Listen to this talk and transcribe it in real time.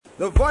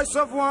The voice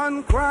of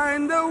one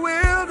crying in the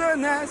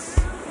wilderness,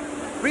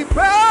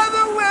 prepare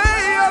the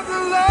way of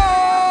the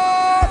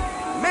Lord,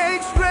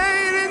 make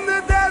straight in the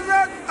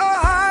desert a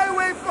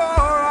highway for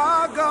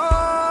our God.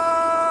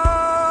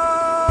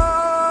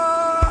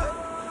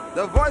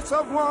 The voice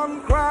of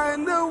one crying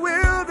in the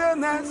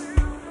wilderness,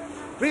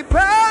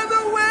 prepare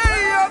the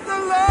way of the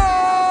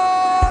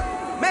Lord,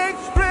 make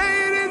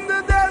straight in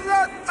the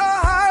desert a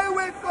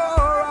highway for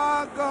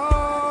our God.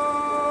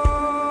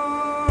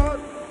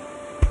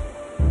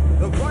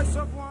 The voice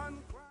of one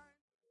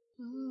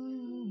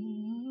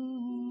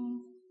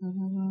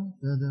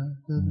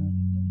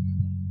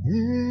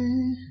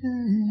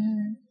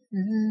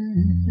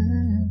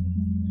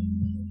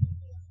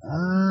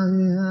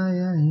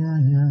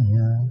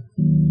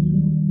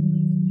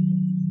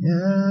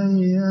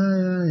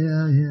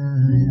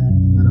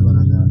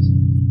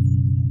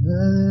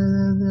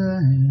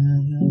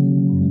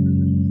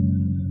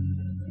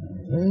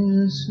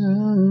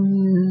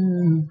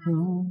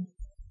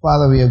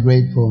Father, we are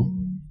grateful.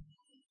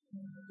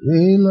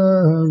 We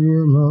love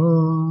you,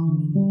 Lord.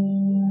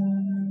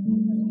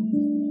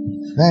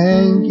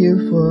 Thank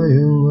you for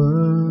your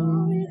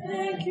word.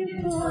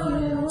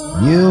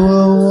 You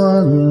are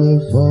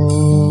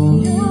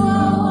wonderful. You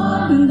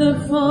are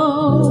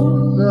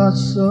wonderful. God,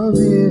 so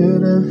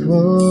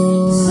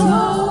beautiful.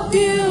 So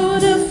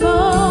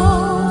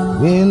beautiful.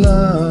 We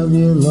love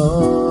you,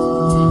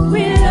 Lord.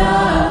 We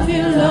love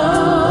you,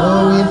 Lord.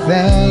 Oh, we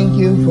thank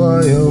you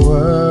for your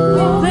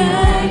word. We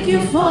thank you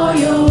for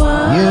your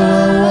word. You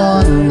are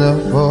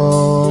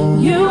wonderful.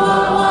 You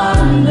are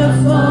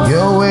wonderful.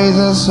 Your ways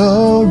are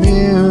so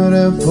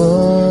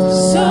beautiful.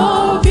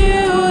 So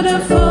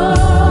beautiful.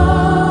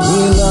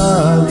 We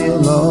love you,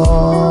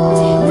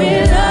 Lord. We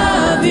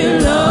love you,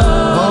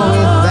 Lord. Oh,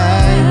 we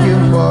thank you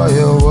for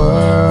your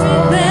word. We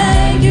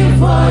thank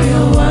you for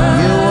your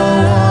word. You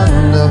are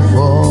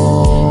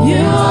wonderful.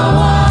 You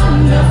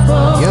are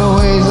wonderful. Your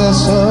ways are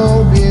so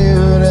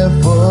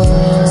beautiful.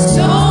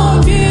 So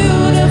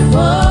beautiful. We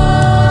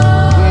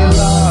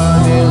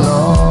love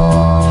you,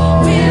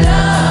 Lord. We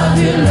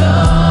love you, Lord.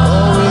 Oh, we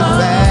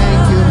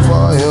thank you for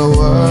your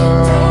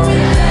word. We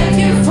thank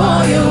you for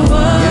your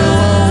word. You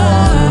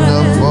are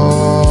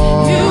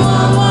wonderful. You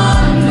are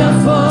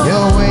wonderful.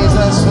 Your ways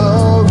are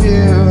so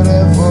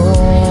beautiful.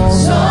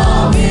 So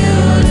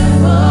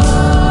beautiful.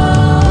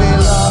 We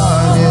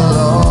love you,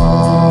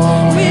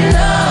 Lord. We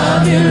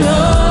love you,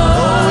 Lord.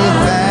 Oh, we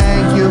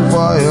thank you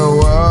for your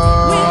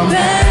word. We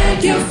thank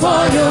you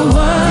for your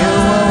word. You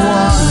are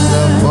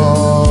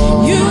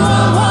wonderful. You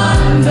are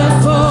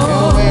wonderful.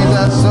 Your ways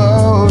are so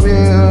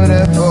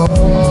beautiful.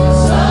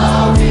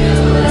 So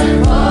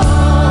beautiful.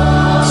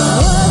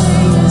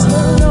 Worthy is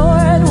the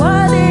Lord,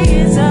 worthy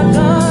is our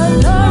God,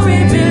 glory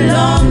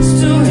belongs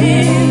to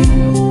Him.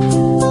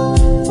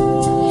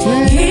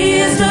 He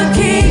is the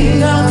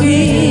King of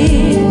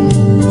Kings.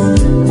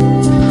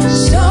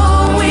 So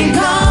we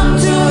come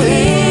to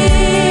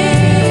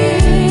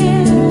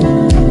Him.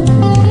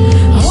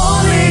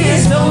 Holy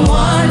is the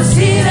one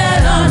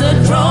seated on the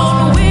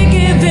throne. We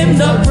give Him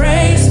the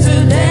praise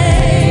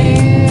today.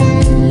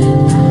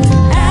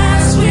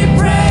 As we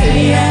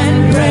pray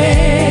and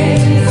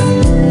praise,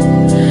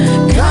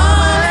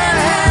 come and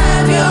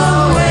have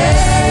your way.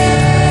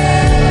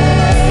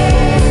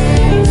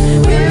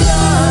 We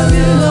love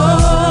you,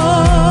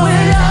 Lord. We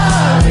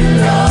love you,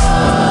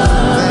 Lord.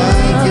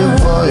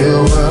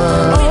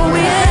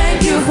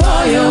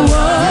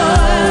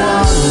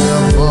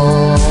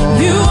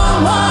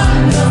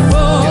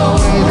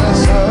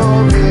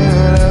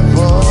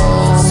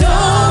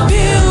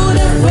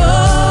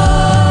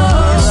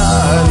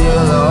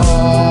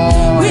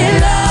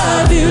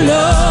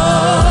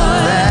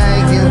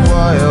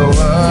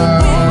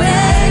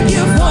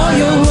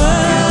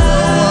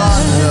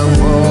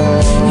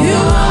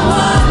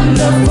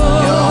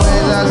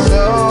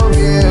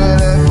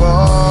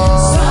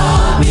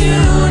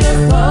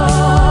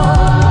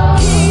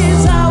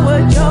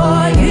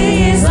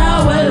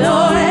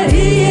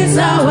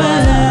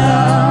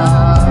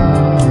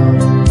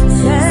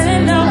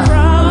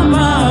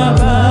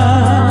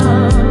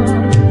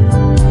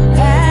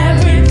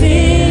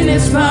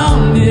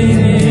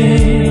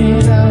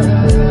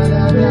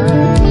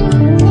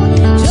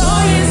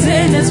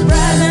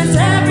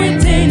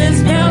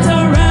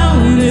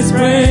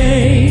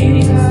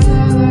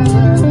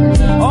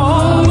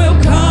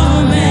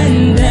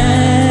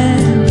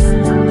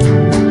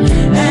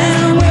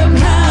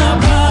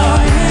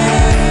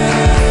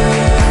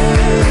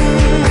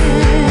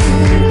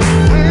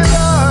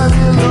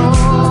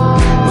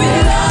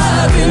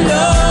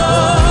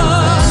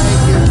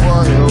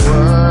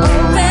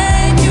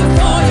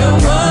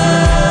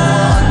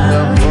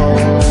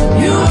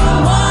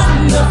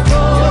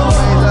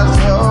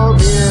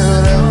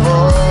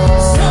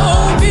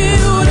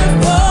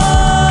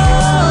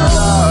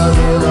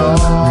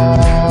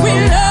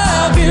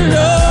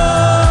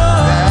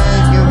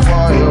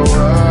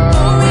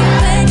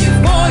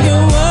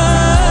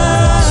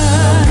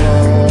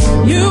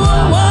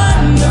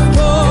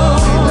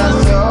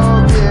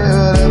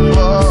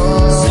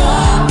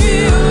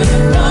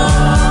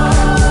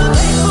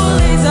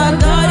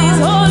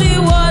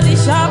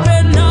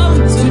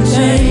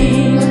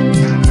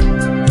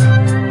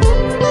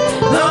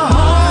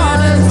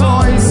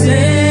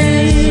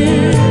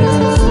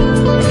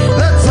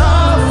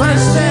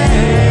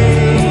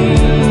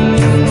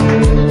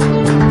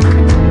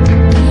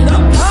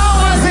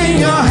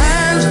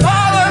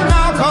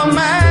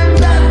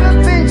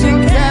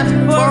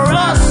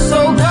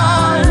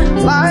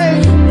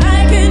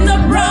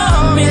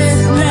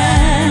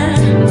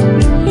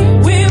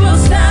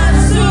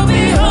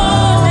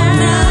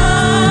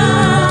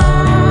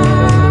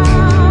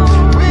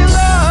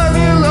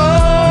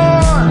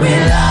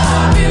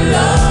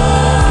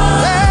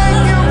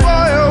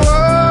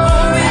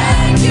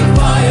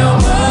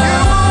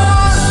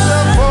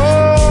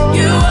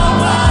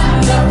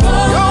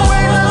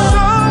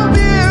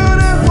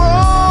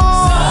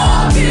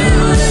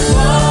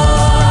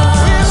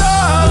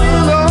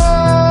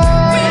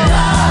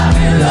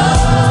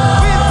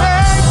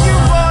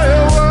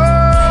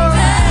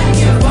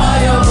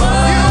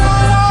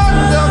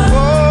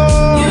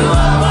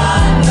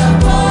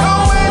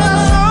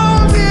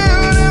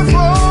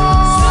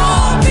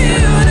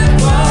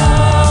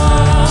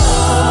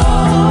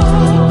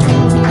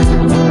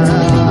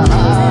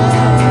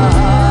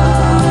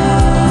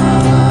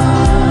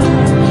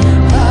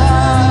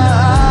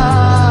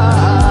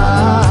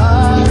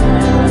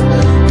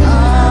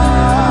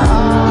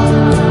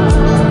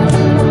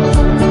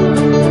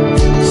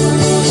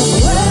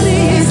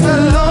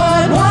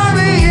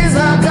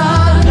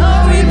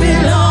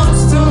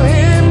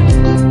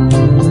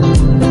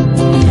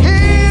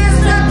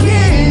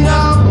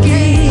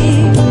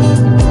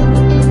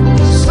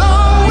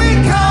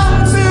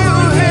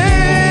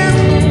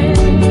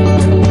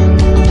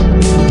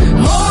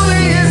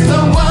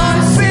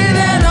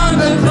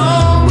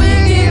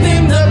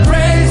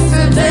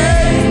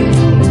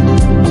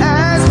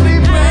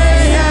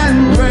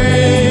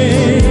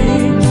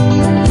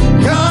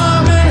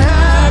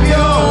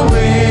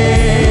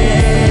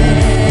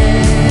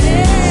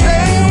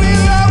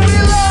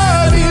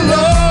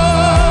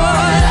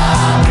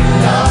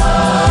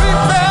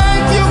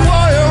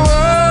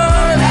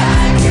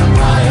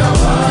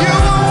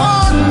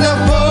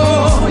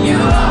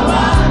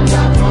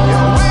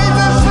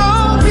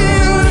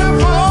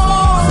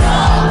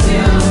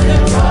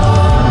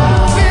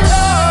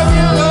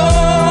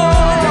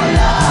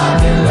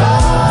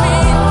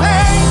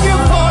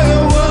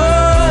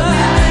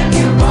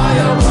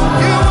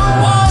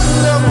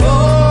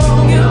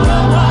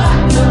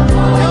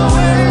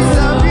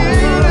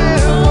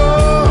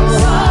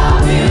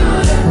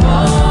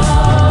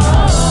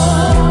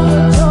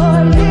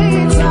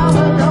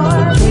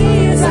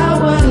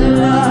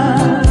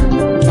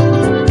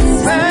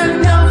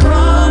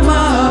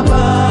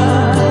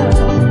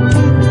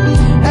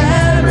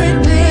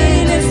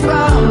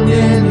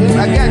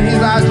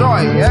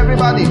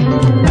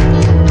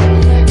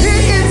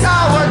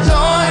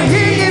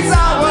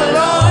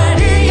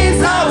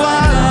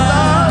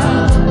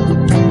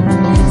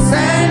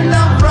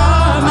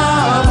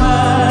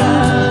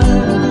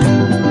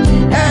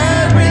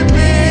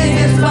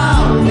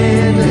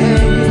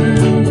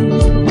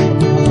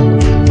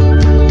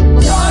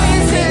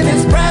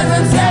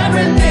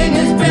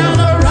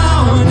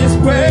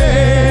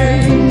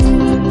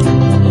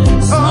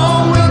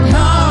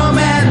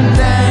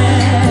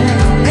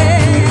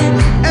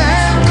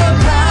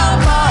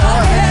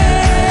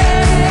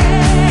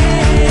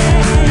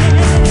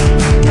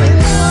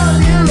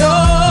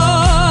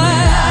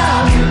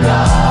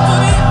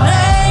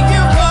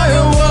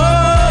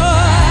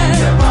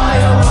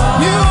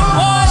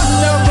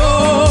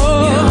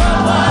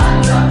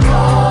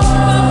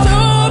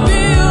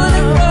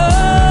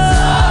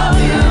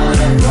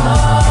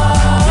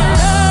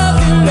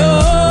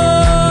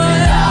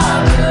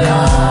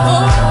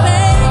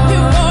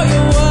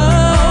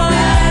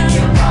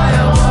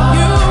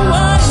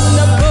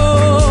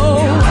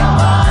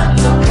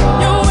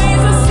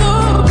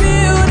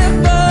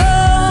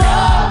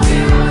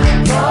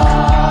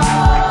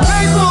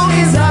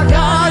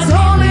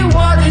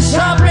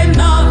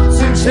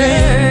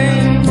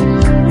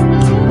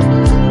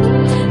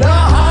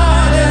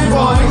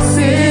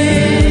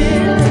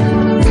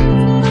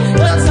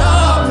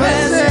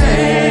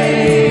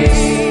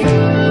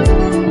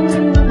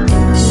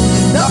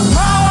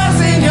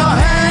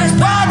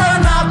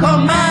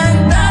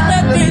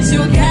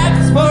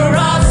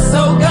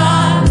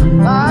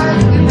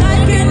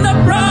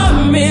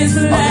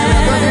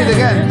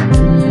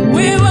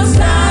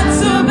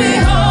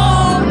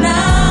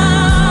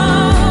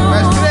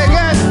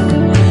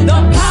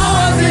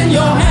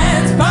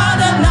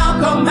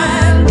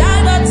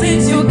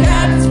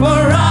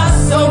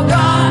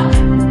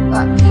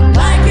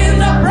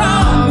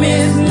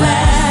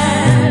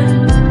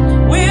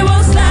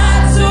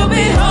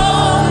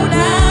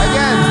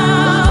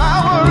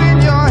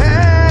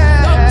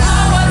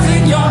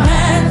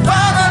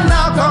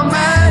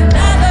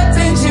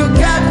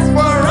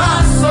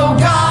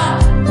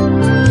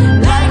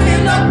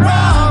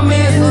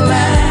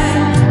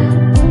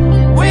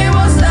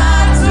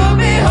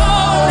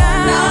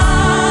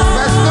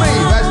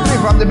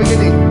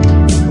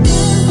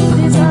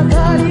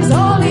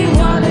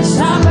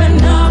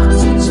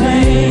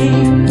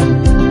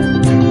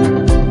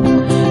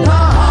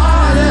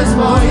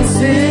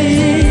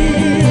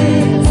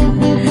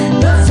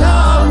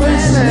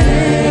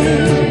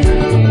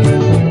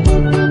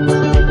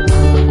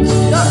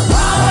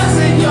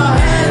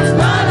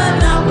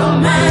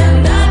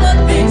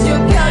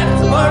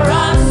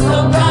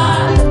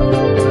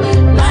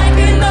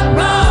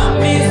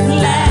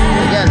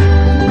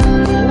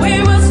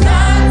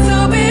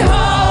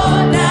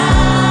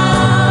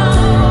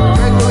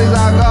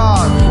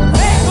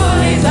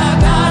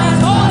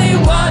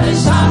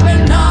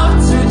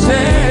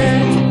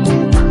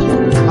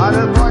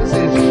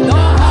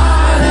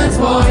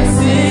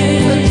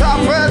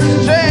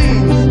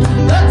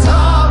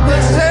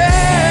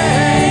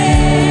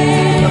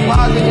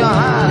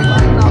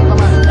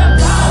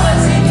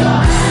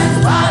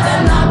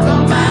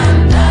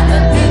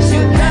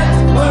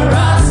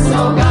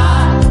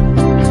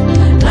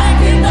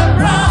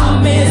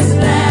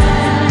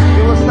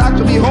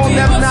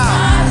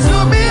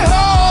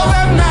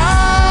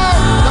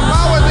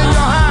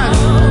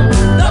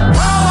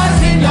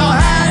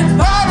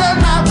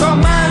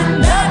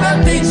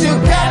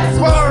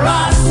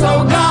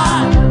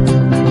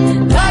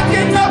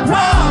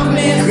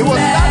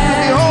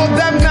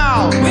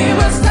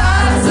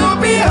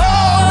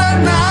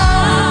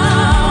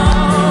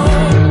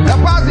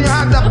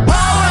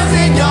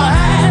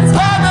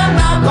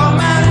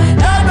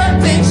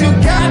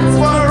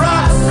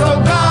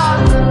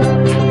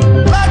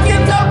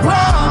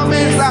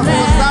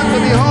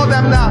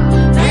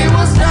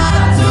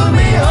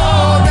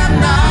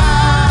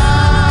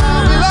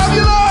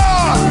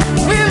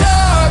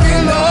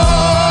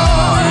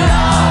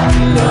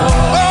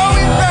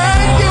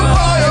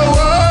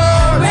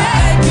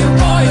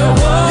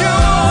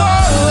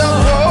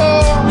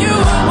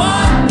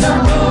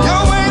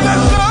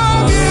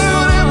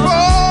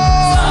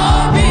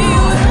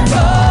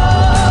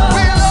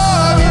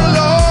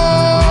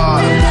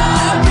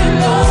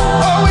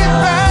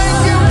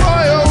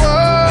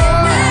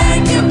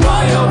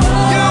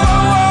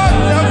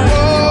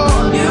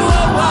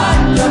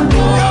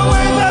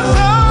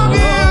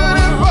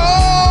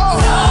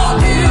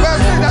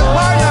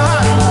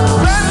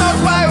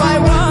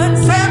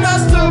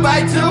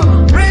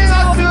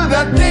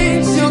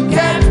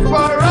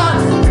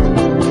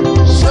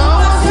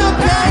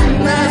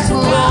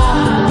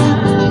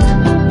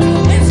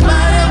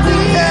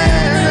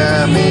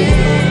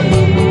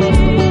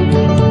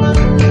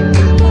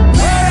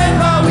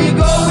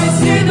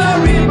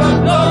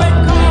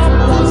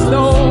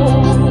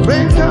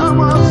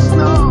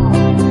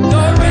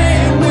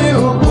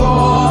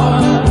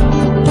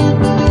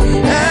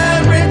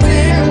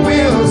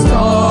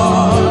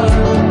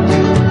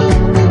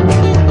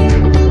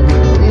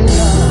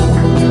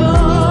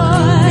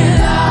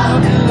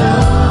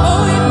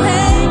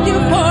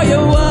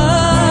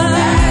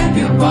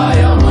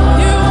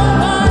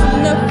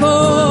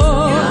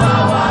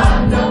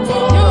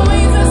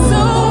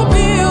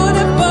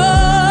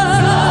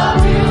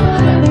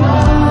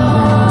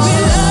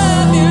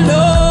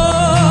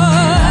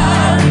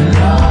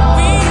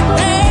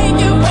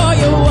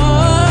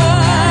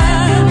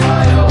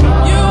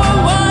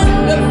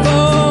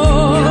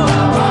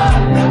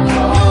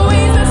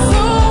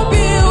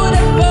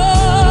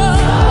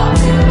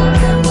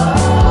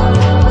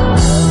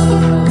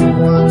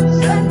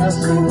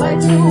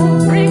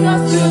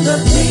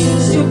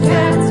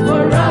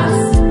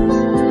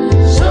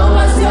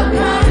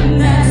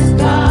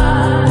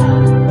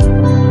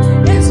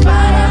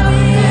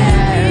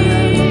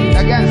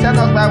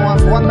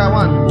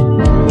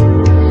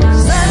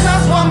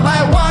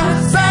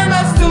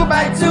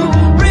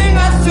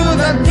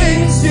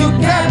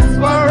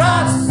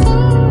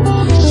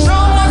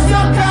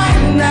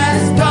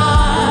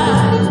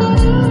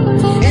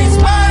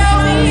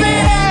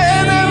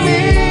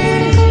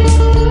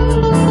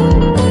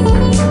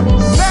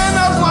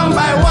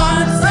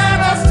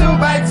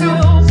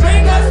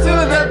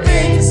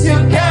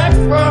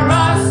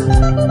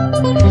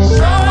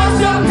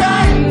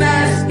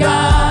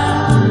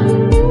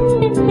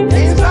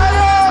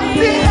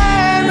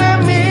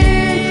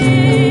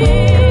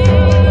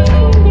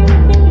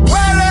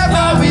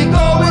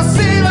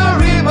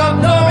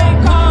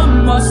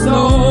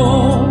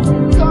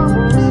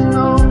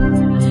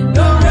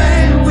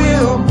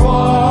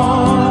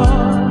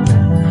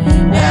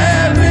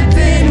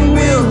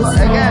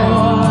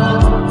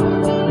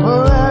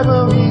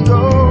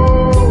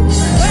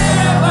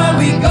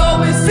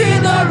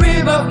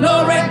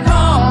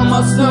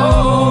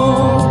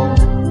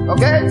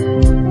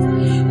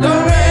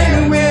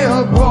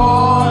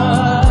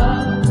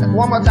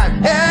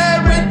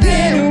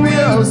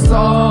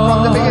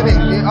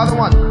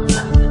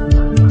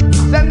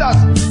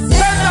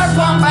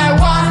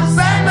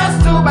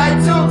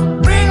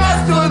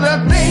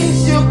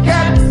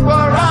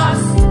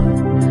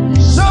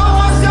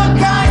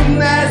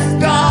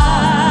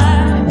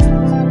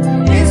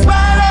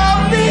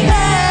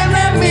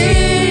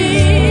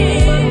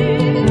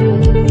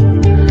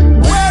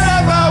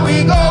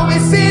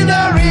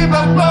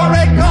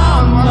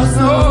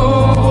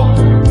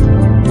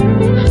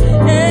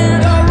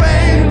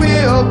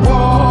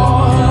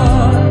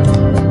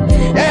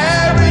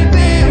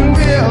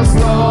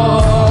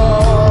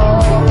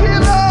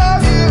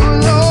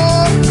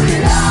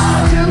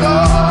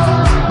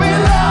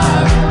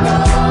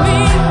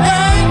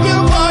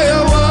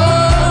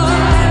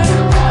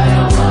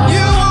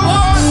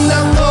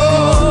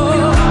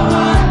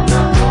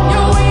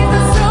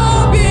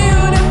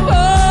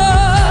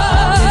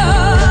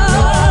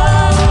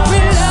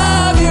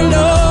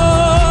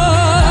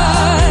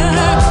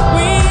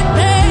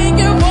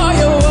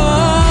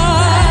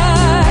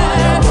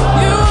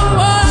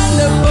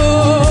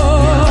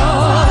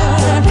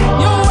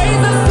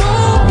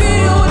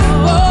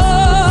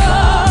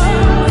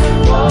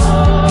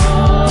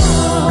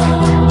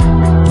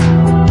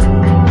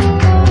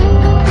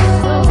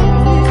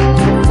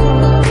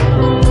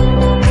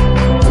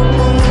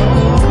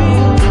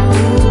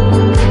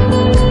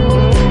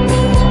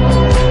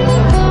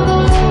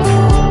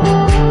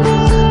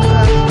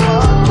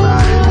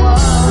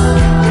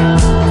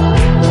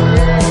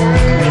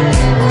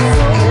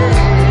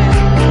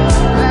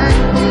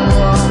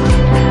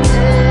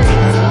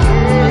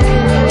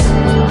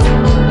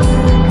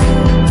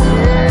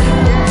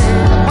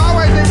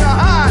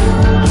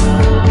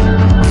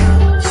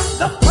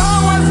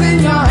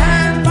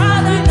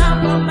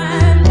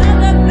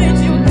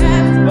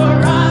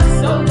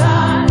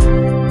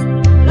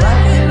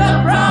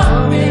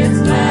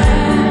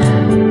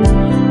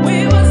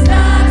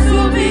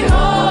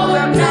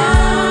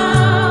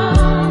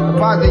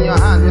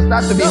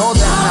 Start to behold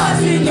them now.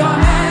 In your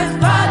hands,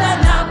 Father,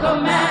 now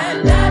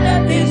command that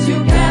the things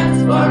you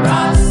kept for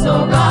us,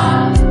 oh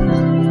God,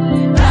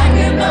 like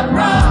in the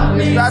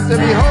promise. Start to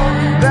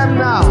behold them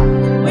now.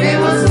 We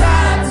will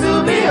start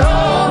to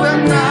behold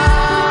them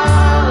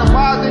now. The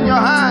power's in your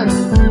hands.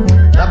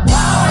 The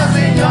power's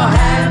in your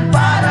hand,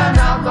 Father,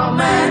 now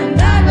command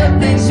that the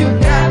things you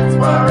kept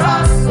for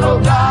us, oh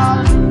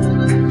God,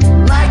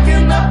 like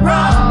in the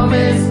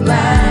promised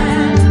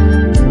land.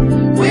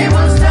 We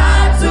will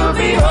start to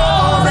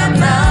behold them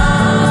now.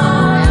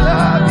 We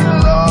love you,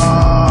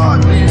 Lord.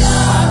 We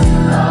love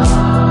you, Lord.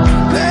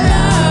 We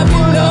love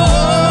you,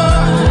 Lord.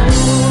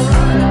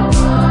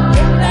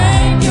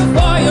 Thank you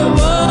for your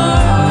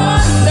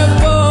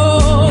wonderful.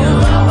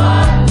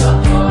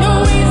 Your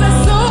ways are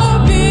so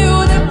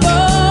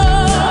beautiful.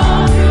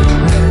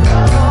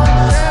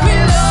 We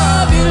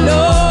love you,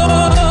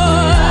 Lord.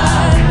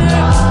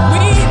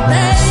 We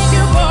thank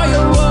you for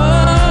your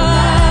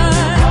word.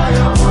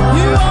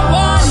 You are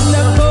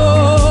wonderful.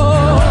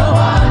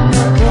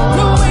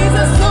 Your ways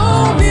are so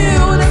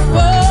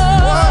beautiful.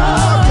 One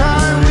more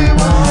time we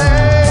will say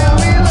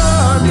we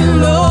love you.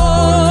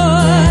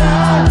 Lord,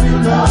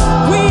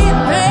 we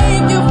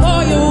thank you for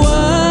your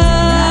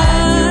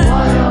word.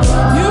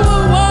 You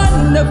are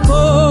wonderful.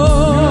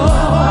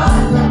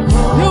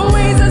 Your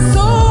ways are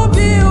so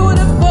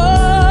beautiful.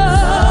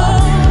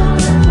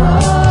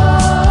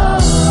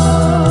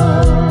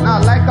 Now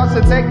I'd like us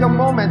to take a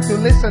moment to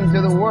listen to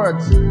the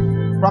words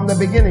from the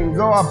beginning.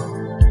 Go up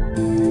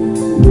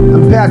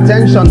and pay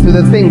attention to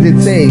the things it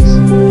says.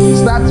 It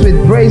starts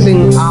with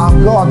praising our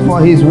God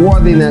for his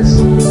worthiness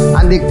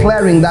and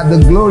declaring that the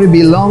glory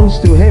belongs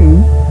to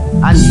him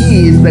and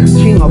he is the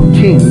King of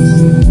kings.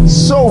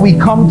 So we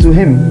come to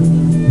him.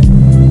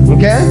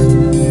 Okay?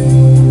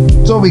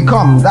 So we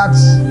come.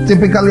 That's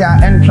typically our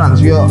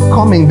entrance. You're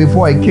coming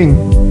before a king.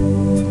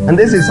 And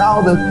this is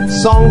how the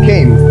song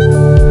came.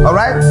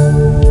 Alright?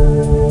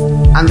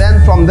 And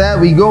then from there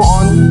we go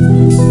on.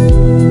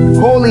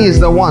 Holy is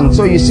the one.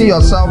 So you see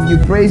yourself, you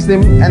praise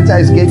him, enter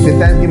his gates with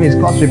thanksgiving, his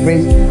courts with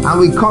praise, and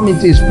we come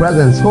into his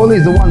presence. Holy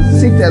is the one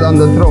seated on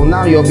the throne.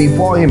 Now you're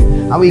before him,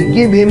 and we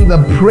give him the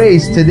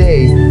praise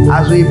today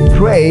as we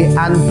pray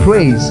and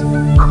praise.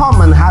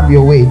 Come and have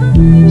your way.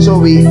 So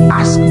we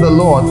ask the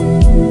Lord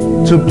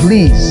to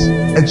please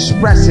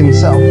express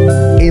himself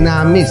in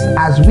our midst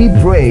as we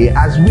pray,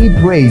 as we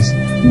praise,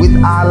 with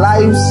our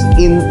lives,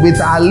 with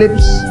our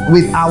lips,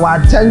 with our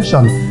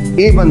attention,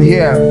 even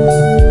here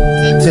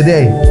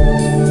today.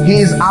 He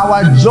is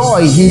our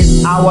joy, he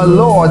is our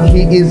Lord,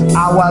 he is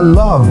our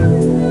love,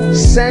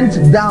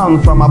 sent down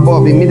from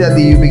above.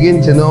 Immediately you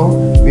begin to know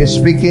we are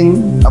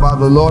speaking about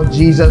the Lord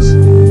Jesus.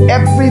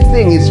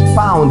 Everything is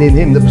found in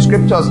him. The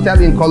scriptures tell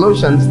in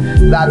Colossians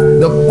that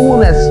the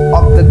fullness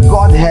of the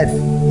Godhead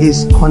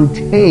is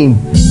contained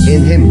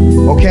in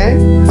him. Okay?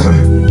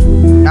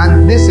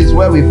 And this is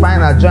where we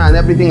find our joy and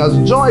everything else.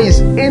 Joy is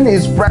in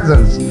his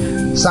presence.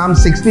 Psalm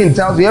 16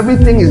 tells you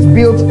everything is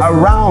built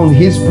around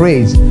his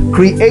praise.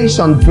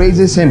 Creation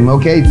praises him.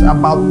 Okay, it's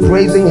about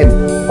praising him.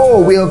 Oh,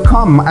 we'll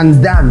come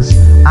and dance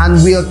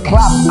and we'll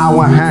clap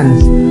our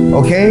hands.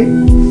 Okay,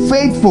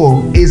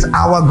 faithful is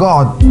our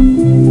God.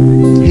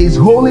 His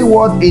holy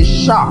word is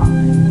sharp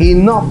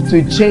enough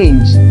to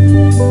change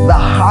the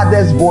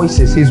hardest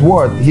voices. His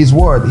word, his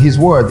word, his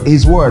word,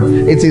 his word.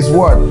 It's his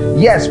word.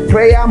 Yes,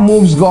 prayer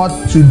moves God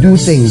to do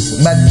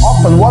things, but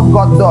often what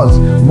God does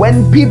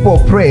when people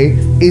pray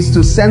is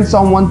to send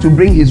someone to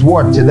bring his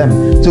word to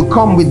them, to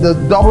come with the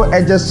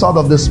double-edged sword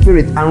of the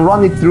spirit and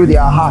run it through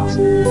their hearts.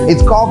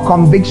 It's called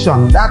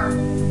conviction. That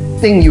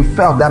thing you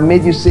felt that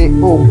made you say,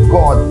 oh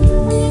God,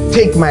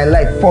 take my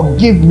life,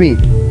 forgive me,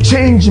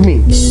 change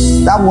me.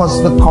 That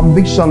was the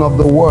conviction of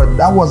the word.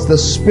 That was the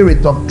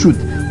spirit of truth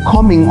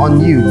coming on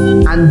you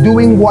and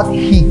doing what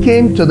he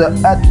came to the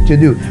earth to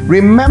do.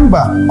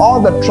 Remember, all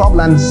the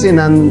trouble and sin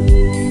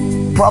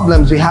and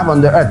problems we have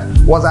on the earth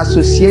was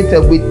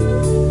associated with,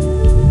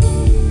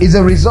 is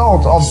a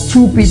result of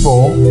two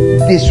people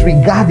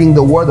disregarding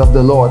the word of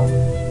the Lord.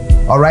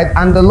 Alright,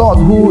 and the Lord,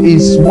 who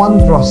is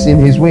wondrous in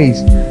his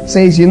ways,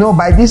 says, you know,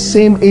 by this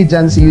same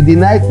agency you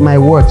denied my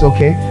words,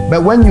 okay,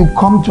 but when you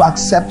come to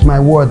accept my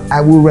word, I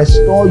will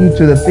restore you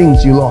to the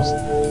things you lost.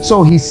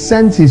 So he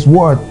sent his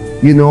word.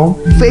 You know,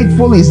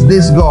 faithful is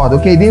this God.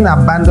 Okay, he didn't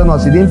abandon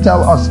us. He didn't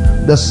tell us,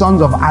 the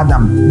sons of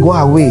Adam, go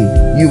away,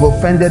 you've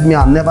offended me,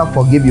 I'll never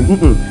forgive you.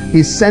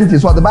 He sent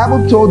his word. The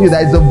Bible told you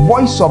that it's the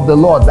voice of the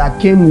Lord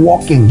that came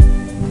walking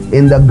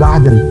in the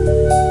garden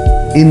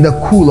in the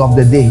cool of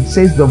the day. It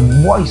says the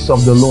voice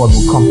of the Lord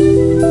will come,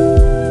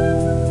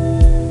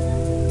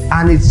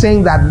 and it's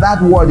saying that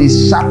that word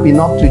is sharp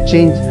enough to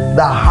change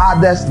the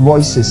hardest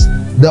voices,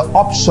 the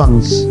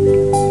options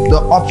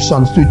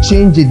to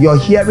change it. You're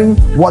hearing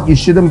what you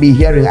shouldn't be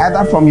hearing,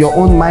 either from your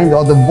own mind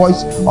or the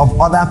voice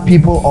of other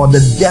people or the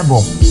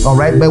devil. All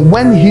right, but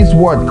when his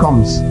word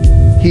comes,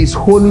 his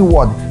holy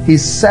word,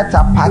 his set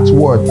apart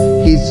word,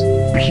 his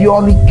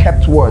purely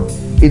kept word,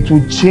 it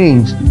will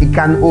change. It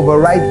can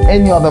override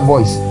any other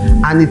voice,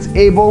 and it's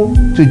able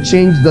to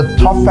change the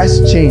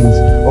toughest chains.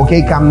 Okay,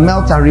 it can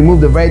melt and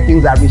remove the very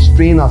things that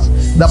restrain us.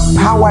 The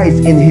power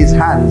is in his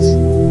hands.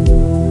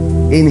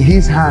 In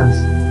his hands.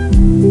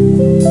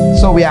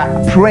 So we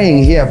are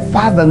praying here,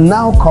 Father,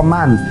 now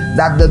command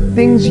that the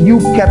things you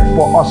kept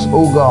for us,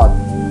 oh God,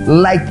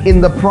 like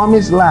in the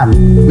promised land,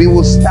 we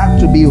will start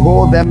to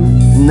behold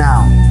them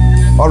now.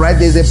 All right,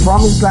 there's a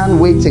promised land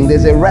waiting.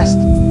 There's a rest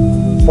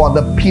for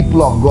the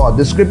people of God.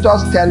 The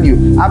scriptures tell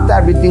you, after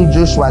everything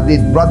Joshua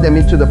did, brought them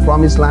into the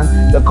promised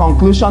land, the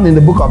conclusion in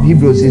the book of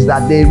Hebrews is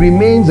that there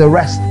remains a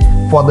rest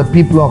for the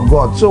people of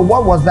God. So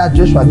what was that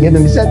Joshua gave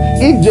them? He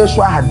said, if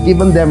Joshua had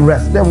given them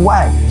rest, then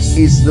why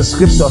is the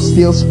scripture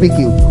still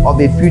speaking of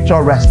a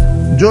future rest?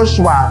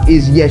 Joshua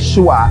is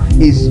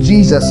Yeshua, is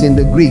Jesus in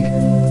the Greek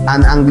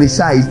and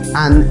anglicized,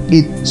 and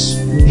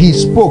he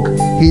spoke,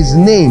 his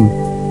name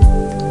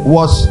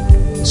was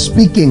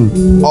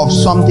speaking of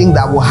something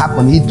that will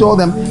happen. He told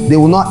them they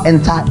will not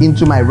enter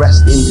into my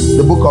rest. In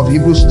the book of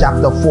Hebrews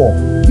chapter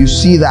 4, you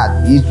see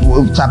that.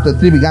 Chapter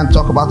 3 began to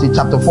talk about it.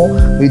 Chapter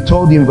 4, we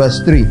told in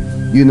verse 3,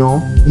 you know,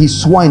 he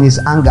swore in his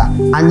anger,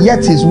 and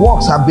yet his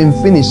works have been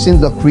finished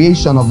since the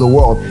creation of the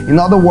world. In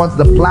other words,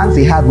 the plans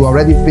he had were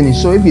already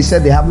finished. So if he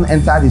said they haven't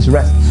entered his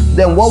rest,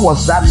 then what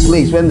was that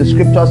place when the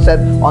scripture said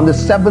on the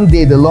seventh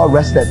day the Lord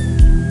rested?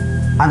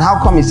 And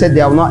how come he said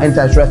they will not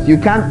enter his rest? You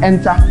can't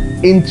enter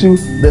into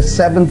the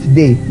seventh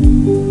day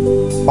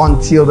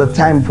until the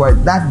time for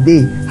it. That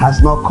day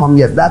has not come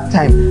yet. That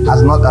time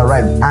has not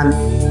arrived.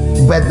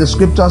 But the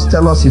scriptures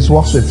tell us his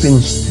works were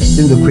finished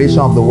in the creation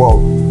of the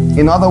world.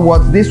 In other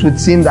words, this would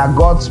seem that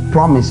God's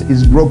promise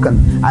is broken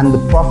and the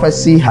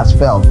prophecy has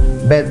failed.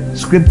 But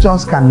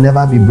scriptures can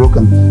never be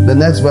broken. The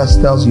next verse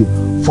tells you,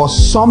 for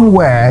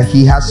somewhere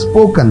he has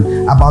spoken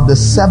about the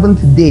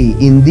seventh day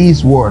in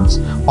these words.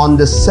 On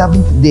the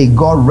seventh day,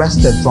 God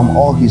rested from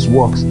all his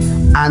works.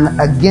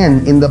 And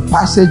again, in the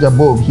passage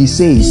above, he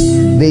says,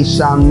 they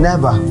shall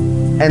never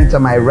enter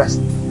my rest.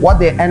 What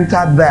they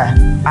entered there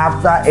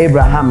after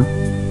Abraham,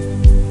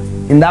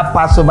 in that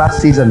Passover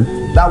season,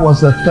 that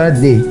was the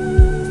third day.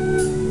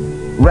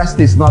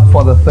 Rest is not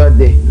for the third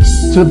day.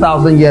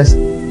 2,000 years,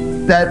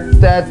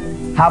 third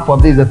half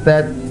of this is the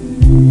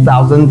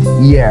 3,000th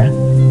year.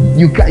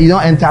 You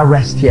don't enter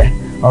rest here.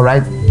 All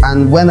right.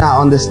 And when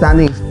our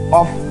understanding is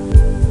off,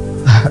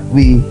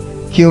 we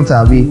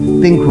kilter, we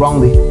think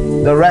wrongly.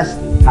 The rest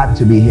had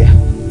to be here.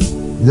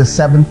 The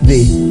seventh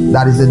day,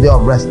 that is the day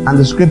of rest. And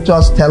the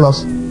scriptures tell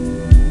us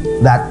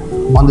that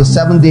on the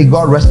seventh day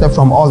God rested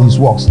from all his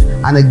works.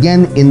 And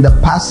again in the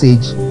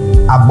passage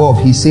above,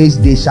 he says,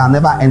 they shall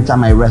never enter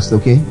my rest.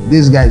 Okay,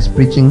 this guy is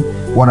preaching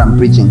what I'm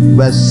preaching.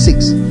 Verse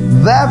 6,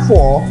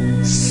 therefore,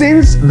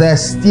 since there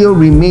still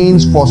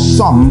remains for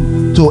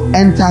some to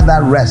enter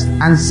that rest,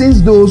 and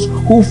since those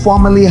who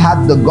formerly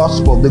had the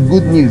gospel, the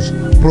good news,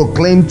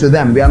 proclaimed to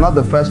them, we are not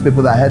the first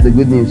people that heard the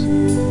good news.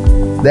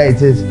 There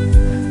it is.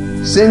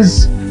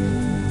 Since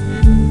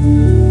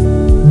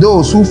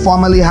those who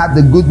formerly had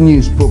the good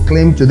news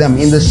proclaimed to them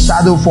in the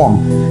shadow form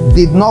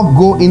did not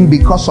go in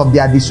because of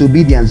their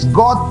disobedience,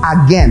 God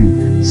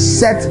again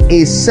set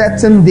a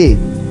certain day,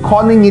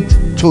 calling it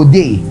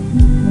today.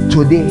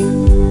 Today.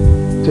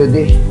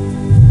 Today.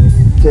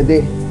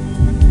 Today.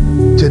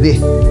 Today.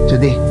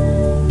 Today.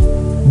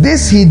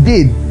 This he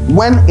did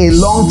when a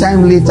long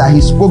time later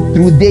he spoke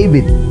through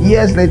David.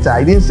 Years later,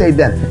 I didn't say it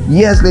then.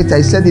 Years later,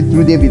 he said it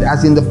through David,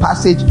 as in the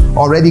passage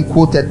already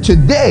quoted.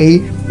 Today,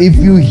 if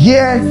you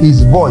hear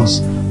his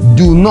voice,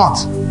 do not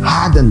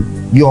harden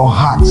your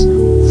hearts.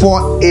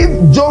 For if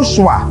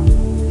Joshua,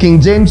 King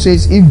James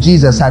says, if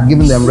Jesus had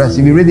given them rest.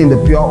 If you read in the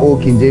pure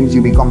old King James,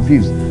 you'll be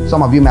confused.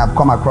 Some of you may have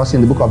come across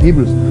in the book of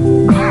Hebrews.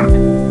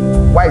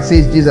 Why it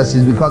says Jesus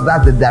is because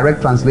that's the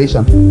direct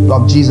translation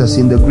of Jesus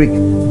in the Greek.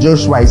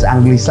 Joshua is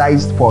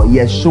anglicized for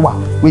Yeshua,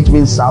 which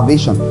means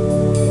salvation.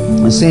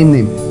 The same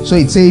name. So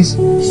it says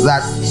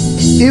that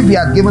if he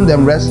had given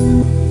them rest,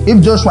 if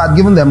Joshua had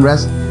given them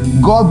rest,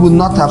 God would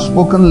not have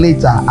spoken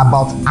later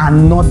about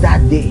another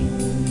day.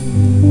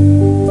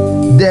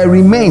 There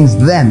remains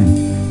then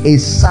a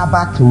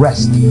Sabbath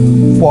rest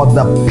for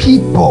the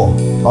people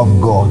of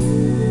God.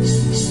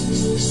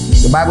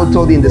 The Bible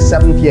told you in the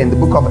 7th year in the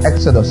book of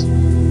Exodus.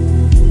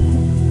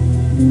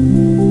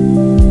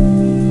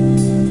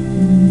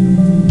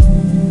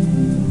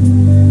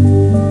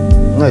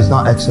 No, it's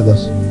not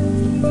Exodus.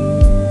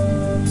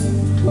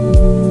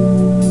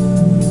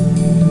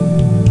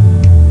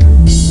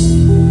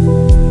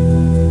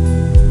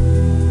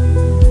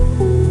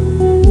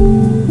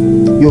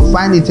 You'll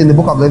find it in the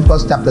book of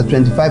Leviticus chapter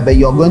 25, but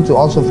you're going to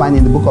also find it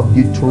in the book of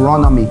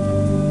Deuteronomy.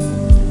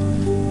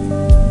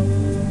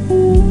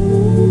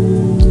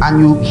 And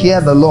you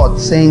hear the Lord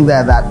saying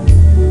there that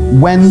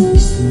when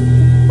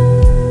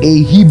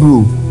if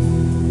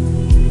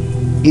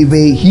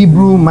a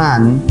Hebrew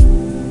man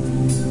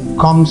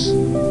comes,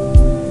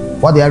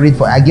 what did I read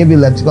for? I gave you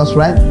Leviticus,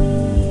 right?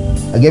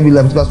 I gave you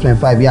Leviticus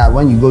 25. Yeah,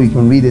 when you go, you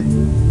can read it.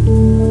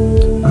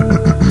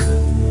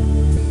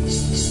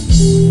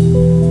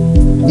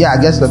 Yeah, I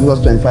guess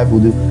Leviticus 25 will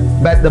do.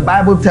 But the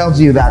Bible tells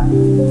you that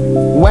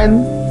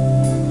when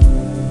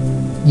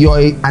you're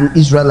an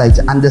Israelite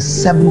and the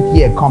 7th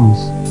year comes,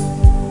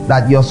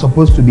 that you're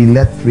supposed to be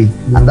let free.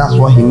 And that's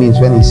what he means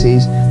when he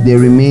says there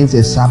remains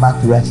a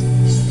Sabbath rest.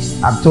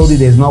 I've told you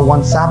there's not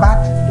one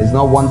Sabbath. There's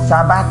not one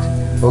Sabbath.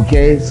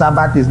 Okay,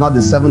 Sabbath is not the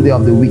 7th day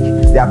of the week.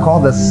 They are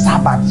called the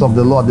Sabbaths of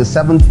the Lord. The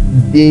 7th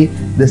day,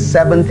 the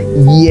 7th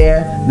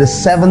year, the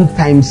 7th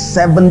times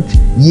 7th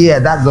year.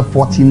 That's the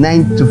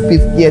 49th to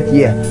 50th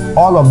year.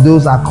 All of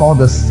those are called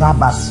the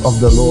Sabbaths of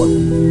the Lord.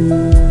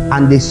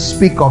 And they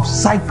speak of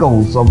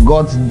cycles of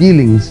God's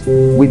dealings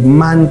with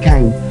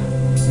mankind.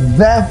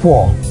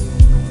 Therefore,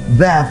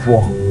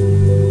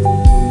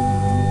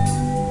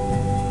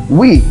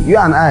 you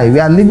and I, we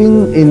are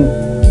living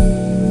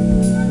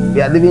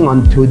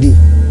on today.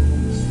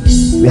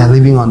 We are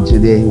living on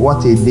today.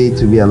 What a day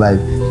to be alive.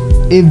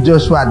 If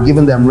Joshua had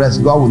given them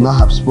rest, God would not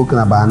have spoken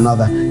about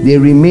another. There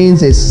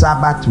remains a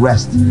Sabbath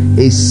rest,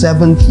 a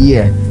 7th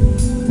year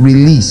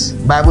release.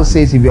 Bible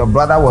says if your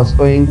brother was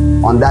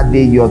owing on that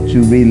day, you're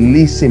to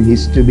release him.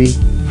 He's to be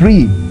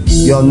free.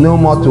 You're no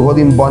more to hold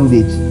him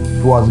bondage.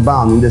 He was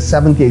bound. In the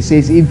 7th year, it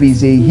says if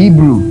he's a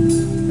Hebrew,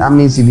 that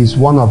means if he's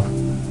one of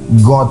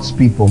God's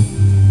people,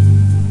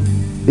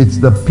 it's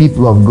the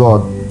people of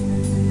God.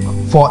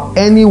 For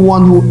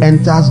anyone who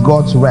enters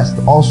God's rest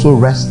also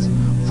rests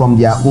from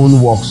their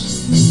own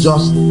works,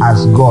 just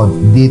as God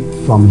did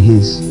from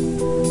his.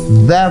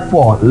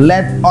 Therefore,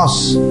 let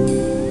us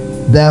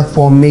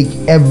make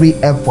every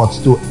effort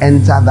to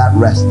enter that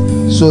rest,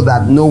 so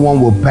that no one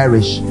will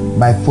perish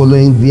by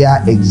following their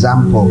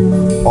example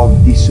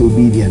of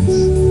disobedience.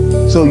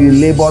 So you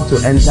labor to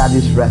enter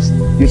this rest.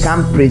 You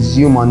can't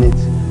presume on it.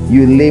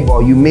 You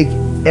labor, you make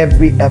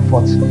every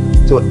effort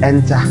to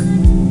enter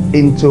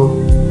into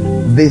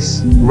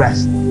this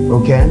rest.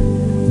 Okay,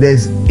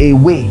 there's a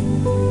way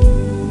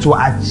to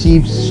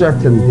achieve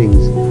certain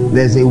things.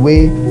 There's a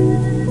way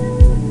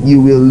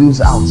you will lose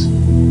out,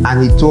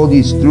 and he told you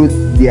it's through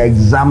the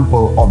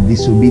example of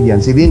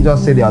disobedience. He didn't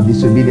just say they are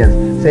disobedience,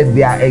 he said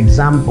their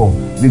example.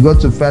 We go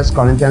to 1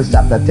 Corinthians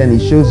chapter 10,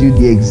 it shows you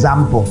the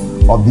example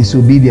of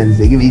disobedience.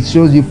 It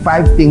shows you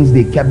 5 things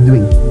they kept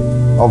doing,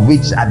 of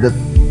which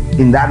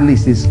in that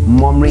list is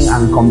murmuring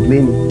and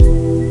complaining.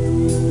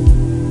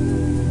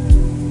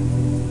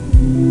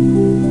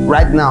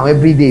 Right now,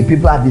 every day,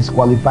 people are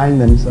disqualifying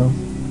themselves.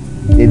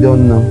 They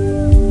don't know.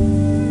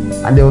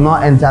 And they will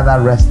not enter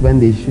that rest when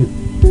they should.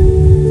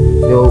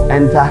 They will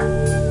enter,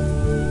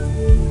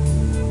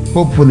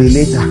 hopefully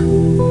later,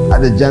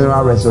 at the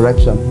general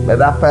resurrection. But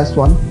that first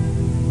one,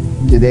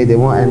 today they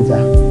won't enter.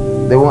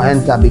 They won't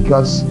enter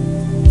because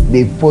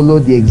they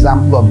followed the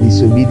example of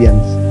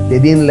disobedience. They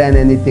didn't learn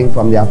anything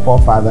from their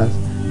forefathers.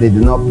 They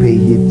did not pay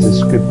heed to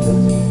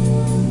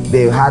scriptures.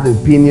 They had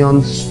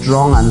opinions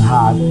strong and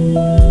hard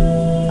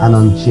and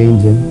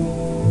unchanging.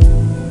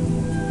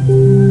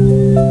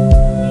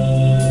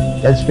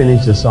 Let's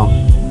finish the song.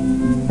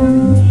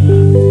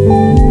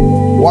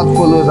 What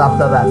follows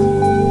after that?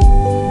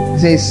 It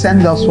says,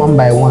 send us one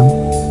by one.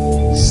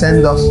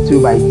 Send us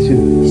 2 by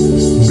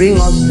 2. Bring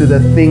us to the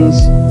things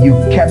you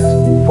kept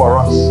for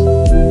us.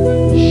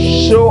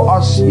 Show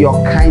us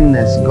your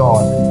kindness,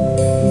 God,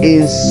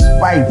 in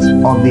spite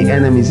of the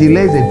enemies. He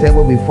lays a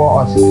table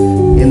before us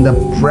in the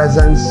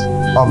presence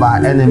of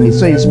our enemies.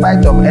 So in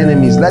spite of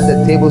enemies, let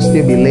the table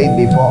still be laid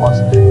before us.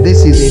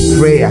 This is a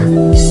prayer.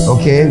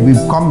 Okay,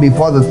 we've come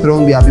before the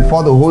throne, we are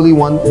before the Holy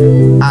One,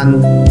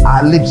 and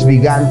our lips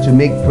began to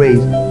make prayer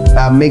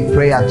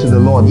to the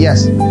Lord.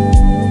 Yes,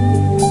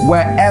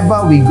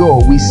 wherever we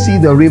go, we see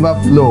the river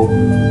flow.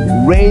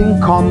 Rain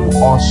come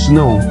or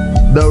snow,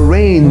 the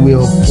rain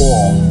will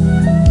pour.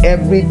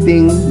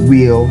 Everything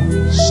will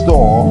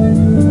store.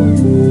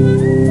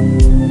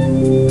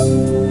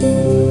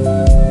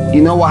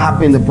 You know what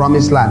happened in the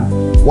promised land?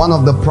 One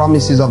of the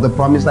promises of the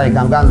promised land, you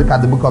can go and look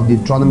at the book of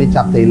Deuteronomy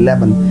chapter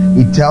 11.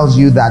 It tells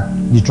you that,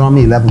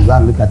 Deuteronomy 11, go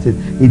and look at it.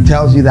 It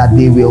tells you that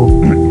they will,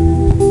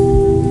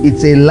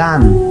 it's a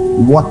land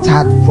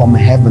watered from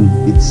heaven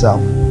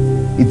itself.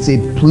 It's a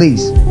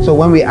place. So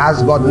when we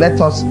ask God, let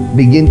us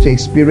begin to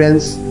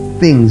experience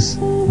things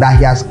that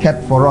He has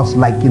kept for us,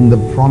 like in the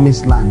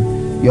promised land.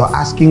 You're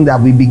asking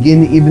that we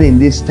begin even in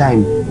this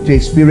time to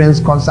experience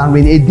constant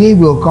rain. A day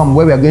will come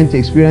where we are going to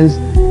experience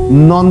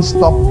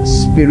non-stop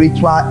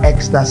spiritual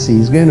ecstasy.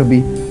 It's going to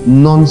be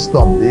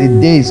non-stop. A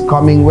day is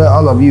coming where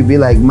all of you be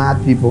like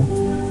mad people.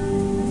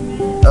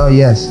 Oh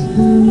yes.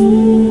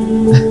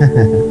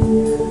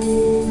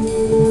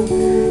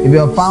 If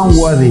you're found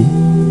worthy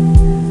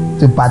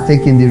to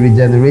partake in the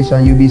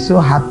regeneration, you'll be so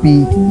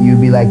happy,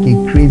 you'll be like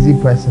a crazy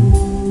person.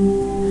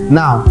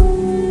 Now,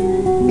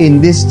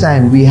 in this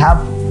time, we have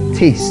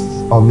tastes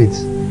of it.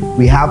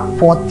 We have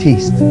 4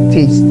 tastes.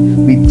 Taste.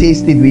 We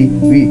taste it.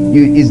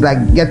 It's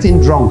like getting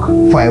drunk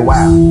for a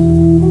while.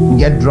 You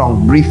get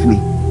drunk briefly.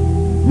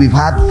 We've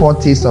had 4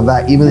 tastes of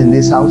that even in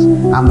this house,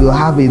 and we'll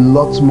have a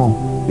lot more.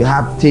 We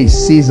have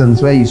taste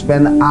seasons where you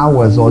spend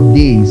hours or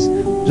days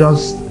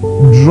just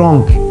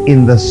drunk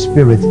in the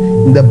Spirit,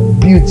 in the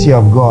beauty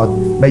of God.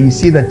 But you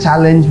see the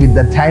challenge with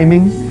the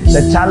timing.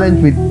 The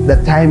challenge with the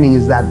timing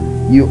is that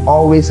you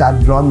always are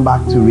drawn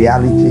back to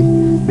reality,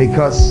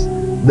 because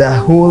the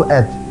whole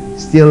earth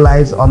still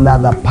lies under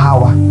the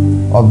power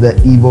of the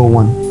evil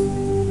one.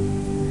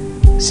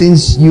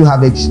 Since you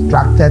have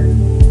extracted,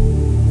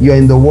 you're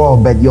in the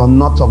world, but you're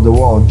not of the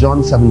world.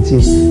 John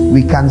 17.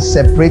 We can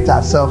separate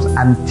ourselves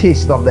and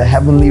taste of the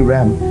heavenly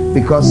realm,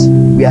 because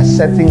we are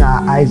setting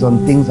our eyes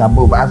on things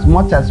above. As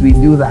much as we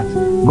do that,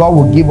 God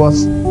will give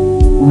us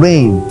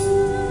rain.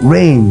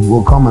 Rain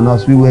will come on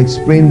us. We will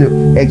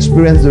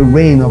experience the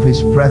rain of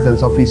His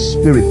presence, of His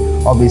Spirit,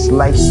 of His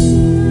light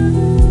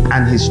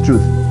and His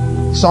truth.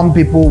 Some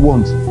people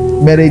won't,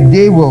 but a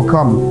day will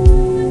come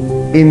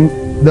in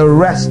the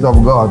rest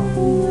of God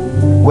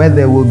where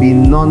there will be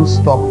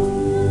non-stop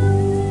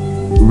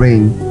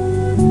rain,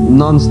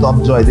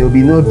 non-stop joy. There will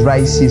be no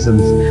dry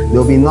seasons. There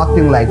will be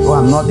nothing like, oh,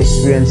 I'm not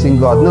experiencing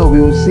God. No, we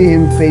will see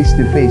Him face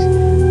to face.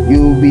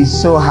 You will be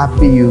so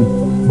happy, you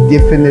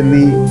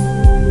definitely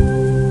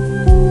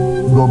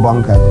go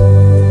bonkers.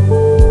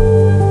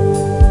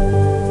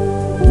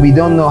 We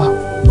don't know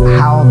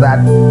how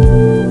that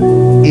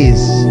is,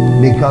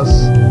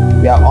 because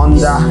we are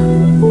under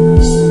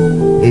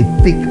a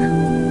thick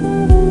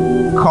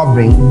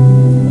covering,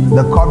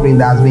 the covering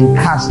that has been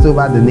cast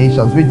over the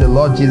nations, which the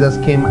Lord Jesus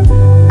came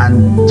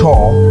and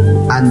tore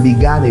and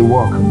began a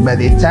work. But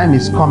the time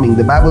is coming,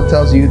 the Bible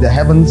tells you the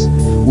heavens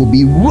will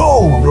be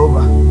rolled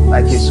over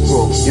like a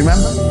scroll. You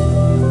remember?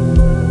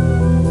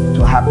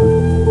 To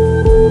happen.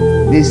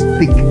 This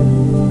thick,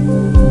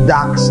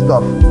 dark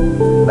stuff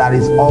that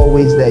is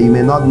always there. You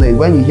may not know it.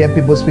 When you hear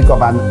people speak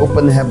of an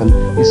open heaven,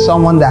 it's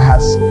someone that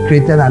has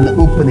created an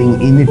opening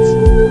in it.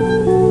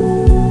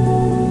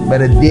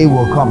 But a day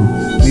will come,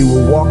 we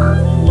will walk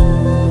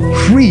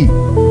free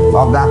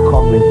of that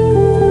covering.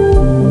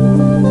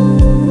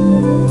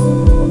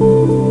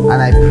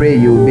 And I pray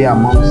you will be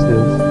amongst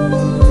those.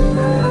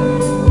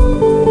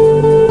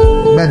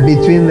 But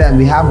between them,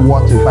 we have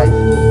war to fight.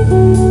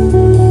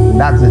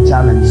 That's the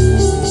challenge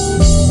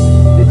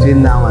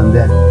between now and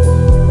then.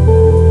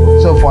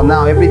 So for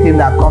now, everything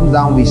that comes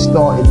down, we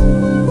store it.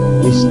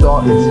 We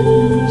store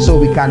it so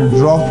we can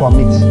draw from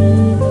it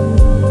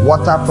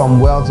water from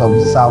wells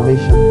of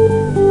salvation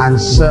and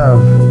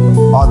serve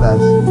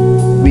others.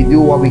 We do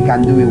what we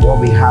can do with what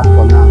we have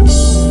for now.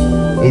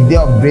 A day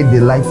of great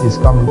delight is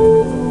coming.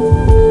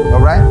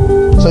 Alright?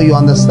 So you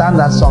understand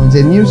that song. It's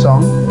a new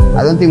song.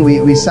 I don't think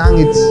we sang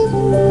it,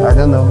 I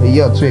don't know, a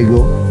year or two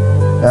ago.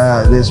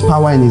 There's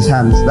power in His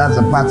hands. That's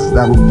the part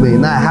that we play.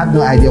 Now I had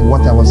no idea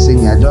what I was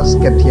singing. I just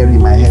kept hearing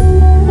in my head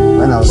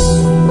when I was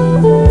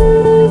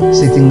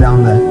sitting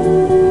down there.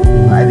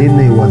 I didn't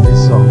know it was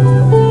this song.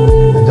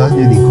 I just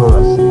knew the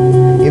chorus.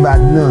 If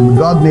I'd known,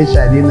 God made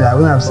sure I didn't know, I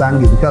wouldn't have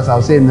sang it, because I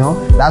would say, no,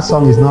 that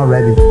song is not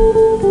ready.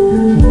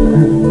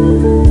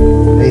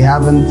 They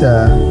haven't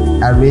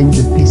arranged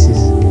the pieces.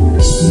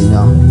 You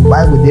know,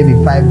 why would there be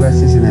 5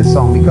 verses in a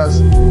song?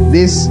 Because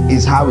this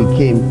is how it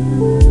came.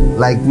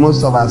 Like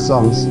most of our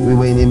songs, we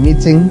were in a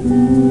meeting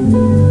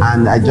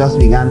and I just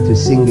began to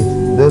sing it.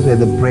 Those were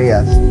the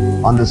prayers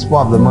on the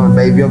spot of the moment.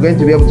 But if you're going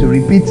to be able to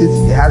repeat it,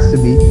 it has to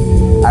be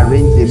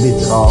arranged a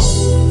bit, or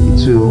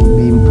it will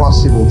be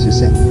impossible to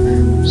sing.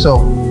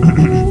 So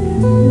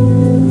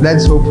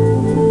let's hope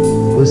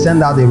we'll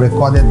send out a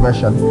recorded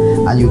version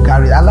and you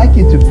carry it. I'd like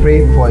you to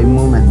pray for a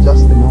moment,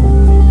 just a moment.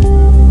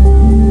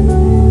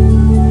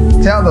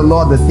 Tell the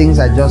Lord the things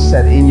I just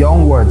said in your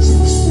own words.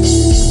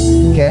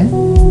 Okay?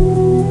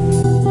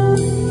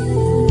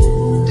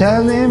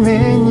 Tell Him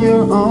in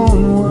your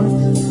own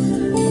words.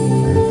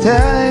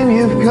 Tell Him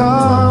you've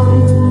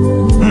come.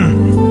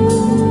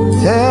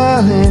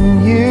 Tell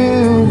Him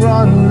you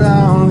run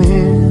down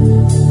here.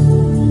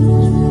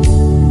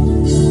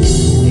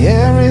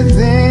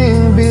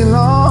 Everything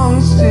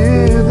belongs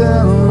to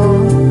the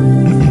Lord.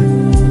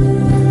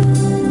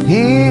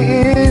 He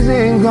is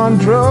in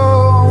control.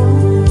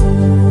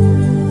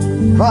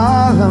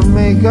 Father,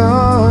 make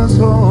us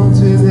whole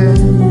today.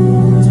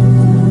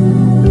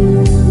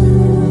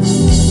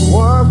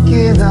 Work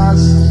in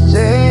us,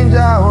 change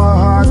our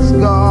hearts,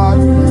 God.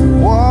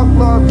 Walk,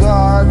 Lord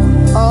God,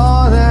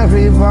 on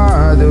every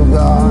part of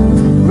God.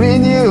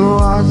 Renew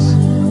us,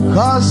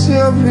 cause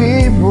your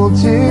people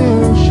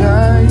to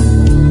shine.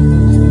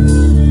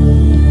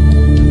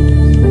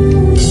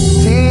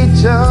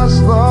 Teach us,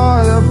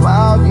 Lord,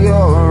 about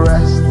your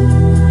rest.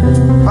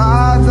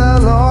 Father,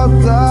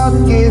 Lord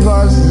God, give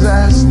us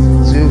zest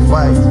to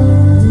fight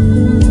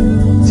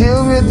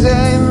till we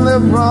attain the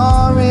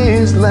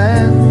promised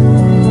land.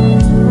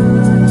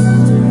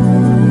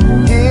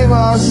 Give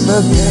us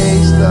a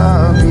taste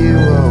of you,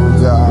 oh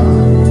God.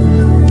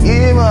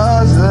 Give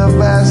us the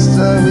best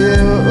of you,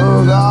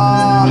 oh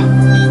God.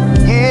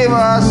 Give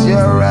us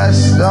your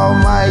rest,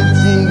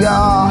 Almighty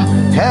God.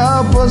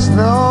 Help us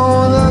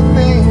know the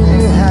things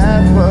you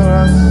have for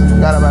us.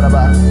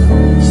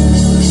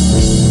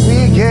 We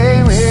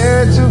came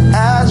here to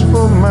ask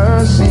for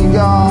mercy,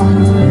 God.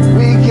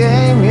 We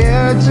came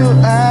here to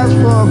ask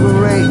for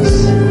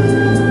grace.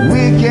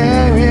 We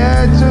came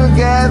here to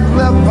get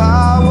the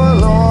power,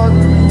 Lord,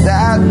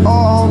 that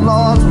all,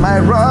 Lord,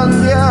 might run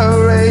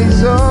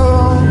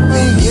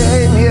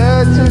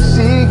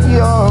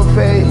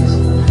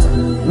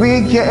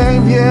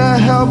came here,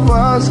 help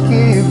us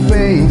give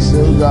faith,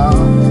 oh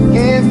God.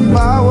 Give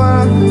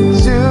power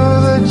to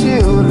the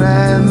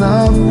children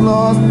of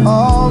Lord,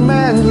 all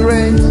men's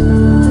race.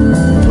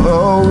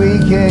 Oh, we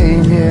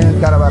came here.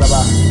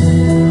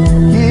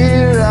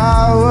 Hear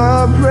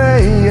our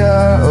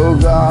prayer, oh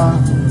God.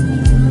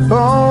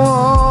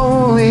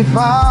 Holy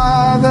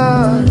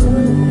Father,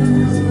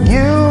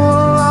 you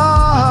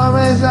are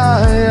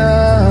Messiah.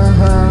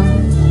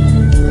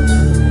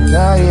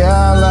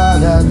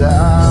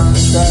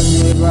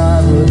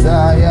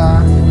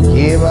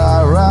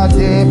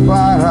 Kibarate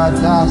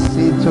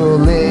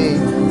paratasitole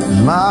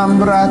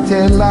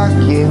mambrate la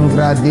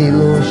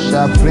kingradilo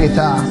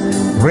shapreta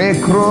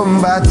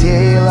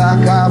rekrumbatela la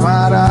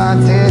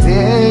kamarate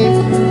de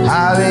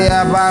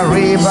halia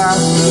bariba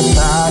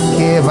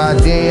sutake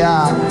vadea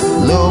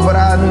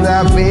lubranda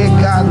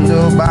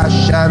pecando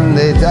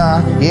bashandeta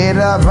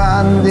era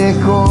bande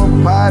ko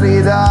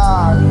parida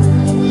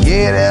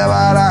yere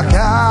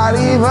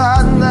barakari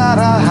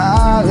bandara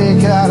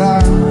halikara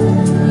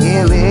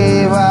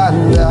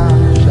ilibanda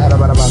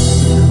sharabaraba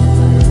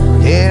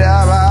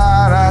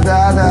irabara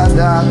da da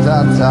da da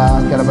da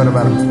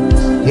karabaraba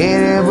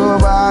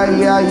iribuba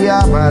ya ya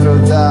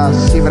maruda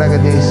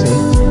sibragadese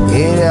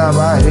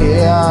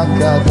irabaria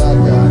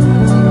kadada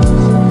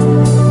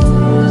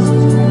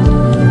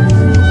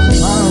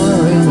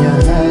power in your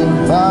hand,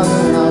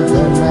 Father of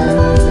the man.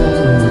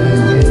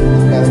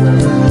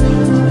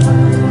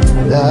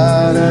 Da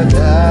da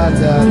da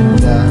da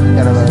da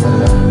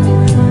karabaraba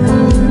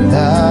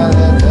da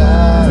da da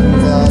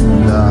da da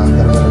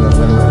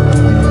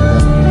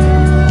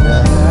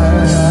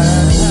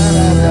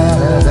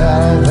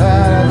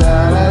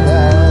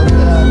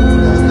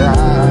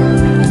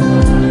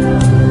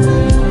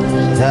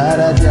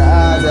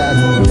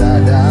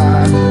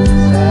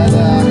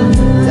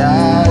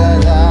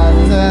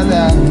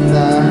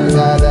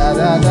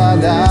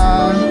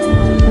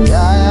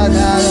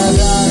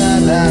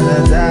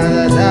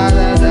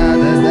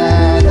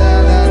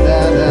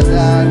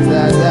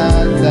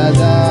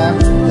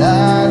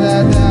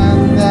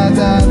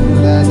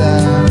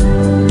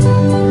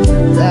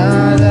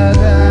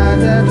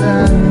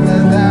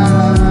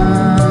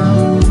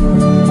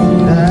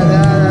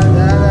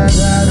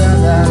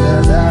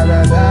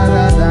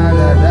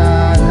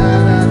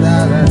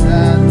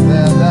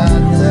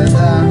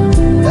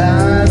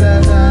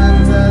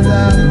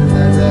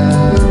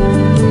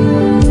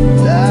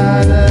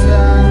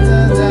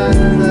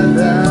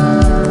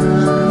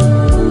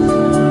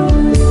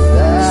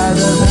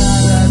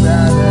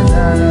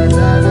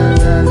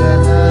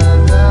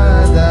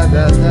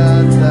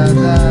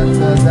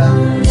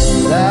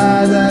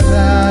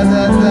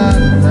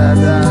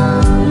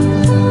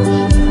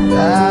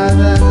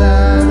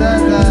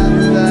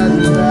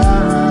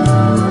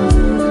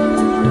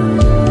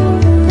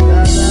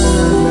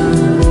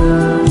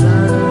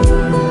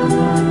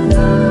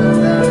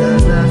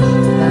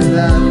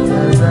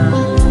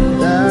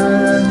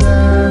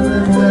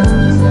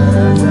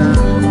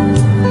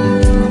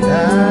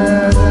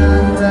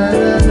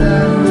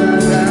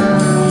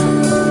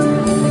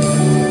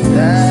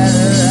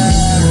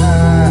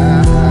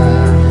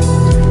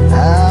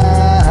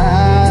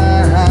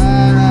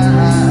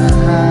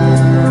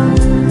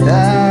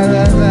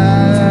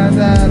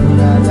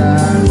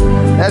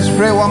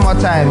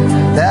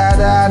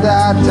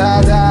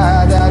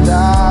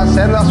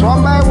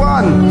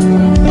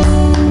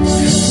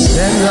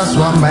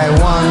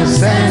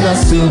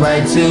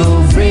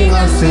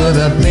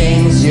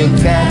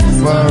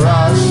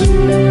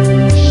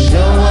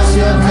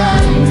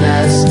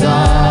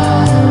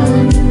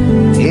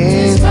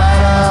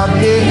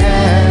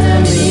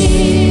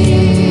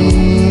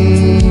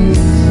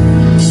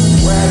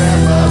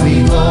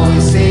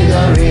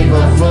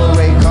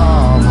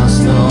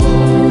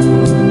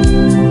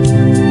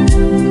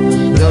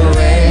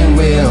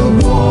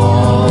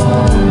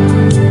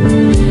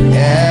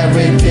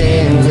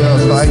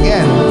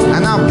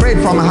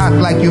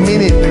Like you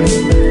mean it.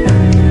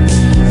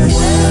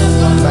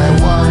 One by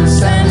one,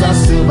 send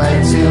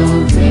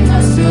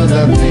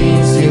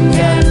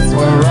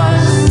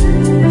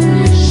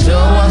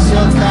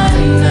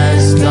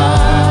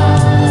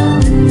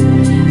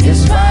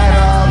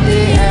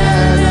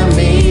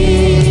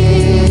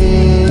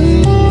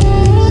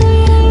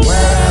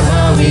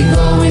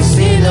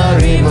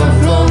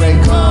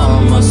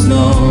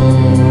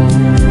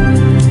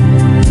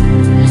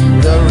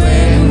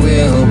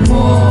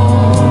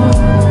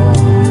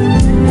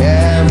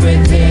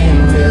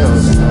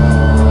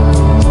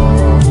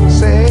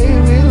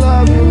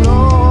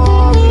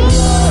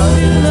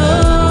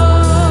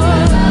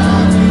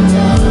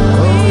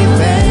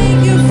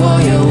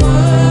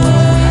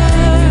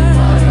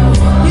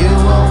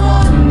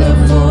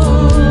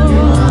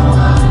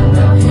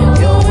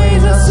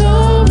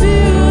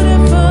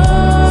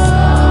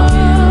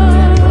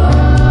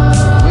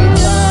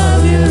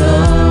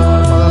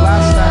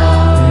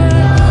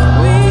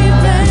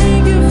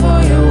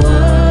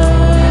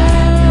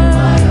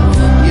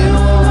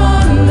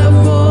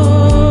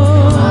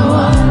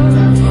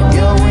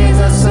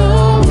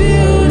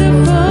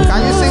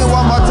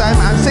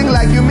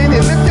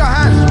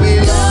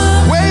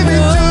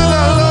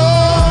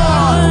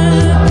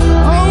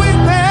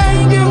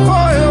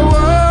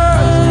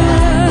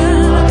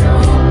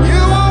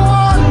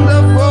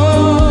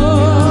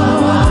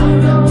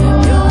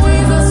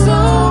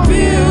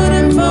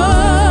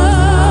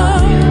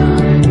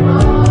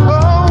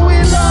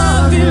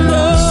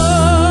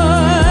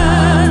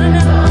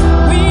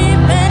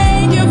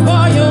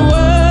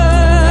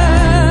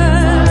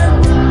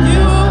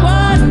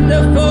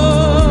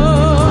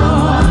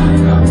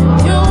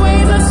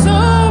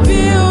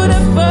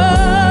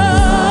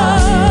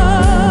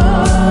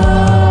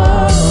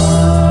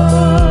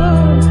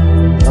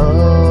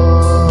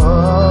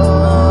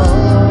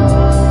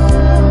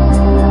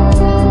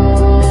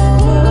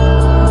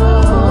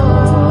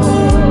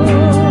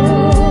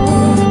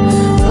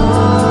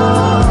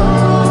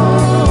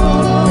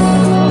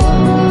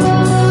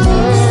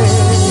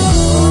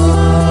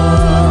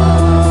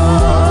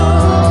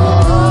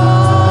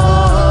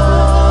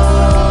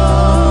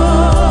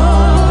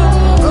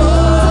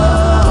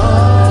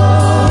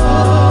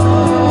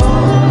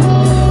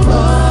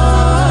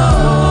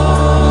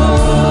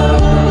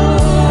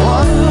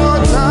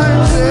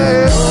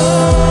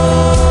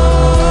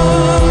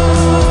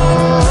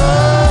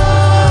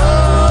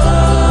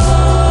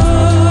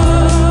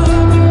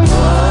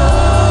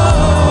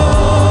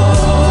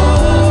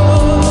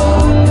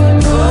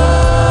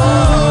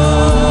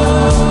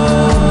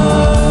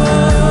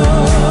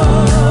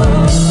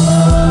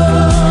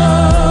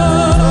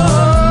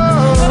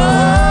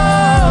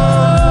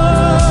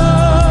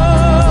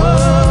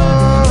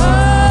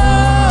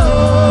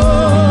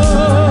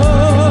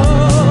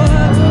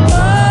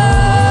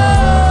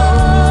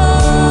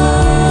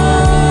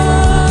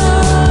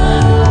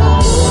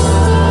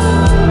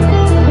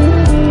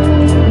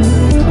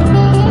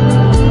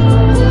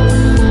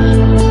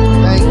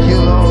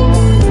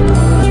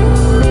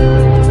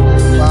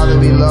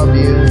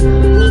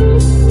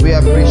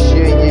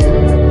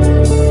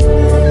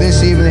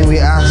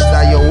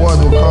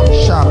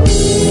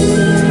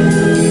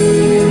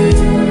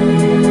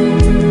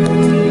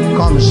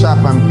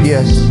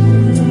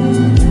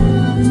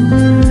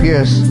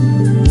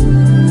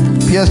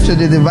to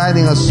the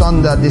dividing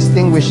asunder,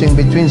 distinguishing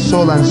between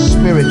soul and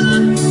spirit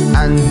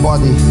and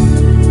body.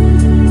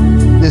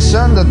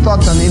 Discern the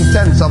thoughts and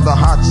intents of the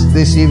hearts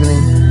this evening.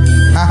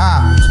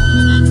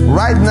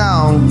 Right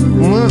now,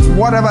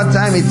 whatever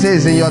time it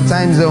is in your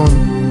time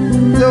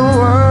zone, the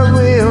world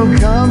will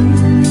come.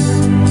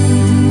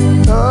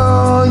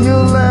 Oh, you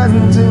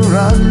learn to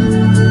run.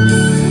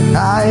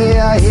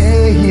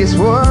 His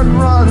word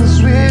runs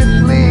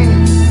swiftly.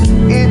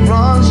 It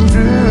runs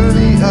through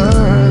the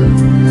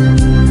earth.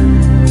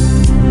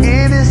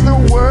 It is the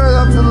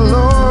word of the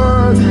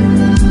Lord.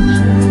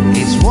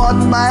 It's what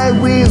my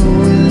will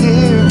will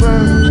give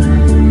birth.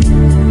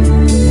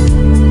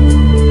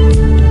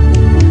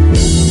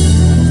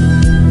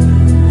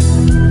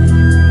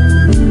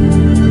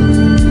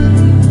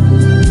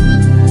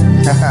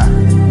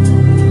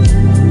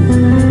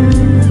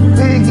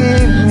 We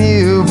give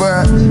new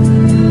birth,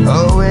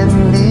 oh,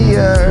 in the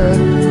earth.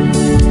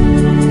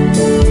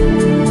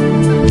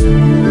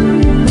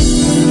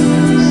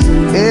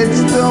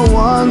 It's the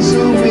ones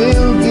who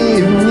will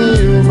give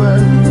new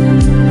birth.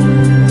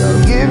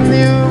 They'll give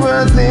new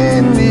birth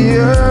in the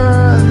earth.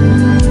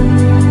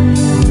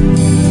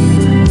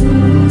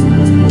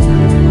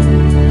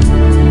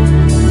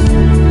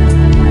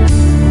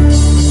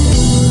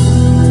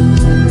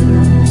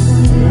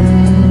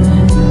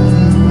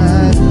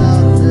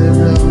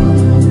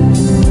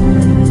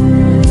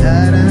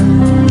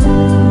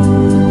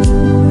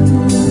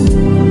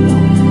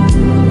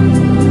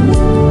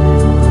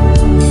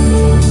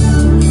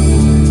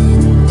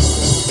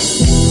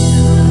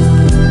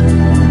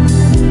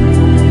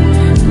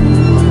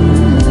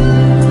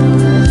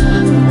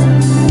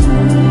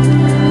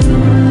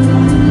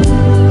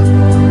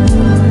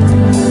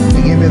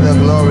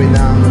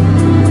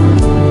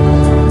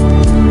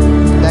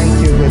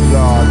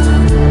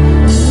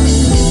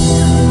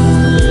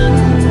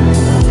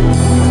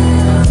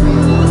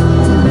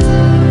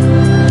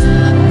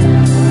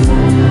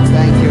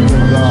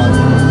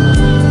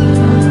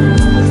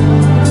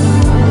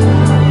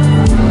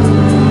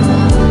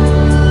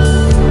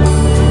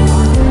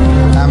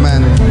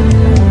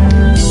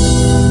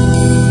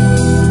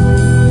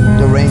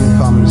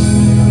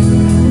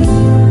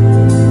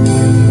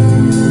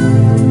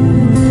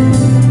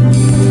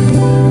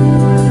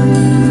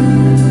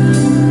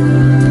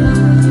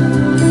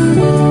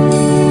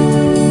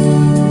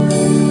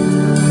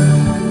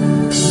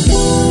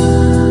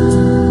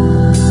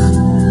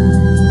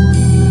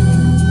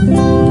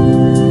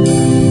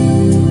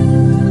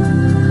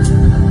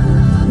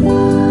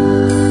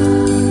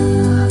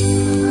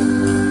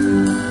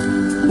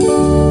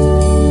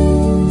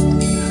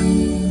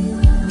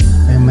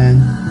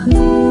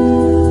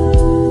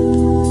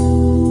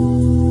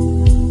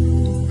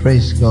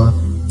 Praise God.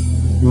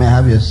 You may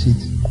have your seat.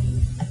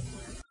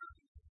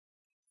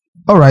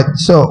 All right.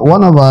 So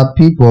one of our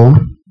people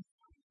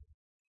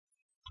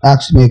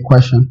asked me a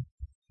question.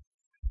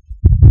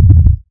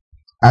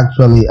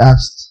 Actually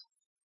asked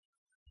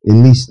a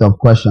list of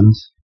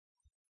questions.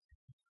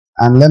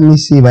 And let me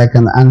see if I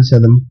can answer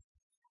them,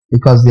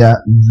 because they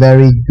are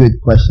very good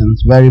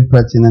questions, very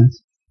pertinent.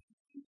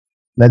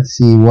 Let's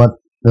see what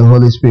the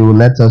Holy Spirit will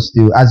let us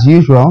do. As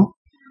usual,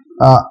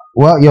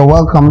 well, you're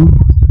welcome.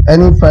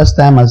 Any first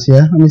timers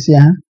here? Let me see a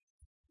hand.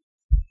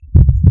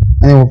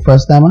 Any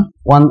first timer?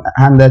 One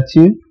hand at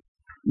you.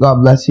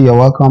 God bless you. You're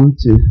welcome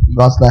to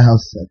God's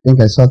Lighthouse. I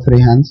think I saw 3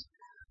 hands.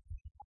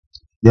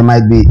 There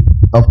might be,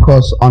 of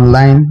course,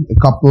 online a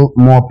couple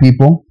more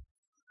people.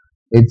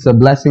 It's a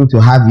blessing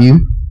to have you.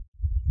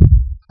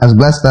 As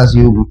blessed as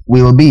you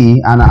will be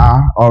and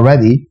are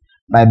already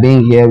by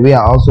being here, we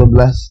are also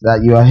blessed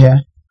that you are here.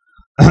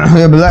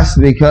 We're blessed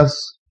because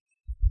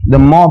the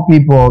more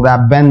people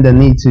that bend the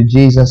knee to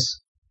Jesus,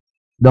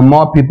 the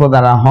more people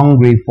that are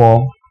hungry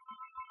for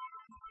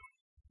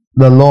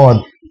the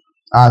Lord,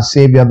 our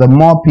Savior, the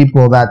more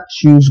people that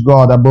choose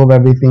God above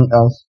everything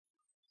else,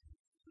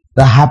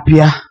 the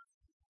happier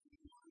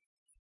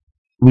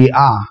we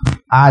are.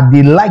 Our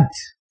delight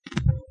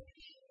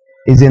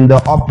is in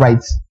the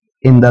upright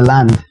in the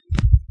land.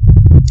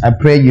 I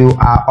pray you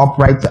are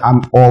upright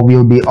or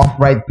will be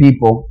upright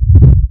people,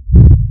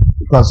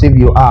 because if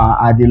you are,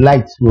 our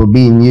delight will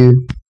be in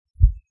you.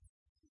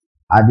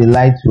 Our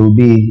delight will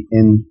be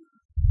in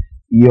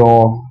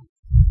your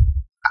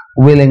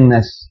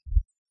willingness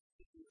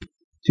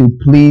to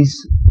please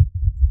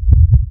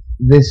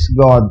this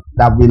God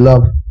that we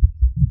love.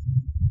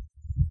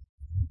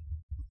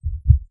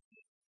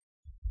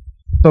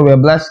 So we're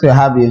blessed to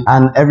have you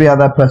and every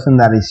other person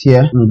that is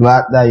here. I'm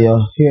glad that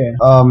you're here.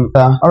 All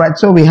right,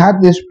 so we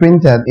had this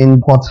printed in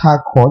Port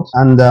Harcourt,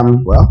 and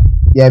well,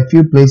 there are a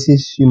few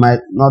places you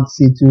might not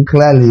see too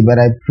clearly, but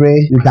I pray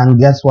you can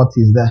guess what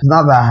is there. It's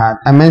not that hard.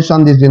 I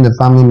mentioned this during the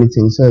family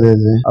meeting, so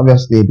there's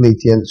obviously a plate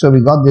here. So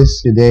we got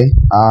this today.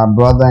 Our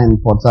brother in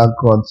Port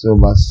Harcourt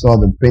oversaw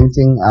the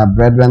printing. Our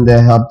brethren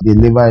there helped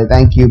deliver it.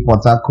 Thank you,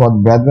 Port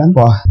Harcourt brethren,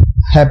 for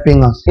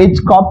helping us. Each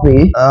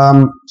copy,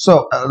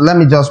 let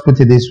me just put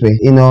it this way.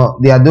 You know,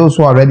 there are those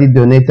who already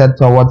donated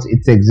towards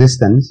its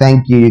existence.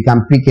 Thank you. You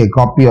can pick a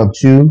copy or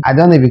two. I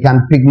don't know if you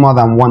can pick more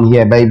than one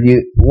here, but if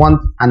you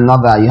want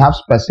another, you have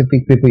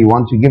specific people you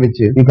want to give it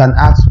to, you can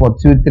ask for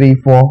 2, 3,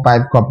 4,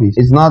 5 copies.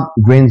 It's not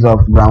grains of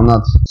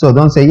groundnuts. So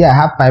don't say, yeah, I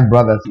have 5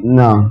 brothers.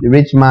 No, the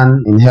rich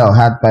man in hell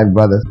had 5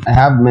 brothers. I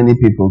have many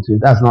people too.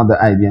 That's not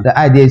the idea. The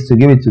idea is to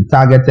give it to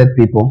targeted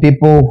people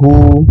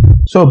who,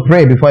 so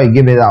pray before you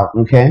give it out.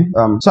 Okay.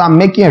 So I'm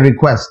making a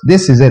request.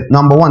 This is it.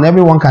 Number 1,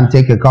 everyone can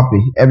take a copy.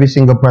 Every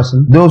single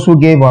person. Those who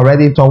gave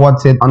already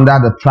towards it under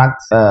the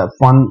tract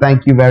fund,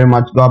 thank you very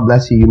much. God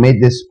bless you. You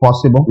made this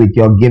possible with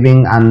your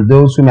giving. And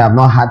those who may have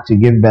not had to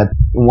give, but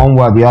in one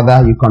way or the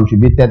other, you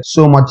contributed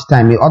so much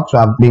time. It ought to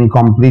have been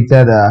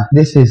completed.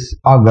 This is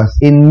August.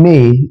 In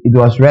May, it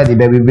was ready,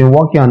 but we've been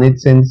working on it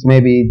since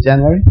maybe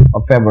January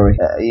or February.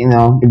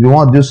 If you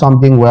want to do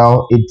something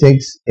well, it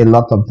takes a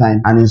lot of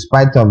time. And in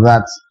spite of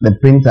that, the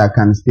printer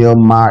can still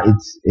mar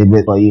it a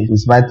bit for you, in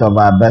spite of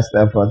our best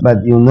effort. But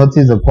you'll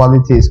notice the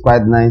quality is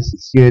quite nice.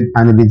 It's good.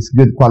 And if it's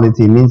good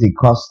quality, it means it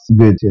costs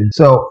good too.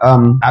 So,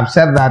 I've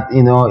said that,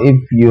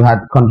 if you had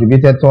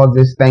contributed towards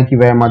this, thank you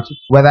very much.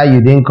 Whether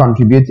you didn't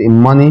contribute in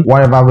money,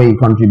 whatever way you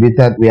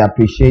contributed, we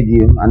appreciate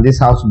you. And this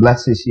house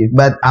blesses you.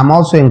 But I'm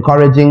also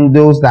encouraging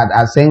those that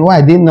are saying,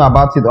 I didn't know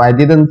about it, or I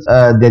didn't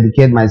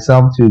dedicate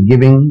myself to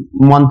giving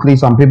monthly.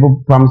 Some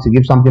people promise to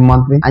give something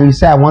monthly, and you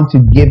say, I want to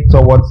give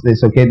towards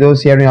this. Okay,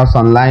 those hearing us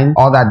online,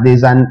 all that,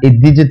 there's a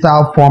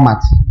digital format.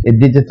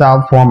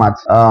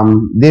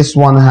 This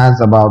one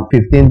has about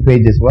 15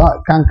 pages. Well, I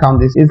can't count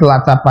this. This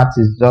latter part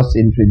is just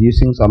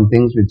introducing some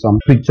things with some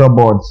picture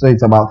boards. So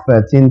it's about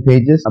 13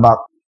 pages, about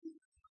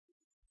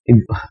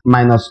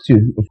minus 2,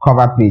 the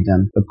cover page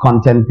and the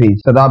content page.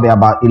 So that'll be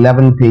about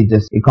 11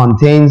 pages. It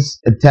contains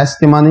a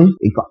testimony.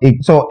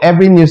 So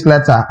every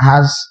newsletter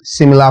has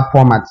similar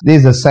formats. This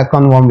is the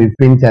second one we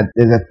printed.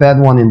 There's a third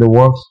one in the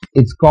works.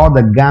 It's called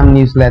the GAM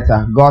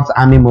newsletter, God's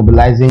Army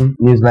Mobilizing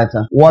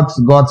newsletter. What's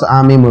God's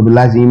Army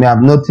Mobilizing? You may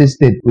have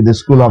noticed it with the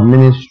School of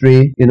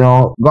Ministry.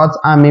 God's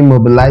Army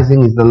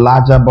Mobilizing is the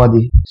larger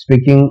body.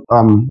 Speaking,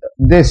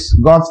 this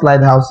God's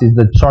Lighthouse is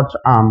the church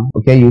arm.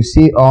 Okay, you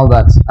see all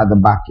that at the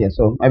back here.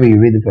 So maybe you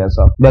read it for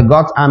yourself. But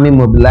God's Army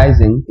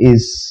Mobilizing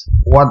is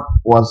what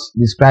was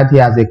described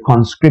here as a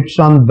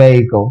conscription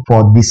vehicle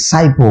for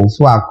disciples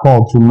who are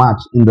called to march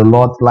in the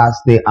Lord's last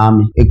day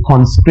army. A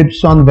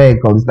conscription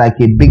vehicle is like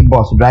a big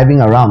bus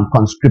driving around,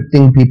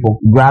 conscripting people,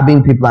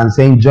 grabbing people and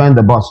saying, join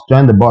the bus,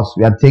 join the bus.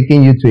 We are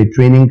taking you to a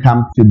training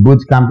camp, to boot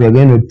camp. We are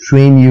going to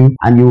train you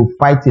and you will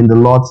fight in the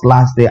Lord's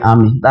last day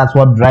army. That's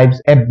what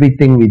drives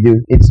everything we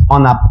do. It's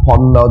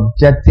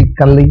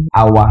unapologetically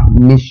our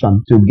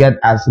mission to get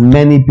as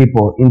many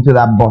people into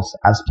that bus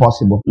as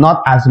possible.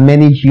 Not as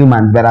many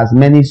humans, but as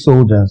many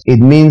soldiers. It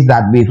means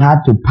that we've had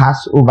to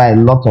pass over a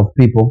lot of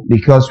people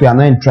because we are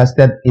not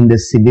interested in the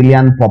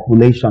civilian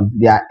population.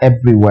 They are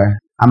everywhere.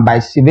 And by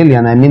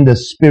civilian, I mean the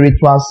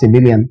spiritual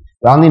civilian.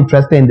 We're only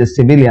interested in the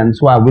civilians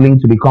who are willing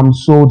to become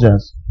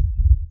soldiers.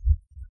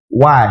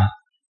 Why?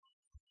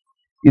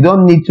 You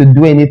don't need to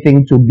do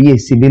anything to be a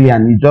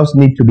civilian. You just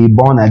need to be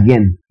born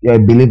again. You're a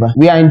believer.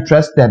 We are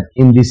interested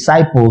in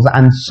disciples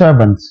and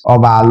servants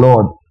of our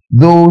Lord.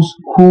 Those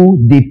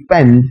who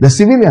defend the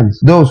civilians.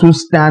 Those who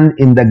stand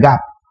in the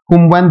gap.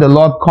 Whom when the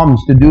Lord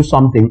comes to do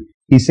something,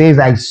 He says,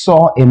 I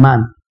saw a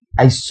man.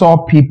 I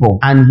saw people.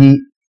 And He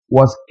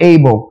was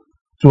able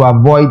to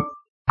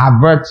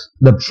avert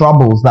the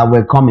troubles that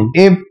were coming.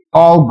 If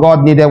all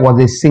God needed was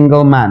a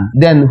single man,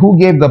 then who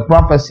gave the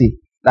prophecy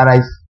that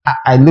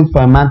I looked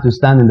for a man to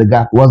stand in the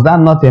gap? Was that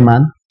not a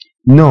man?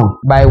 No.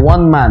 By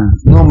one man,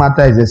 no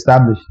matter is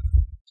established.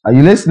 Are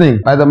you listening?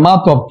 By the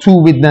mouth of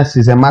 2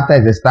 witnesses, a matter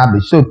is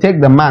established. So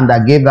take the man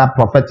that gave that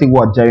prophetic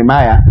word,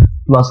 Jeremiah,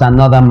 plus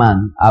another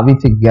man. Are we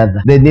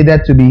together? There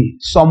needed to be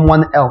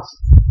someone else.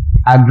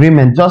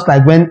 Agreement. Just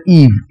like when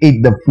Eve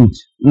ate the fruit,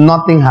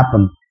 nothing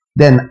happened.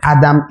 Then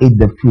Adam ate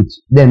the fruit.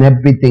 Then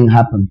everything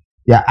happened.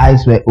 Their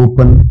eyes were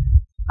opened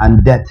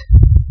and death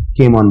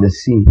came on the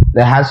scene.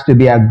 There has to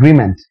be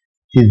agreement.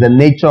 It is the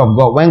nature of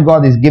God. When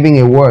God is giving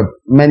a word,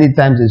 many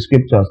times in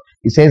scriptures,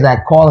 He says, I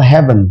call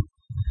heaven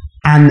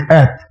and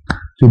earth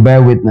to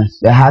bear witness.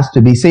 There has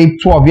to be, say,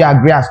 2 of you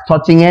agree as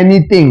touching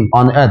anything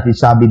on earth, it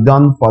shall be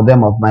done for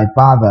them of my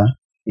Father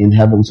in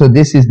heaven. So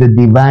this is the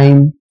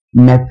divine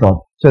method.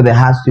 So there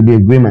has to be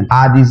agreement.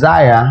 Our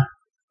desire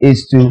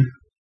is to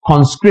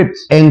conscript,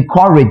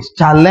 encourage,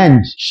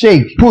 challenge,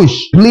 shake, push,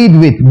 plead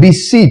with,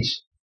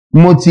 beseech,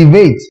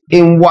 motivate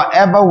in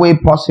whatever way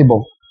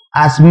possible.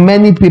 As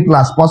many people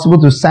as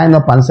possible to sign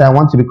up and say, I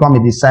want to become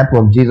a disciple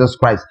of Jesus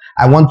Christ.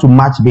 I want to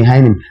march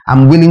behind Him.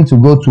 I'm willing to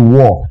go to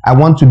war. I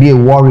want to be a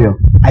warrior.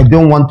 I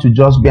don't want to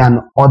just be an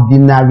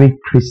ordinary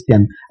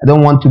Christian. I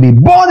don't want to be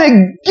born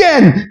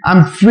again.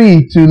 I'm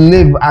free to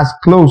live as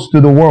close to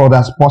the world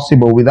as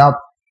possible without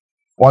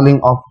falling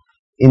off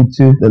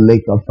into the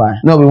lake of fire.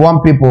 No, we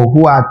want people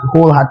who are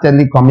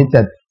wholeheartedly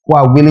committed, who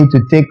are willing to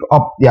take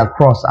up their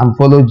cross and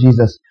follow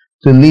Jesus.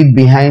 To leave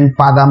behind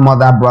father,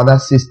 mother, brother,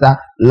 sister,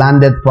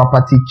 landed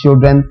property,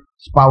 children,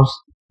 spouse,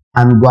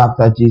 and go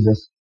after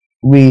Jesus.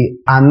 We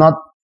are not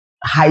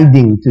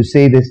hiding to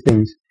say these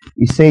things.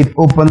 We say it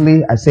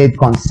openly. I say it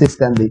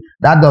consistently.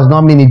 That does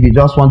not mean if you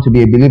just want to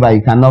be a believer,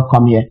 you cannot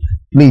come here.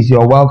 Please,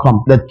 you're welcome.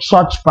 The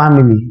church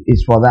family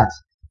is for that.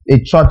 A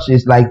church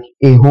is like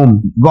a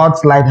home.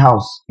 God's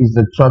lighthouse is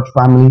the church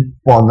family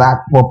for that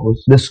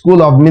purpose. The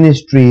school of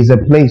ministry is a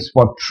place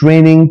for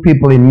training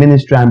people in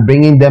ministry and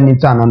bringing them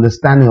into an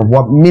understanding of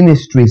what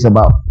ministry is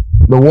about.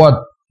 The word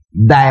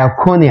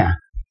diakonia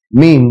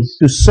means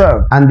to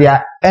serve, and there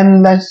are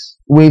endless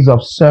ways of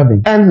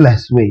serving.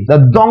 Endless ways.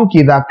 The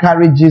donkey that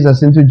carried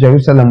Jesus into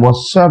Jerusalem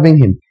was serving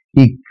him.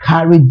 He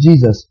carried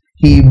Jesus.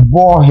 He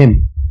bore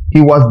him.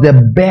 He was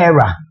the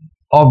bearer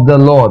of the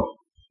Lord.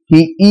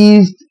 He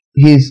eased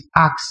his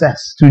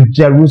access to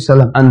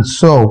Jerusalem. And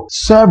so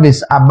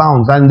service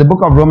abounds. And in the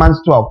book of Romans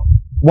 12,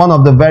 one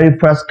of the very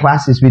first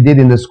classes we did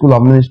in the school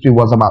of ministry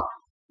was about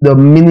the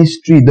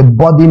ministry, the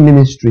body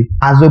ministry,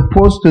 as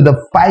opposed to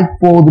the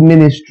fivefold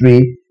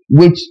ministry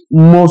which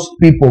most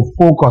people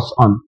focus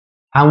on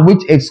and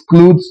which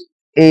excludes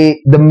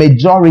the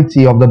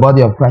majority of the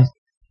body of Christ.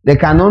 There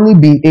can only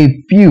be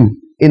a few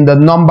in the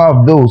number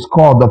of those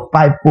called the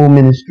fivefold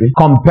ministry.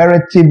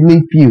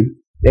 Comparatively few.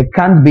 There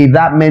can't be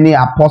that many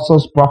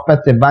apostles,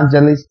 prophets,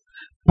 evangelists,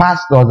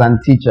 pastors, and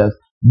teachers.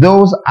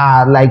 Those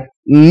are like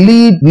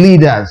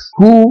leaders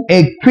who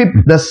equip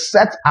the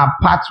set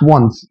apart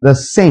ones, the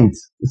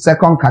saints, the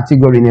second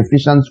category in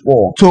Ephesians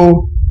 4,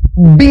 to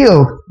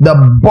build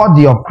the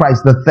body of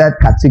Christ, the third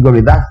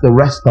category. That's the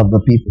rest of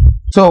the people.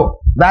 So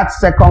that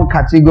second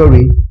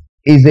category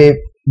is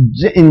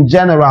in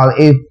general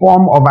a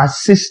form of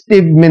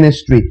assistive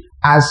ministry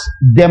as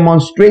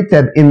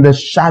demonstrated in the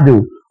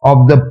shadow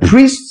of the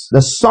priests,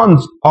 the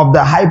sons of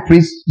the high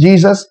priest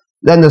Jesus,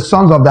 then the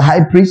sons of the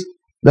high priest,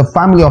 the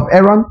family of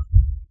Aaron,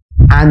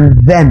 and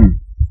then,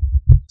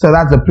 so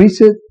that's the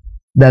priesthood,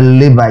 the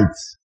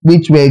Levites,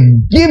 which were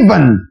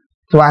given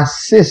to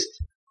assist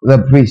the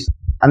priest.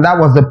 And that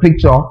was the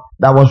picture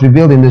that was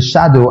revealed in the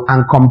shadow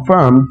and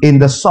confirmed in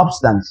the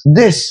substance.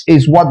 This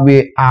is what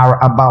we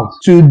are about,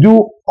 to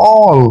do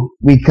all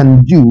we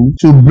can do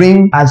to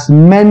bring as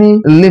many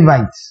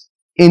Levites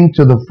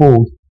into the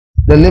fold.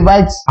 The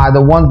Levites are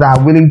the ones that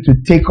are willing to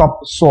take up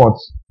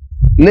swords.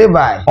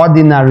 Levi,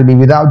 ordinarily,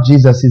 without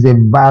Jesus, is a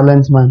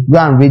violent man. Go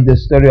and read the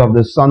story of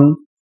the son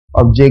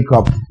of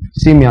Jacob,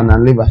 Simeon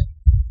and Levi,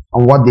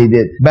 and what they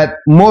did. But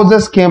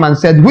Moses came and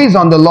said, who is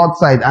on the Lord's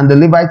side? And the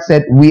Levites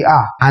said, we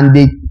are. And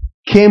they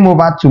came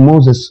over to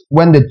Moses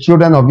when the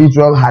children of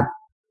Israel had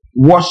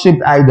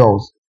worshipped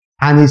idols.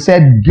 And he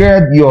said,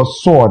 gird your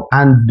sword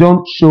and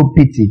don't show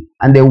pity.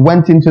 And they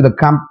went into the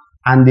camp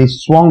and they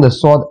swung the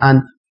sword,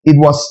 and it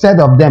was said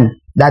of them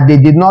that they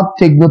did not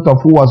take note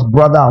of who was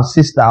brother or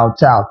sister or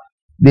child.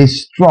 They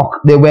struck.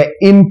 They were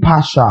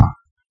impartial.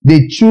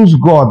 They choose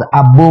God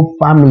above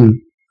family,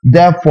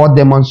 therefore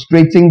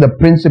demonstrating the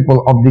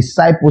principle of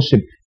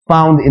discipleship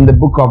found in the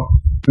book of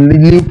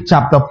Luke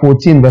chapter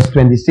 14 verse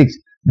 26,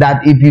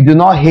 that if you do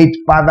not hate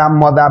father,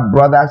 mother,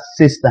 brother,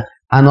 sister,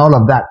 and all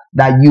of that,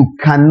 that you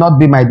cannot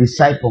be my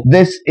disciple.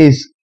 This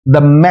is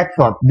the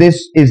method.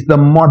 This is the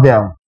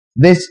model.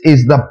 This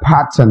is the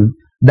pattern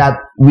that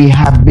we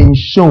have been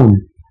shown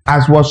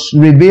as was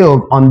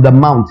revealed on the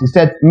mount. He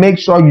said, make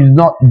sure you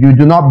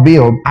do not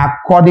build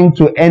according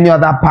to any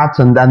other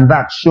pattern than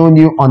that shown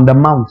you on the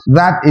mount.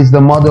 That is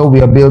the model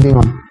we are building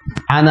on.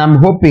 And I'm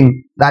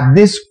hoping that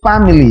this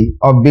family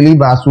of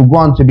believers will go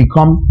on to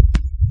become,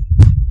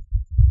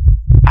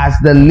 as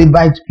the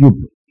Levite group,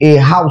 a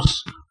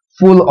house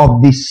full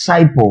of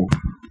disciples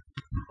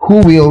who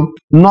will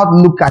not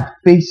look at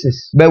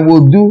faces, but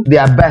will do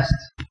their best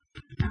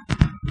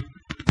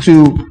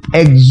to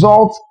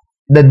exalt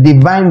the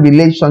divine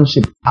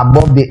relationship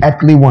above the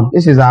earthly one.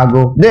 This is our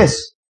goal.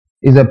 This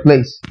is a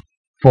place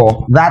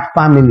for that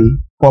family,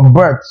 for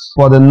births,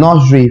 for the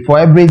nursery, for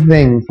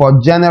everything,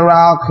 for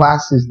general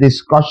classes,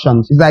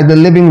 discussions. It's like the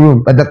living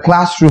room, but the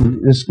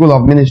classroom, the school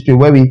of ministry,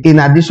 where we, in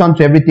addition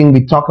to everything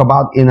we talk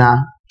about in our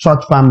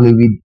church family,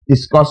 we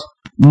discuss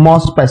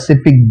more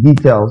specific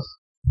details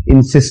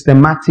in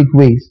systematic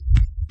ways.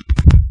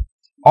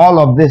 All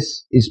of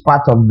this is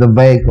part of the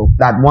vehicle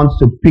that wants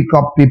to pick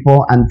up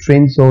people and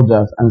train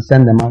soldiers and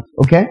send them out.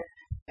 Okay?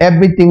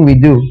 Everything we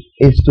do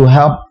is to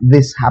help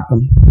this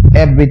happen.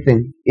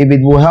 Everything. If it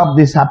will help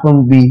this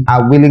happen, we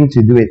are willing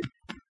to do it.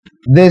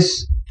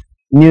 This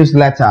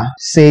newsletter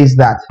says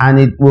that, and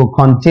it will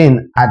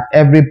contain at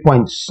every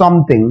point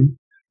something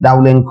that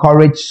will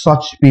encourage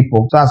such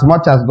people. So as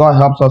much as God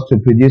helps us to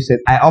produce it,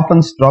 I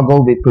often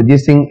struggle with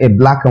producing a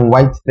black and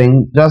white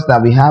thing, just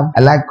that we have.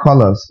 I like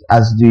colors,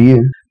 as do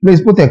you. Please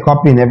put a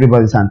copy in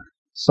everybody's hand.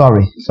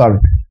 Sorry.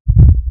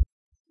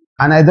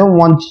 And I don't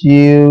want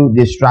you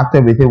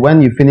distracted with it.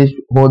 When you finish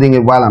holding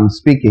it while I'm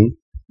speaking,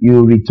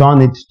 you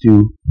return it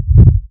to.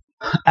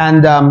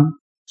 And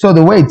so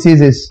the way it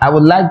is I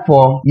would like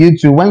for you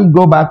to, when you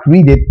go back,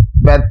 read it.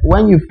 But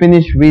when you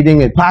finish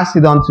reading it, pass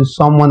it on to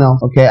someone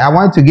else. Okay, I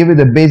want to give you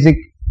the basic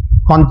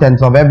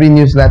contents of every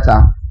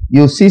newsletter.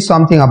 You'll see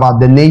something about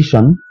the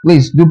nation.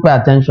 Please do pay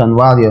attention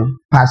while you're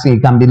passing. You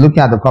can be looking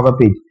at the cover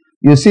page.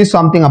 you see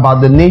something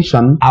about the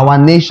nation, our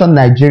nation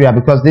Nigeria,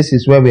 because this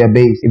is where we are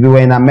based. If we were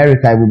in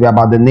America, it would be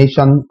about the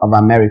nation of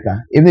America.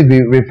 Even if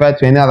we refer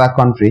to any other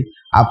country,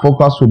 our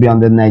focus will be on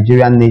the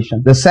Nigerian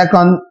nation. The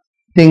second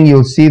thing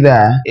you'll see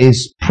there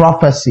is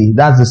prophecy.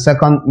 That's the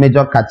second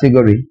major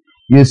category.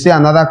 You see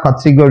another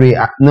category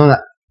known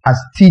as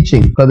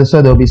teaching, because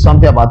so there'll be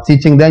something about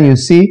teaching. Then you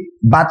see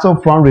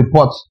battlefront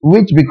reports,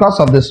 which because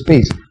of the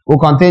space will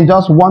contain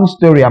just one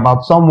story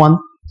about someone's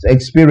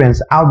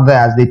experience out there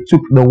as they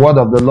took the word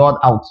of the Lord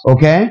out.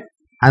 Okay?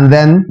 And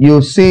then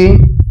you'll see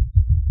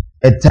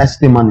a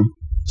testimony.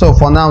 So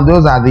for now,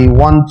 those are the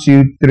 1,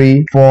 2,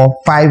 3, 4,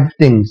 5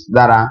 things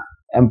that are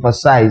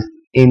emphasized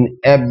in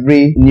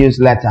every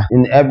newsletter.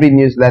 In every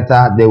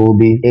newsletter, there will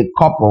be a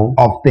couple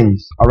of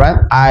things. All right?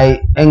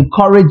 I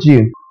encourage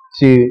you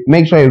to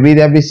make sure you read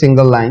every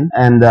single line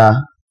and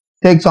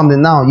take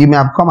something. Now, you may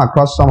have come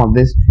across some of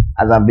this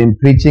as I've been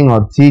preaching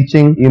or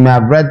teaching. You may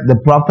have read the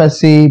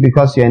prophecy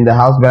because you're in the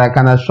house, but I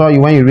can assure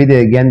you when you read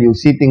it again, you'll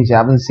see things you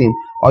haven't seen.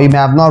 Or you may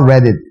have not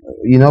read it.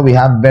 You know, we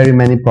have very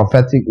many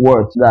prophetic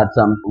words that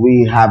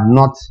we have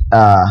not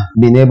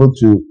been able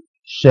to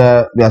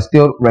share. We are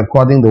still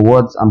recording the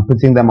words and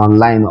putting them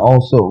online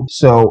also.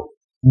 So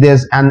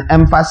there's an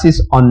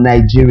emphasis on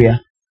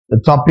Nigeria.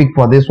 The topic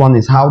for this one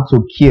is how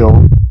to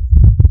kill,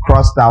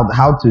 crossed out,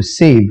 how to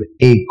save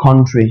a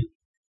country.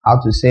 How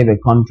to save a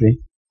country.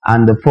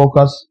 And the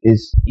focus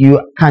is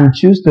you can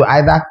choose to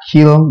either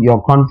kill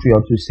your country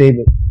or to save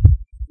it.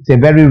 It's a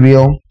very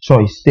real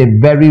choice. It's a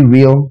very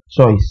real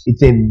choice.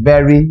 It's a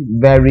very,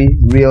 very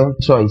real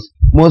choice.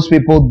 Most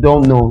people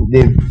don't know.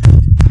 They've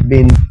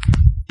been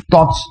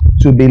taught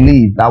to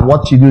believe that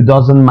what you do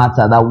doesn't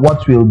matter, that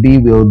what will be,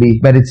 will be.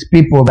 But it's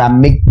people that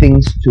make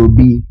things to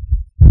be.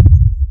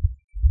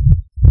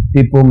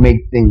 People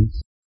make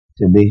things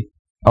to be.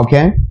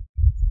 Okay?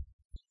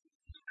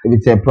 If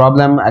it's a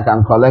problem, I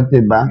can collect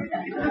it back.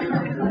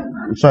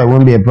 I'm sure it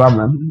won't be a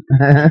problem.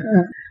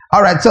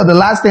 Alright, so the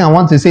last thing I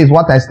want to say is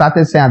what I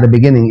started saying at the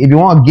beginning. If you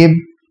want to give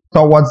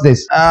towards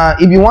this,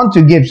 if you want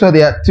to give, so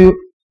there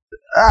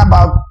are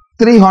about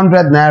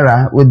 300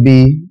 naira would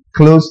be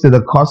close to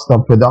the cost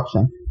of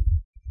production.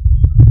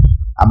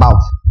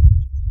 About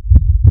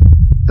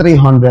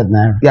 300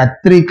 naira. There are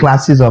 3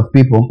 classes of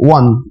people.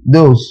 One,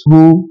 those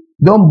who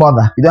don't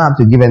bother. You don't have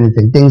to give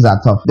anything. Things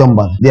are tough. Don't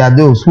bother. There are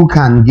those who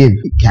can give.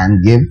 You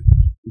can give.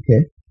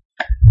 Okay.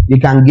 You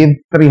can give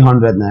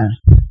 300 naira.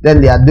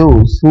 Then there are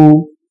those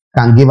who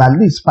can give at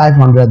least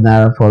 500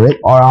 naira for it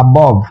or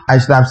above. I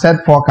should have said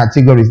 4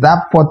 categories.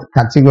 That 4th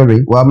category,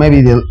 well,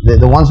 maybe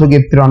the ones who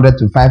give 300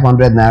 to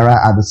 500 naira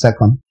are the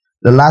second.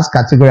 The last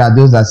category are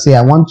those that say,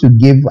 I want to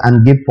give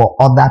and give for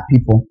other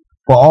people.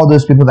 For all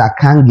those people that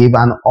can give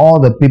and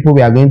all the people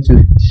we are going to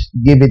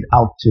give it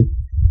out to.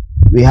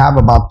 We have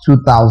about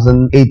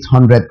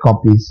 2,800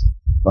 copies.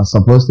 But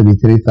supposed to be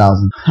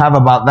 3,000. Have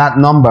about that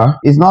number.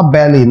 It's not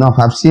barely enough.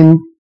 I've seen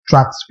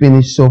tracts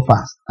finish so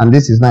fast. And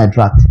this is not a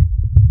tract.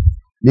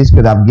 This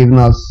could have given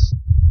us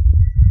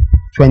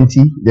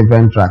 20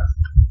 different tracts.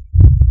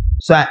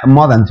 So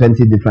more than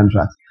 20 different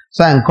tracts.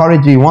 So I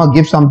encourage you, you want to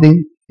give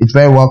something, it's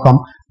very welcome.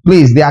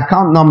 Please, the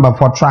account number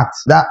for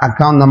tracts, that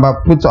account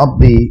number, put up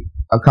the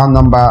account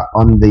number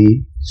on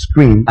the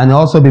screen and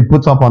also be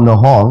put up on the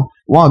hall.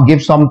 You want to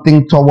give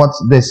something towards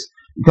this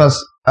because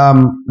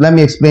let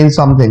me explain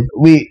something.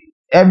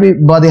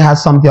 Everybody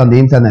has something on the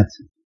internet.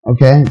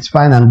 Okay, it's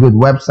fine and good,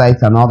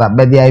 websites and all that,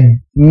 but there are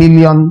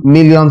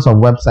millions of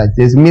websites.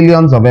 There's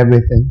millions of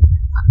everything.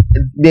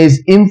 There's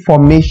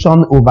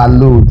information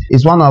overload.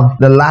 It's one of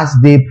the last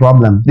day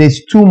problems.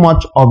 There's too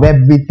much of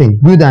everything,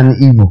 good and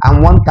evil,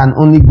 and one can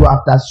only go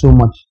after so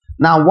much.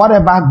 Now,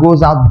 whatever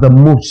goes out the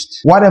most,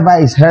 whatever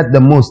is heard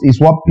the most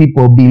is what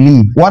people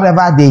believe.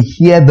 Whatever they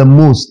hear the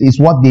most is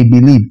what they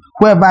believe.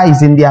 Whoever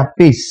is in their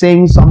face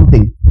saying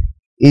something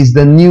is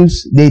the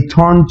news they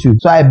turn to.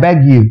 So I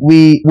beg you,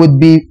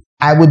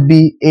 I would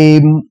be a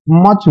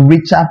much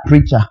richer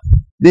preacher.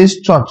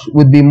 This church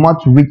would be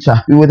much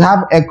richer. We would have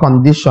air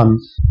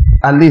conditions,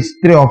 at least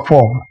 3 or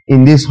 4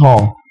 in this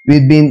hall.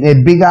 We'd be in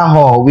a bigger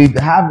hall. We'd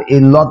have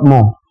a lot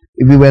more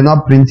if we were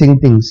not printing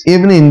things.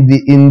 Even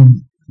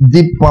in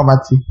deep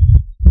poverty,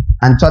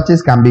 and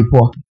churches can be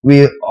poor,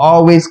 we're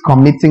always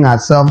committing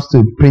ourselves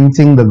to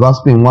printing the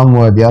gospel in one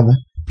way or the other.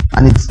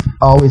 And it's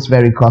always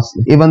very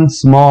costly. Even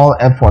small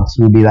efforts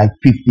will be like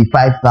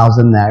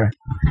 55,000 naira.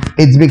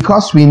 It's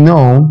because we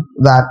know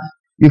that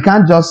you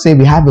can't just say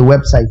we have a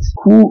website.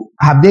 Who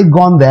have they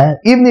gone there?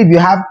 Even if you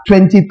have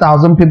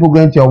 20,000 people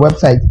going to your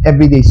website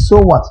every day, so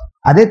what?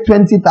 Are there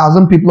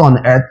 20,000 people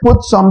on earth?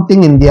 Put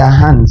something in their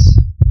hands.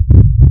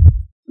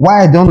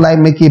 Why I don't like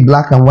making it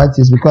black and white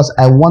is because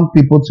I want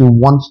people to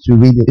want to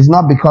read it. It's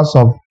not because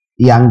of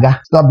yanga.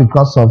 It's not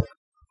because of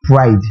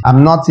pride.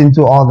 I'm not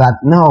into all that.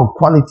 No,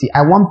 quality.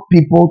 I want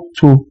people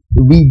to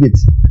read it.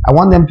 I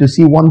want them to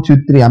see 1, 2,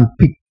 3 and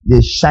pick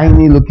the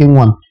shiny looking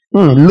one. It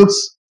looks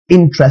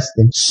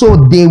interesting. So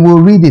they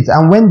will read it.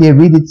 And when they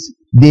read it,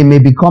 they may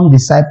become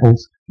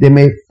disciples. They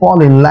may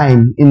fall in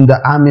line in the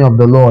army of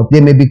the Lord.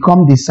 They may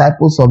become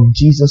disciples of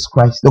Jesus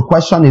Christ. The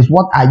question is,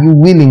 what are you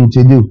willing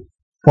to do?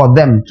 for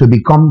them to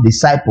become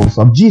disciples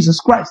of Jesus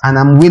Christ. And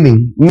I'm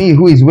willing, me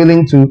who is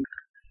willing to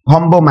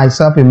humble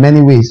myself in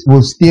many ways,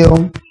 will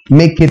still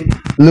make it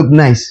look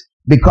nice,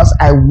 because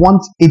I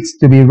want it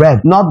to be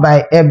read, not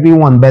by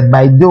everyone, but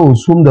by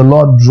those whom the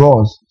Lord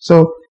draws.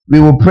 So we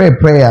will pray a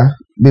prayer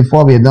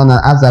before we're done and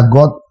ask that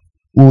God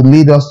will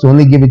lead us to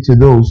only give it to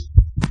those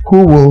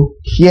who will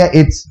hear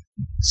it,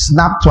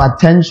 snap to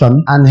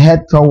attention, and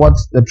head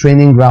towards the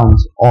training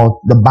grounds or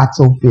the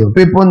battlefield.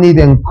 People need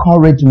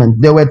encouragement.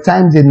 There were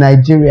times in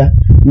Nigeria,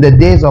 in the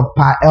days of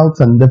Pa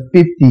Elton, the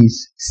 50s,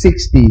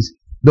 60s,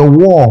 the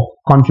war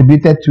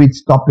contributed to it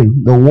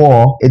stopping. The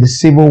war, the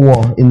civil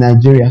war in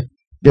Nigeria.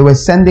 They were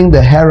sending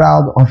the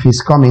herald of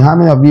his coming. How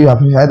many of you have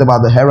heard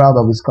about the herald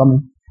of his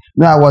coming?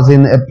 No, I was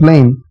in a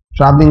plane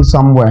traveling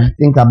somewhere, I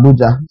think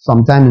Abuja,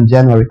 sometime in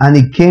January, and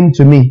it came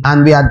to me,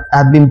 and we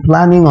had been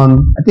planning on,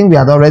 I think we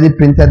had already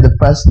printed the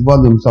first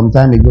volume some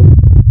time ago,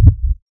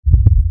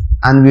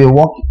 and we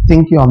were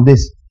thinking on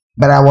this,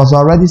 but I was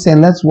already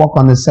saying, let's work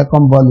on the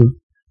second volume.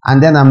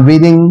 And then I'm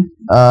reading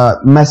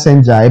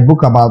Messenger, a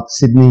book about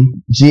Sidney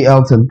G.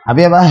 Elton. Have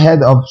you ever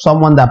heard of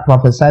someone that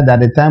prophesied that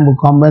the time will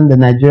come when the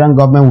Nigerian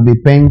government will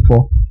be paying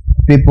for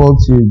people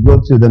to go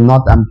to the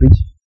north and preach?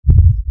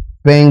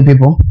 Paying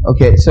people?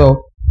 Okay,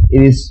 so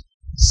it is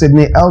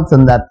Sidney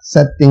Elton that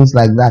said things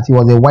like that. He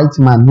was a white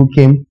man who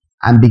came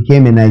and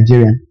became a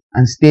Nigerian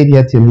and stayed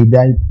here till he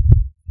died.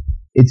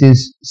 It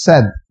is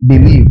said,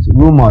 believed,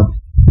 rumored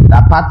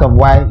that part of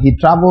why he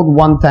traveled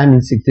one time in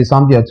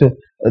 60-something or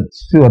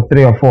two or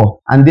three or four,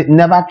 and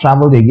never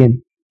traveled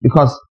again,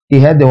 because he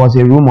heard there was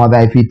a rumor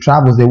that if he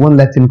travels, they won't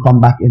let him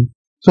come back in.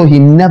 So he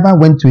never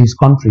went to his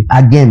country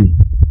again.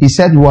 He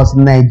said he was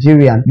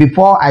Nigerian.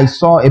 Before I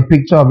saw a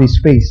picture of his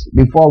face,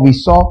 before we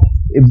saw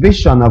a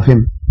vision of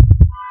him,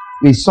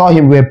 we saw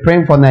him, we were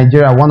praying for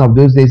Nigeria one of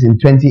those days in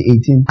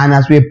 2018. And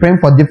as we were praying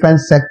for different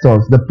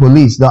sectors, the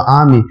police, the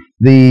army,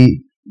 the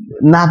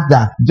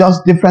NAFDAC,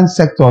 just different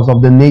sectors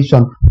of the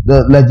nation,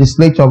 the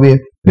legislature, we're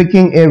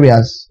picking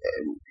areas,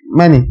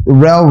 many, the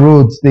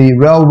railroads, the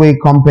railway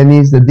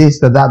companies, the this,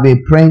 the that, we're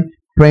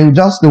praying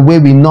just the way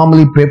we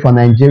normally pray for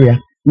Nigeria.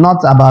 Not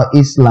about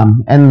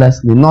Islam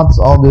endlessly, not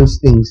all those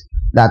things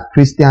that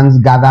Christians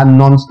gather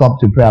non-stop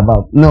to pray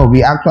about. No,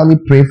 we actually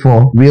pray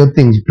for real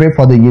things. Pray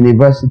for the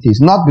universities,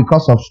 not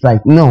because of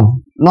strike. No,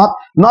 not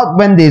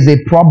when there's a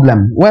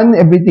problem. When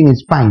everything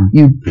is fine,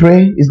 you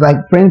pray. It's like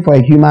praying for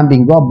a human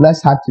being. God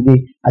bless her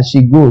today as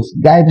she goes.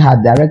 Guide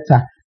her, direct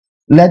her.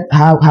 Let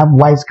her have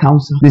wise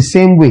counsel. The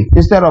same way,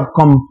 instead of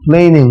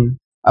complaining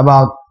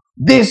about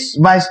this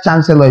vice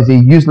chancellor is a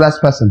useless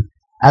person,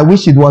 I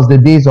wish it was the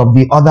days of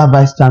the other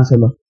vice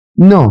chancellor.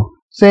 No,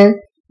 say,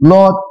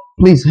 Lord,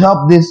 please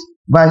help this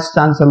vice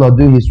chancellor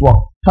do his work.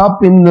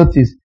 Help him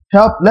notice.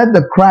 Let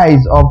the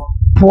cries of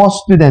poor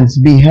students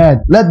be heard.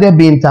 Let there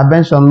be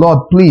intervention.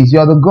 Lord, please,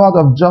 you're the God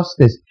of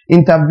justice.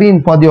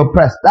 Intervene for the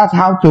oppressed. That's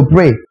how to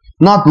pray.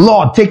 Not,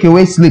 Lord, take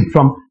away sleep,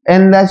 from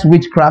endless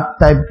witchcraft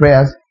type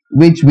prayers,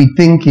 which we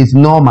think is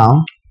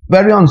normal.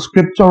 Very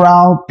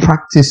unscriptural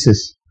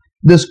practices.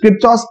 The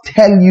scriptures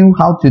tell you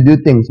how to do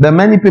things, but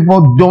many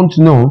people don't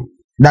know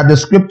that the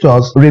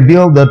scriptures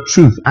reveal the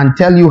truth and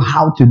tell you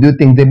how to do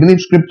things. They believe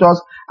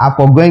scriptures are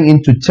for going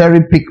into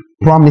cherry-pick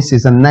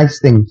promises and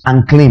nice things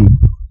and claim.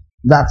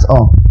 That's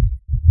all.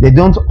 They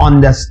don't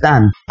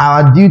understand.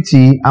 Our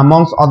duty,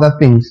 amongst other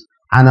things,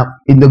 and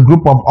in the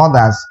group of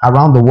others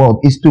around the world,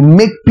 is to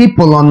make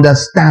people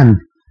understand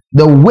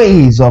the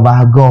ways of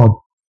our God.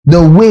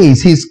 The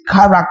ways, His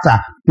character,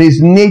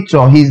 His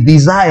nature, His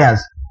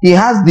desires. He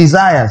has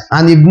desires,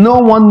 and if no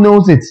one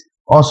knows it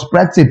or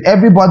spreads it,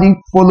 everybody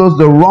follows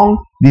the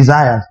wrong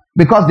desires,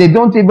 because they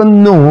don't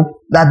even know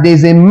that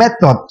there's a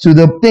method to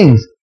the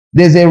things.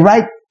 There's a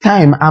right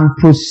time and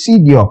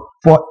procedure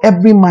for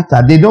every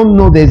matter. They don't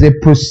know there's a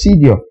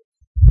procedure.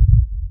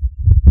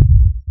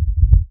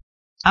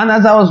 And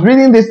as I was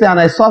reading this thing, and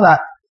I saw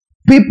that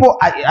people,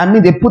 I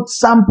mean, they put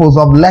samples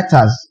of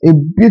letters, a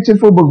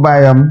beautiful book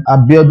by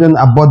Abiodun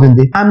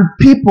Abodunde, and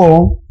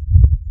people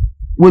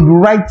would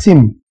write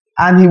him,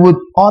 and he would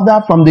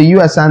order from the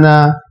US, and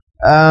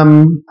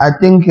I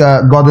think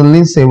Gordon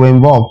Lindsay were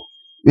involved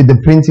with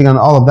the printing and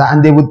all of that,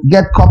 and they would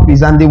get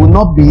copies, and they would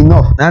not be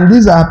enough. And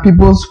these are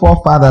people's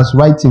forefathers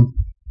writing,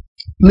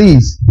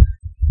 please,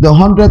 the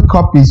 100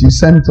 copies you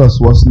sent us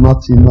was not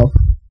enough.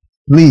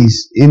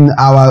 Please, in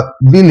our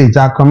village,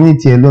 our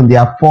community alone,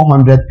 there are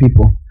 400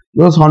 people.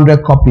 Those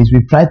 100 copies,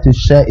 we tried to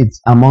share it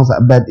amongst,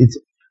 but it's,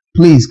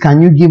 please,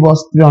 can you give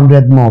us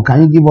 300 more?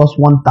 Can you give us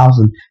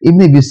 1,000?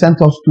 Even if you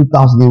sent us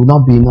 2,000, it will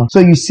not be enough. So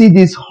you see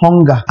this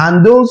hunger,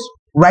 and those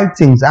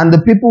writings, and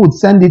the people would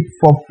send it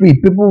for free.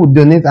 People would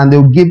donate, and they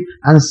would give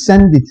and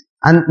send it.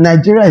 And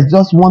Nigeria is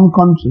just one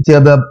country till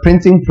the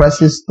printing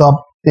presses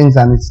stop things,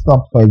 and it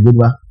stopped for a good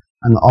while,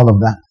 and all of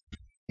that.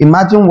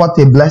 Imagine what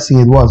a blessing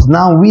it was.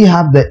 Now we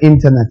have the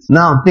internet.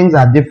 Now things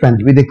are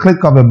different. With the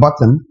click of a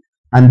button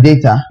and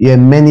data, you're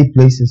in many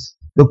places.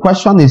 The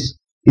question is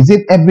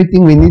it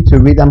everything we need to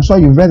read? I'm sure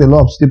you've read a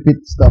lot of stupid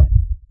stuff,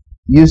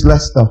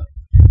 useless stuff.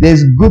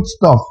 There's good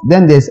stuff,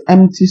 then there's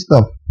empty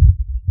stuff.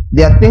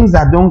 There are things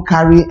that don't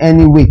carry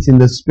any weight in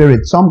the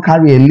spirit. Some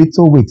carry a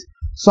little weight.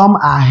 Some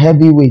are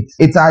heavy weight.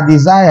 It's our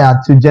desire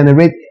to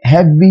generate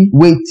heavy,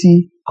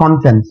 weighty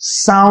content,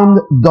 sound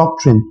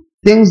doctrine,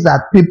 things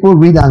that people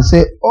read and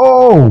say,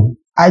 oh,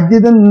 I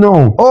didn't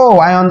know. Oh,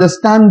 I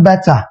understand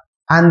better.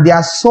 And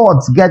their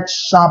swords get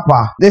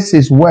sharper. This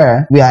is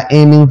where we are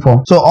aiming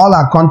for. So all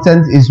our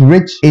content is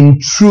rich in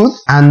truth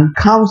and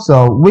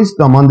counsel,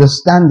 wisdom,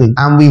 understanding.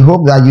 And we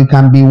hope that you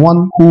can be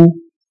one who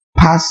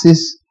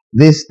passes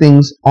these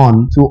things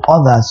on to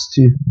others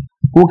too,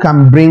 who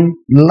can bring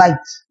light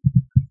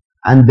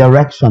and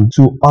direction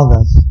to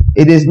others.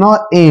 It is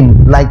not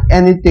aimed, like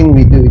anything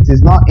we do, it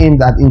is not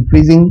aimed at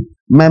increasing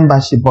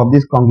membership of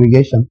this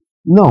congregation.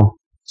 No.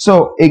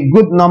 So a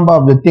good number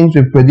of the things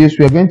we produce,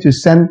 we are going to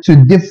send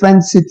to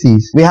different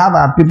cities. We have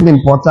our people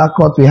in Port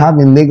Harcourt, we have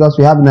in Lagos,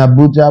 we have in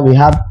Abuja, we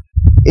have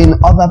in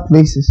other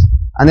places.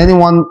 And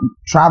anyone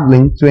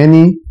traveling to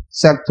any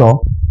sector,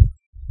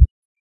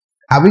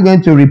 are we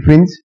going to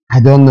reprint? I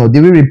don't know.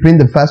 Did we reprint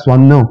the first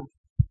one? No.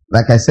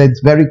 Like I said,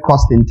 it's very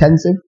cost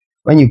intensive.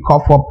 When you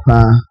cough up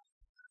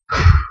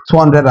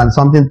 200 and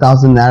something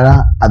thousand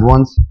naira at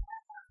once,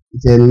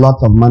 it's a lot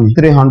of money.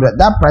 300.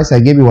 That price I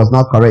gave you was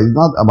not correct. It's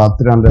not about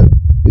 300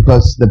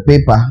 because the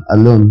paper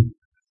alone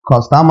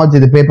cost. How much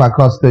did the paper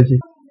cost, Tochi?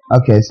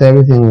 Okay, so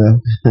everything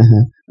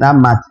that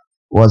math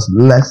was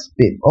less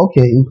paper.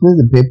 Okay, include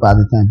the paper at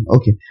the time.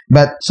 Okay,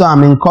 but so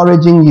I'm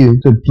encouraging you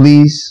to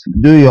please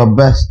do your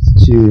best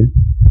to.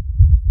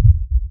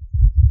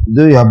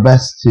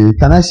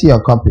 Can I see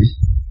your copy?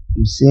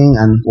 I'm seeing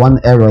one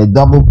error, a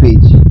double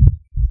page.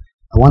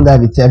 I wonder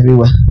if it's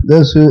everywhere.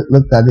 Those who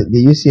looked at it, do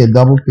you see a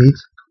double page?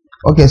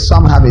 Okay,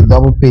 some have a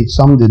double page,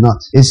 some do not.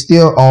 It's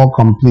still all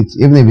complete,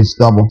 even if it's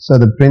double. So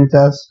the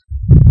printers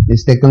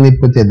mistakenly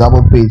put a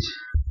double page.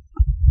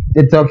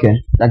 It's okay.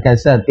 Like I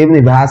said, even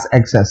if it has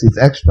excess, it's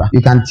extra.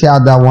 You can tear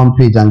out that one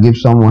page and give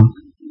someone.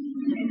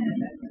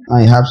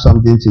 And you have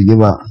something to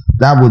give out.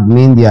 That would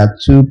mean there are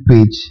 2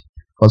 page,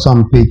 for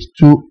some page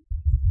 2,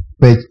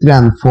 page 3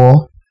 and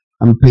 4,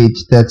 and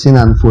page 13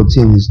 and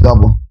 14 is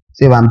double.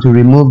 So if I'm to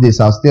remove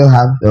this, I'll still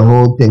have the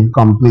whole thing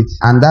complete.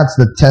 And that's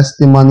the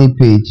testimony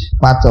page,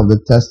 part of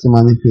the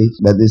testimony page,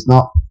 but it's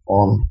not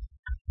all.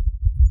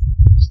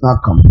 It's not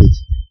complete.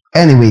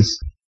 Anyways,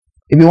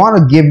 if you want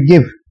to give.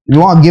 If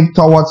you want to give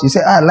towards, you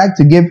say, I'd like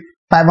to give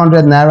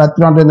 500 naira,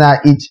 300 naira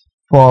each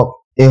for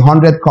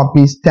 100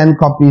 copies, 10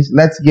 copies.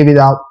 Let's give it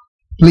out.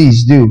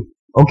 Please do.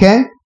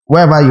 Okay?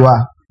 Wherever you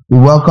are, we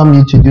welcome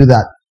you to do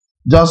that.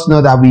 Just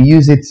know that we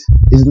use it.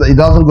 It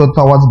doesn't go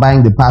towards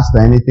buying the past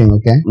or anything,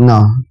 okay?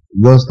 No.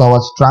 It goes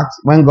towards tracts.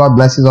 When God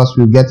blesses us,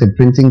 we'll get a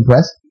printing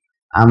press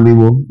and we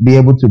will be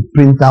able to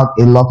print out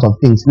a lot of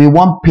things. We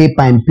want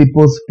paper in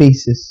people's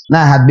faces.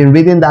 Now, I had been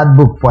reading that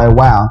book for a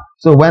while.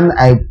 So when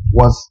I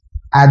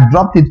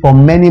dropped it for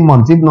many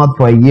months, if not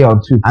for a year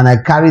or 2, and I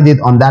carried it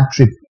on that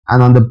trip.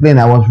 And on the plane,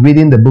 I was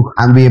reading the book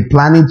and we were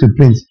planning to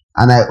print.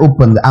 And I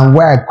opened, and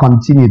where I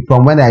continued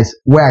from where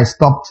I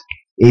stopped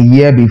a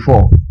year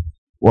before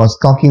was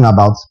talking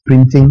about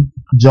printing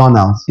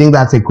journals. Think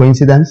that's a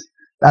coincidence?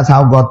 That's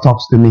how God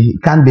talks to me.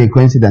 It can't be a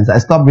coincidence. I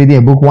stopped reading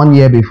a book 1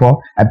 year before.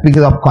 I picked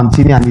it up,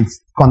 continue, and it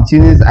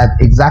continues at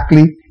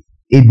exactly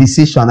a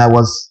decision I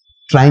was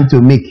trying to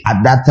make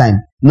at that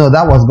time. No,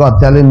 that was God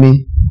telling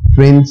me,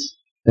 print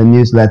the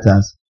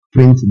newsletters,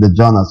 print the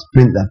journals,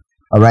 print them.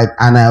 All right,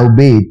 and I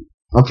obeyed.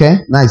 Okay,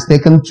 now it's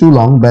taken too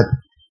long, but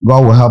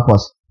God will help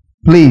us.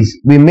 Please,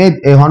 we made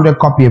 100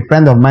 copies. A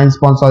friend of mine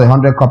sponsored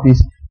 100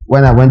 copies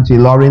when I went to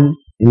Ilorin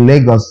in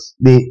Lagos.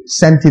 They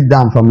sent it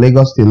down from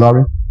Lagos to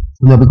Ilorin.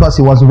 No, because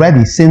it was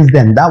ready since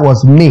then. That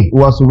was May. It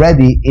was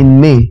ready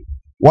in May.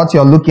 What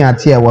you're looking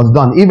at here was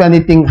done. If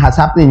anything has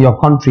happened in your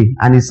country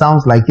and it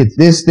sounds like it,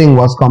 this thing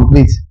was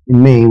complete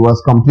in May. It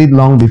was complete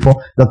long before.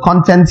 The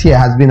content here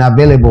has been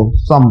available,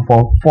 some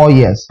for 4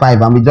 years,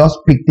 5, and we just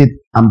picked it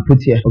and put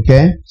here,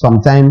 okay,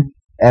 sometime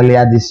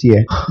earlier this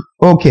year.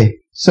 Okay,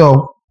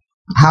 so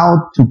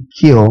how to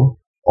kill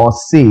or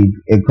save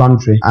a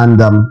country.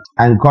 And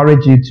I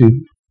encourage you to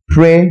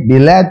pray, be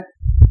led,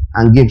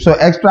 and give. So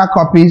extra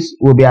copies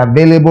will be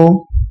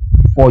available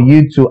for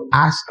you to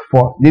ask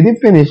for. Did it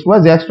finish?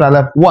 What's the extra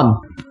left? 1.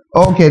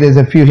 Okay, there's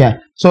a few here.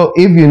 So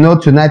if you know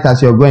tonight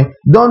as you're going,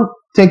 don't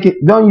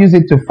use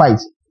it to fight.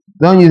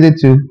 Don't use it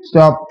to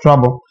stop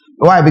trouble.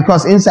 Why?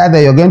 Because inside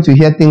there you're going to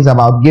hear things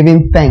about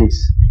giving thanks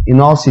in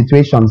all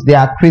situations. There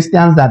are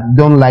Christians that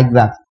don't like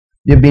that.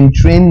 They've been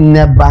trained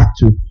never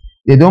to.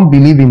 They don't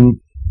believe in,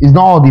 it's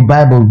not all the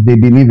Bible they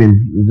believe in.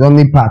 It's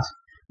only part.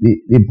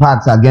 The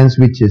parts against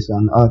witches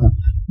and other.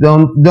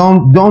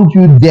 Don't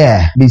you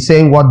dare be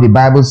saying what the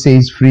Bible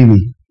says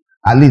freely.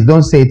 At least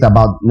don't say it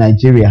about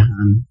Nigeria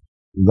and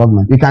the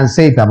government. You can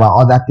say it about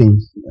other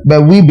things.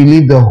 But we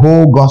believe the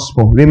whole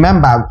gospel.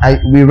 Remember,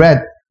 we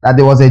read that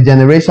there was a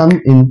generation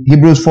in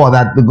Hebrews 4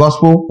 that the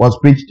gospel was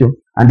preached to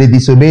and they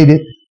disobeyed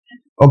it.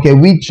 Okay,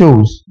 we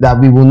chose that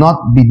we will not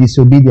be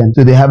disobedient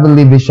to the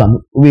heavenly vision.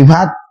 We've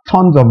had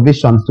tons of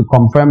visions to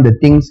confirm the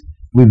things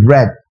we've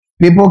read.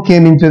 People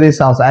came into this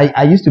house.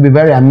 I used to be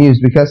very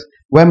amused because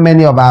when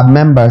many of our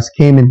members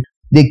came in,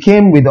 they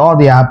came with all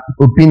their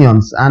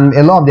opinions, and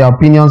a lot of their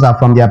opinions are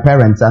from their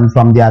parents and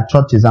from their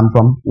churches and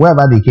from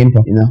wherever they came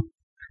from,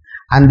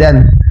 And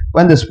then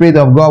when the Spirit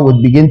of God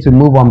would begin to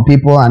move on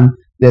people and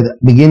they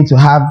begin to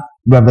have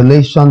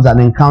revelations and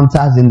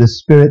encounters in the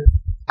Spirit,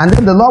 and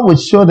then the Lord would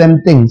show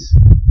them things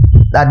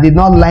that did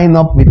not line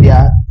up with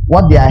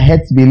what their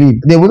heads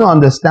believe. They wouldn't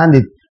understand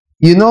it.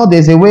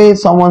 There's a way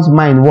someone's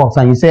mind works,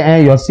 and you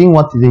say, you're seeing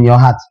what is in your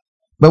heart.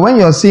 But when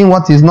you're seeing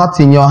what is not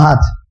in your heart,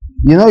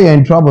 you're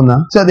in trouble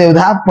now. So they would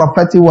have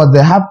prophetic words,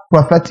 they have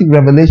prophetic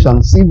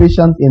revelations, see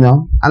visions,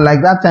 And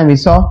like that time we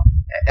saw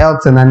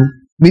Elton, and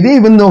we didn't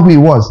even know who he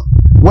was.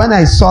 When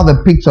I saw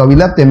the picture, we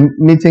left the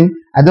meeting.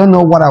 I don't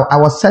know what I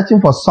was searching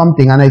for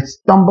something, and I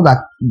stumbled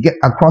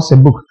across a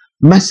book,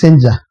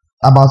 Messenger,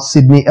 about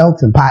Sidney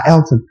Elton, Pa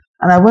Elton.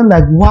 And I went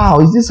like, wow,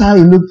 is this how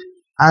he looked?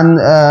 And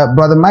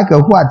Brother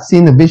Michael, who had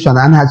seen the vision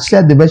and had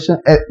shared the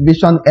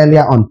vision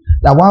earlier on,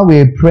 that while we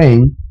were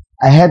praying,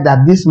 I heard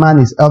that this man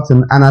is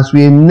Elton, and as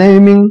we were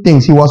naming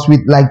things, he was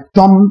with like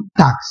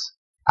thumbtacks.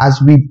 As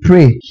we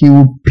pray, he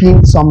will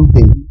pin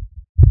something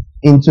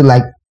into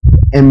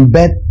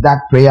embed that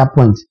prayer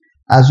point.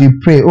 As we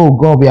pray, oh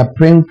God, we are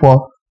praying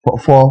for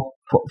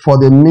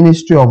the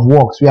ministry of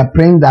works. We are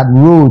praying that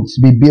roads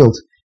be built.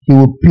 He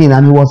would pin,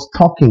 and he was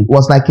talking. It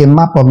was like a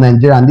map of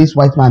Nigeria, and this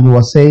white man, he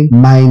was saying,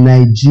 my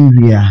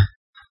Nigeria,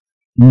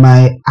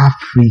 my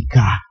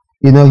Africa.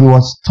 He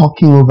was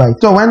talking over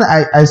it. So when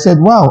I said,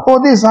 wow,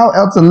 this is how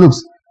Elton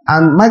looks.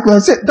 And Michael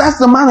said, that's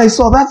the man I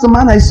saw, that's the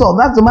man I saw,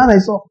 that's the man I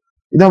saw.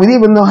 We didn't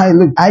even know how he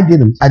looked. I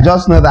didn't. I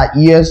just know that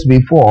years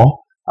before,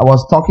 I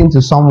was talking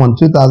to someone,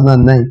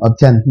 2009 or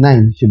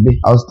 9 should be.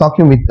 I was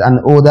talking with an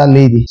older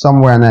lady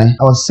somewhere, and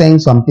I was saying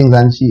some things,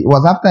 and it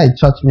was after a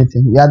church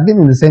meeting. We had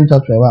been in the same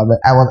church for a while, but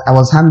I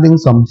was handling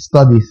some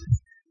studies.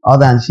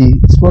 And she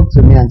spoke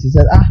to me and she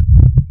said,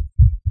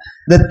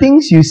 the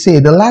things you say,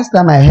 the last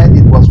time I heard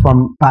it was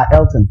from Pa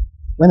Elton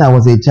when I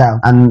was a child,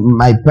 and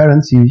my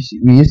parents,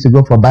 we used to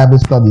go for Bible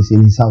studies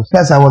in his house.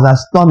 First, I was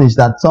astonished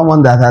that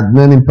someone that had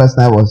known him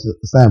personally was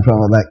standing in front.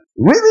 I was like,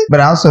 really? But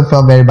I also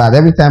felt very bad.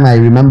 Every time I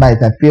remember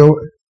it, I feel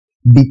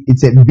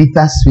it's a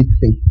bittersweet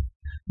thing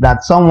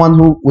that someone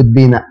who would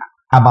be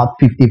about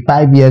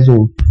 55 years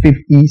old,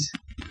 50s,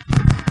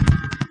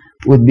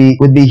 would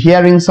be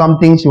hearing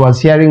something she was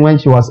hearing when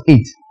she was 8,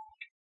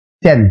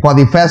 10 for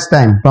the first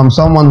time from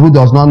someone who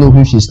does not know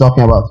who she's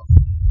talking about.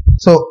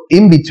 So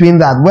in between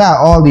that, where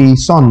are all the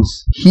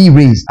sons he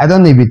raised? I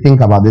don't know if you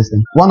think about this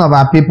thing. One of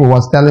our people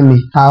was telling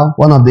me how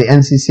one of the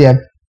NCCF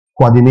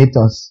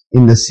coordinators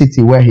in the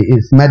city where he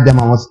is met them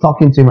and was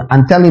talking to him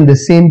and telling the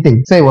same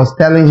thing. So he was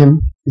telling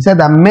him, he said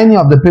that many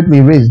of the people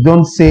he raised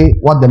don't say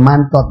what the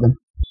man taught them.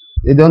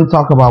 They don't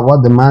talk about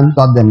what the man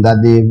taught them,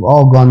 that they've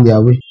all gone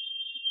their way.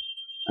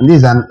 And this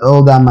is an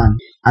older man.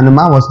 And the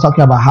man was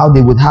talking about how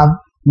they would have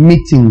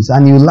meetings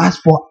and it would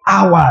last for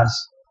hours.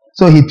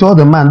 So he told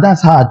the man,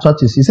 that's how our church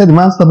is. He said, the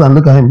man stopped and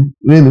looked at him,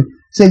 really?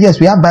 He said, yes,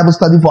 we have Bible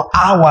study for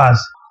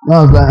hours. And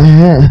I was like,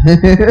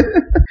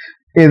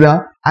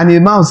 and the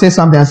man would say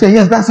something and say,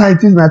 yes, that's how it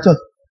is in our church.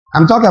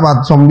 I'm talking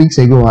about some weeks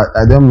ago.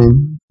 I don't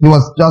mean, he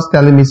was just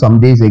telling me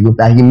some days ago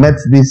that he met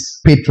this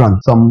patron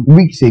some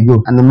weeks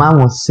ago, and the man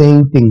was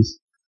saying things.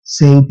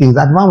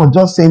 That man was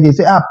just saying, they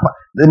say,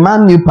 the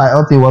man knew Pa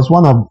Elton was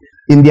one of,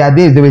 in their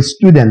days, they were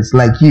students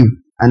like you,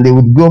 and they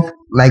would go,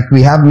 like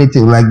we have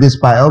meetings like this,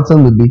 Pa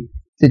Elton would be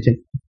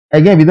teaching.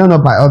 Again, if you don't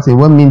know Pa Elton, it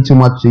won't mean too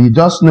much to you.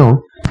 Just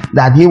know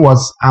that he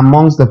was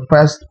amongst the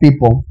first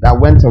people that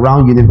went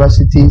around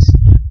universities.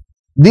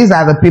 These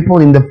are the people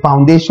in the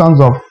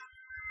foundations of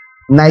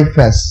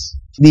NIFES,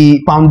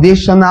 the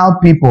foundational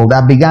people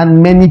that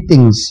began many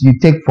things you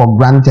take for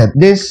granted.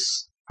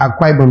 This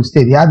Akwa Ibom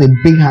State, he had a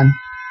big hand.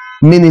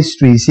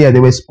 Ministries here, they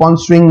were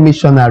sponsoring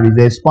missionaries,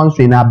 they were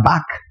sponsoring our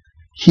back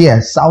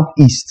here,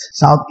 southeast,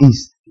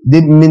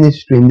 did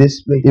ministry in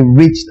this place. They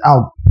reached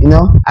out,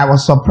 I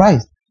was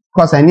surprised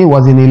because I knew it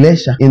was in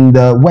Elisha in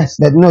the west,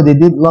 but they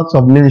did lots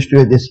of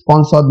ministry. They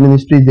sponsored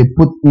ministries, they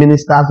put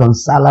ministers on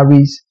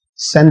salaries,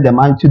 sent them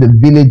out to the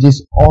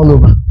villages all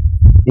over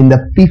in the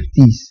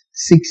 50s,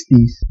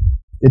 60s.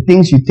 The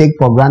things you take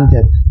for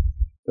granted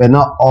were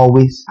not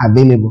always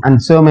available,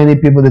 and so many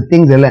people, the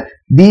things they learned,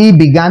 they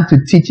began to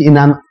teach in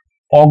an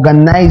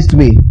organized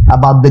way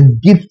about the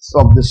gifts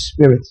of the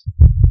Spirit.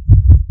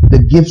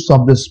 The gifts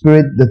of the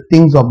Spirit, the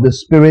things of the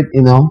Spirit,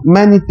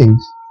 many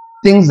things.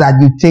 Things that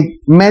you take,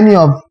 many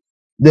of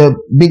the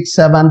big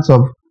servants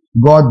of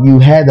God you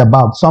heard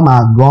about, some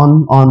are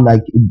gone on,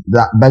 like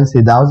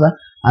Benson Dowser,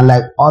 and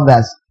like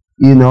others,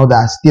 that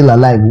are still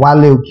alive.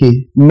 Wale Oke,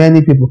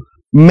 many people,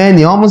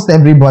 almost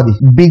everybody,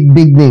 big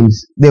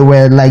names. They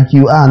were like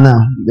you are now.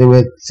 They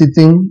were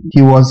sitting,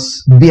 he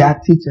was their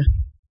teacher.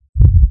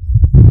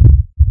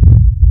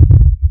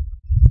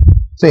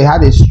 So he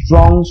had a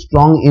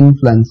strong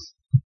influence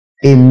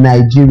in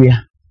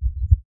Nigeria.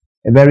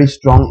 A very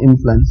strong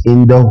influence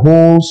in the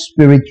whole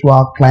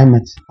spiritual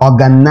climate.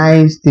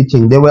 Organized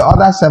teaching. There were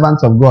other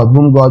servants of God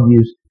whom God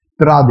used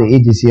throughout the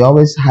ages. He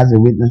always has a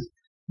witness.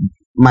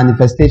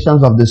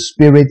 manifestations of the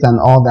Spirit and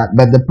all that.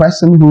 But the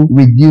person who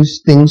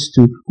reduced things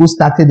to, who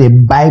started a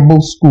Bible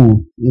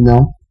school,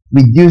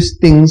 reduced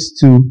things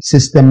to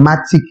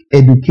systematic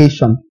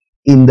education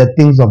in the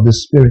things of the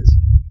Spirit.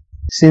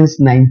 Since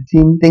I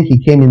think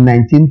he came in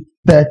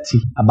 1930,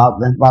 about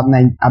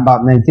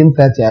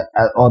 1930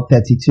 or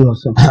 32 or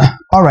so.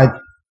 All right.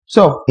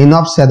 So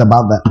enough said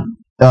about that.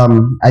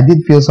 I did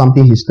feel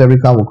something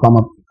historical will come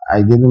up.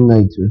 I didn't know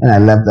it when I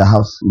left the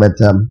house, but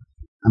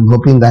I'm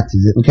hoping that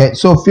is it. Okay.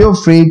 So feel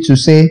free to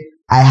say,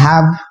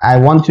 I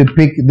want to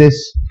pick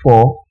this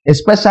for,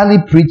 especially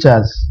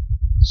preachers.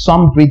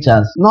 Some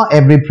preachers, not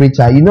every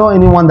preacher.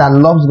 Anyone that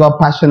loves God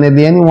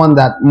passionately, anyone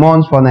that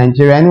mourns for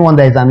Nigeria, anyone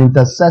that is an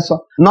intercessor,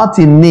 not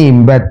in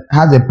name, but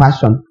has a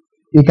passion.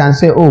 You can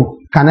say, oh,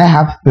 can I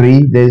have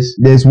 3?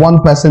 There's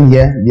one person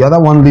here, the other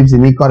one lives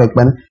in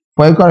Ikorekwen.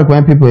 For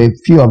Ikorekwen people, a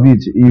few of you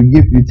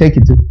take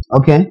it to,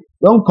 okay?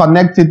 Don't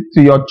connect it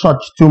to your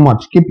church too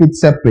much. Keep it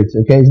separate,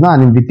 okay? It's not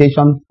an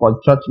invitation for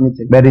church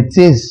meeting, but it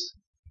is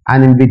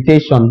an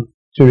invitation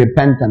to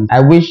repentance.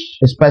 I wish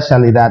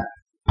especially that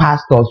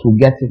pastors will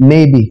get it.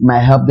 Maybe it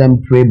might help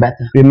them pray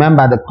better.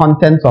 Remember the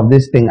content of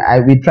this thing.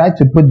 We try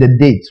to put the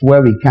dates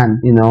where we can,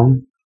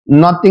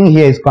 Nothing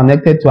here is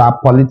connected to our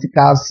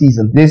political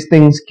season. These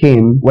things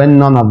came when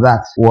none of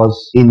that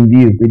was in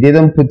view. We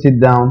didn't put it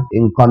down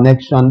in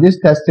connection. This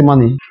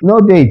testimony, no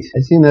date. I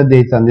see no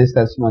date on this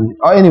testimony.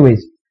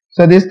 Anyways,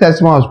 so this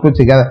testimony was put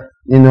together.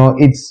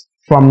 It's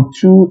from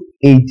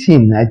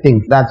 2018, I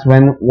think. That's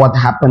when what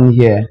happened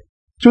here.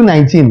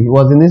 2019, it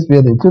was in this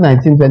building.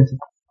 2019-20.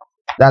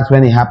 That's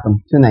when it happened,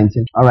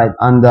 2019. All right,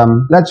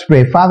 and let's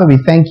pray. Father, we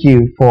thank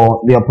you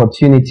for the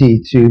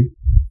opportunity to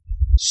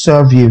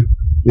serve you.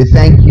 We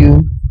thank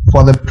you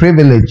for the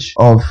privilege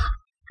of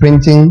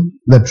printing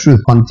the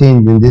truth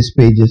contained in these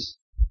pages.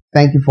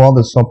 Thank you for all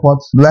the support.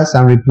 Bless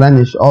and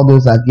replenish all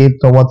those that gave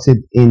towards it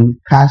in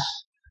cash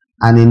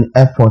and in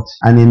effort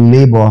and in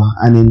labor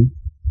and in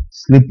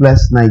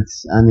sleepless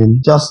nights and in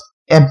just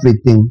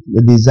everything.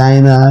 The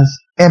designers,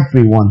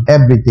 everyone,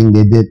 everything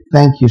they did.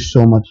 Thank you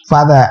so much.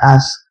 Father, I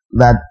ask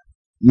that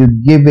you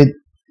give it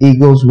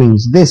eagle's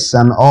wings, this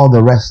and all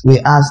the rest. We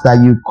ask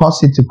that you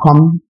cause it to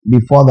come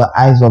before the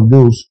eyes of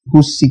those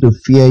who seek to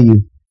fear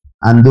you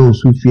and those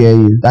who fear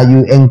you, that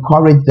you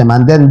encourage them,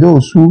 and then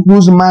those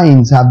whose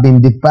minds have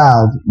been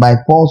defiled by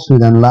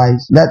falsehood and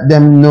lies, let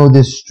them know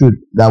this truth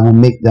that will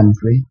make them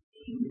free.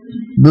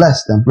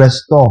 Bless them,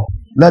 restore.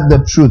 Let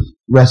the truth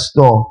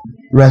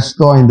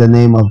restore in the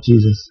name of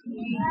Jesus.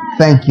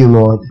 Thank you,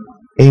 Lord.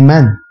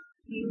 Amen.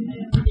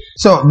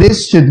 So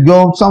this should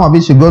go, some of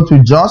it should go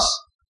to Jos,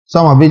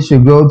 some of it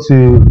should go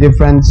to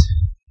different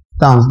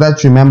towns.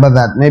 Let's remember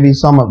that maybe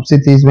some of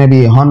cities,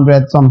 maybe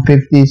 100, some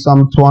 50,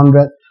 some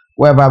 200,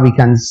 wherever we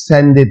can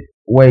send it,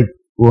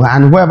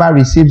 and whoever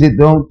receives it,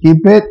 don't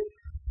keep it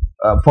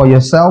for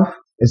yourself,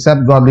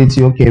 except God leads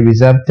you, okay,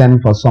 reserve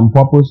 10 for some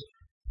purpose.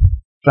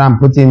 Try and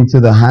put it into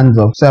the hands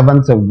of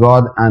servants of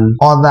God and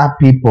other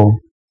people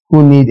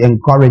who need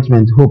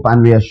encouragement, hope,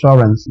 and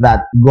reassurance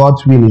that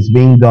God's will is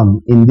being done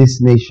in this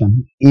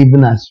nation,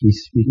 even as we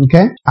speak.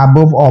 Okay?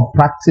 Above all,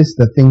 practice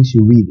the things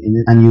you read in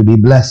it, and you'll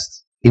be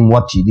blessed in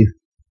what you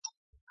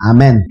do.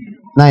 Amen.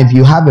 Now, if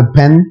you have a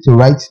pen to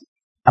write,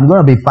 I'm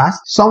going to be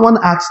fast. Someone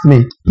asked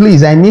me,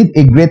 please, I need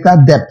a greater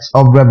depth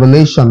of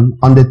revelation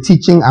on the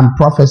teaching and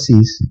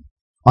prophecies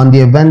on the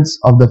events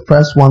of the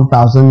first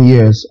 1,000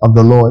 years of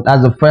the Lord.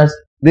 That's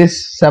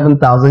this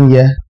 7,000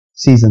 year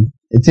season.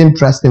 It's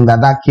interesting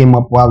that came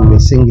up while we were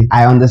singing.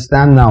 I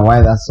understand now why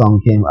that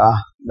song came.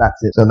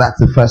 That's it. So that's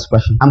the first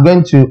question. I'm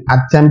going to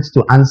attempt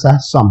to answer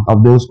some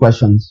of those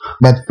questions.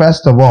 But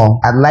first of all,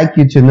 I'd like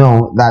you to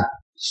know that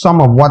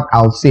some of what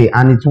I'll say,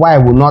 and it's why I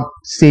will not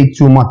say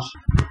too much,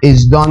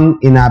 is done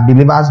in our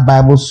Believers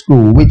Bible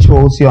School, which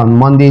holds here on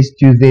Mondays,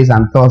 Tuesdays,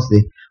 and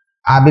Thursdays.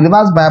 Our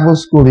Believers Bible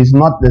School is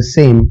not the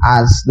same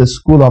as the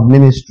School of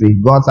Ministry,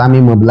 God's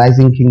Army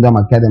Mobilizing Kingdom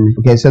Academy.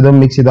 Okay, so don't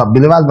mix it up.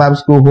 Believers Bible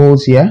School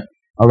holds here.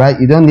 All right,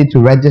 you don't need to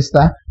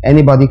register.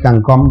 Anybody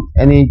can come,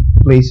 any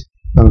place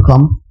can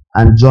come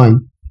and join.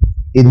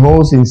 It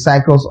holds in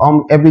cycles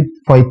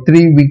for a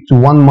 3-week to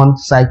 1 month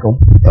cycle.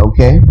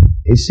 Okay,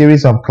 a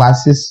series of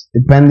classes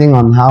depending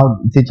on how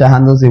the teacher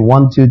handles it.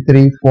 1, 2,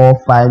 3, 4,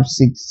 5,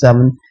 6,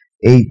 7,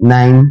 8,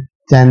 9,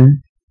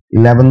 10,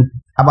 11,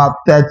 about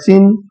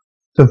 13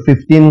 to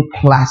 15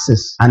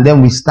 classes, and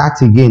then we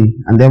start again,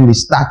 and then we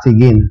start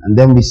again, and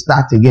then we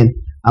start again,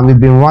 and we've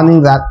been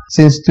running that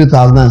since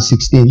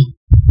 2016.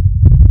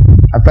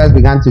 I first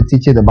began to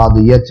teach it about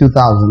the year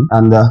 2000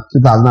 and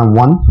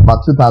 2001, about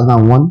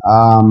 2001.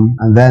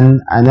 And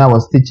then I know I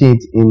was teaching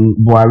it in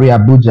Buhari,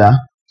 Abuja,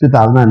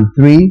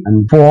 2003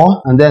 and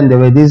 4. And then there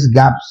were these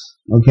gaps,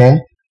 okay?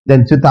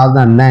 Then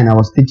 2009, I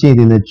was teaching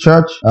it in a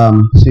church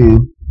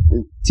to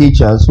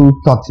teachers who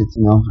taught it,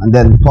 and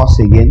then pause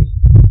again.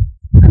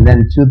 And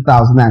then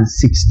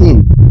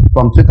 2016,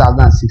 from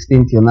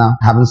 2016 till now,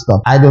 I haven't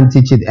stopped. I don't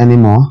teach it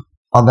anymore.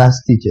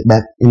 Others teach it.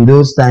 But in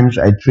those times,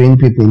 I trained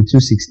people in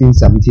 2016,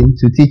 17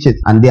 to teach it.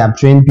 And they have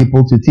trained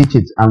people to teach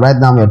it. And right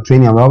now, we're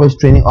training, and we're always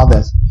training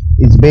others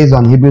is based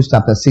on Hebrews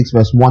chapter 6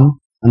 verse 1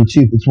 and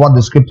 2. It's what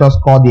the scriptures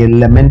call the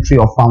elementary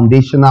or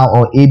foundational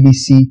or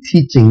ABC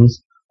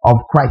teachings of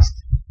Christ.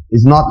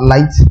 It's not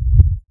light.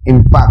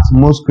 In fact,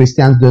 most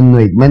Christians don't know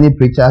it. Many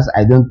preachers,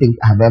 I don't think,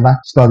 have ever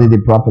studied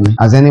it properly.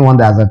 As anyone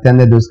that has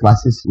attended those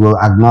classes will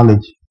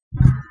acknowledge.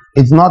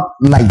 It's not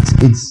light,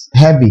 it's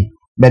heavy,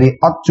 but it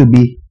ought to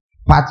be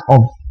part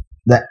of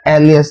the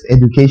earliest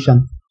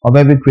education of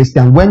every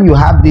Christian. When you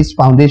have these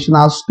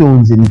foundational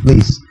stones in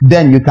place,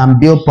 then you can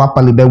build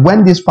properly. But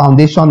when this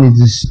foundation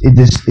is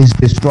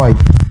destroyed,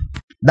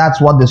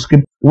 that's what the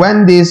script.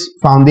 When these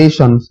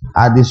foundations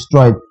are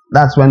destroyed,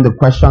 that's when the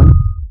question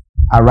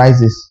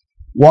arises: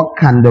 what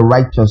can the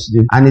righteous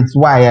do? And it's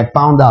why I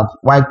found out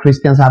why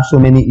Christians have so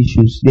many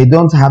issues. They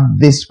don't have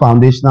these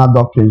foundational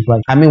doctrines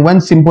right. I mean,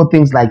 when simple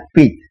things like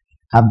faith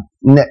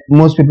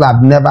most people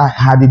have never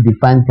had it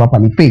defined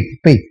properly.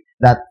 Faith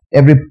that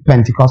every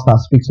Pentecostal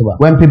speaks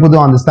about. When people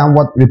don't understand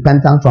what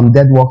repentance from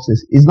dead works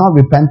is, it's not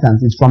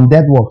repentance, it's from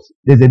dead works.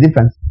 There's a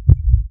difference.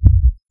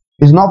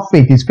 It's not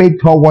faith, it's faith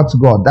towards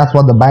God. That's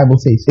what the Bible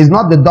says. It's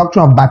not the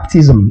doctrine of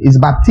baptism, it's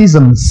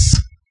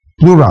baptisms,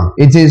 plural.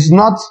 It is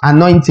not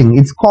anointing,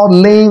 it's called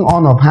laying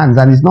on of hands,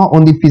 and it's not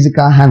only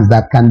physical hands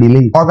that can be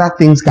laid. Other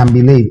things can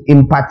be laid.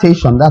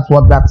 Impartation, that's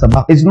what that's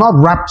about. It's not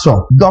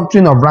rapture,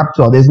 doctrine of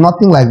rapture. There's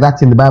nothing like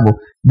that in the Bible.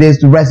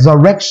 There's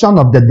resurrection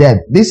of the dead.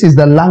 This is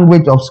the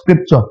language of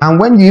scripture. And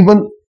when you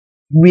even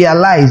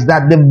realize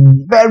that the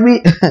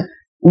very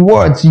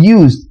words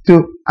used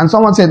to, and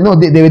someone said, no,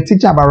 they were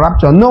teaching about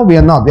rapture. No, we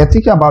are not. They're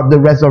teaching about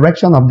the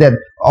resurrection of dead,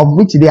 of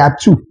which there are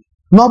two,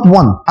 not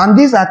one. And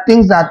these are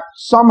things that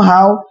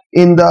somehow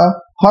in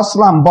the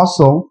hustle and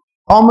bustle,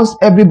 almost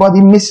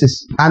everybody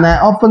misses. And I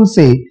often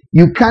say,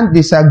 you can't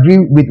disagree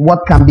with what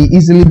can be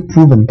easily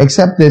proven,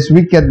 except there's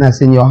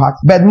wickedness in your heart.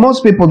 But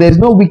most people, there's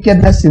no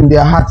wickedness in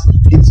their hearts.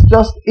 It's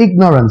just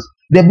ignorance.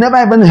 They've never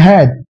even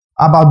heard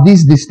about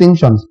these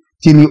distinctions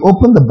till you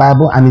open the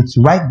Bible and it's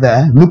right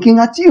there looking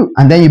at you.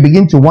 And then you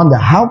begin to wonder,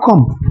 how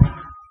come?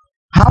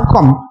 How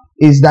come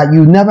is that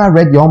you never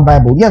read your own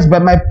Bible? Yes,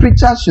 but my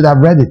preachers should have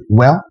read it.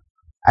 Well,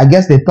 I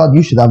guess they thought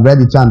you should have read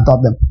it too and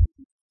taught them.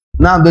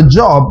 Now, the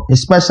job,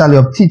 especially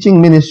of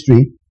teaching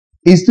ministry,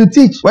 is to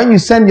teach. When you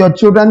send your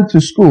children to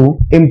school,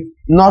 in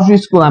nursery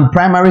school and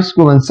primary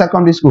school and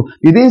secondary school,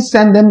 you didn't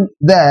send them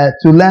there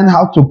to learn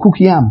how to cook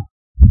yam.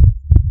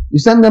 You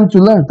send them to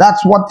learn.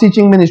 That's what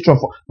teaching ministry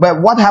for.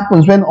 But what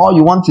happens when all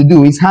you want to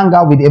do is hang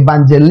out with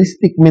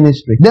evangelistic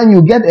ministry? Then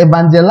you get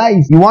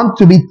evangelized. You want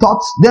to be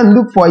taught, then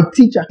look for a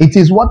teacher. It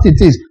is what it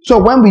is.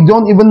 So when we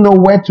don't even know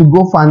where to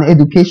go for an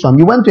education,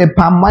 you went to a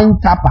palm wine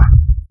tapper.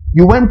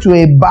 You went to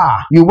a bar.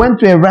 You went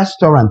to a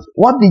restaurant.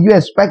 What did you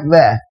expect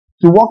there?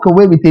 To walk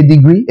away with a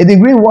degree? A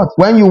degree in what?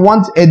 When you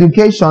want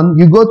education,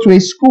 you go to a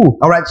school.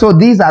 Alright, so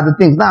these are the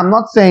things. Now, I'm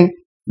not saying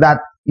that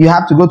you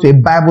have to go to a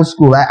Bible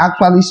school. I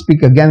actually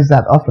speak against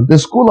that often. The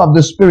school of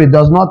the Spirit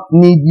does not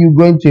need you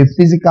going to a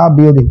physical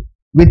building.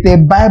 With a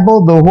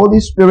Bible, the Holy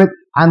Spirit,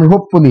 and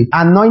hopefully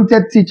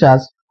anointed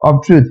teachers of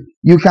truth,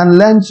 you can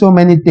learn so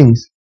many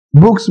things.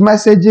 Books,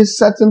 messages,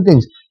 certain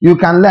things you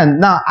can learn.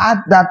 Now add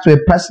that to a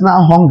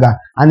personal hunger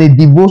and a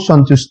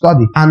devotion to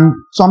study. And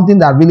something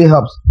that really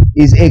helps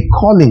is a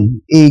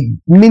calling, a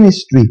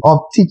ministry of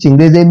teaching.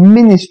 There's a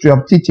ministry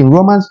of teaching.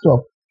 Romans 12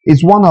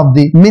 is one of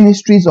the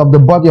ministries of the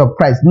body of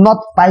Christ, not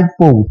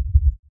fivefold.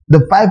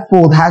 The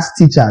fivefold has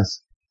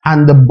teachers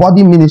and the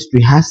body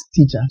ministry has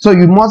teachers. So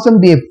you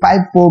mustn't be a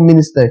fivefold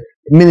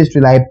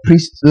ministry like a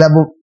priest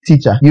level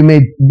teacher. You may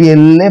be a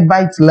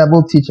Levite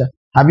level teacher.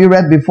 Have you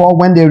read before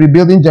when they're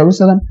rebuilding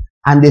Jerusalem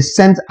and they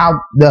sent out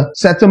the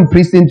certain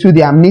priests into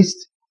their midst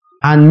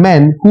and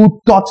men who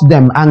taught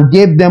them and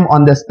gave them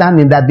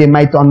understanding that they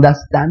might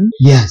understand?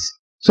 Yes.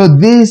 So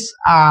these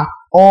are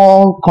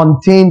all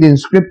contained in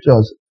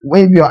scriptures.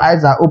 If your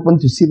eyes are open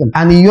to see them.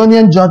 And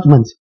Ionian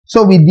judgment.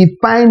 So we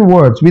define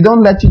words. We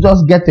don't let you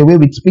just get away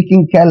with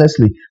speaking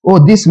carelessly.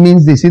 Oh, this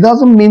means this. It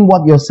doesn't mean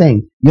what you're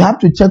saying. You have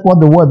to check what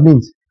the word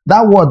means.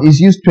 That word is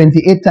used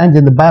 28 times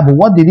in the Bible.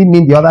 What did it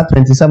mean the other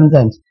 27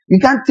 times? You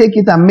can't take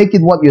it and make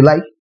it what you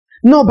like.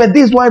 No, but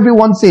this is what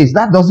everyone says.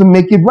 That doesn't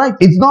make it right.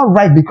 It's not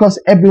right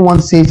because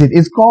everyone says it.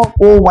 It's called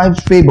old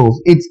wives'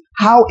 fables. It's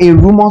how a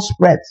rumor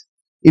spreads.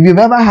 If you've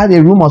ever had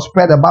a rumor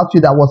spread about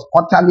you that was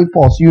utterly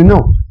false, you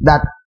know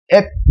that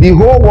the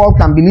whole world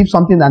can believe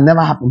something that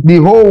never happened. The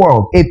whole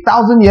world.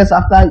 1,000 years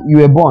after you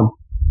were born,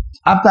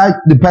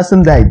 after the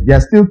person died,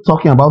 they're still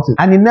talking about it.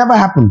 And it never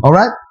happened.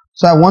 Alright?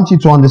 So I want you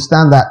to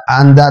understand that,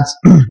 and that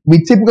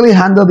we typically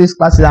handle these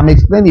classes. I'm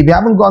explaining. If you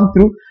haven't gone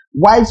through,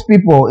 wise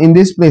people in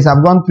this place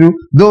have gone through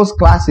those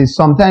classes,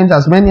 sometimes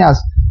as many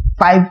as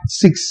 5-6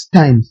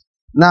 times.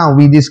 Now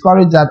we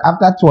discourage that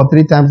after 2 or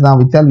 3 times. Now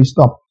we tell you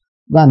stop,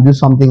 go and do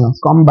something else.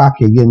 Come back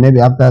again,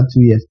 maybe after 2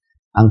 years,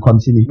 and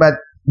continue. But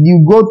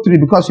you go through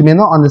because you may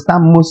not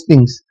understand most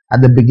things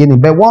at the beginning.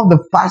 But one of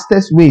the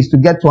fastest ways to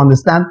get to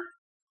understand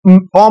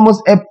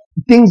almost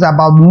things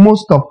about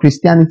most of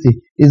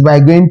Christianity is by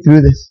going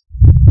through this.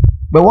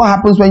 But what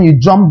happens when you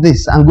jump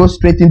this and go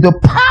straight into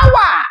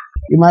power?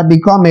 You might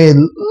become a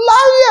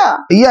liar. Yeah.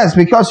 Yes,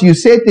 because you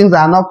say things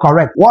that are not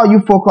correct. What are you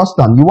focused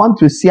on? You want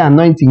to see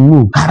anointing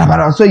move.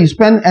 So you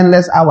spend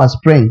endless hours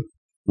praying,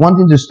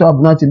 wanting to stop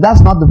anointing.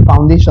 That's not the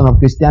foundation of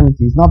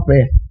Christianity. It's not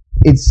prayer.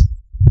 It's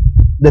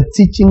the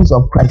teachings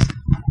of Christ.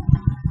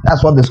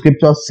 That's what the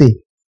scriptures say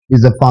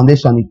is the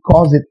foundation. It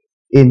calls it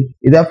in.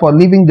 Therefore,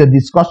 leaving the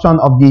discussion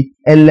of the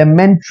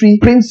elementary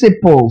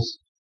principles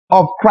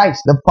of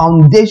Christ, the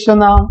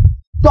foundational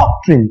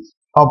doctrines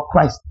of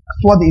Christ.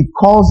 That's what it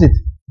calls it.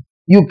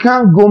 You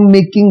can't go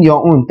making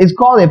your own. It's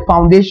called a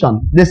foundation.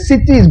 The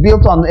city is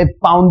built on a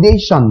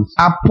foundation.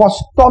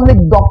 Apostolic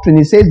doctrine.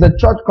 It says the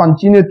church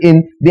continued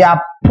in the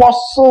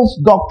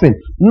apostles' doctrine,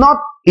 not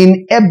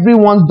in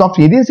everyone's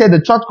doctrine. He didn't say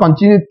the church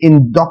continued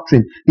in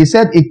doctrine. He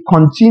said it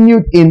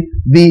continued in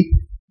the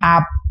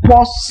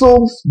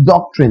apostles'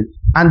 doctrine.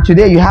 And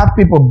today you have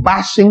people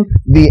bashing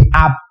the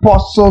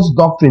apostles'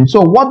 doctrine.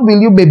 So what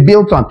will you be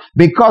built on?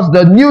 Because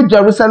the New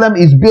Jerusalem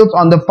is built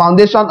on the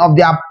foundation of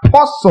the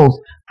apostles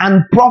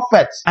and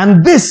prophets.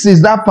 And this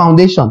is that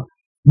foundation.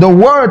 The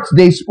words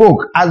they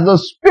spoke as the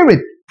Spirit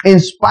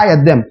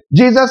inspired them.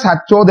 Jesus had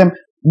told them,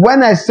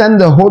 when I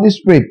send the Holy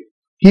Spirit,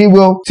 He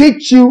will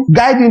teach you,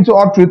 guide you into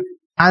all truth,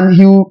 and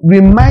He will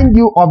remind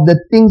you of the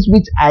things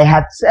which I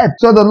had said.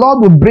 So the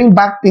Lord will bring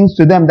back things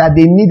to them that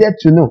they needed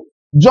to know.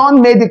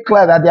 John made it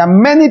clear that there are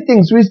many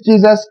things which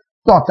Jesus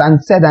taught and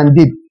said and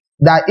did,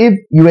 that if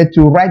you were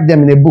to write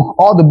them in a book,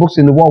 all the books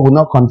in the world will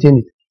not contain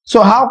it.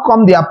 So how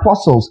come the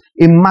apostles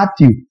in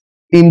Matthew,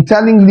 in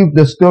telling Luke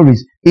the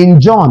stories, in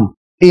John,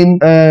 in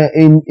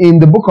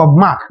the book of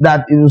Mark,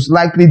 that it was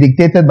likely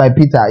dictated by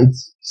Peter,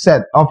 it's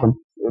said often,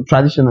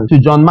 traditional, to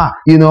John Mark,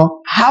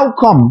 how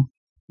come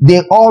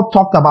they all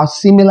talked about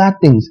similar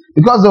things?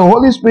 Because the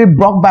Holy Spirit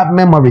brought back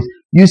memories.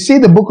 You see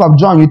the book of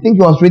John, you think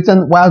it was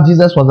written while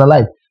Jesus was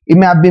alive. It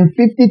may have been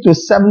 50 to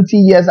 70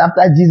 years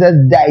after Jesus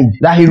died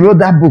that he wrote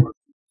that book.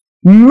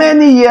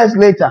 Many years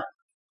later,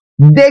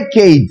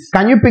 decades.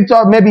 Can you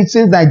picture maybe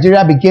since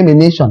Nigeria became a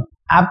nation?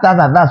 After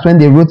that, that's when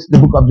they wrote the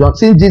book of John.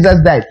 Since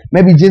Jesus died,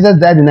 maybe Jesus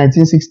died in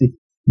 1960.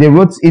 They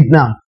wrote it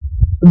now.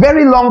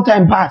 Very long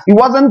time passed. It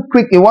wasn't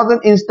quick. It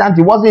wasn't instant.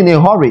 It wasn't in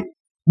a hurry.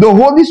 The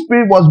Holy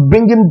Spirit was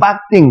bringing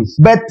back things,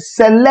 but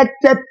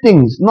selected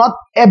things, not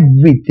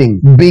everything,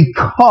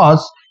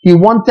 because He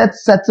wanted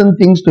certain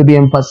things to be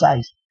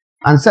emphasized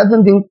and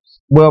certain things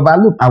were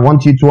overlooked. I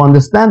want you to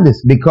understand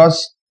this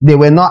because they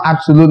were not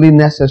absolutely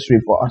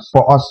necessary for us.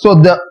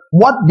 So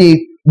what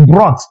they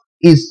brought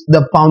is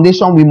the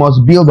foundation we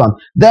must build on.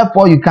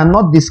 Therefore, you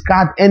cannot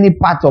discard any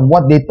part of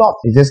what they taught.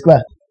 Is this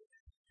clear?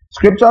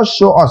 Scriptures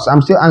show us,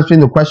 I'm still answering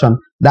the question,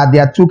 that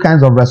there are two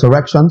kinds of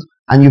resurrections,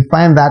 and you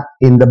find that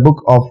in the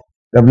book of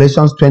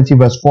Revelations 20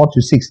 verse 4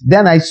 to 6.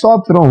 Then I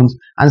saw thrones,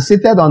 and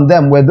seated on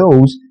them were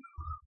those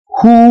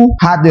who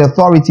had the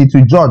authority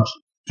to judge,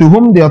 to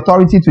whom the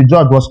authority to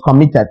judge was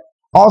committed.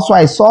 Also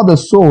I saw the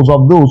souls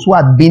of those who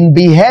had been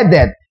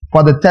beheaded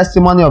for the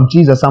testimony of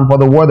Jesus and for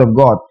the word of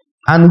God,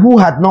 and who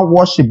had not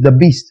worshipped the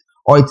beast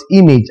or its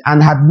image,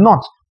 and had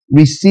not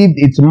received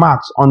its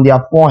marks on their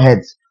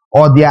foreheads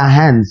or their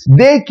hands.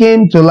 They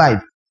came to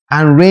life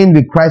and reigned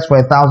with Christ for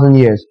 1,000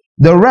 years.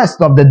 The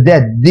rest of the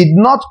dead did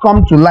not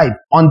come to life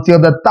until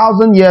the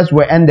 1,000 years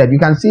were ended. You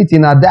can see it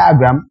in our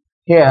diagram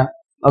here.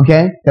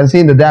 Okay, you can see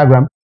in the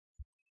diagram.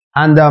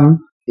 And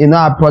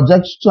our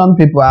projection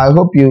people, I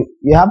hope you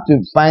have to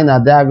find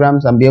our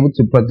diagrams and be able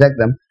to project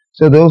them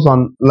so those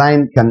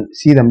online can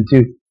see them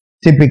too.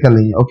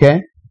 Typically,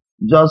 okay,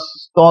 just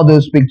store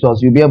those pictures.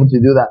 You'll be able to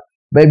do that.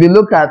 But if you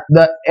look at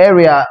the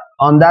area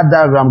on that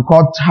diagram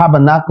called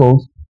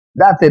tabernacles,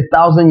 that's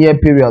 1,000-year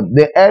period.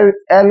 The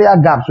earlier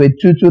gaps were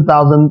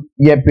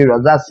 2,000-year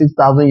periods. That's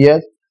 6,000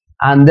 years.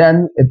 And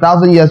then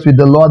 1,000 years with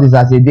the Lord is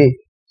as a day.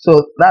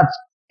 So that's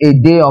a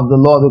day of the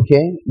Lord,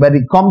 okay? But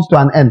it comes to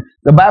an end.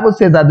 The Bible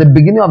says that the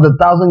beginning of the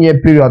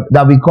 1,000-year period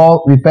that we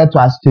refer to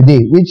as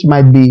today, which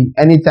might be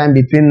any time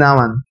between now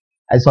and,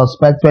 I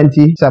suspect,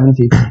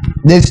 2070.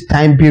 This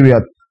time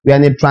period, we are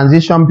in a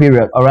transition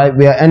period, all right?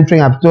 We are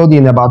entering, I've told you,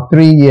 in about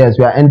 3 years,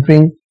 we are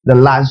entering the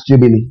last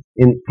Jubilee.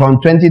 From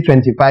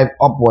 2025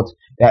 upwards,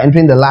 we are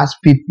entering the last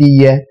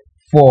 50-year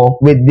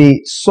with the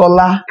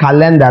solar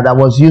calendar that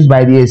was used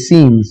by the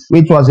Essenes,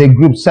 which was a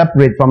group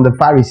separate from the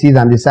Pharisees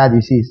and the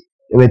Sadducees.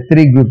 There were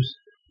 3 groups.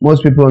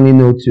 Most people only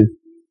know 2,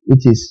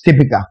 which is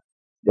typical.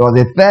 There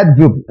was a third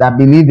group that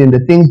believed in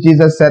the things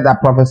Jesus said, that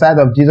prophesied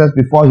of Jesus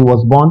before he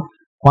was born,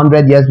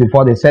 100 years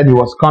before they said he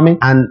was coming.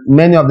 And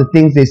many of the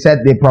things they said,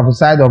 they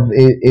prophesied of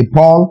a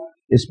Paul.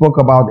 They spoke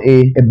about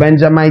a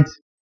Benjamite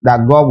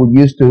that God would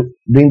use to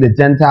bring the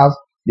Gentiles.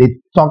 They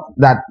talked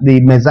that the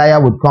Messiah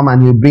would come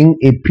and he would bring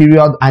a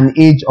period, an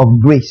age of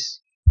grace.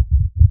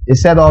 They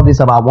said all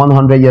this about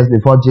 100 years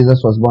before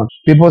Jesus was born.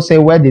 People say,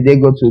 where did they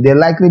go to? They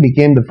likely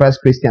became the first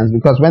Christians,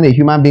 because when a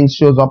human being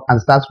shows up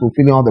and starts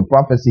fulfilling all the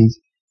prophecies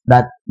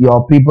that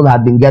your people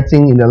had been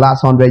getting in the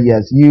last 100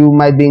 years, you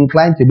might be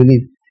inclined to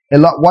believe. A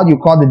lot, what you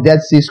call the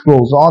Dead Sea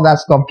Scrolls, all that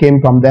stuff came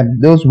from them.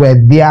 Those were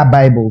their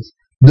Bibles.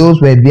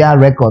 Those were their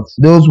records.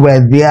 Those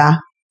were their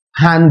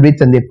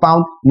handwritten. They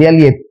found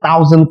nearly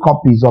 1,000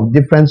 copies of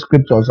different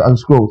scriptures and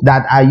scrolls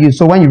that are used.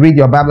 So when you read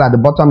your Bible at the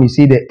bottom, you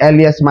see the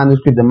earliest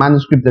manuscript, the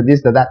manuscript, the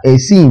this, the that.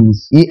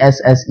 Essenes,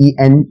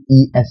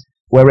 Essenes,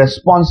 were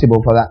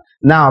responsible for that.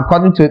 Now,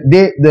 according to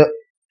the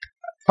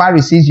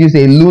Pharisees use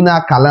a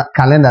lunar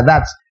calendar.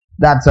 That's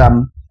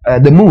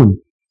the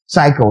moon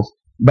cycles,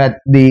 but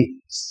the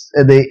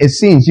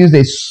Essenes use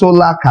a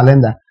solar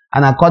calendar.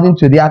 And according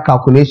to their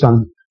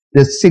calculations,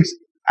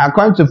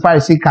 according to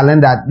Pharisee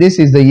calendar, this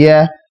is the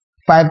year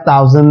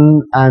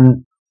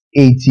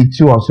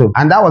 5082 or so.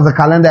 And that was the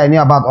calendar I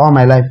knew about all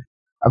my life.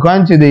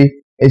 According to the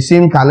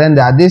Essene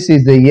calendar, this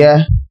is the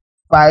year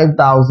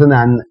 5,000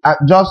 and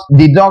just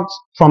deduct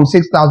from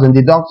 6,000,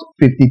 deduct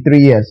 53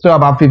 years. So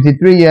about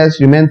 53 years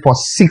remain for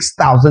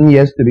 6,000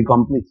 years to be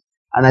complete.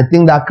 And I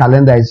think that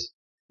calendar is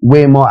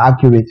way more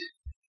accurate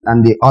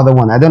than the other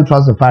one. I don't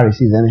trust the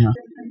Pharisees anyhow.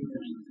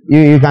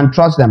 You can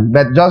trust them,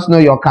 but just know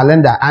your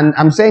calendar. And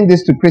I'm saying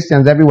this to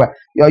Christians everywhere.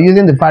 You're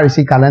using the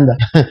Pharisee calendar.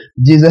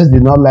 Jesus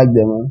did not like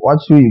them. What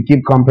should you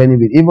keep company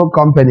with? Evil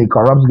company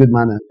corrupts good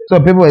manners. So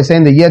people were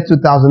saying the year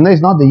 2000. No,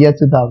 it's not the year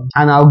 2000.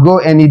 And I'll go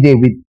any day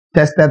with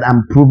tested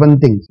and proven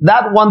things.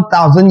 That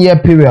 1,000 year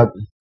period,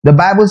 the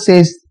Bible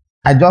says,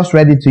 I just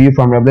read it to you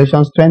from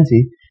Revelation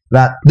 20,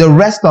 that the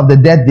rest of the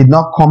dead did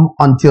not come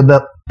until the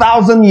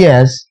 1,000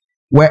 years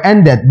were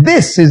ended.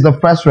 This is the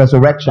first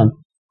resurrection.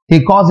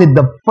 He calls it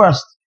the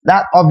first.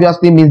 That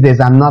obviously means there's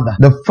another.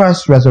 The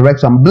first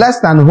resurrection.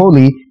 Blessed and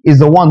holy is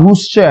the one who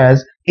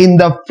shares in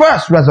the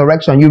first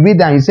resurrection. You read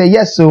that and you say,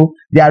 yes, so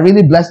they are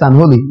really blessed and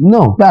holy.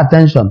 No, pay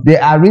attention. They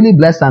are really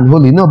blessed and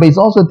holy. No, but it's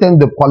also telling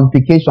the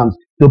qualifications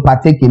to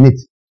partake in it.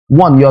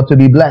 1, you ought to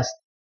be blessed.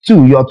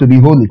 2, you ought to be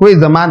holy. Who is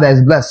the man that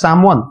is blessed?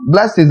 Psalm 1.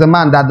 Blessed is the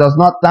man that does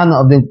not stand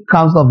of the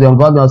counsel of the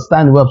ungodly, or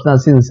stand in the way of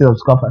sinners, sin and sin of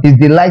scoffers. His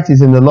delight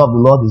is in the law of the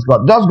Lord his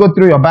God. Just go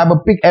through your Bible,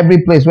 pick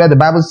every place where the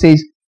Bible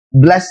says,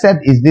 blessed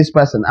is this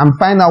person, and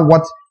find out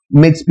what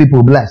makes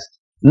people blessed.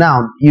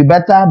 Now, you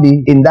better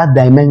be in that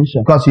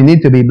dimension, because you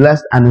need to be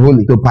blessed and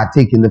holy to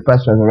partake in the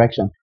first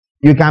resurrection.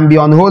 You can be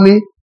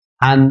unholy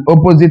and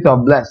opposite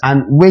of blessed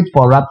and wait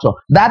for rapture.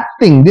 That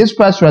thing, this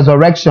first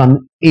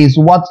resurrection, is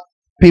what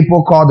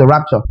people call the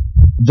rapture.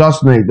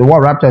 Just know it. The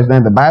word rapture is not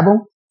in the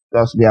Bible.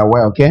 Just be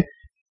aware, okay?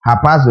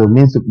 Harpazo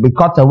means to be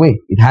cut away.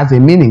 It has a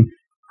meaning,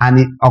 and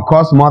it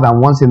occurs more than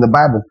once in the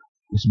Bible.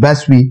 It's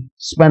best we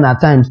spend our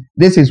times.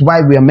 This is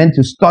why we are meant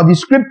to study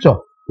scripture.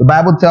 The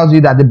Bible tells you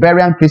that the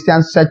Berean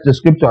Christians search the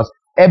scriptures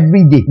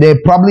every day. They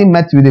probably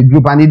met with a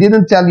group, and he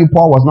didn't tell you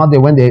Paul was not there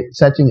when they're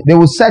searching it. They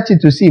will search it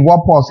to see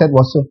what Paul said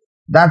was so.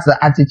 That's the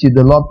attitude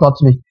the Lord taught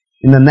me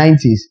in the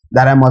 90s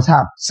that I must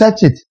have.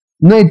 Search it.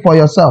 Know it for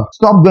yourself.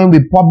 Stop going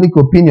with public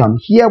opinion.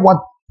 Hear what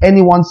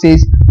anyone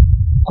says.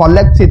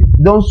 Collect it.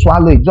 Don't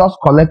swallow it. Just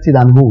collect it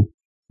and hold.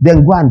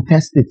 Then go and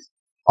test it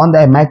under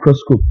a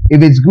microscope.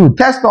 If it's good,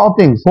 test all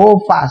things.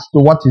 Hold fast to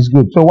what is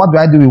good. So what do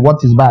I do with what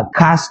is bad?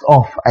 Cast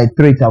off. I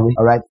throw it away.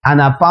 All right.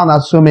 And I found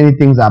out so many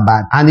things are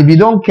bad. And if you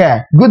don't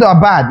care, good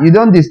or bad, you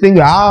don't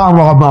distinguish.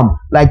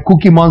 Like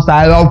Cookie Monster.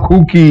 I love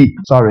Cookie.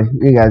 Sorry,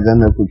 you guys don't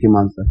know Cookie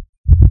Monster.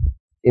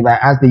 If I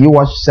ask, do you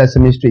watch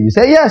Sesame Street? You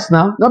say yes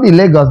now. Not be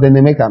Lagos, then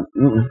they make them.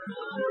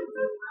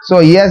 So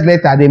years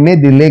later, they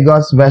made the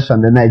Lagos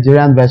version, the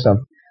Nigerian version.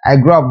 I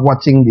grew up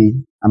watching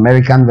the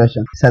American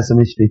version,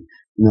 Sesame Street.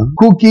 You know,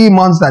 Cookie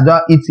Monster,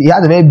 he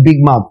has a very big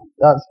mouth.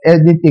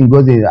 Anything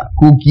goes in there.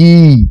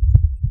 Cookie.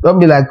 Don't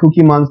be like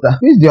Cookie Monster.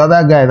 Who's the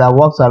other guy that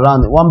walks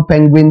around? One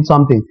penguin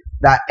something.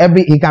 That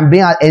he can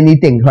bring out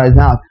anything for his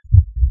house.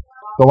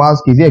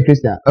 Kowalski, is he a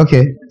Christian?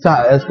 Okay.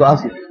 So,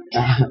 Kowalski.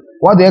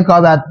 What do you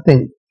call that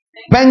thing?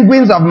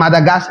 Penguins of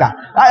Madagascar.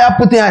 I are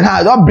putting it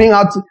out. Don't bring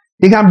out.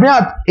 He can bring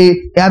out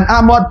an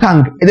armored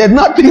tank. There's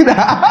nothing there.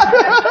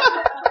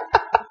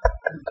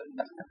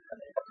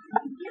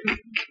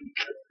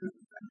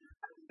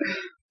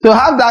 To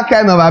have that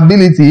kind of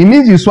ability, it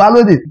means you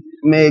swallowed it.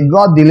 May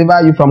God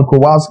deliver you from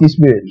Kowalski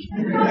spirit.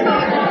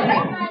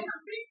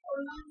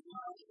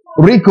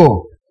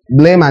 Rico,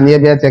 blame and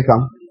Yevia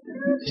Tekam.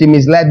 She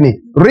misled me.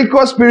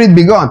 Rico spirit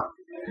be gone.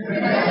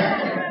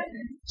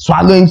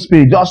 Swallowing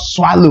spirit, just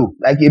swallow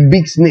like a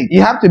big snake.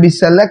 You have to be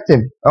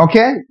selective,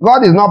 okay?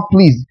 God is not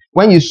pleased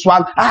when you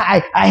swallow.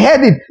 I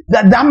heard it.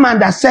 That man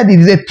that said it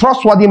is a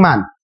trustworthy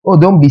man. Oh,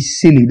 don't be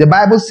silly. The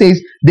Bible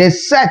says they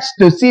searched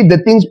to see if the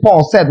things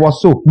Paul said was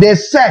so. They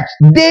searched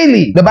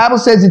daily. The Bible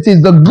says it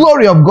is the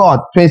glory of God,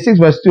 26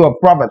 verse 2 of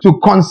Proverbs, to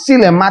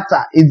conceal a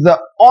matter. It's the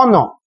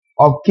honor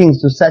of kings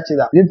to search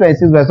it out. This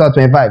 26 verse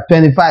 25.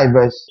 25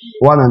 verse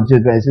 1 and 2,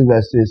 26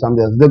 verse 2 is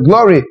something else. The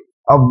glory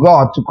of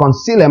God to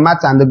conceal a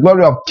matter, and the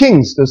glory of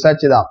kings to search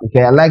it out.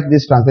 Okay, I like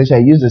this translation.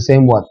 I use the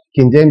same word.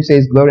 King James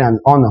says glory and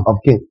honor of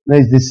king. No,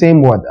 it's the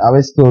same word. I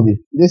always told you.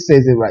 This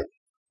says it right.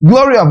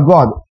 Glory of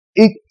God.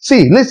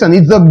 Listen,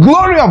 it's the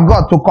glory of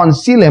God to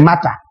conceal a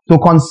matter, to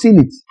conceal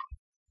it.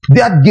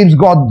 That gives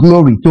God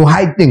glory, to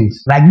hide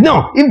things. Like,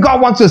 no, if God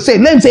wants to say,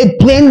 let him say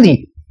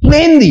plainly.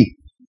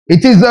 If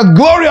It is the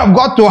glory of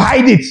God to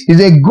hide it. It's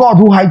a God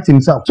who hides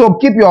himself. So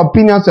keep your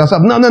opinions to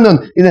yourself. No.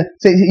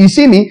 You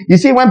see me? You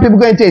see when people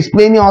go into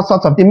explaining all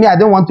sorts of things, me, I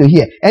don't want to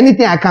hear.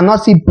 Anything I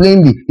cannot see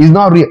plainly is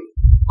not real.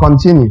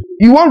 Continue.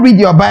 You won't read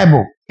your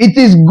Bible. It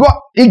is God.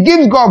 It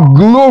gives God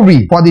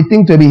glory for the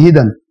thing to be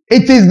hidden.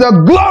 It is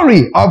the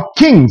glory of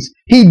kings.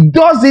 He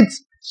does it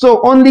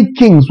so only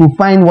kings will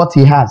find what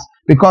he has.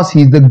 Because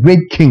he's the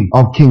great king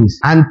of kings.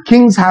 And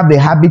kings have the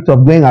habit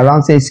of going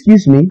around saying,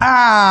 excuse me.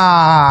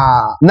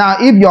 Now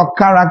if your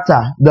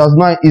character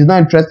is not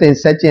interested in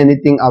searching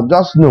anything out,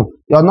 just know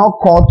you're not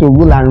called to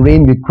rule and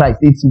reign with Christ.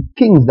 It's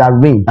kings that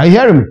reign. Are you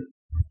hearing me?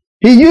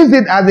 He used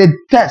it as a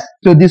test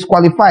to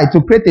disqualify,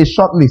 to create a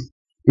short list.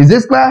 Is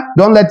this clear?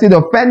 Don't let it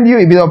offend you.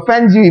 If it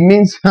offends you, it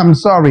means, I'm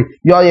sorry,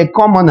 you're a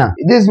commoner.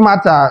 This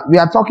matter, we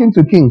are talking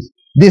to kings.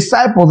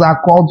 Disciples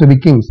are called to be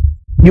kings.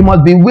 You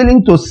must be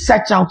willing to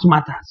search out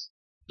matters,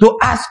 to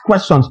ask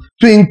questions,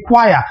 to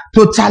inquire,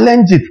 to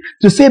challenge it,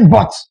 to say,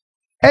 but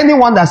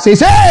anyone that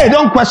says, hey,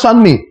 don't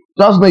question me,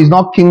 just know it's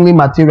not kingly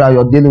material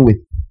you're dealing with.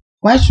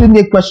 Why shouldn't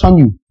they question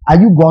you? Are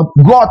you God?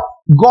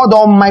 God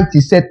Almighty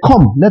said,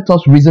 come, let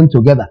us reason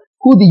together.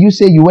 Who did you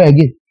say you were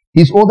again?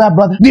 His older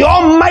brother. The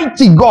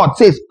Almighty God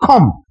says,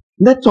 come,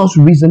 let us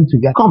reason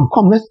together. Come,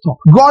 let's talk.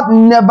 God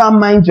never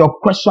minds your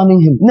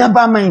questioning him.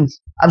 Never minds.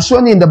 I've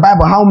shown you in the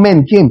Bible how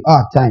men came.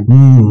 Time.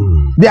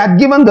 They had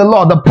given the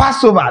law, the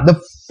Passover,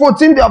 the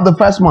 14th day of the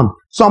first month.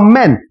 Some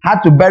men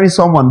had to bury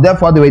someone.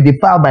 Therefore, they were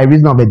defiled by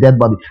reason of a dead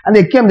body. And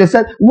they came, they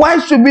said, why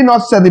should we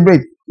not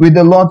celebrate with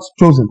the Lord's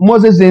chosen?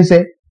 Moses didn't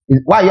say,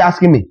 why are you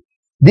asking me?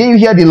 Didn't you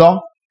hear the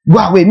law? Go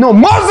away. No,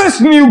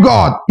 Moses knew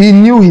God. He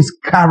knew his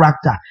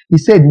character. He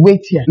said,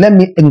 wait here. Let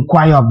me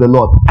inquire of the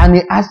Lord. And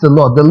he asked the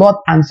Lord. The Lord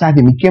answered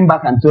him. He came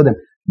back and told them,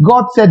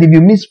 God said, if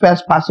you miss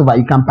first Passover,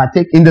 you can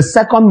partake. In the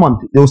second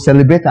month, they will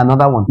celebrate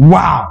another one.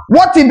 Wow.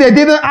 What if they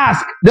didn't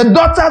ask? The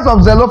daughters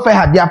of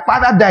Zelophehad, their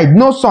father died,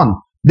 no son.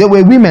 They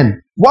were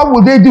women. What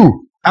would they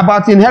do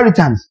about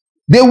inheritance?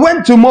 They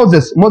went to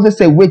Moses. Moses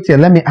said, wait here.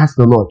 Let me ask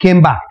the Lord.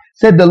 Came back.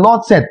 Said, the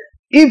Lord said,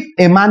 if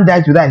a man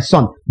dies without a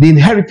son, the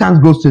inheritance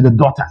goes to the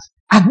daughters.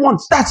 At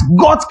once. That's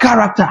God's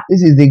character.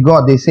 This is the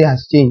God they say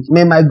has changed.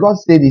 May my God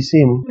stay the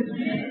same.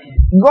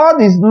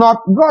 God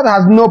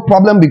has no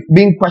problem with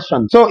being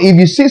questioned. So if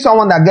you see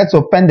someone that gets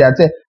offended and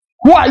say,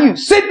 who are you?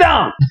 Sit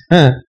down.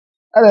 Tell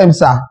them,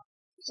 sir.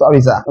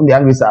 Sorry, sir. Don't be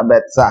angry, sir.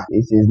 But, sir,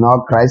 this is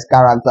not Christ's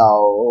character.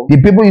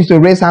 The people used to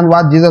raise hand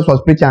while Jesus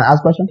was preaching and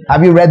ask questions.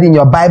 Have you read in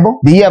your Bible?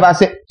 Did you ever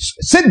say,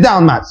 sit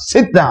down, man.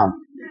 Sit down.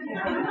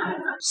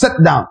 Sit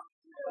down.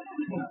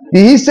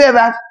 Did he say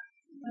that?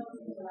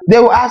 They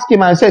will ask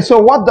him and say, so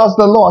what does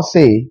the law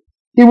say?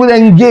 He will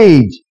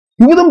engage.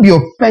 You wouldn't be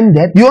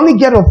offended. You only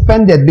get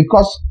offended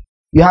because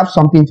you have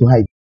something to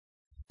hide.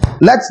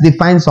 Let's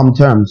define some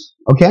terms,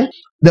 okay?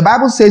 The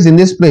Bible says in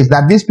this place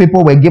that these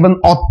people were given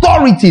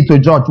authority to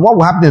judge. What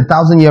will happen in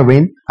 1,000-year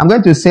reign? I'm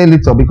going to say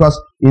little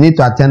because you need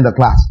to attend the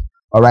class,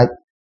 all right?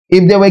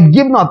 If they were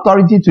given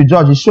authority to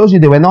judge, it shows you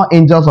they were not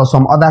angels or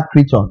some other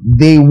creature.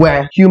 They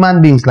were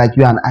human beings like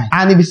you and I.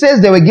 And if it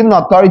says they were given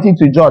authority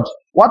to judge,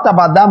 what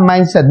about that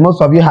mindset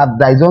most of you have?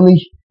 There is only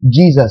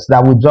Jesus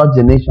that will judge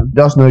the nation.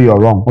 Just know you're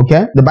wrong.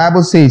 Okay? The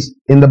Bible says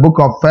in the book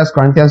of 1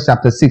 Corinthians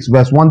chapter 6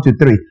 verse 1 to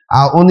 3.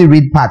 I'll only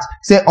read parts.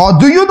 Say, or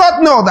do you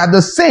not know that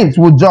the saints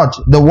will judge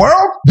the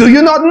world? Do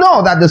you not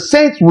know that the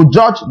saints will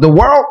judge the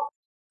world?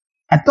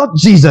 I thought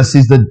Jesus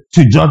is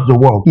to judge the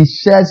world. He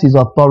shares his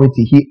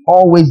authority. He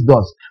always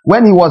does.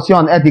 When he was here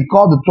on earth, he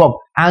called the 12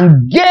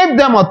 and gave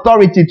them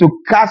authority to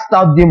cast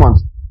out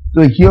demons,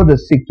 to heal the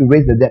sick, to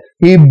raise the dead.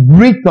 He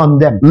breathed on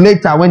them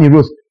later when he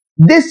rose.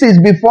 This is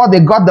before they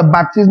got the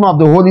baptism of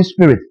the Holy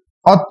Spirit.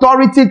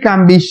 Authority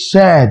can be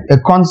shared, a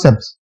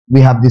concept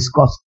we have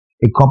discussed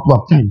a couple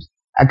of times.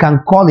 I can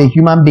call a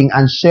human being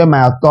and share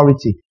my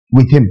authority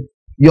with him.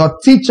 Your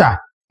teacher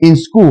in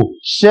school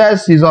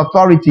shares his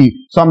authority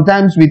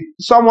sometimes with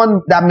someone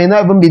that may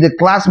not even be the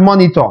class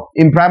monitor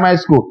in primary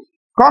school.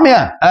 Come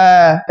here,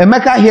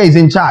 Emeka here is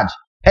in charge.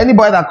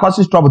 Anybody that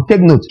causes trouble,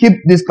 take note. Keep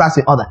this class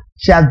in order.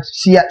 She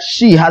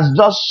has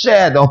just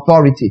shared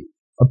authority.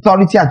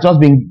 Authority has just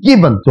been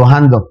given to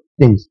handle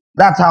things.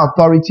 That's how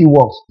authority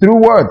works.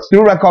 Through words,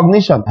 through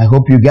recognition. I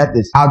hope you get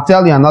this. I'll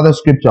tell you another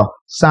scripture.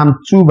 Psalm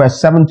 2 verse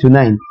 7 to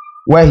 9.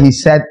 Where he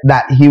said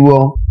that he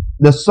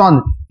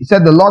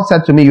said, the Lord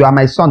said to me, you are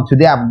my son.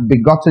 Today I've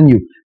begotten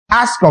you.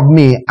 Ask of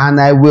me and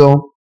I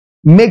will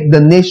make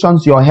the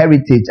nations your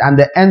heritage and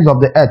the ends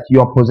of the earth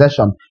your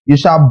possession. You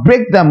shall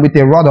break them with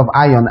a rod of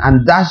iron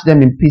and dash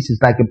them in pieces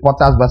like a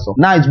potter's vessel.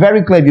 Now it's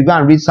very clear if you go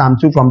and read Psalm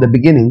 2 from the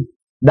beginning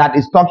that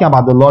is talking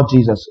about the Lord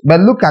Jesus. But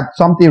look at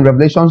something in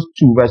Revelation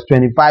 2 verse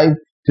 25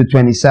 to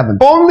 27.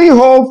 Only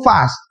hold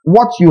fast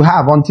what you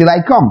have until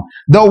I come.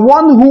 The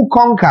one who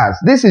conquers,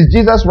 this is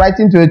Jesus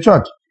writing to the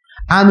church,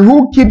 and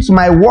who keeps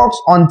my works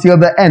until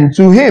the end,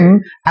 to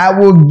him I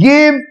will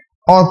give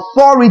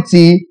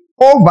authority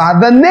over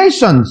the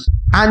nations,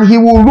 and he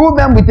will rule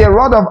them with a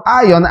rod of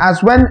iron,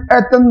 as when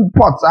earthen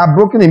pots are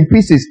broken in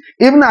pieces,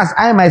 even as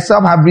I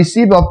myself have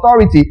received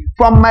authority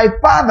from my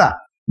Father.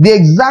 The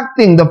exact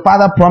thing the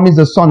Father promised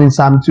the Son in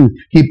Psalm 2.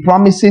 He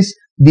promises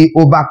the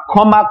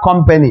overcomer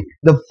company,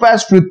 the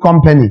first fruit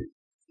company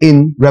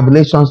in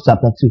Revelation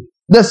chapter 2.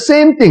 The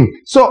same thing.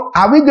 So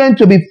are we going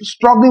to be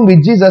struggling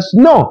with Jesus?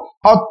 No.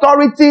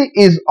 Authority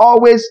is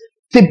always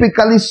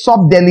typically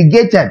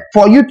sub-delegated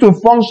for you to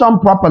function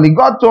properly.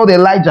 God told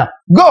Elijah,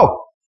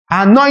 go,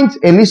 anoint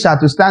Elisha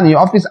to stand in your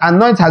office,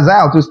 anoint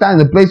Hazael to stand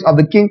in the place of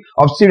the king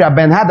of Syria,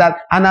 Ben-Hadad,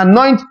 and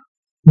anoint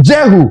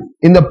Jehu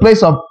in the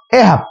place of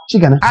Ahab.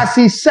 As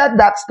he said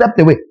that, stepped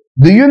away.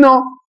 Do you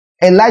know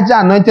Elijah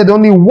anointed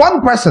only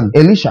one person,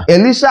 Elisha.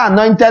 Elisha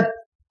anointed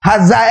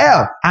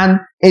Hazael, and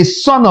a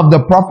son of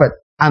the prophet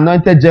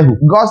anointed Jehu.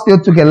 God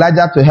still took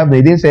Elijah to heaven.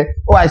 He didn't say,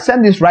 oh, I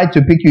sent this right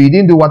to pick you. You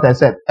didn't do what I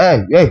said.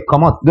 Hey,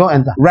 come on, don't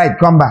enter. Right,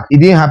 come back. It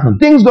didn't happen.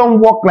 Things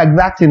don't work like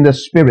that in the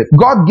spirit.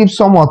 God gives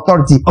some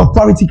authority.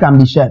 Authority can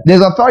be shared.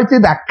 There's authority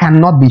that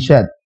cannot be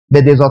shared,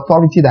 but there's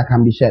authority that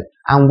can be shared.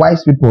 And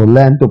wise people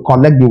learn to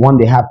collect the one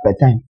they have per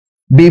time.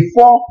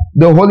 Before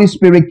the Holy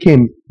Spirit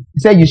came, he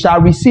said, you shall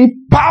receive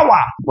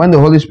power when the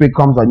Holy Spirit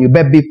comes on you.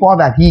 But before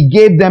that, he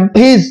gave them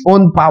his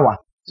own power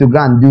to go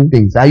and do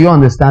things. Are you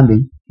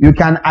understanding? You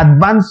can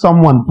advance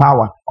someone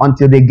power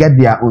until they get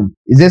their own.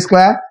 Is this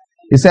clear?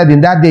 He said,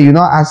 in that day, you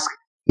not ask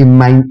in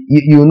my,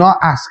 you not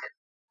ask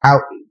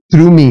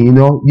through me,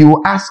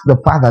 you ask the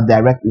Father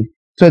directly.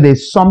 So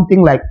there's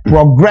something like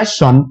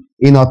progression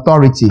in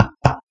authority.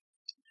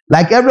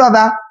 Like every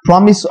other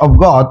promise of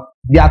God,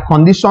 there are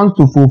conditions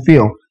to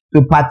fulfill,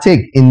 to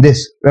partake in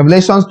this.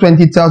 Revelations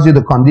 20 tells you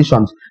the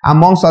conditions.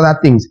 Amongst other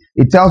things,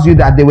 it tells you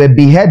that they were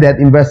beheaded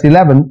in verse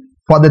 11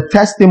 for the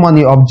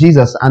testimony of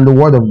Jesus and the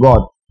word of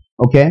God.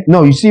 Okay?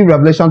 No, you see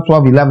Revelation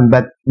 12:11,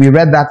 but we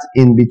read that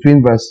in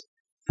between verse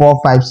 4,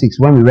 5, 6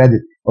 when we read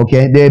it.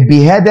 Okay? They were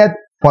beheaded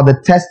for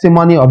the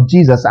testimony of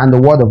Jesus and the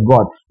word of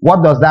God.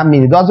 What does that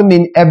mean? It doesn't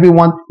mean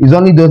everyone is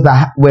only those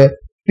that were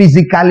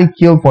physically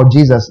killed for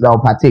Jesus that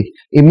will partake.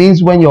 It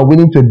means when you're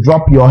willing to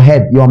drop your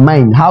head, your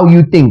mind, how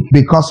you think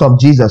because of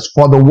Jesus,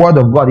 for the word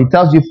of God. It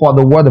tells you for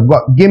the word of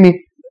God.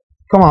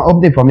 Come on,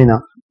 open it for me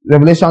now.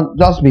 Revelation,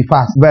 just be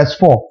fast. Verse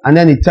 4. And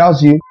then it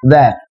tells you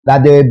there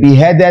that they were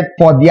beheaded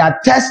for their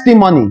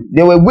testimony.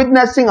 They were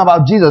witnessing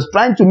about Jesus,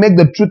 trying to make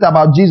the truth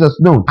about Jesus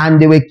known.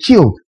 And they were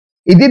killed.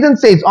 It didn't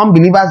say it's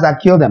unbelievers that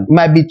killed them. It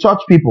might be church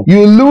people.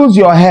 You lose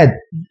your head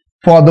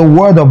for the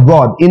word of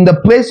God. In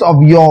the place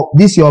of your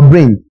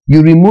brain,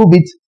 you remove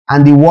it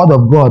and the word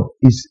of God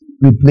is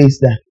replaced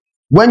there.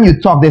 When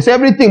you talk, they say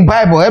everything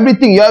Bible,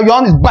 everything, you're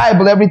on this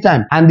Bible every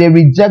time. And they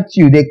reject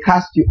you, they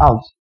cast you out.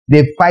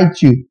 They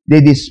fight you.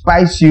 They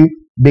despise you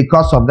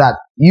because of that.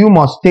 You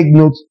must take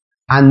note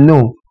and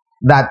know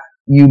that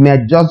you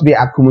may just be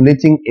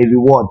accumulating a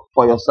reward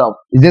for yourself.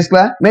 Is this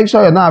clear? Make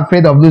sure you're not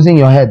afraid of losing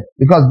your head,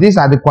 because these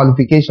are the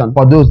qualifications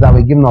for those that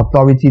were given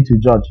authority to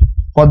judge.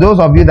 For those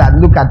of you that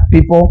look at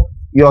people,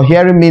 you're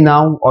hearing me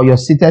now, or you're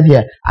seated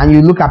here, and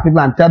you look at people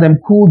and tell them,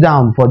 cool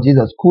down for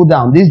Jesus. Cool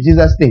down. This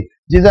Jesus thing,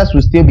 Jesus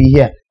will still be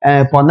here.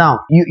 For now,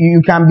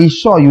 you can be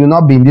sure you will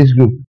not be in this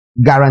group.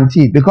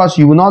 Guaranteed, because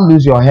you will not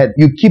lose your head.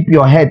 You keep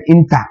your head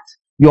intact.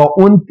 Your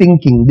own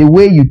thinking, the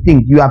way you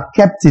think, you have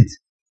kept it.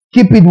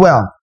 Keep it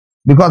well,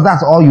 because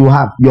that's all you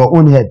have, your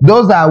own head.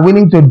 Those that are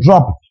willing to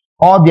drop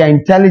all their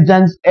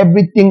intelligence,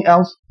 everything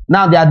else,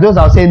 now there are those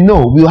that will say,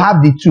 no, we'll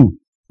have the two,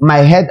 my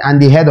head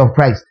and the head of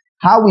Christ.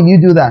 How will you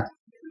do that?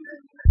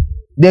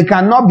 There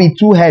cannot be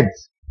two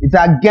heads. It's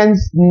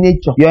against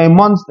nature. You're a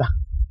monster.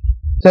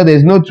 So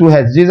there's no two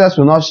heads. Jesus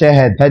will not share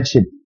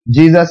headship.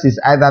 Jesus is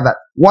either that.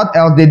 What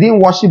else? They didn't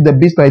worship the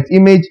beast or its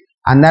image,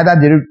 and neither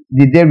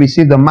did they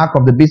receive the mark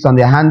of the beast on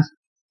their hands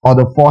or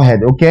the forehead.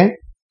 Okay?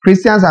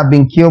 Christians have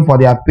been killed for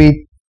their faith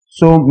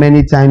so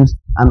many times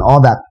and all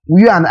that.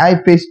 You and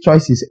I face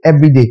choices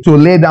every day to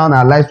lay down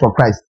our lives for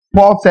Christ.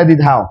 Paul said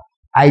it how?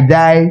 I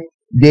die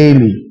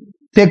daily.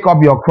 Take up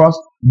your cross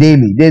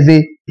daily. There's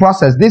a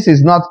process. This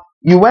is not,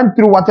 you went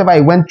through whatever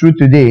you went through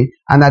today,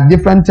 and at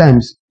different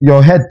times,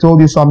 your head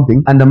told you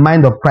something, and the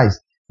mind of Christ,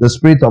 the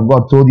Spirit of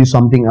God, told you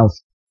something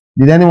else.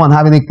 Did anyone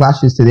have any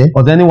clashes today?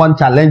 Was anyone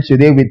challenged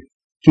today with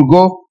to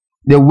go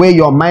the way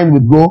your mind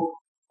would go,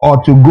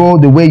 or to go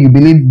the way you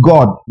believe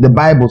God, the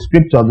Bible,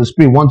 Scripture, the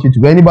Spirit wants you to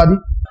go? Anybody?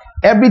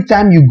 Every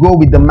time you go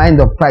with the mind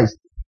of Christ,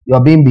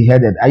 you're being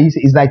beheaded.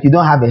 It's like you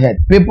don't have a head.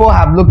 People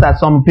have looked at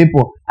some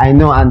people I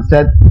know and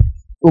said,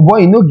 oh boy,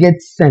 you don't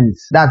get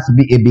sense. That's a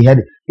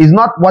beheaded. It's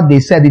not what they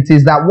said. It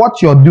is that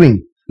what you're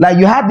doing. Like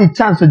you had the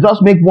chance to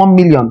just make 1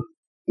 million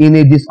in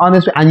a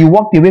dishonest way and you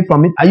walked away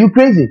from it. Are you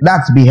crazy?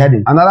 That's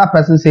beheading. Another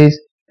person says,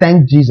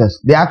 thank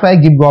Jesus. They actually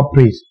give God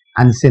praise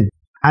and sin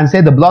and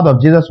say the blood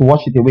of Jesus will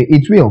wash it away.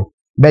 It will.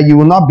 But you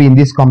will not be in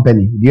this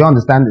company. Do you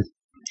understand this?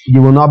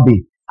 You will not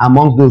be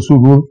amongst those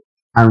who rule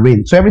and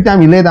reign. So every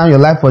time you lay down your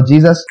life for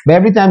Jesus, but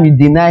every time you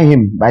deny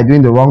him by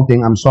doing the wrong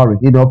thing, I'm sorry.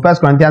 1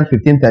 Corinthians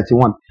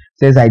 15:31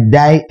 says, I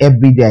die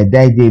every day, I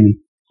die daily.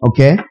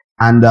 Okay?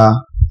 And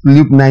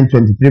Luke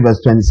 9:23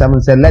 verse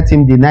 27 said, let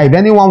him deny. If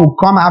anyone will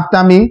come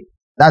after me,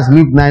 that's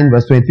Luke 9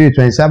 verse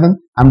 23-27.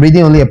 I'm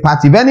reading only a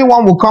part. If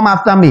anyone will come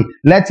after me,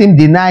 let him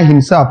deny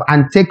himself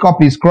and take up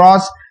his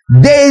cross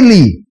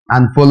daily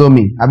and follow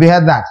me. Have you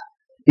heard that?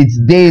 It's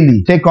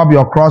daily. Take up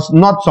your cross,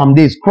 not some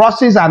days.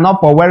 Crosses are not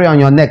for wearing on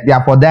your neck, they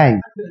are for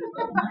dying.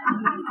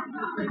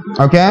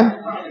 Okay?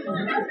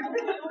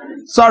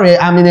 Sorry,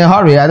 I'm in a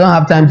hurry. I don't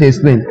have time to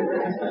explain.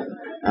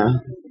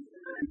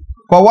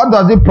 For what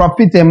does it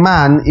profit a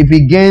man if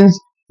he gains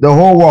the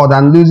whole world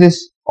and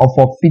loses or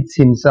forfeits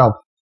himself?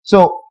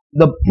 So,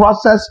 the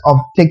process of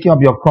taking up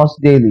your cross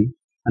daily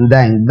and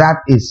dying, that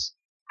is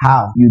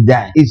how you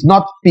die. It's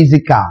not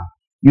physical.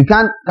 You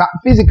can't,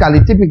 physically,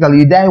 typically,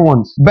 you die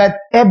once. But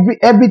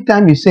every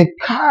time you say,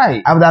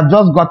 Kai, I would have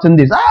just gotten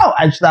this. Oh,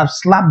 I should have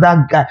slapped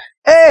that guy.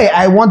 Hey,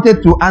 I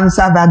wanted to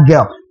answer that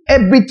girl.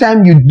 Every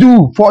time you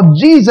do for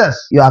Jesus,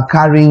 you are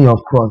carrying your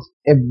cross.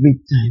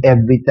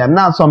 Every time.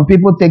 Now, some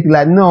people take it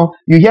like, no,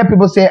 you hear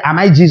people say, am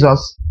I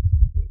Jesus?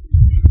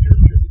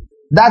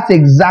 That's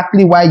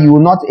exactly why you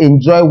will not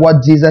enjoy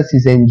what Jesus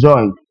is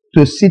enjoying,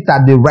 to sit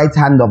at the right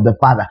hand of the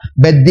Father.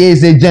 But there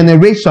is a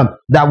generation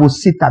that will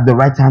sit at the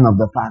right hand of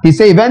the Father. He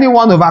said, if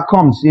anyone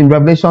overcomes, in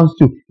Revelation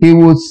 2, he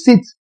will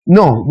sit,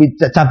 with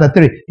chapter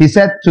 3, he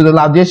said to the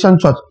Laodicean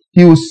church,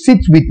 he will sit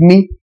with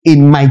me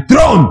in my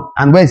throne.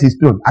 And where is his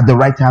throne? At the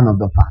right hand of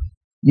the Father.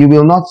 You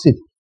will not sit,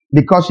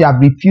 because you have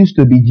refused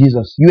to be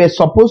Jesus. You are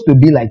supposed to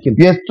be like him.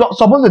 You are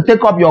supposed to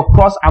take up your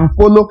cross and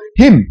follow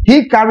him.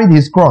 He carried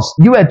his cross.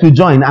 You are to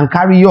join and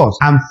carry yours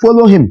and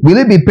follow him. Will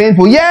it be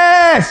painful?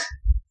 Yes!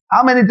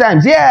 How many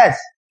times? Yes!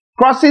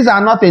 Crosses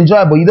are not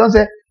enjoyable. You don't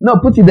say, no,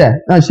 put it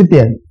there. No, shift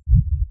here.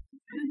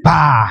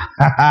 Pa!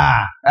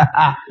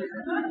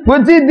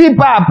 Put it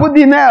deeper. Put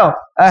the nail.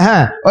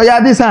 Oh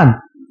yeah, this hand.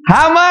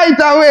 Hammer it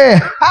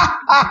away.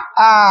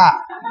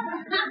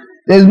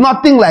 There's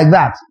nothing like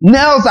that.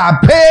 Nails are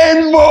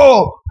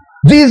painful.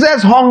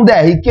 Jesus hung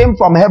there. He came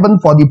from heaven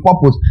for the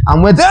purpose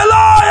and went, Eloi,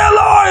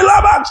 Eloi,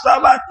 lama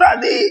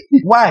sabachthani.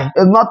 Why?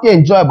 It's not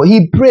enjoyable.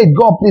 He prayed,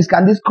 God, please,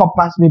 can this cup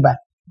pass me by?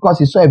 Because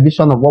he saw a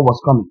vision of what was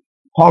coming.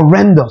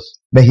 Horrendous.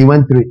 But he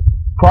went through it.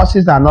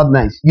 Crosses are not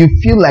nice. You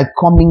feel like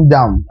coming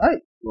down.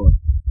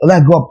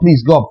 Like, God,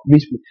 please,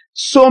 reach me.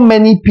 So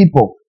many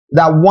people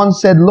that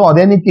once said, Lord,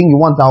 anything you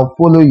want, I'll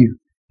follow you.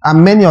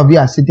 And many of you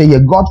are sitting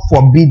here, God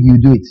forbid you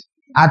do it.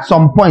 At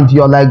some point,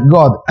 you're like,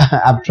 God,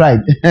 I've tried.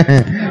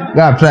 God,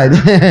 I've tried.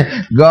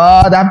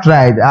 God, I've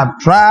tried.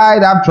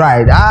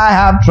 I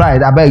have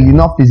tried. I beg,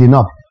 enough is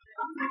enough.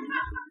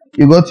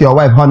 You go to your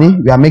wife, honey,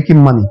 we are making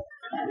money.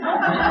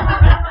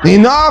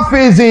 Enough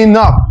is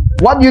enough.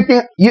 What do you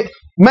think?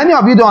 Many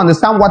of you don't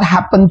understand what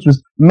happened to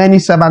many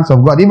servants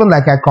of God. Even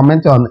like I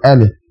commented on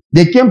earlier.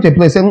 They came to a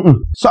place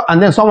saying,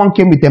 and then someone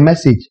came with a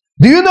message.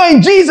 Do you know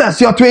in Jesus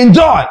you're to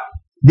enjoy?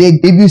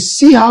 If you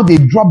see how they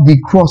dropped the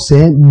cross,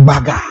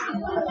 baga,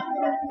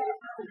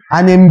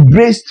 and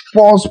embraced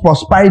false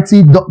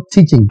prosperity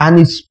teaching, and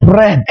it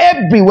spread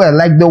everywhere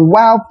like the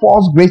wild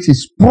false grace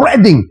is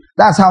spreading.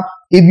 That's how,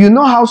 if you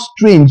know how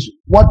strange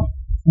what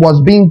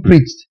was being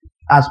preached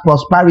as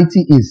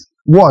prosperity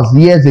was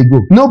years ago,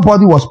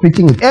 nobody was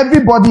preaching it.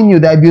 Everybody knew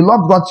that if you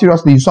loved God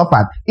seriously, you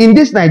suffered. In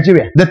this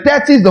Nigeria, the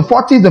 30s, the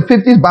 40s, the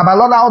 50s,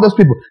 Babalola, all those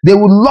people, they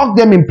would lock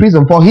them in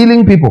prison for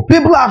healing people.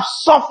 People have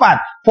suffered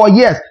for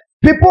years.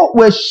 People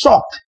were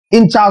shocked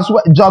in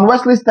John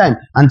Wesley's time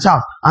and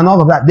Charles and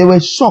all of that. They were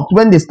shocked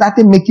when they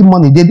started making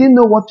money. They didn't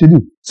know what to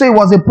do. So it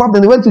was a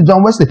problem. They went to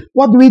John Wesley.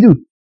 What do?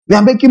 We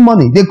are making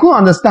money. They couldn't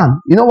understand.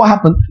 You know what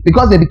happened?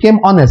 Because they became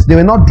honest. They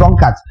were not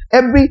drunkards.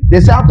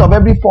 They say out of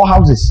every 4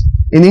 houses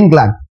in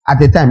England at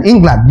the time,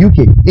 England,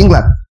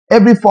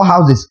 every 4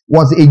 houses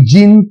was a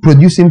gin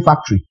producing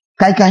factory.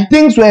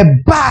 Things were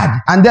bad.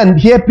 And then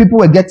here people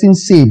were getting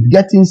saved,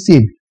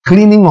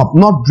 cleaning up,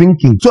 not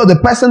drinking. So the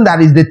person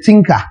that is the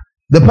tinker,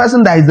 the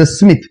person that is the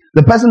smith,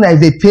 the person that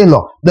is a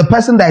tailor, the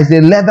person that is a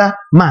leather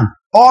man,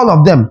 all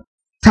of them,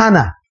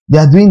 tanner, they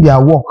are doing their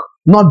work,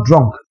 not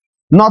drunk.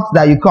 Not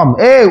that you come,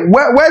 hey,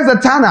 where's the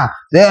tanner?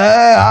 Say,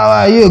 hey, how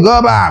are you?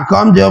 Go back,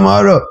 come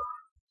tomorrow.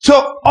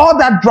 So all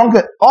that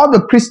drunken, all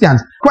the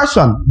Christians.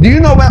 Question, do you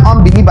know when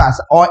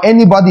unbelievers or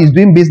anybody is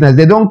doing business,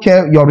 they don't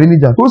care your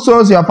religion? Who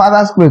sews your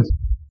father's clothes?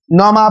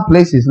 Normal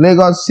places,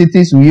 Lagos,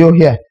 cities, Uyo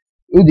here.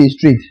 Who the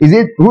street? Is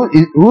it,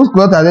 whose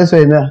clothes are they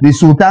sewing there? The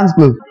Sultan's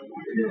clothes.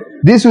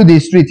 This who the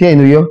street here in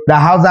Uyo, the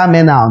Hausa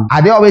men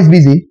are they always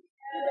busy?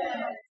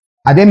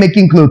 Are they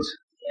making clothes?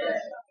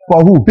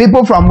 For who?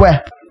 People from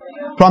where?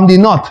 From the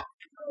north,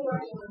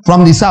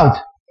 from the south,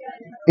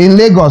 in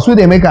Lagos, who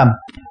they make them?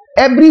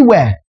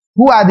 Everywhere.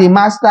 Who are the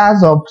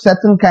masters of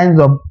certain kinds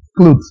of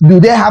clothes? Do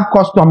they have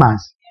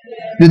customers?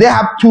 Do they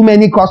have too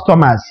many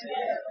customers?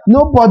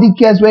 Nobody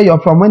cares where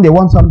you're from when they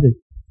want something.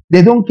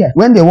 They don't care.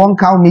 When they want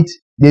cow meat,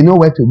 they know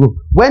where to go.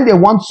 When they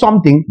want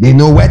something, they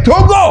know where to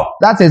go.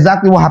 That's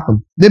exactly what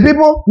happened. The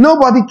people,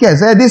 nobody cares.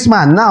 Hey, this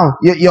man, now,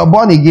 you're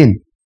born again.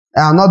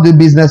 I'll not do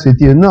business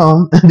with you.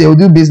 No, they will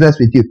do business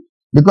with you.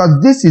 Because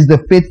this is the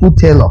faithful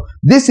tailor.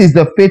 This is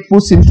the faithful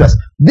seamstress.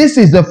 This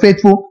is the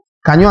faithful.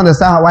 Can you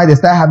understand why they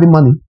started having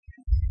money?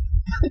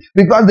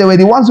 Because they were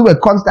the ones who were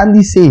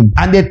constantly saying,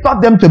 and they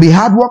taught them to be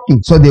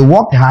hardworking. So they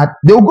worked hard.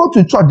 They will go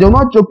to church. They will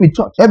not joke with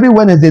church. Every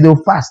Wednesday they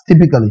will fast,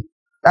 typically.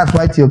 That's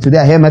why till today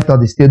I hear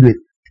Methodists still do it.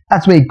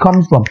 That's where it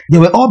comes from. They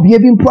were all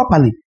behaving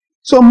properly.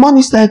 So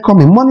money started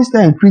coming, money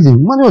started increasing.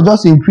 Money was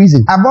just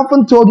increasing. I've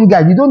often told you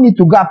guys, you don't need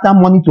to go after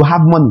money to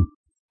have money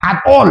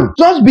at all.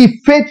 Just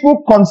be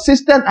faithful,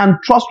 consistent, and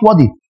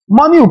trustworthy.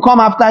 Money will come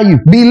after you.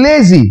 Be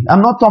lazy.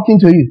 I'm not talking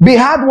to you. Be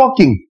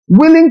hardworking,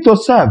 willing to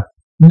serve.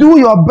 Do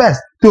your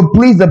best to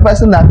please the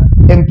person that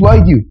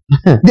employed you.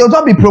 They'll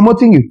just be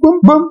promoting you. Boom,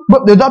 boom,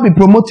 boom. They'll just be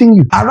promoting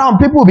you. Around,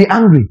 people will be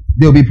angry.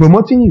 They'll be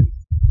promoting you.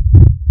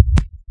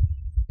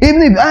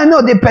 Even if I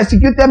know they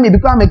persecuted me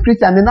because I'm a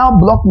Christian, they now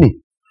block me.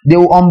 They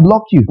will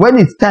unblock you. When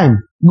it's time,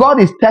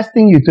 God is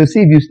testing you to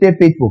see if you stay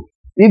faithful.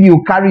 If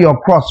you carry your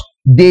cross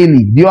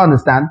daily. Do you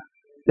understand?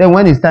 Then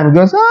when it's time, He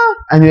goes,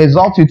 and He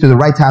exalts you to the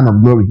right hand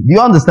of glory. Do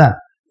you understand?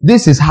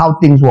 This is how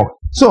things work.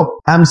 So,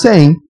 I'm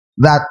saying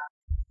that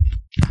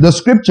the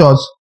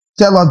scriptures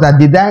tell us that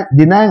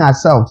denying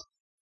ourselves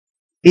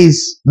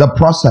is the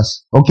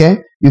process. Okay?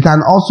 You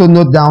can also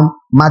note down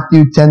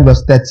Matthew 10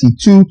 verse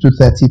 32 to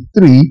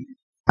 33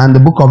 and the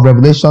book of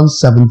Revelation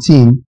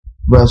 17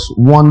 verse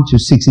 1 to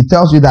 6. It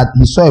tells you that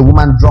He saw a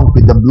woman drunk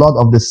with the blood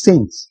of the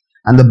saints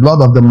and the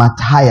blood of the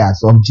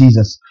martyrs of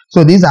Jesus.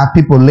 So these are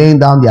people laying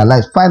down their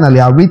lives. Finally,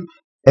 I'll read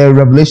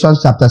Revelation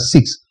chapter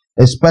 6,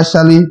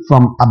 especially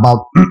from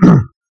about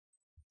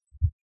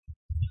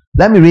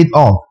let me read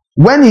all.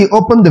 When He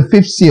opened the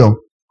fifth seal,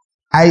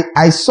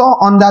 I saw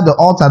under the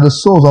altar the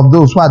souls of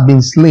those who had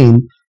been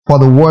slain for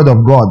the word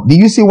of God. Do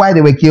you see why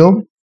they were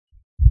killed?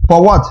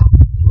 For what?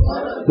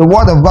 The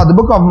word of God. The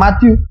book of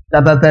Matthew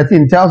chapter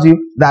 13 tells you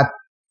that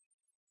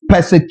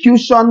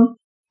persecution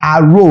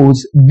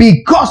arose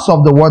because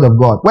of the word of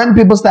God. When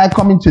people started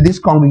coming to this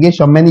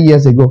congregation many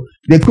years ago,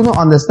 they couldn't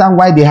understand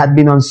why they had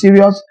been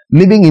unserious,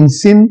 living in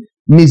sin,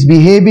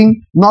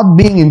 misbehaving, not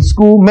being in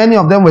school. Many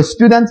of them were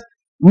students.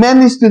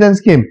 Many students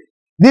came.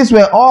 These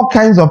were all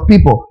kinds of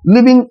people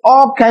living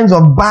all kinds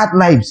of bad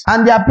lives,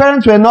 and their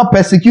parents were not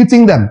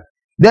persecuting them.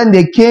 Then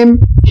they came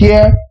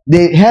here,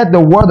 they heard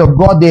the word of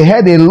God, they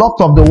heard a lot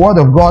of the word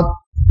of God,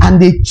 and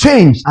they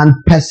changed, and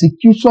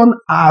persecution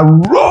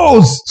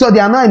arose. So they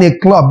are not in a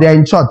club, they are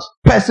in church.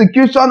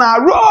 Persecution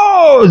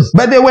arose.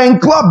 But they were in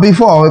club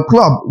before, a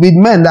club with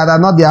men that are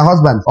not their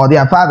husbands or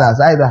their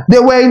fathers either. They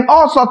were in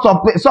all sorts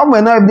of places. Some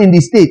were not even in the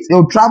states. They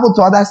would travel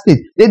to other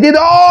states. They did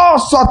all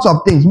sorts of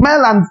things,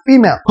 male and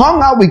female.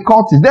 Hung out with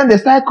cultists. Then they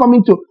started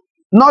coming to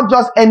not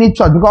just any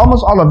church, because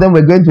almost all of them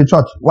were going to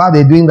church while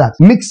they're doing that,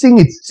 mixing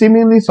it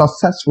seemingly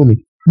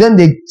successfully. Then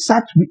they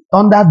sat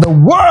under the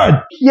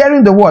word,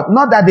 hearing the word.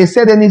 Not that they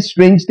said any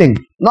strange thing,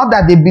 not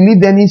that they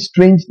believed any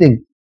strange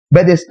thing,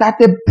 but they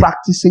started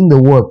practicing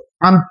the word.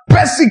 And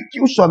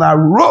persecution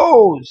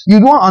arose. You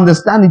don't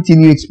understand it till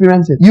you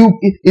experience it.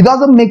 It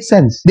doesn't make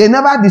sense. They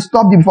never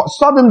disturbed you before.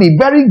 Suddenly,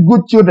 very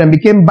good children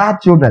became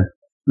bad children.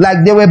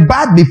 Like they were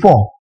bad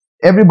before.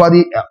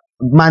 Everybody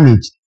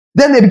managed.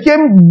 Then they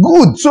became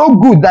good, so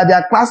good that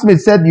their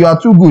classmates said, you are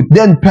too good.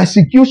 Then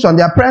persecution,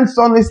 their parents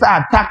suddenly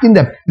start attacking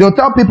them. They'll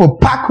tell people,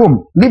 pack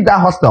home, leave that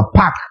hostel,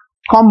 pack,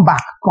 come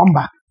back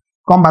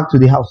to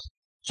the house.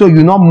 So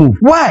you not move.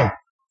 Why?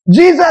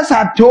 Jesus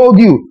had told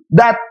you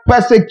that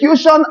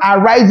persecution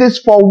arises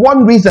for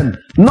one reason,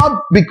 not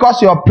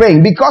because you're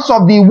praying, because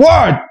of the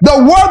word.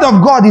 The word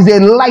of God is a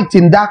light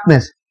in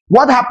darkness.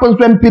 What happens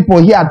when people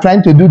here are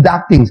trying to do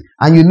dark things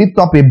and you lift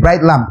up a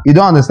bright lamp? You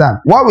don't understand.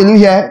 What will you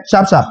hear?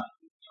 Sharp, sharp.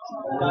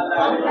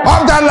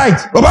 Off that light,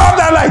 off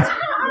that light,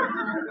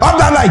 off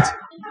that light.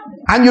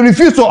 And you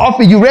refuse to off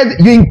it.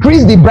 You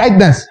increase the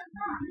brightness.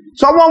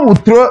 Someone will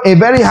throw a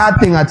very hard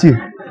thing at you.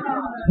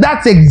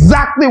 That's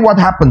exactly what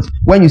happens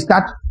when you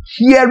start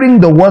hearing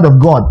the word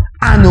of God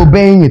and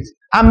obeying it.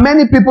 And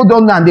many people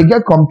don't know, and they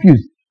get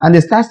confused. And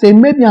they start saying,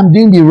 maybe I'm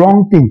doing the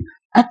wrong thing.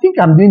 I think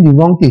I'm doing the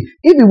wrong thing.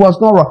 If it was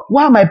not wrong,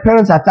 why are my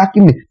parents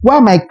attacking me? Why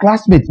are my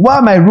classmates? Why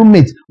are my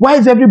roommates? Why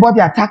is everybody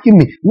attacking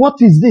me? What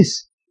is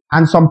this?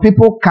 And some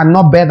people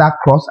cannot bear that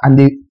cross, and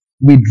they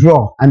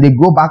withdraw and they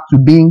go back to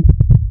being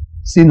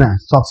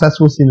sinners,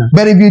 successful sinners.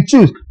 But if you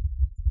choose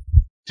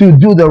to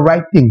do the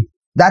right thing,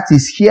 that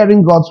is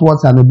hearing God's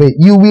words and obey,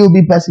 you will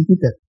be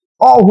persecuted.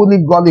 All who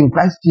live godly in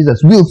Christ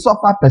Jesus will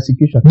suffer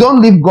persecution.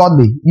 Don't live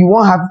godly, you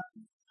won't have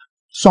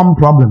some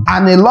problem.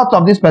 And a lot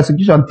of this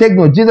persecution, take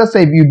note, Jesus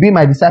said, if you be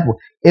my disciple,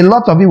 a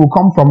lot of it will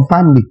come from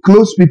family,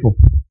 close people.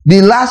 The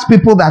last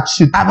people that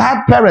should. I've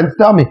had parents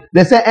tell me,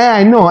 they say,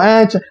 I know,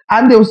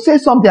 and they'll say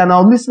something and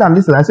I'll listen and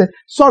listen. I say,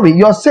 sorry,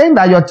 you're saying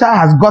that your child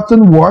has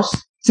gotten worse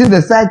since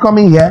they started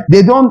coming here?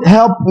 They don't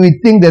help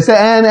with things. They say,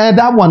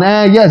 that one,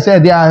 yes,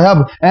 they are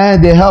help,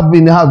 they help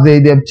in the house,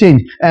 they've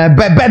changed.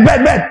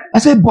 Bet. I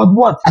say, but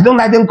what? I don't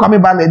like them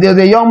coming back. There's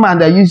a young man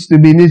that used to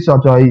be in this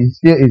church, or he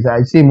still is,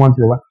 I see him once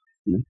in a while.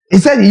 He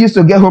said he used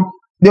to get home,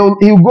 he'll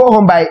go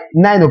home by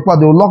 9 o'clock,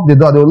 they'll lock the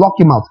door, they'll lock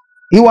him out.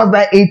 He was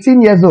like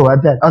 18 years old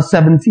at that, or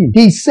 17.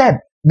 He said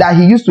that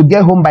he used to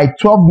get home by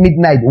 12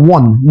 midnight,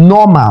 1,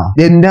 normal.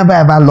 They never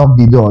ever locked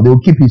the door. They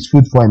would keep his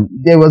food for him.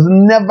 There was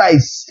never a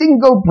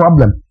single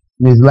problem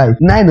in his life.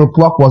 9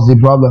 o'clock was the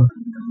problem.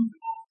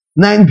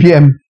 9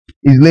 p.m.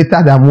 is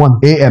later than 1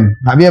 a.m.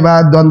 Have you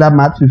ever done that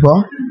math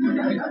before?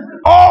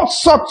 all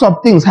sorts of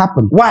things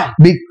happen. Why?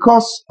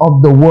 Because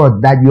of the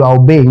word that you are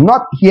obeying,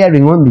 not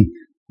hearing only.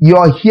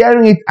 You're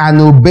hearing it and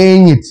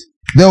obeying it.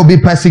 There will be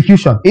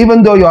persecution.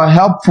 Even though you're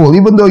helpful,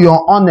 even though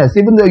you're honest,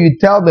 even though you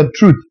tell the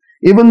truth,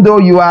 even though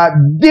you are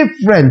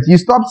different, you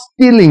stop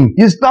stealing,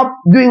 you stop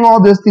doing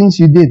all those things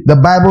you did. The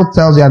Bible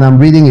tells you, and I'm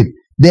reading it,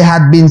 they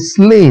had been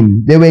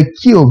slain, they were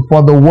killed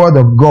for the word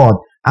of God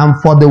and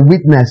for the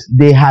witness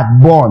they had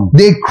borne.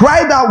 They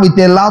cried out with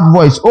a loud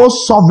voice, O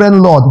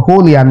sovereign Lord,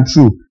 holy and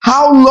true,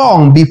 how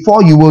long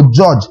before you will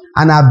judge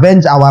and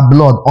avenge our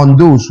blood on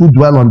those who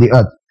dwell on the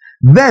earth?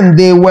 Then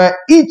they were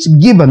each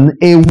given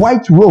a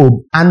white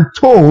robe and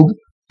told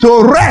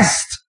to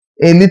rest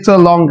a little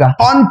longer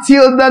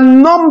until the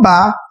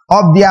number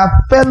of their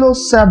fellow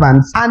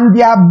servants and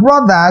their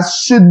brothers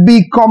should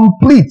be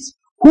complete,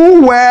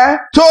 who were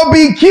to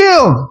be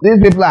killed.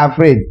 These people are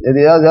afraid.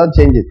 They'll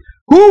change it.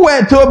 Who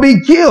were to be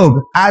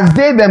killed as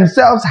they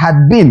themselves had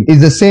been.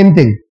 Is the same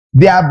thing.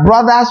 Their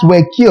brothers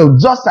were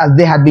killed just as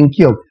they had been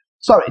killed.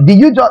 Sorry,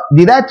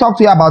 did I talk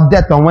to you about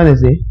death on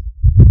Wednesday?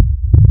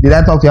 Did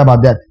I talk to you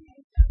about death?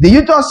 Did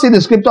you just see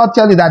the scripture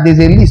tell you that there's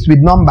a list with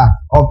number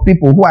of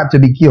people who are to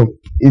be killed?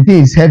 It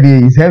is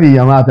heavy. It's heavy in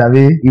your mouth,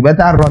 Abi. You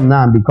better run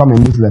now and become a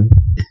Muslim.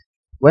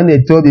 When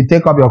they told you,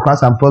 take up your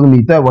cross and follow me,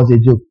 you thought it was a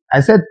joke. I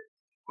said,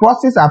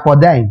 crosses are for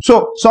dying.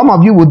 So some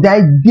of you will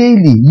die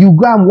daily. You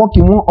go and work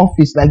in one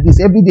office like this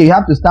every day. You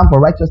have to stand for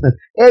righteousness.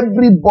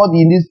 Everybody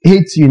in this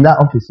hates you in that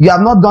office. You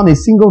have not done a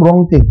single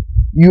wrong thing.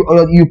 You're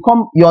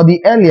the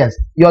earliest.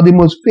 You're the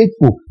most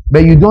faithful.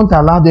 But you don't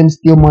allow them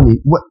steal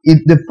money. If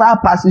the fire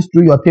passes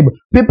through your table,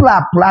 people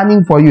are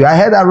planning for you. I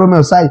heard that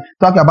Romeo side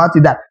talk about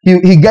it, that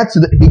he got to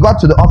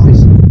the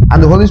office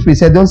and the Holy Spirit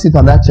said, don't sit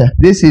on that chair.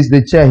 This is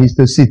the chair he's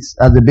to sit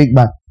as the big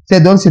man. He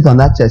said, don't sit on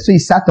that chair. So he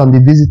sat on the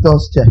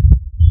visitor's chair.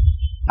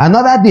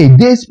 Another day,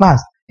 days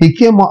passed. He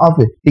came more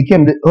often.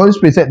 The Holy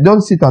Spirit said,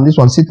 don't sit on this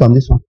one, sit on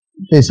this one.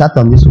 So he sat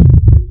on this one.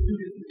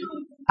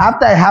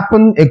 After it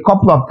happened a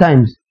couple of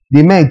times,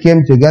 the men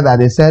came together.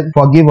 They said,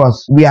 forgive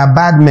us. We are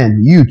bad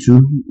men. You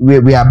too.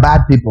 We are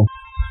bad people.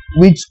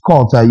 Which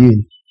cult are you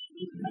in?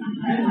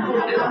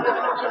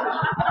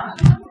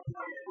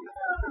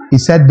 He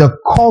said, the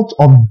cult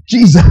of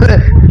Jesus.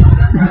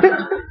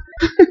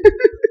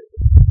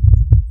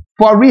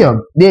 For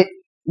real.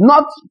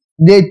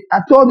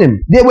 I told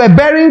him, they were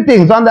burying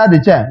things under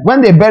the chair.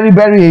 When they bury,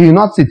 you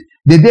not sit.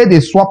 The day they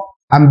swap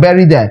and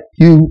bury there,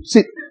 you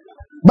sit.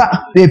 But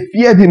they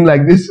feared him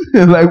like this.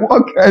 Like,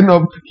 what kind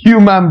of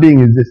human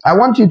being is this? I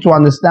want you to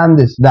understand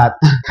this, that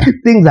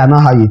things are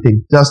not how you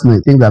think. Just know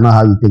it. Things are not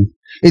how you think.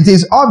 It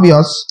is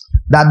obvious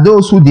that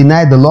those who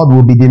deny the Lord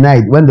will be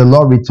denied when the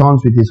Lord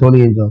returns with his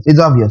holy angels. It's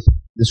obvious.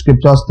 The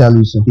scriptures tell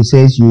you so. He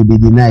says you will be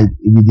denied.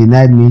 If you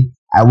denied me,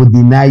 I will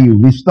deny you.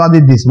 We've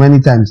studied this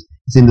many times.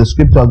 It's in the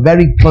scripture,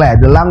 very clear.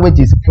 The language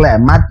is clear.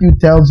 Matthew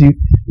tells you,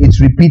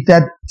 it's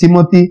repeated.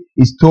 Timothy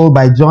is told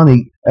by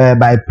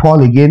by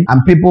Paul again,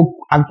 and people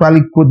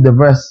actually quote the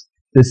verse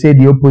to say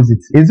the opposite.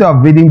 Instead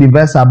of reading the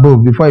verse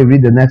above before you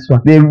read the next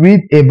one, they read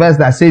a verse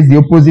that says the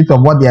opposite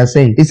of what they are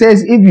saying. It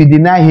says, if you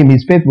deny him,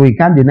 he's faithful, he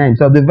can't deny him.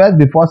 So the verse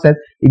before said,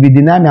 if you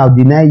deny me, I'll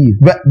deny you.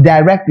 But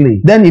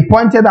directly. Then he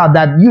pointed out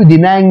that you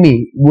denying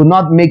me will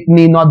not make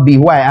me not be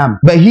who I am.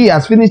 But he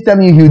has finished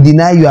telling you he'll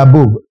deny you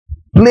above.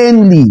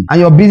 Plainly. And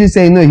you're busy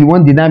saying, no, he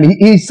won't deny me.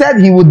 He said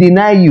he will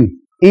deny you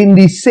in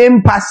the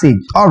same passage.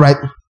 Alright.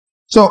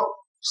 So,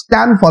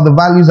 stand for the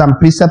values and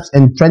precepts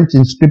entrenched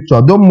in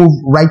scripture. Don't move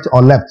right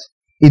or left.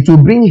 It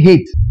will bring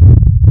hate.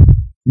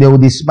 They will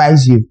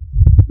despise you.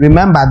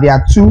 Remember, there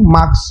are two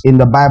marks in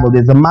the Bible.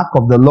 There's a mark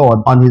of the Lord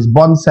on his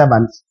bond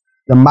servants,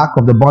 the mark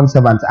of the bond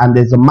servants, and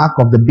there's a mark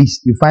of the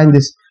beast. You find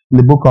this in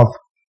the book of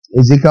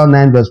Ezekiel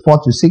 9 verse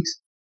 4 to 6.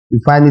 You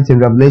find it in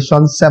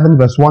Revelation 7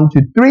 verse 1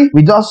 to 3.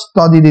 We just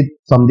studied it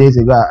some days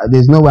ago.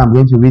 There's no way I'm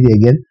going to read it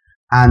again.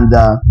 And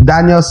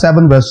Daniel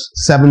 7 verse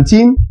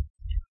 17.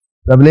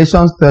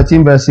 Revelation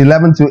 13 verse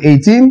 11 to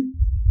 18.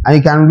 And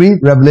you can read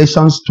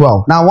Revelations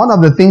 12. Now, one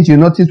of the things you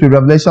notice with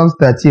Revelations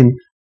 13,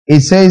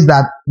 it says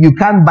that you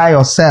can't buy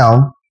or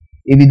sell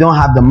if you don't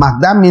have the mark.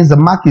 That means the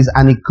mark is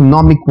an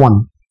economic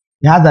one.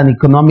 It has an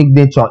economic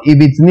nature. If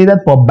it's needed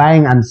for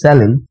buying and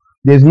selling,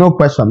 there's no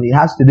question. It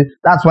has to do.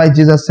 That's why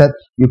Jesus said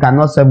you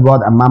cannot serve God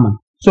and mammon.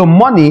 So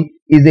money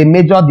is a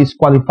major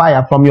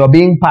disqualifier from your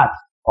being part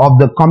of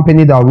the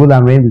company that will rule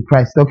and reign with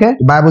Christ. Okay?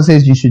 The Bible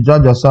says you should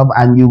judge yourself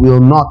and you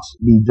will not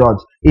be judged.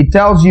 It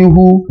tells you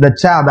who the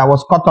child that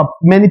was caught up.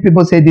 Many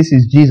people say this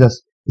is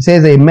Jesus. It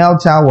says a male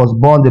child was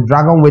born. The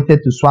dragon waited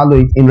to swallow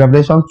it in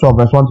Revelation 12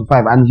 verse 1 to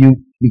 5. And you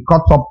be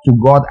caught up to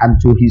God and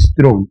to his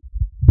throne.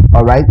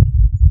 Alright?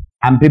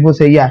 And people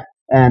say, yeah,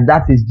 and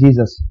that is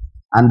Jesus.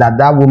 And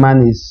that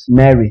woman is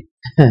Mary.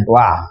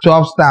 Wow.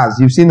 12 stars.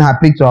 You've seen her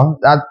picture.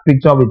 That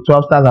picture with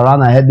 12 stars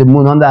around her head, the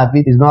moon under her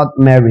feet is not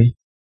Mary.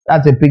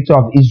 That's a picture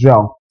of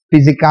Israel.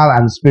 Physical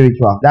and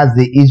spiritual. That's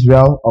the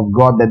Israel of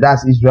God.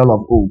 That's Israel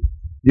of old.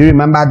 Do you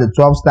remember the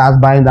 12 stars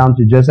bowing down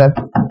to Joseph?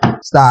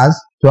 Stars?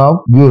 12?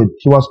 Good.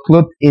 She was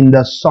clothed in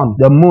the sun.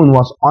 The moon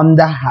was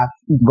under her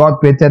feet. God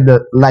created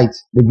the light.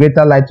 The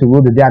greater light to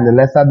rule the day and the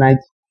lesser night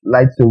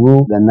likes to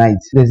rule the night.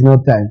 There's no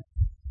time.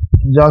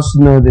 Just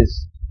know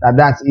this,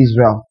 that's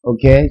Israel,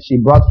 okay? She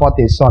brought forth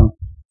a son,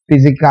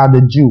 physical,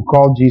 the Jew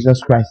called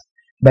Jesus Christ.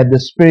 But the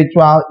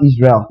spiritual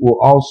Israel will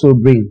also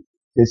bring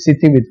the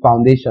city with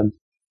foundations.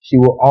 She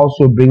will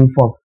also bring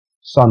forth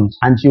sons.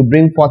 And she'll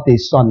bring forth a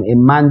son, a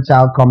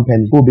man-child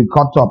company, who will be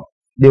caught up.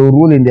 They will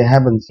rule in the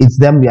heavens. It's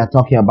them we are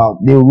talking about.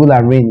 They will rule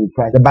and reign in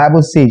Christ. The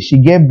Bible says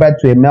she gave birth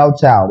to a male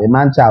child, a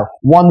man-child,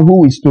 one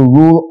who is to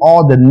rule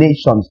all the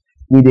nations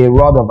with a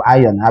rod of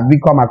iron. Have we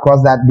come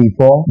across that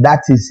before?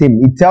 That is him.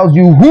 It tells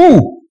you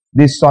who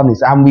this son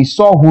is. And we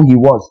saw who he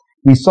was.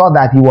 We saw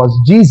that he was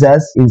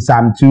Jesus in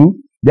Psalm 2.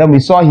 Then we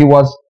saw he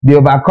was the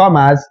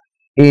overcomers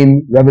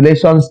in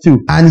Revelations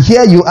 2. And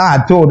here you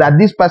are told that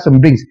this person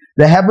brings,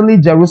 the heavenly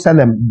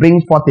Jerusalem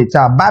brings forth a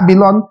child.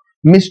 Babylon,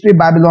 mystery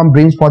Babylon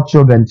brings forth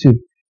children too.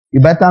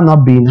 You better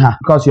not be in her,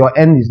 because your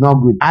end is not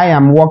good. I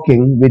am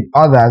working with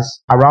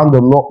others around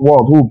the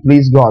world who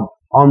please God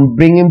on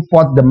bringing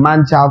forth the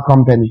man-child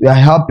company. We are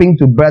helping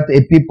to birth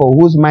a people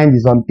whose mind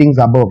is on things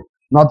above,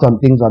 not on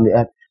things on the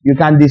earth. You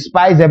can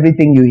despise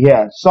everything you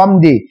hear.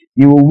 Someday,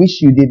 you will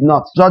wish you did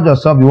not. Judge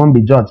yourself, you won't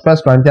be judged. 1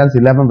 Corinthians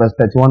 11 verse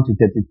 31 to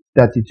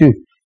 32.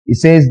 It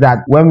says that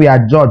when we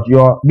are judged,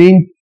 you're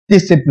being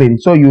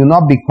disciplined, so you will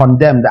not be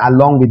condemned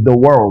along with the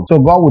world. So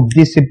God will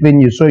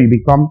discipline you so you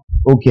become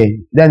okay.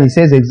 Then he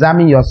says,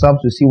 examine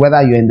yourselves to see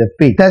whether you're in the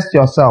faith. Test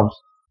yourselves.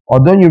 Or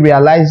don't you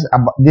realize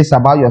this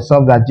about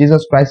yourself, that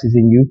Jesus Christ is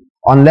in you,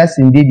 unless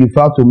indeed you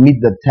fail to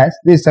meet the test?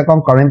 This is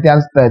 2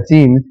 Corinthians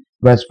 13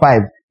 verse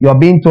 5. You're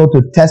being told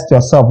to test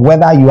yourself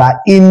whether you are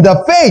in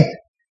the faith.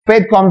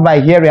 Faith comes by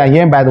hearing, and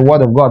hearing by the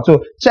word of God.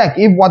 So check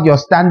if what you're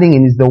standing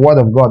in is the word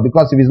of God.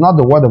 Because if it's not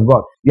the word of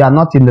God, you are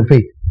not in the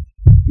faith.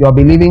 You're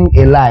believing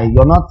a lie.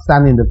 You're not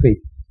standing in the faith.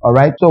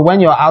 Alright? So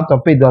when you're out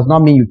of faith, does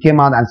not mean you came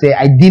out and say,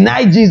 I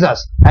deny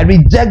Jesus. I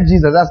reject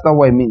Jesus. That's not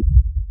what it means.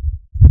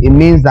 It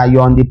means that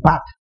you're on the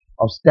path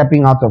of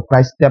stepping out of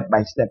Christ step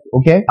by step.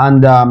 Okay?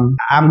 And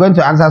I'm going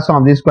to answer some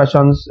of these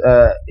questions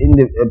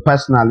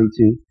personally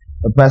to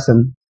the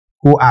person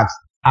who asked.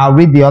 I'll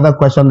read the other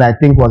question that I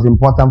think was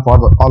important for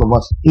all of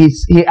us.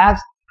 He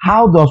asked,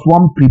 how does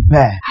one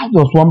prepare? How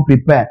does one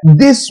prepare?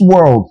 This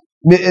world,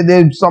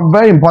 there's some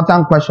very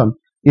important question.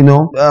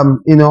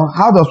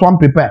 How does one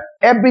prepare?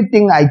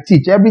 Everything I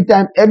teach,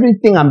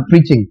 everything I'm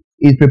preaching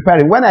is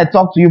preparing. When I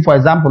talk to you, for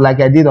example, like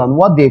I did on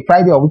what day,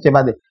 Friday or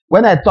whichever day,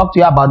 when I talk to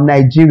you about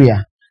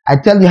Nigeria, I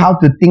tell you how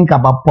to think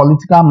about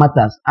political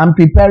matters. I'm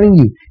preparing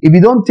you. If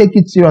you don't take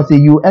it seriously,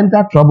 you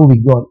enter trouble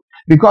with God.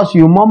 Because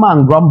you murmur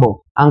and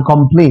grumble and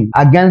complain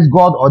against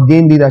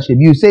God-ordained leadership.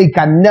 You say it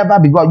can never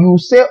be God. You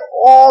say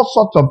all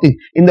sorts of things.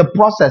 In the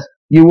process,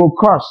 you will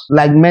curse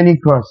like many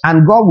curse.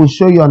 And God will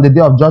show you on the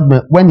day of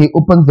judgment when he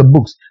opens the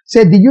books.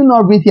 Say, did you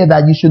not read here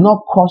that you should not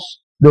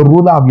curse the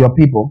ruler of your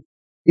people?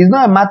 It's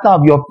not a matter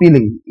of your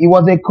feeling. It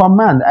was a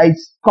command. I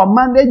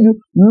commanded you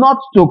not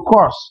to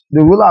curse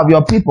the ruler of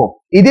your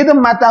people. It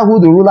didn't matter who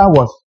the ruler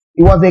was.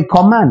 It was a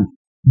command.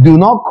 Do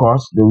not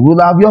curse the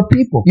ruler of your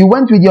people. You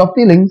went with your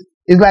feelings.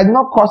 It's like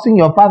not cursing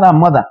your father and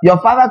mother. Your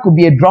father could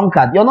be a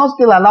drunkard. You're not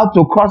still allowed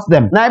to curse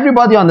them. Now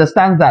everybody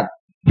understands that.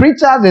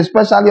 Preachers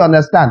especially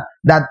understand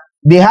that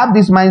they have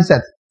this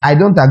mindset. I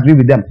don't agree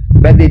with them.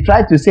 But they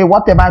try to say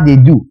whatever they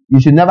do, you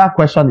should never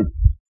question it.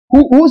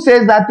 Who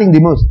says that thing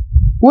the most?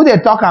 Who they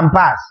talk and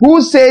pass?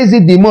 Who says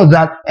it the most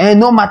that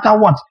no matter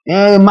what,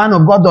 man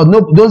of God,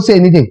 don't say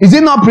anything? Is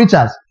it not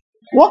preachers?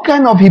 What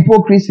kind of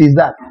hypocrisy is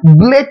that?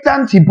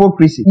 Blatant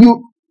hypocrisy.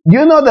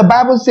 You know the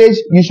Bible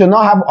says you should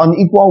not have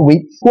unequal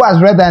weight. Who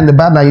has read that in the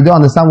Bible and you don't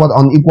understand what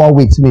unequal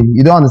weights mean?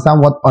 You don't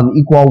understand what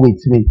unequal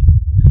weights mean.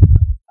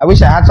 I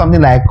wish I had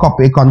something like a cup,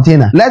 a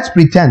container. Let's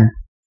pretend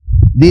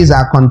these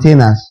are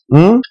containers.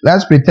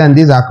 Let's pretend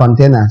these are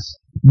containers.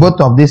 Both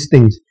of these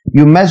things.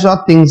 You measure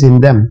things in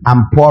them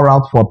and pour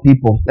out for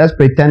people. Let's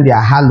pretend they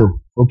are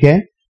hollow.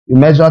 Okay? You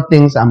measure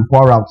things and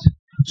pour out.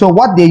 So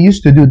what they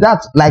used to do,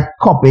 that's like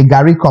cup, a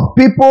Gary cup.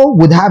 People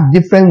would have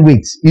different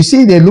weights. You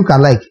see, they look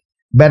alike.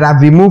 But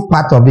I've removed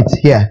part of it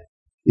here.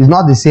 It's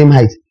not the same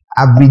height.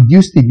 I've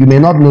reduced it. You may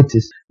not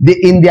notice.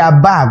 In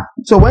their bag.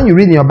 So when you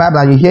read in your Bible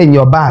and you hear in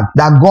your bag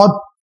that God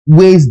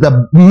weighs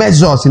the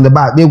measures in the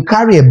bag, they'll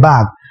carry a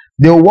bag.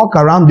 They'll walk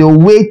around. They'll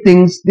weigh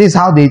things. This is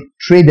how they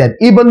traded.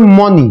 Even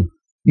money.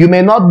 You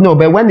may not know,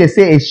 but when they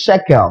say a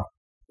shekel,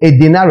 a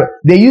dinar,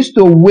 they used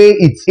to weigh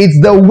it. It's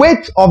the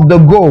weight of the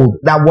gold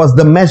that was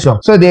the measure.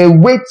 So the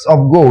weight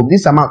of gold,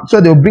 this amount.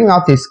 So they'll bring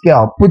out a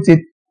scale, put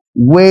it,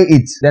 weigh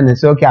it. Then they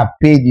say, okay, I've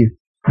paid you.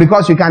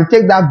 Because you can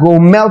take that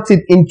gold, melt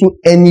it into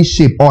any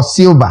shape, or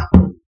silver.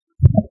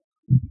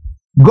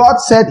 God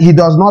said he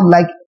does not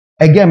like,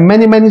 again,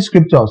 many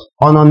scriptures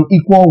on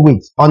unequal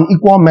weights,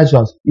 unequal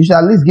measures. You should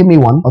at least give me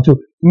one or two.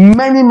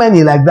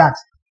 Many like that.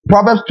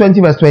 Proverbs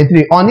 20 verse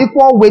 23.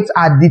 Unequal weights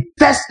are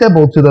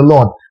detestable to the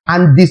Lord,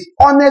 and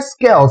dishonest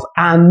scales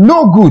are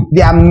no good.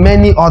 There are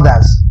many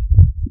others.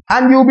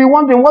 And you'll be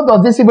wondering, what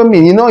does this even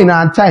mean? In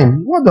our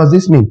time, what does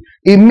this mean?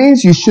 It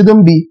means you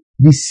shouldn't be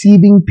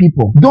deceiving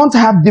people. Don't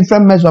have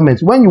different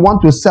measurements. When you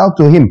want to sell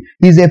to him,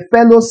 he's a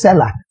fellow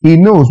seller. He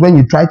knows when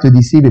you try to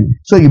deceive him.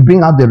 So you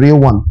bring out the real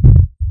one,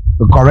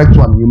 the correct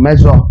one. You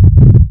measure.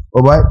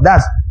 Oh boy,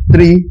 that's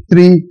three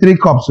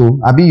cups. So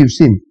Abi, you've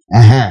seen.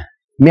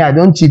 Me, I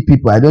don't cheat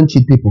people. I don't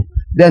cheat people.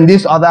 Then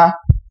this other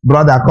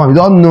brother comes. You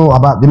don't know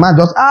about the man.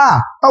 Just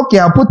okay,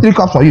 I'll put 3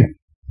 cups for you.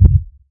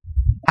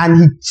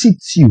 And he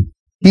cheats you.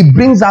 He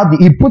brings out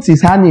he puts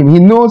his hand in. He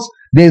knows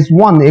there's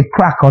a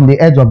crack on the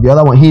edge of the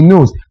other one. He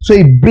knows. So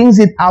he brings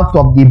it out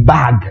of the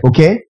bag.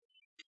 Okay?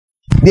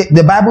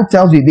 The Bible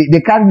tells you they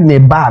carry it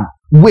in a bag.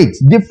 Weight,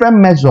 different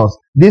measures.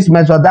 This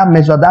measure, that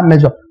measure, that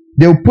measure.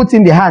 They'll put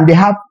in the hand. They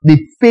have the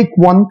fake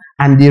one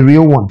and the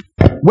real one.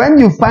 When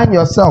you find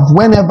yourself,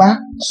 whenever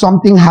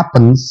something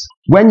happens,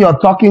 when you're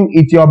talking,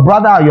 it's your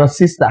brother or your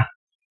sister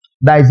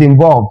that is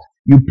involved,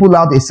 you pull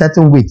out a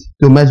certain weight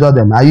to measure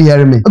them. Are you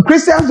hearing me?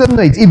 Christians don't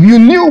know it. If you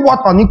knew what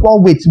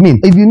unequal weights mean,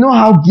 if you know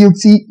how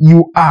guilty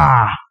you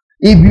are,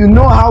 if you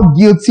know how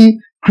guilty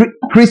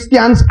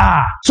Christians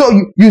are, so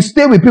you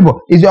stay with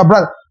people. It's your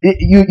brother.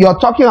 You're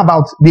talking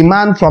about the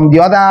man from the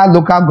other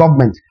local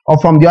government or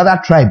from the other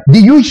tribe.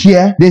 Did you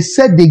hear? They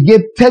said they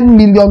gave 10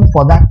 million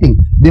for that thing.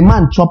 The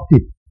man chopped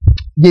it.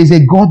 There is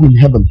a God in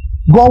heaven.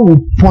 God will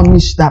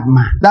punish that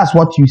man. That's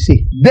what you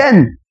say.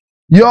 Then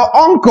your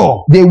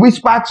uncle, they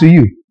whisper to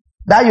you.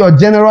 That your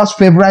generous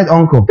favorite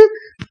uncle.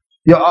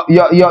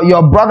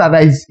 Your brother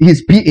that is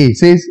his PA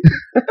says,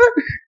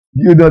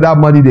 you know that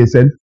money they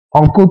sent?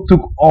 Uncle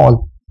took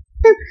all.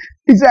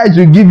 He said, I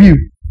should give you.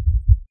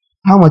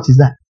 How much is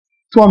that?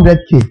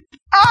 200K.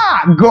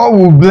 God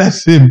will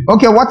bless him.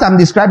 Okay, what I'm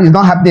describing is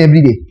not happening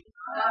every day.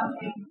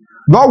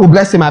 God will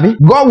bless him, Abi.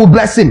 God will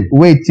bless him.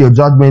 Wait till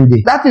judgment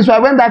day. That is why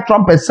when that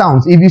trumpet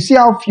sounds, if you see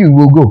how few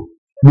will go,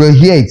 will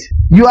hear it.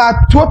 You are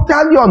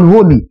totally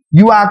unholy.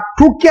 You are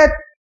crooked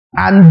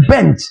and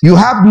bent. You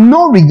have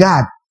no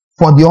regard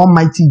for the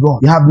Almighty God.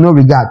 You have no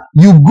regard.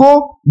 You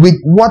go with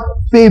what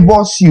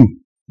favors you.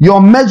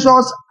 Your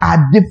measures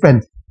are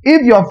different.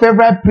 If your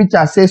favorite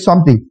preacher says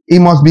something, it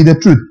must be the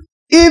truth.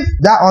 If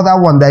that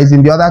other one that is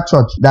in the other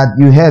church that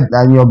you heard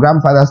and your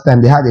grandfather's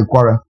time, they had a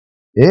quarrel.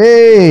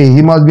 Hey,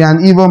 he must be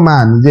an evil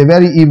man. He's a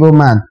very evil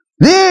man.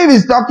 Leave,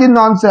 he's talking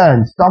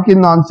nonsense.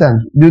 Talking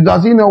nonsense.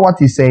 Does he know what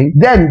he's saying?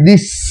 Then the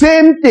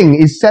same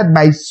thing is said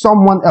by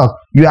someone else.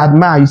 You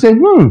admire. You say,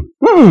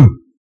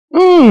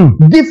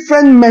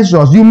 different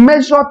measures. You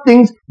measure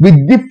things with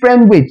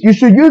different weights. You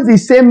should use the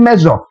same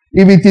measure.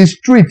 If it is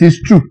true, it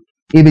is true.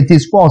 If it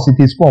is false,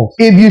 it is false.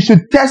 If you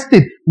should test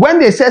it, when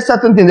they say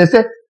certain things, they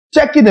say,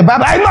 checking the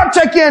Bible. I'm not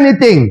checking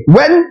anything.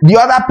 When the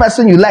other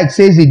person you like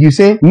says it, you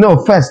say,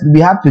 no, first,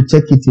 we have to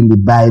check it in the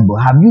Bible.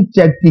 Have you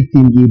checked it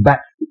in the Bible?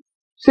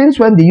 Since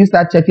when do you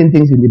start checking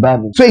things in the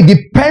Bible? So it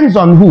depends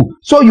on who.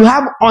 So you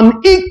have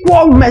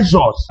unequal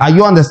measures. Are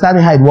you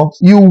understanding how it works?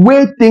 You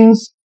weigh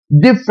things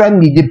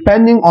differently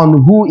depending on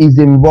who is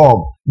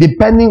involved,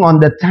 depending on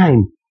the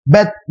time.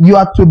 But you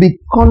are to be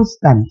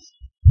constant.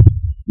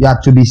 You are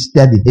to be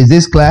steady. Is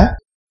this clear?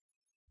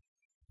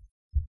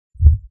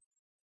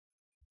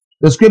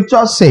 The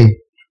scriptures say.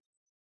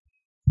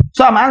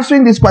 So I'm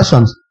answering these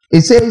questions.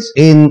 It says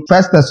in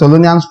 1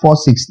 Thessalonians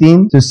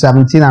 4:16 to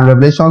 17 and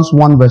Revelations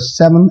 1 verse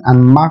 7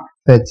 and Mark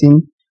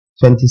 13,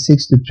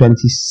 26 to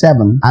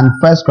 27 and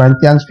 1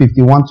 Corinthians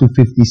 51 to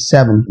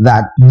 57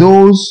 that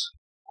those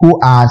who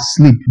are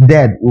asleep,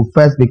 dead, will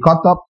first be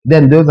caught up.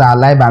 Then those that are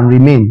alive and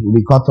remain will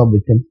be caught up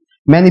with him.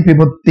 Many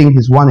people think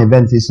it's one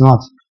event. It's not.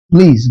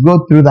 Please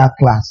go through that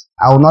class.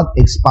 I will not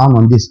expound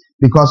on this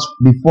because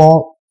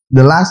before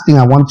the last thing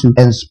I want to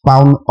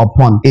expound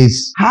upon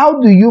is how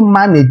do you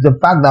manage the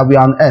fact that we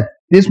are on earth?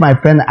 This my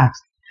friend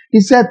asked.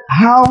 He said,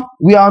 how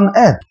we are on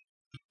earth?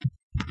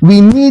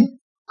 We need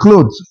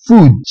clothes,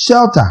 food,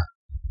 shelter.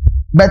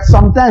 But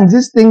sometimes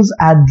these things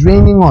are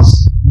draining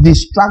us,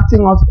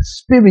 distracting us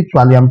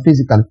spiritually and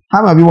physically.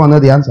 How many of you want to know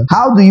the answer?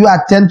 How do you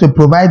attend to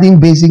providing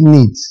basic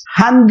needs,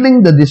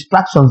 handling the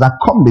distractions that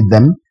come with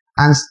them,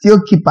 and still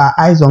keep our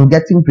eyes on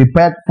getting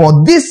prepared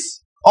for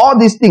this? All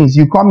these things.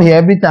 You come here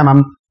every time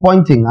I'm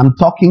pointing, I'm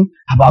talking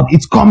about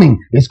it's coming,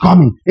 it's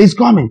coming, it's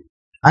coming.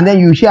 And then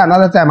you hear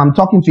another time I'm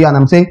talking to you and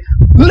I'm saying,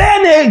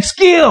 learn a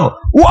skill,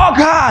 work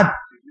hard.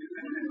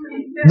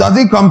 Does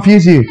it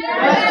confuse you?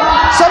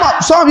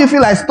 Yes. Some of you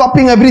feel like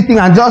stopping everything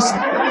and let's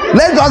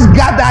just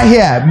gather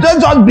here.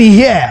 Don't just be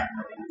here.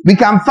 We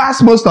can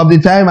fast most of the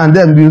time and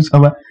then do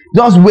something.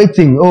 Just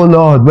waiting. Oh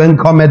Lord, when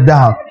cometh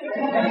thou?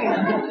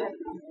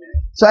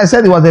 So I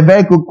said it was a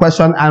very good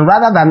question, and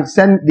rather than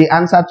send the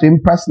answer to him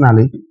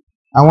personally,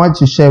 I want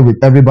to share with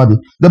everybody.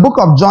 The book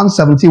of John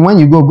 17, when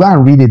you go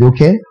and read it,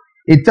 okay?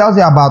 It tells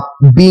you about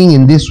being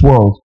in this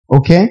world,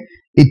 okay?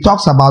 It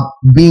talks about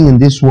being in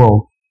this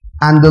world.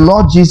 And the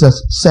Lord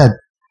Jesus said,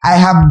 I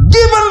have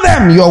given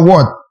them your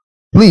word.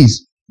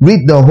 Please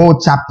read the whole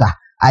chapter.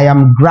 I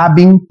am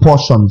grabbing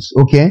portions,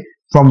 okay?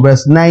 From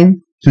verse 9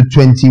 to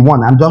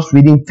 21. I'm just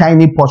reading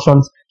tiny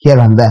portions here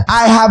and there.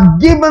 I have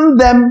given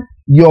them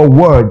your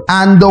word,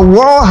 and the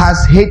world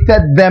has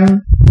hated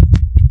them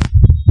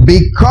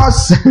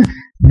because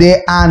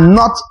they are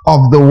not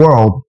of the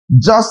world,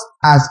 just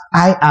as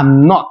I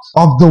am not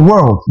of the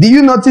world. Do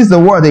you notice the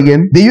word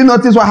again? Do you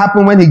notice what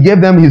happened when he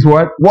gave them his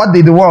word? What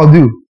did the world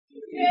do?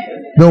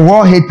 The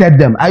world hated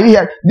them. Are you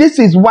here? This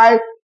is why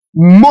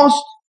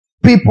most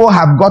people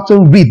have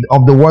gotten rid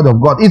of the word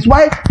of God. It's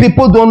why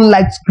people don't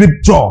like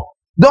scripture.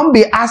 Don't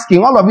be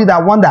asking, all of you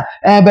that wonder,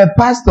 but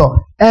pastor,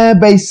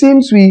 but it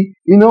seems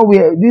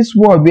this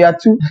word, we are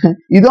too,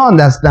 you don't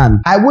understand.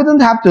 I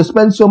wouldn't have to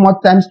spend so much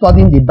time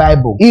studying the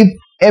Bible if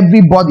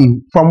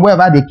everybody from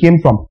wherever they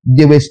came from,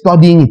 they were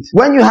studying it.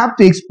 When you have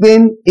to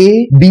explain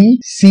A, B,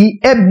 C,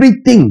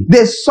 everything,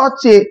 there's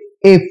such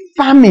a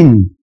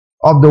famine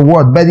of the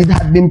word, but it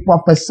had been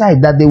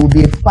prophesied that there will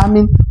be a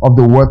famine of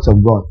the words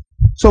of God.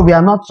 So we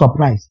are not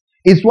surprised.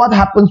 It's what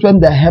happens when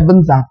the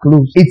heavens are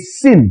closed. It's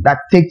sin that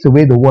takes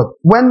away the word.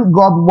 When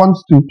God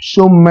wants to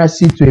show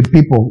mercy to a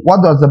people,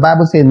 what does the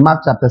Bible say in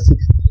Mark chapter 6?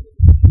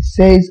 It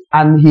says,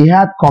 and he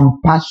had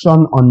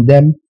compassion on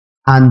them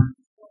and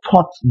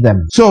taught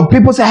them. So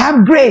people say, I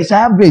have grace, I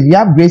have grace. You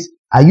have grace.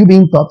 Are you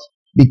being taught?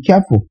 Be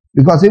careful.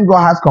 Because if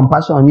God has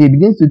compassion on you, he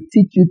begins to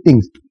teach you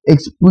things,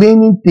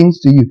 explaining things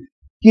to you,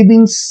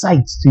 giving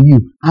sight to you,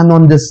 and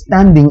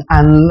understanding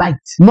and light.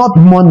 Not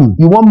money.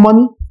 You want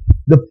money?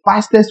 The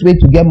fastest way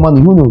to get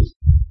money, who knows?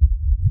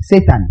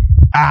 Satan.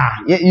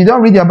 You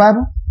don't read your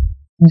Bible?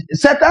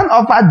 Satan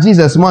offered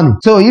Jesus money.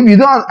 So if you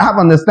don't have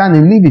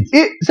understanding, leave it.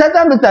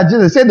 Satan looked at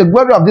Jesus and said, the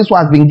glory of this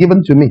one has been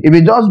given to me. If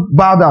you just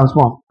bow down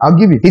small, I'll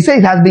give it. He said,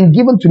 it has been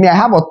given to me. I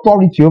have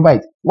authority over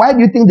it. Why do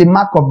you think the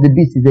mark of the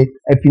beast is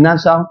a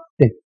financial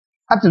thing?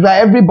 That is why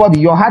everybody,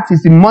 your heart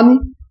is in money.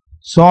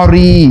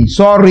 Sorry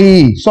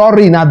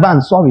in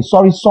advance. Sorry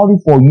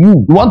for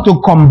you. You want to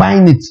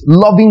combine it,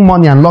 loving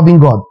money and loving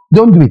God.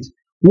 Don't do it.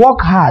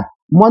 Work hard.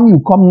 Money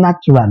will come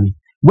naturally.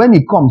 When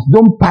it comes,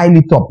 don't pile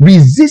it up.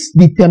 Resist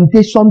the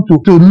temptation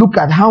to look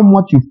at how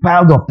much you've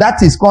piled up.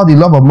 That is called the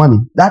love of money.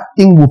 That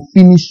thing will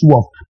finish you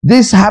off.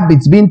 This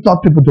habit's being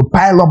taught people to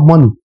pile up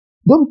money.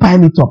 Don't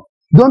pile it up.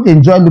 Don't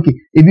enjoy looking.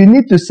 If you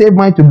need to save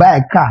money to buy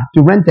a car,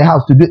 to rent a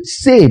house, to do it,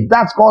 save.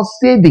 That's called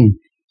saving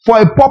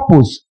for a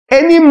purpose.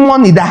 Any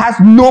money that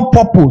has no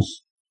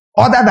purpose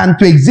other than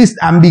to exist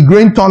and be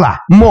growing taller,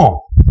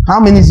 more. How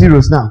many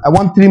zeros now? I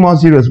want 3 more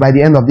zeros by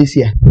the end of this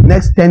year.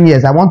 Next 10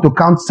 years, I want to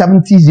count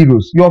 70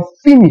 zeros. You're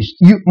finished.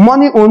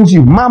 Money owns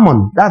you.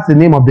 Mammon. That's the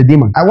name of the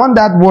demon. I want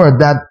that word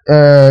that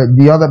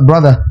the other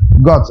brother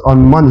got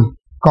on money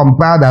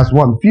compiled as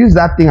one. Fuse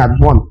that thing as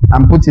one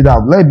and put it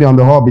out. Let it be on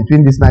the hall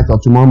between this night or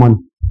tomorrow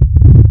morning.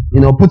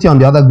 Put it on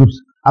the other groups.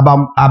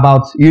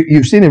 About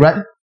you've seen it,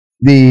 right?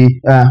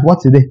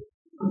 What's it?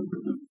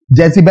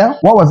 Jezebel?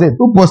 What was it?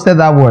 Who posted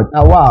that word?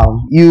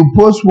 Wow. You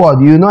post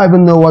what? You don't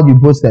even know what you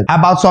posted.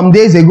 About some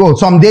days ago,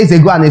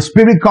 and a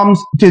spirit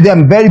comes to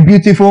them, very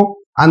beautiful,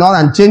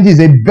 and changes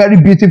a very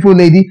beautiful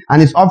lady,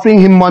 and is offering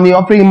him money.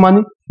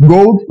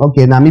 Gold?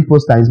 Okay, now me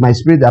poster. It's my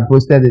spirit that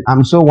posted it.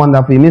 I'm so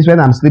wonderful. It means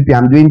when I'm sleepy,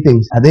 I'm doing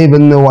things. I don't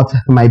even know what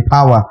my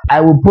power. I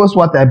will post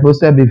what I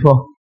posted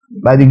before.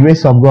 By the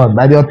grace of God.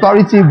 By the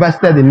authority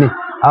vested in me.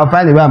 I'll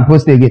find a way and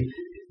post it again.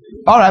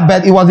 Alright,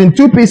 but it was in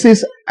 2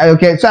 pieces.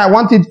 Okay, so I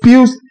want it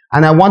fused.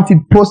 And I want it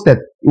posted.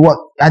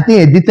 I think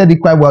I edited it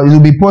quite well. It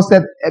will be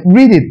posted.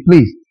 Read it,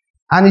 please.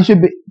 And it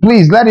should be,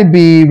 please let it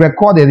be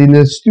recorded in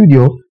the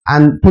studio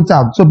and put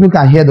out so people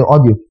can hear the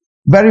audio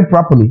very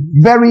properly.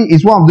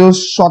 It's one of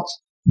those short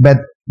but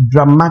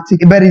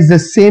dramatic, but it's the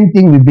same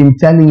thing we've been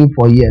telling you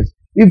for years.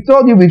 We've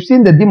told you, we've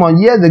seen the demon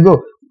years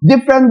ago.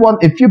 Different one,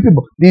 a few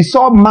people. They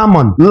saw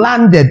Mammon,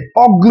 landed,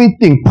 ugly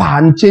thing,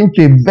 and changed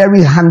to a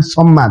very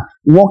handsome man.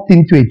 Walked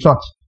into a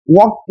church,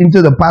 walked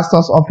into the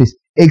pastor's office.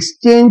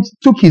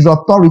 Took his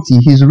authority,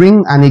 his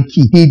ring and a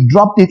key. He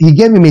dropped it. He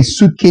gave him a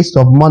suitcase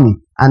of money,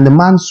 and the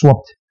man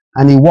swapped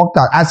and he walked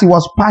out. As he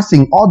was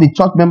passing, all the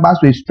church members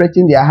were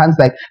stretching their hands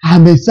like,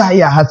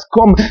 Messiah has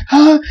come.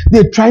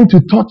 They're trying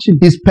to touch him.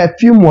 His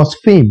perfume was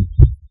fame.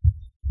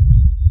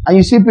 And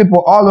you see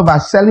people all over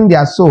selling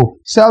their soul.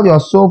 Sell your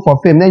soul for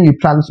fame. Then you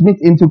transmit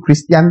into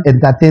Christian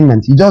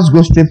entertainment. You just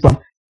go straight from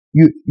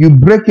You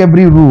break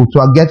every rule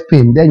to get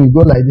fame. Then you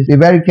go like this. Be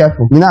very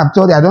careful. I've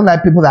told you, I don't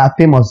like people that are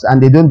famous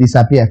and they don't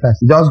disappear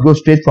first. You just go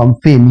straight from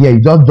fame here.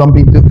 You just jump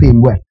into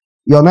fame where?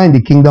 You're not in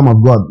the kingdom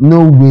of God.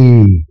 No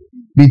way.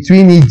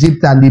 Between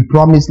Egypt and the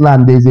promised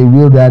land, there's a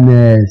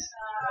wilderness.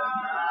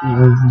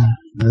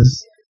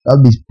 Yes.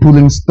 I'll be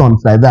pulling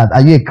stunts like that.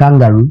 Are you a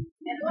kangaroo?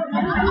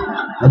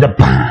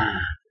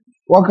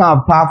 What kind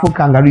of powerful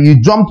kangaroo? You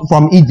jumped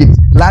from Egypt,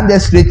 landed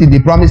straight in the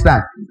promised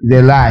land. It's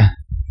a lie.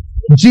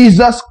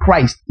 Jesus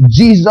Christ,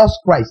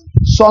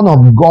 Son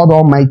of God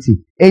Almighty.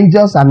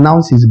 Angels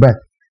announce his birth.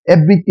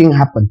 Everything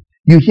happened.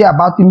 You hear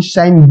about him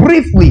shine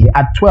briefly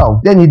at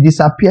 12. Then he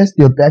disappears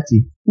till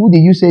 30. Who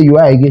did you say you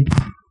are again?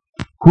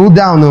 Cool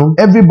down, no?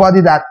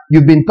 Everybody that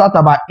you've been taught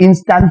about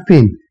instant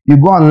fame. You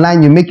go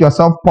online, you make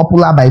yourself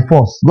popular by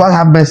force. God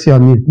have mercy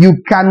on you. You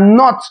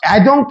cannot,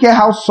 I don't care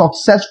how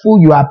successful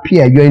you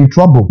appear, you're in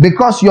trouble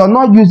because you're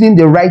not using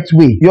the right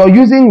way. You're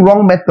using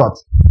wrong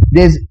methods.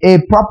 There's a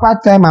proper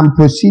time and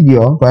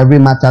procedure for every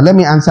matter. Let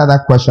me answer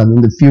that question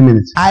in a few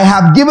minutes. I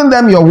have given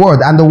them your word,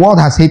 and the world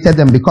has hated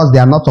them because they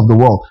are not of the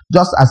world,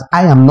 just as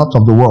I am not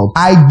of the world.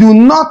 I do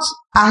not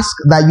ask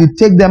that you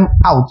take them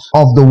out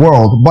of the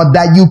world, but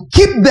that you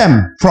keep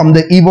them from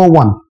the evil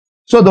one.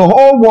 So the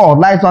whole world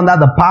lies under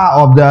the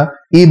power of the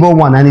evil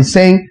one. And he's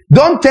saying,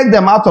 don't take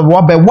them out of the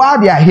world, but while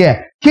they are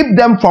here, keep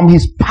them from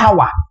his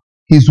power,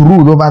 his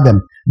rule over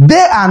them.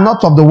 They are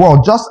not of the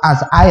world, just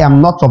as I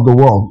am not of the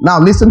world. Now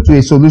listen to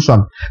a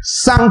solution.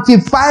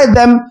 Sanctify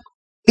them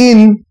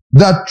in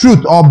the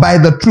truth, or by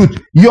the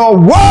truth. Your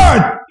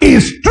word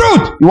is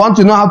truth. You want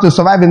to know how to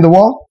survive in the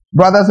world?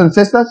 Brothers and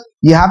sisters,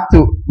 you have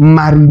to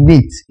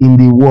marinate in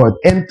the word.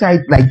 Enter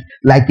it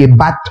like a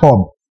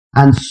bathtub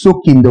and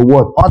soak in the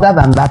word. Other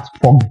than that,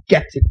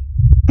 forget it.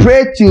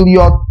 Pray till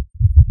your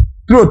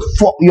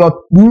your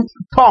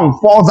tongue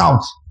falls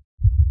out.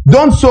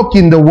 Don't soak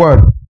in the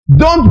word.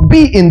 Don't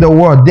be in the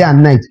word day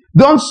and night.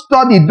 Don't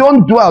study.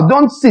 Don't dwell.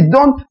 Don't sit.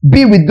 Don't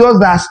be with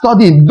those that are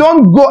studying.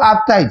 Don't go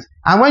after it.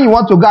 And when you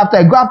want to go after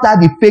it, go after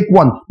the fake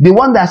one. The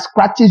one that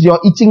scratches your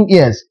itching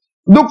ears.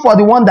 Look for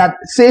the one that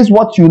says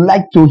what you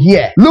like to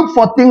hear. Look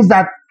for things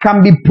that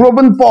can be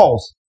proven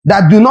false,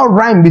 that do not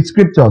rhyme with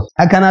scriptures.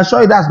 I can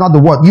assure you that's not the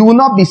word. You will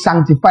not be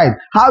sanctified.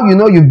 How you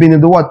know you've been in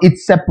the word? It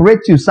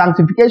separates you.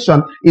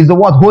 Sanctification is the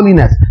word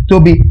holiness. To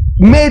be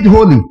made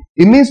holy.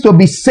 It means to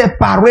be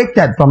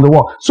separated from the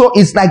world. So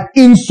it's like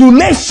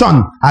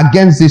insulation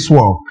against this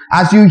world.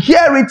 As you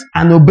hear it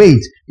and obey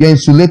it, you're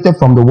insulated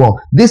from the world.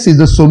 This is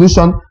the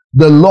solution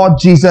the Lord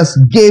Jesus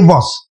gave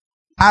us.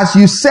 As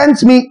you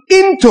sent me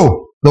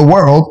into the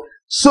world,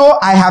 so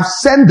I have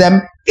sent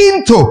them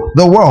into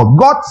the world.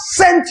 God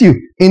sent you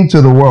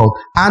into the world,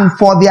 and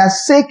for their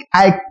sake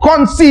I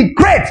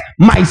consecrate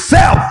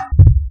myself,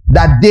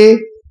 that they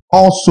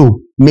also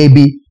may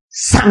be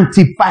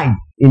sanctified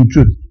in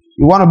truth.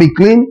 You want to be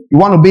clean? You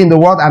want to be in the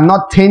world and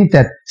not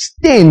tainted,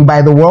 stained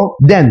by the world?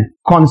 Then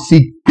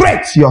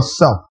consecrate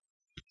yourself.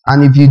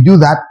 And if you do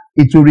that,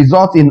 it will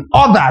result in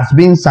others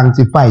being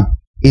sanctified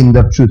in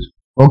the truth.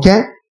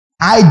 Okay?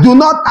 I do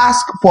not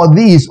ask for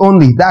these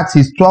only, that's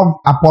his 12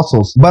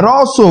 apostles, but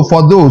also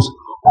for those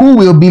who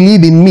will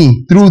believe in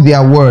me through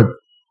their word,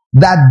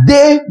 that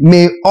they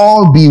may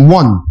all be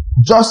one,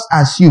 just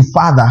as you,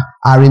 Father,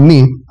 are in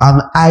me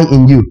and I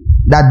in you,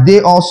 that they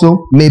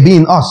also may be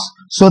in us,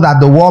 so that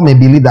the world may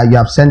believe that you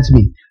have sent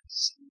me.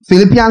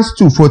 Philippians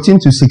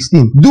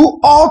 2:14-16. Do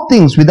all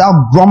things without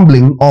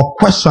grumbling or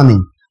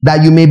questioning,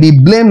 that you may be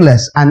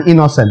blameless and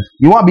innocent.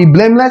 You want to be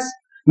blameless?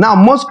 Now,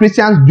 most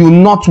Christians do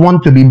not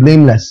want to be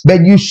blameless,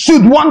 but you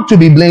should want to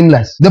be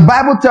blameless. The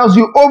Bible tells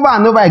you over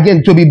and over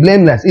again to be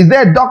blameless. Is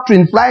there a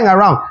doctrine flying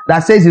around that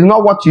says it's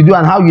not what you do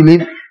and how you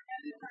live?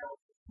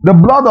 The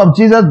blood of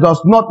Jesus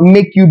does not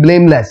make you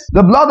blameless.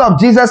 The blood of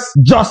Jesus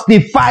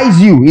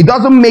justifies you. It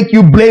doesn't make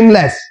you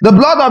blameless. The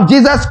blood of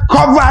Jesus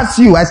covers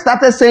you. I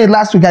started saying it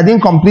last week. I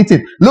didn't complete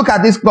it. Look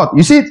at this blood.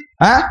 You see it?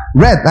 Huh?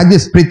 Red, like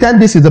this.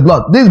 Pretend this is the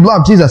blood. This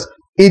blood of Jesus.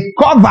 It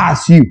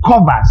covers you.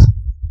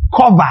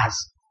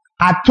 Covers.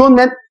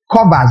 Atonement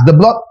covers. The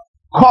blood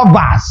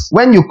covers.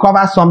 When you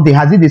cover something,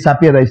 has it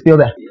disappeared or is it still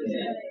there? Yeah.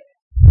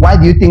 Why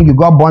do you think you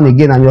got born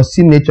again and your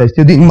sin nature is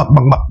still doing muck?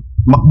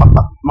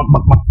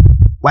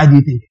 Why do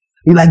you think?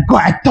 You're like,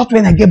 God, I thought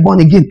when I get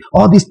born again,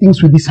 all these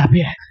things will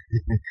disappear.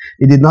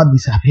 It did not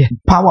disappear. The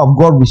power of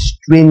God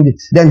restrained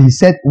it. Then he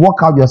said,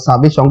 work out your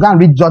salvation. Go and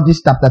read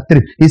Judges chapter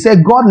 3. He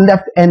said, God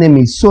left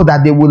enemies so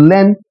that they will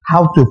learn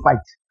how to fight.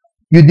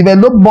 You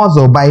develop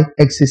muscle by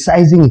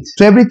exercising it.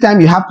 So every time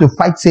you have to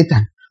fight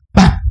Satan,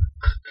 bam,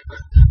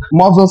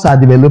 muscles are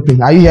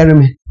developing. Are you hearing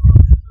me?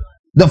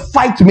 The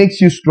fight makes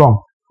you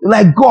strong.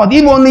 Like God,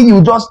 if only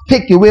you just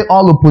take away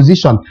all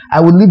opposition, I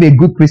will live a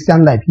good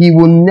Christian life. He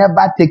will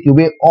never take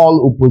away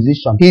all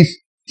opposition. He's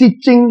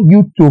teaching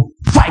you to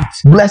fight.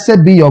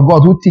 Blessed be your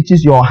God who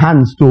teaches your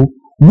hands to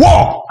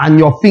war and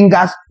your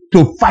fingers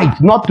to fight,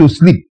 not to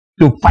sleep,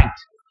 to fight.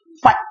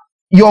 Fight.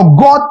 Your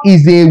God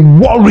is a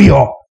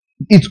warrior.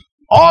 It's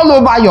all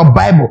over your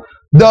Bible.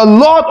 The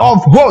Lord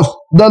of hosts,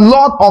 the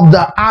Lord of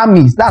the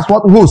armies. That's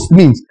what host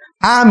means.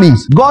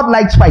 Armies. God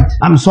likes fight.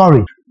 I'm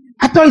sorry.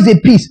 I thought it's a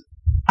peace.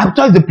 I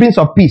thought it's the Prince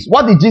of Peace.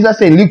 What did Jesus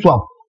say in Luke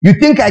 12? You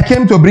think I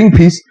came to bring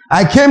peace?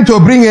 I came to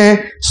bring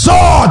a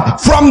sword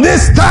from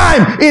this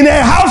time in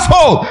a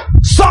household.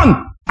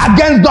 Son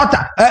against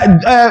daughter.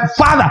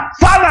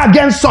 Father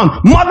against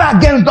son. Mother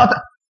against daughter.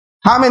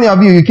 How many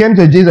of you came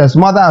to Jesus?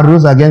 Mother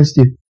rose against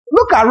you.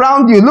 Look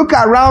around you. Look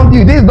around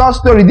you. This is not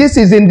story. This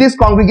is in this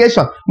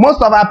congregation.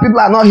 Most of our people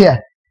are not here.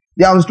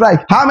 They are on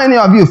strike. How many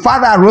of you?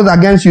 Father rose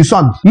against you,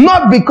 son.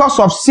 Not because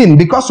of sin,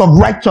 because of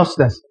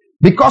righteousness.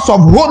 Because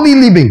of holy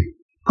living.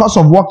 Because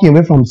of walking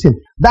away from sin.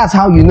 That's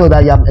how you know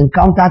that you have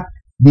encountered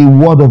the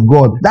word of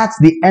God. That's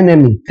the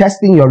enemy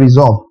testing your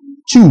resolve.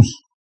 Choose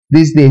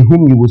this day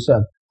whom you will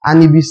serve.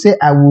 And if you say,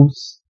 I will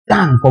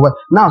stand for what?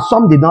 Now,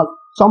 some did not,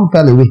 some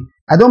fell away.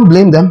 I don't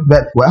blame them,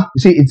 but well,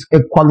 you see, it's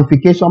a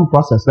qualification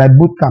process, like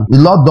boot camp. The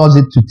Lord does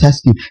it to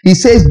test you. He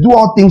says, do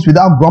all things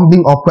without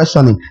grumbling or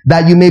questioning,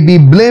 that you may be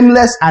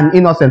blameless and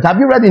innocent. Have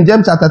you read in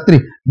James chapter 3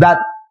 that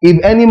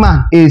if any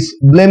man is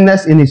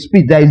blameless in his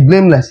speech, that is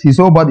blameless his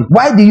whole body?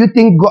 Why do you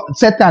think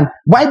Satan,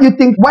 why do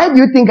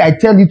you think I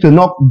tell you to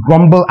not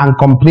grumble and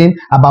complain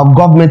about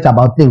government,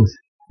 about things?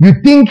 You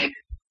think,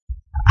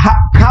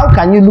 how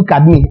can you look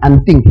at me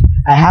and think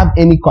I have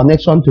any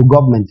connection to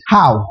government?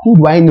 How? Who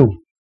do I know?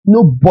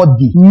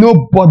 Nobody.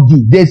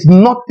 There's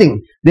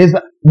nothing.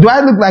 Do I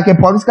look like a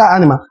political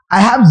animal?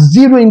 I have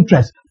zero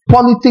interest.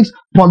 Politics,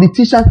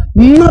 politicians,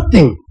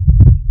 nothing.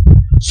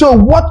 So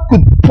what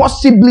could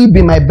possibly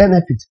be my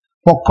benefit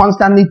for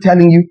constantly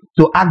telling you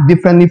to act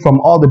differently from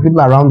all the people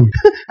around you?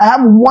 I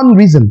have one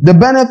reason. The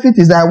benefit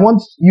is that I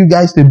want you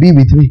guys to be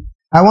with me.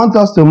 I want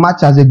us to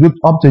march as a group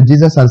up to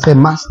Jesus and say,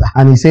 Master.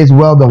 And he says,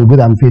 well done,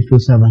 good and faithful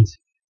servants.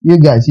 You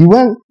guys,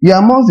 you're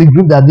amongst the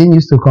group that didn't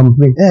used to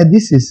complain.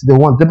 This is the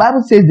one. The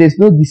Bible says there's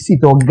no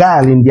deceit or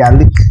guile in their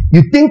lips.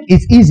 You think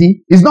it's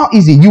easy? It's not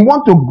easy. You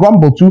want to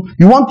grumble too.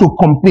 You want to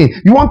complain.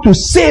 You want to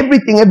say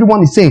everything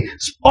everyone is saying.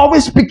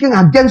 Always speaking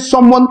against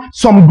someone,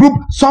 some group,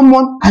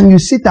 someone, and you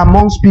sit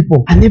amongst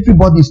people and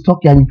everybody is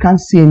talking and you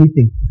can't say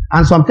anything.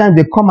 And sometimes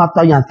they come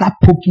after you and start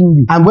poking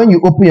you. And when you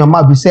open your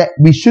mouth, you say,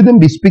 we shouldn't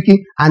be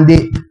speaking. And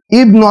they,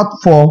 if not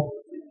for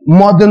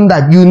more than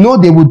that, you know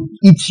they would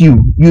eat you.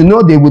 You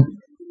know they would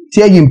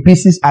tear you in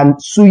pieces and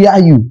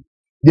suya you.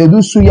 They'll do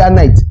suya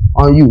night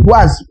on you. Who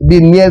has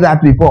been near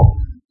that before?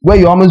 Where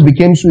you almost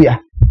became suya.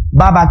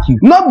 Barbecue.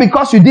 Not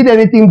because you did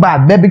anything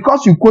bad, but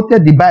because you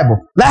quoted the Bible.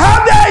 Like,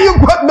 how dare you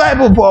quote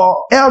Bible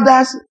for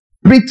elders,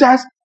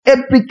 preachers,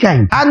 every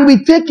kind? And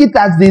we take it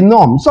as the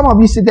norm. Some of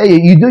you sit there,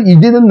 you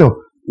didn't know.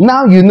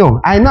 Now you know.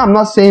 I know I'm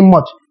not saying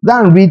much.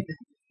 Go and read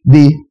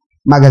the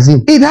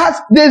magazine.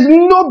 There's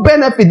no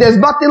benefit. There's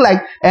nothing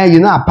like,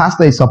 a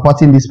pastor is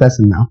supporting this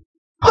person now.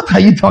 What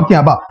are you talking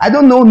about? I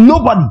don't know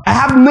nobody. I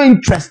have no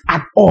interest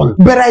at all.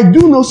 But I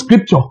do know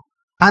scripture.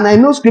 And I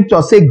know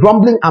scripture say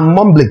grumbling and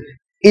mumbling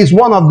is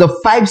one of the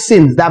 5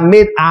 sins that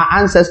made our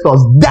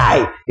ancestors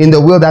die in the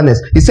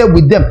wilderness. He said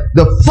with them,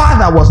 the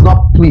Father was not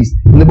pleased.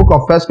 In the book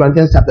of 1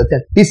 Corinthians chapter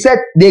 10. He said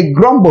they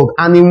grumbled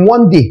and in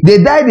one day,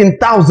 they died in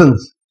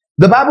thousands.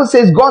 The Bible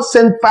says God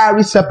sent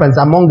fiery serpents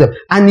among them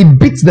and he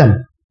beats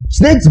them.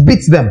 Snakes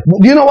beats them.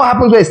 Do you know what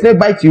happens when a snake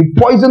bites you?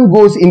 Poison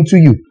goes into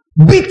you.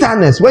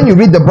 Bitterness. When you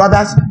read the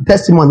brother's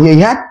testimony,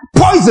 he had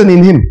poison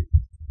in him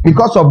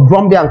because of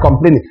grumbling and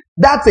complaining.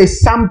 That's a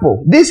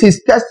sample.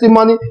 His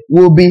testimony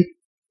will be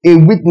a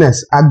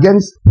witness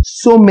against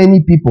so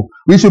many people.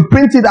 We should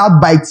print it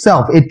out by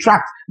itself, a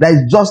tract that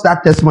is just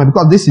that testimony,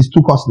 because this is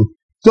too costly.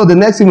 So the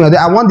next thing we'll do,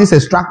 I want this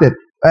extracted.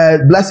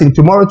 Blessing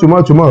tomorrow.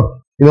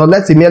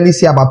 Let's immediately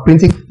see about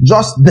printing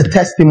just the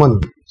testimony.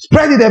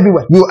 Spread it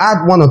everywhere. You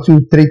add 1 or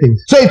 2, 3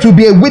 things. So it will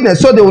be a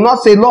witness. So they will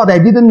not say, Lord, I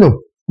didn't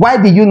know. Why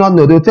did you not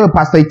know? They will tell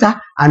Pastor Ita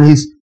and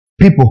his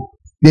people.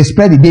 They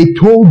spread it. They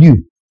told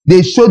you.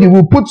 They showed you.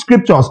 We put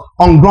scriptures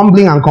on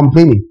grumbling and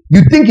complaining.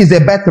 You think it's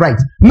a birthright.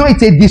 No,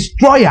 it's a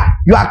destroyer.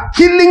 You are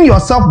killing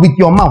yourself with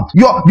your mouth.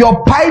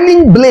 You're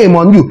piling blame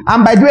on you.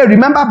 And by the way,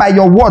 remember, by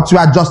your words you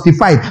are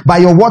justified. By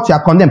your words you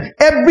are condemned.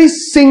 Every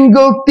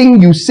single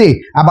thing you say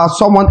about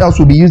someone else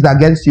will be used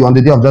against you on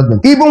the day of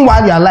judgment. Even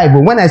while you're alive.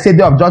 When I say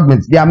day of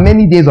judgment, there are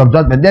many days of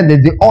judgment. Then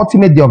there's the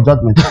ultimate day of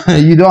judgment.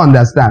 You don't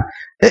understand.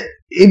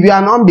 If you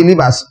are an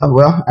unbeliever,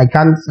 well, I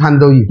can't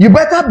handle you. You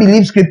better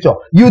believe scripture.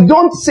 You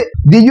don't say.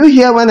 Did you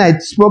hear when I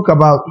spoke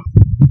about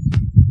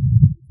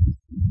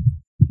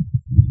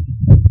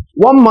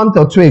 1 month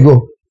or 2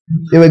 ago?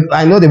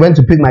 I know they went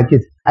to pick my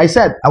kids. I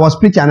said, I was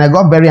preaching and I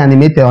got very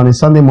animated on a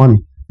Sunday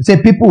morning. I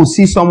said, people will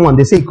see someone,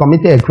 they say he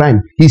committed a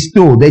crime. He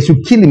stole. They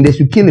should kill him. They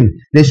should kill him.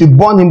 They should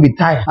burn him with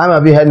fire. How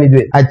have you heard me do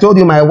it? I told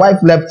you my wife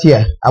left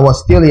here. I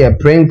was still here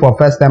praying for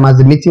first time as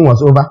the meeting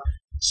was over.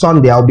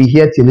 Sunday, I'll be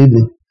here till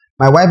evening.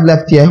 My wife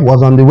left here,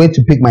 was on the way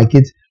to pick my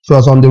kids. She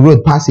was on the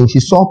road passing.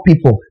 She saw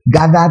people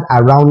gathered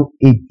around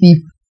a thief.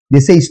 They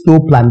say he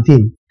stole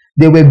plantain.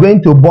 They were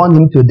going to burn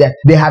him to death.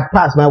 They had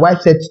passed. My wife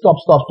said, stop,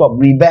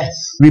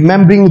 reverse.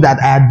 Remembering that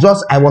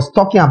I was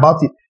talking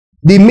about it.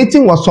 The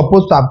meeting was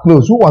supposed to have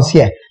closed. Who was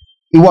here?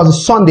 It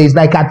was Sunday. It's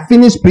like I'd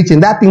finished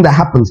preaching. That thing that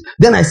happens.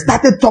 Then I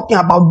started talking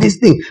about this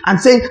thing and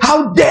saying,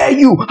 how dare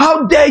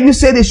you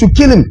say they should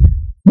kill him?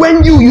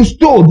 When you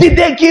stole, did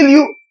they kill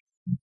you?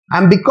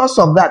 And because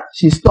of that,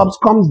 she stops,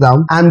 comes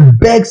down, and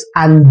begs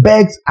and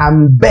begs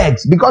and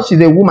begs. Because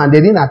she's a woman,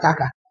 they didn't attack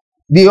her.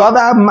 The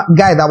other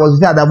guy that was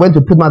there that went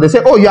to put my, they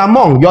said, oh, you're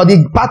among, you're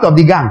the part of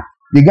the gang.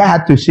 The guy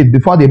had to shift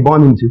before they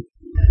burned him too.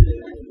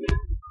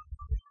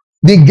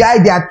 The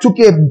guy there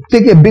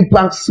take a big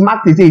plank,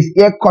 smacked his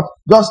ear cut,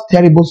 just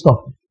terrible stuff.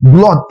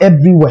 Blood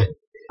everywhere.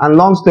 And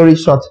long story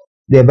short,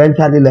 they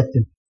eventually left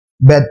him.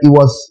 But it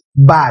was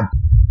bad.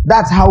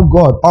 That's how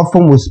God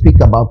often will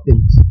speak about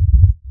things.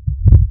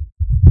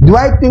 Do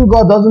I think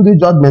God doesn't do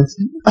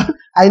judgments?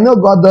 I know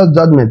God does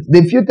judgments.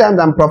 The few times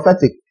I'm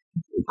prophetic,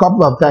 a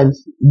couple of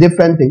times,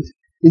 different things.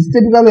 It's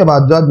typically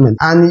about judgment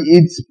and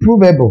it's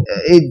provable.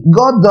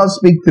 God does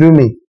speak through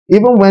me.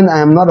 Even when I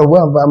am not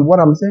aware of what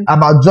I'm saying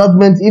about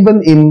judgment,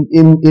 even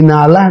in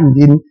our land,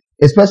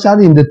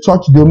 especially in the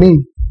church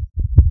domain.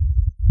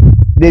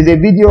 There's a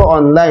video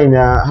online.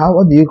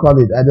 What do you call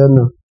it? I don't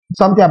know.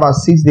 Something about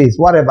 6 days,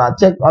 whatever.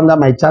 Check under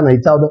my channel.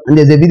 And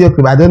there's a video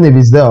clip. I don't know if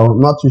it's there. I'm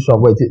not too sure.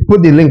 Wait,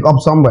 put the link up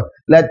somewhere.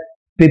 Let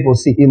people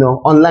see,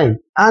 online.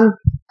 And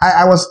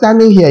I was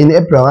standing here in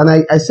April and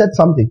I said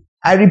something.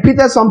 I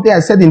repeated something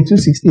I said in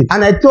 2016.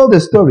 And I told the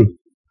story.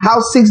 How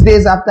 6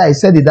 days after I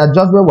said it, that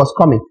judgment was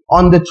coming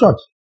on the church.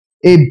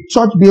 A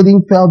church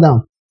building fell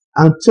down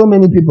and so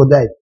many people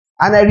died.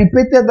 And I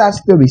repeated that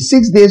story.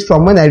 6 days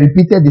from when I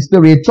repeated the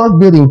story, a church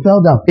building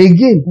fell down.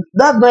 Again,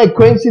 that's not a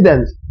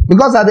coincidence.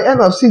 Because at the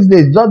end of 6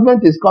 days, judgment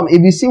is coming.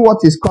 If you see what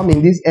is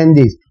coming these end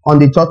days on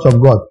the church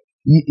of God,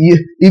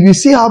 if you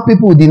see how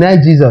people deny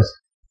Jesus,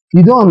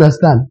 you don't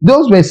understand.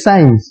 Those were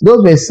signs.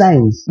 Those were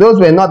signs. Those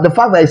were not. The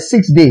fact that it's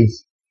 6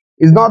 days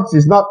is not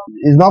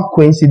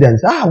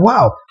coincidence.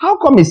 Wow. How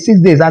come it's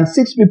 6 days and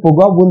 6 people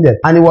got wounded?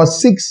 And it was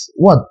 6,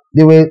 what?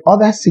 There were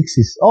other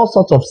 6s. All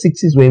sorts of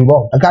 6s were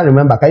involved. I can't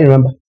remember. Can you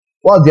remember?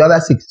 What was the other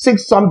 6?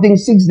 6 something,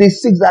 6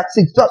 days, 6 that,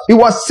 6. It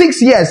was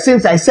 6 years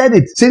since I said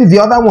it, since the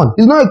other one.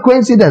 It's not a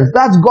coincidence.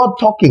 That's God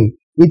talking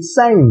with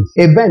signs,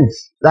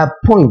 events that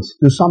point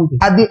to something.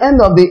 At the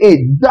end of the age,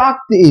 dark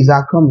days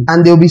are coming.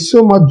 And there will be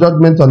so much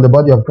judgment on the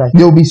body of Christ.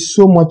 There will be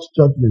so much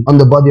judgment on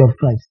the body of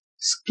Christ.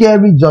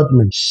 Scary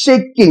judgment.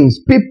 Shakings.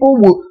 People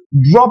will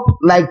drop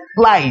like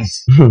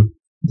flies.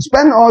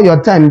 Spend all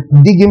your time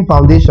digging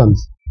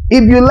foundations.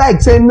 If you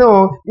like, say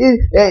no.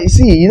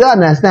 See, you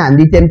don't understand.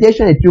 The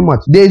temptation is too much.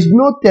 There is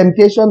no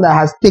temptation that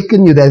has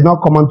taken you that is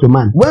not common to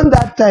man. When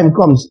that time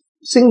comes,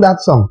 sing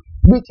that song.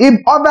 If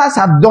others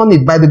have done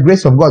it by the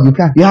grace of God,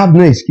 you have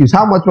no excuse.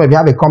 How much more if you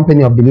have a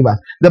company of believers?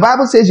 The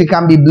Bible says you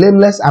can be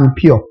blameless and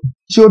pure,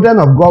 children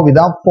of God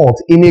without fault,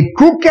 in a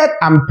crooked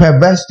and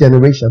perverse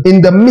generation,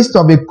 in the midst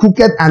of a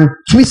crooked and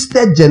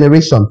twisted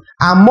generation,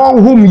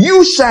 among whom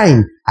you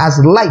shine as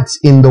lights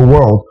in the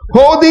world,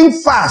 holding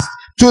fast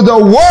to the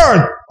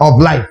word of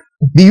life.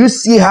 Do you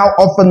see how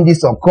often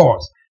this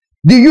occurs?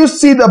 Do you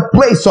see the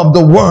place of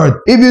the word?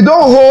 If you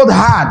don't hold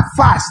hard,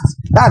 fast,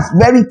 that's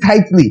very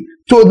tightly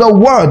to the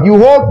word, you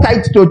hold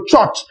tight to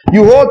church,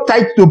 you hold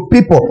tight to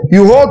people,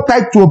 you hold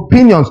tight to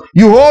opinions,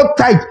 you hold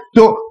tight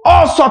to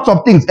all sorts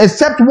of things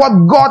except what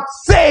God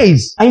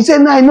says. And you say,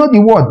 no, I know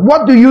the word.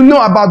 What do you know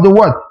about the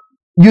word?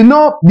 You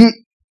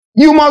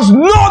must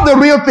know the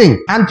real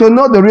thing. And to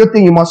know the real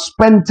thing, you must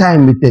spend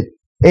time with it.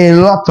 A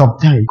lot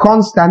of time,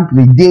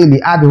 constantly,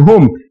 daily, at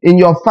home, in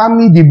your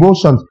family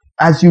devotions,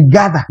 as you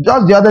gather.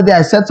 Just the other day,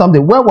 I said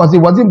something. Where was it?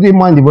 Was it doing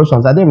morning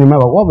devotions? I don't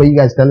remember. What were you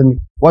guys telling me?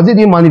 Was it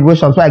doing morning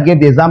devotions? So I gave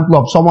the example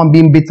of someone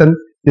being beaten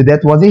to death.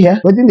 Was it here?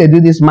 What did they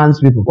do this man's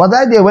people? Was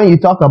I there when you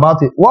talked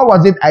about it? What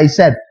was it I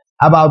said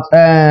about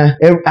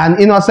an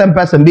innocent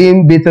person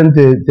being beaten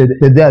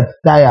to death,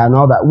 tire and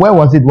all that? Where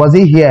was it? Was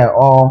it here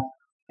or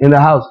in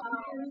the house?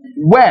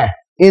 Where?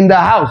 In the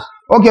house.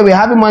 Okay, we're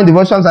having morning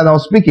devotions and I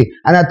was speaking.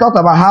 And I talked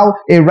about how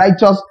a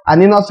righteous,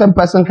 an innocent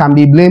person can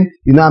be blamed,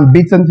 and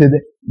beaten to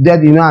death,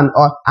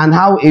 and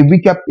how a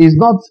wicked is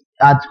not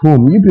at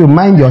home. You people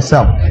mind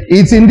yourself.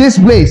 It's in this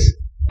place.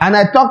 And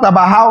I talked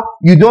about how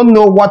you don't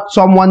know what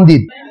someone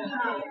did.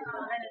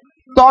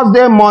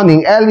 Thursday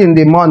morning, early in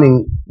the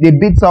morning, they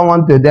beat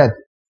someone to death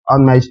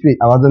on my street.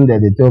 I wasn't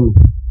there, they told me.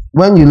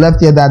 When you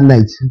left here that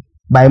night,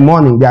 by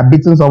morning, they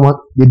beat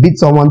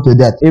someone to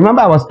death.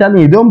 Remember I was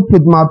telling you, don't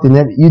put mouth in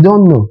it. You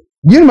don't know.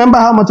 Do you remember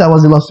how much I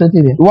was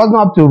illustrating here? It wasn't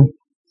up to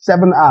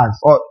 7 hours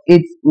or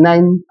 8,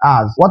 9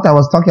 hours. What I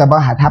was talking about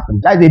had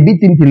happened. Like they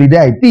beat him till he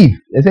died. Thief.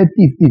 They said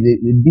thief.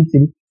 They beat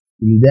him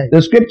till he died.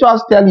 The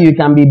scriptures tell you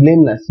can be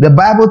blameless. The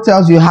Bible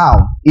tells you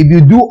how. If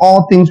you do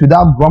all things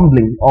without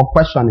grumbling or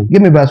questioning.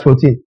 Give me verse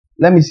 14.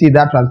 Let me see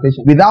that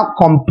translation. Without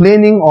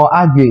complaining or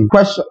arguing,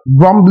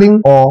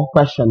 grumbling or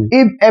questioning.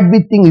 If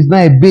everything is not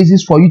a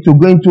basis for you to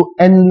go into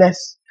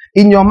endless,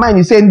 in your mind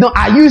you say, no,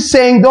 are you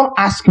saying don't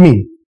ask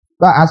me?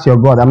 Don't ask your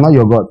God. I'm not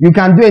your God. You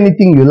can do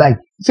anything you like.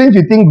 Since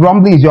you think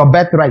grumbling is your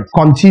birthright,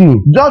 continue.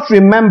 Just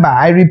remember,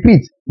 I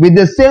repeat, with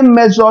the same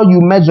measure you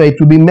measure, it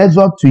will be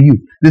measured to you.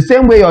 The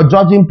same way you're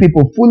judging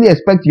people, fully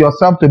expect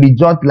yourself to be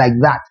judged like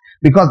that.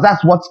 Because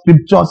that's what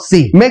scriptures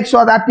say. Make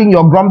sure that thing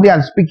you're grumbling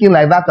and speaking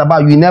like that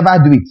about, you never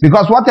do it.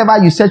 Because whatever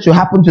you said should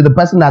happen to the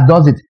person that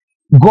does it,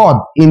 God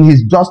in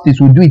his justice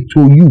will do it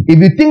to you. If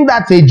you think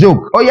that's a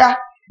joke, oh yeah,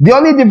 the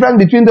only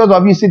difference between those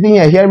of you sitting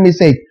here hearing me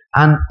say it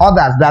and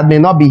others that may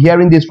not be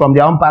hearing this from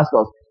their own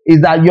pastors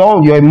is that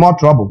you're in more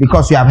trouble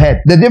because you have heard.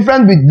 The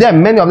difference with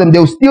them, many of them,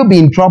 they'll still be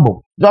in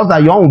trouble. Just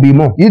that your own will be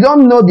more. You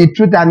don't know the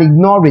truth and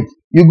ignore it.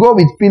 You go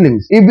with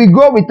feelings. If we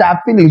go with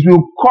our feelings,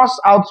 we'll curse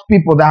out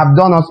people that have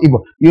done us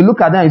evil. You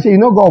look at them and you say,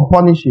 God will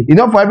punish you.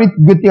 For every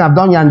good thing I've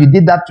done here and you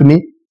did that to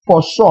me,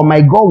 for sure,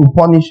 my God will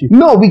punish you.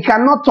 No, we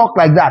cannot talk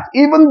like that.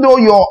 Even though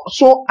you're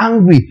so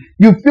angry,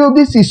 you feel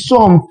this is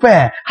so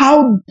unfair.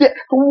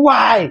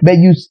 Why? But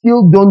you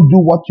still don't do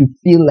what you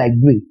feel like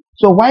doing.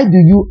 So why do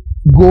you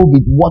go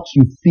with what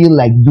you feel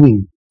like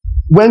doing?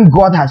 When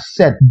God has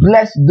said,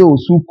 bless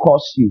those who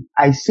curse you,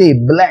 I say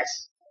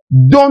bless.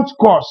 Don't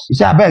curse. You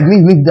say, I beg,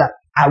 leave that.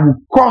 I will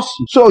curse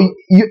you. So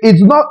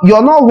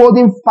you're not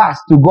holding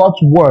fast to God's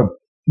word.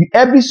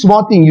 Every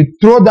small thing, you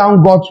throw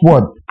down God's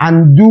word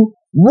and do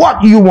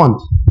what you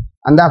want.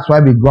 And that's why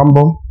we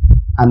grumble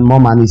and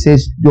murmur. And he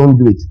says, don't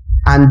do it.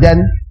 And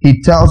then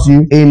he tells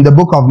you in the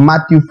book of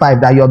Matthew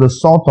 5 that you're the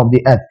salt of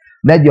the earth.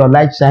 Let your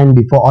light shine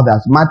before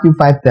others. Matthew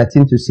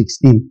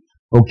 5:13-16.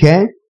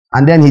 Okay?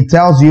 And then he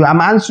tells you,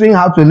 I'm answering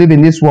how to live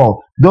in this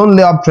world. Don't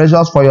lay up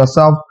treasures for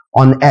yourself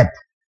on earth.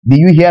 Did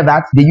you hear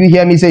that? Did you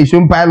hear me say you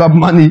shouldn't pile up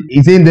money?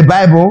 It's in the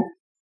Bible.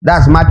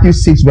 That's Matthew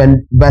 6,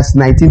 verse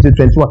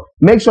 19-21.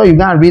 Make sure you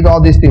go and read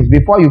all these things.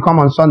 Before you come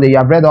on Sunday, you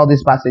have read all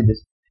these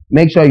passages.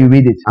 Make sure you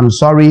read it. I'm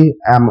sorry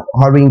I'm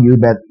hurrying you,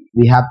 but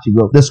we have to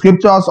go. The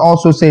scriptures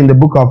also say in the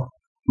book of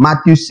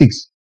Matthew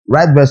 6,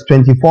 right, verse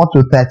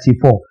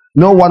 24-34.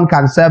 No one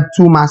can serve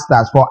two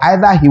masters, for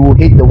either he will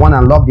hate the one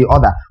and love the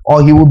other,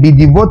 or he will be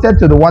devoted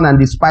to the one and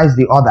despise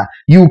the other.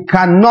 You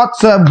cannot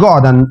serve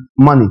God and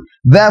money.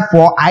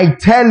 Therefore, I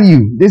tell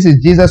you, this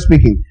is Jesus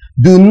speaking,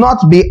 do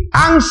not be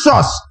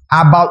anxious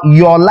about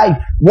your life,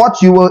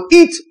 what you will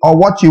eat or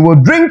what you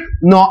will drink,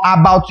 nor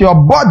about your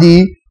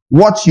body,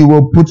 what you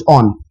will put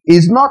on.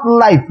 Is not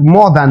life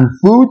more than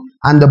food,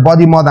 and the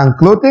body more than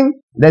clothing?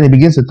 Then he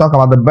begins to talk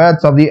about the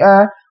birds of the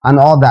air and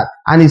all that.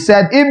 And he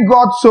said, if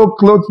God so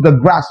clothes the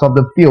grass of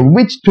the field,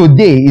 which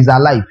today is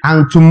alive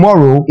and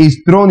tomorrow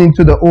is thrown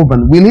into the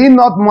oven, will he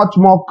not much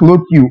more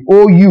clothe you,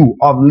 O you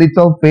of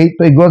little faith?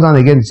 So he goes on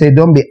again to say,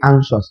 don't be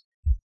anxious.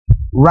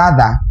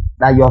 Rather,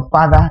 that your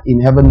Father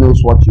in heaven knows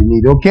what you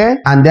need. Okay?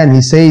 And then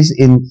he says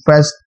in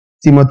 1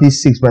 Timothy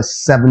 6,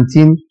 verse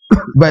 17,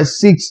 verse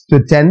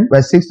 6-10,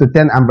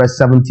 and verse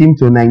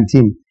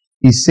 17-19,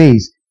 he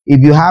says, if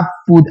you have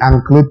food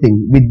and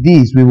clothing, with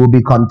these we will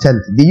be content.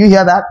 Did you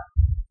hear that?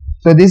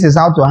 So this is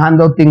how to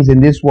handle things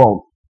in this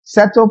world.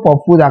 Settle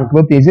for food and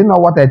clothing. Is it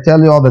not what I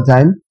tell you all the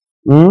time?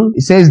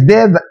 He says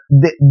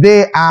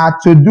they are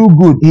to do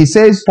good. He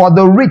says for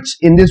the rich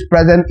in this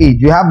present age,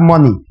 you have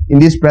money in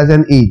this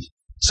present age.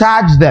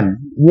 Charge them,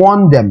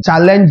 warn them,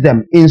 challenge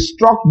them,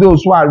 instruct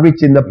those who are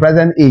rich in the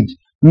present age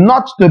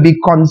not to be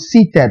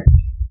conceited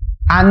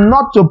and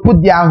not to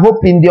put their hope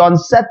in the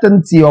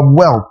uncertainty of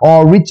wealth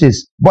or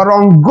riches, but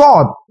on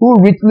God who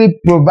richly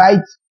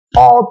provides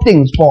all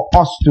things for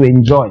us to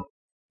enjoy.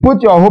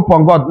 Put your hope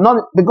on God.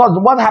 Not because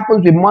what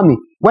happens with money,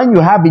 when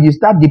you have it, you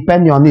start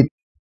depending on it.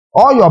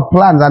 All your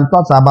plans and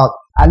thoughts about,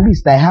 at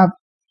least I have,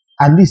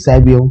 at least I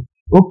will.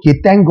 Okay,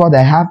 thank God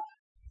I have.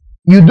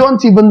 You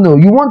don't even know.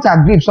 You won't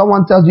agree if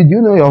someone tells you, do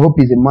you know your hope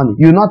is in money?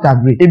 You will not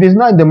agree. If it's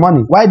not in the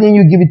money, why didn't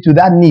you give it to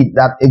that need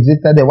that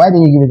existed there? Why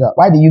didn't you give it up?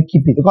 Why did you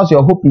keep it? Because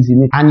your hope is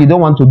in it and you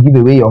don't want to give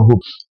away your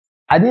hope.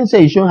 I didn't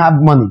say you shouldn't have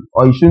money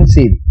or you shouldn't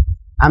save.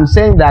 I'm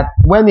saying that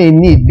when a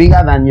need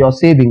bigger than your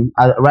saving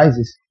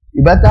arises,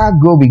 you better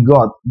go with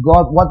God.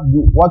 God,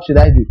 what should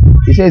I do?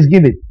 He says,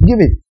 give it. Give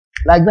it.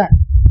 Like that.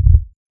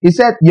 He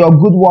said, your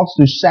good works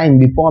to shine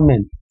before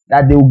men,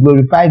 that they will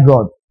glorify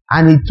God.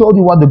 And he told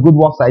you what the good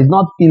works are. It's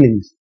not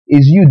feelings.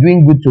 It's you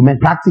doing good to men.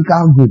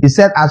 Practical good. He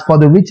said, as for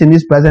the rich in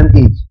this present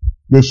age,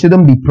 they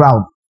shouldn't be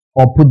proud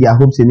or put their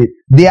hopes in it.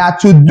 They are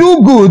to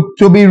do good,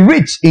 to be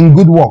rich in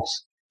good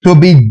works, to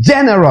be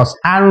generous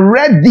and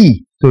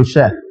ready to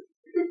share.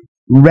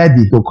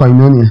 Ready to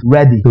koinonia.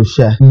 Ready to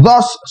share.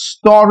 Thus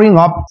storing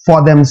up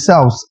for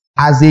themselves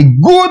as a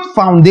good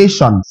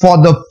foundation for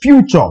the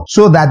future,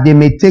 so that they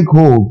may take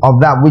hold of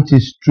that which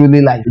is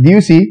truly life. Do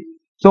you see?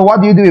 So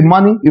what do you do with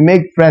money? You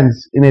make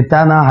friends in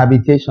eternal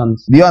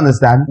habitations. Do you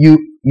understand?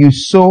 You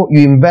sow,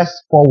 you invest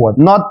forward,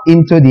 not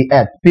into the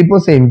earth. People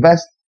say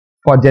invest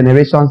for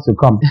generations to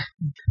come.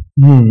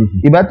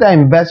 You better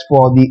invest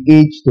for the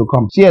age to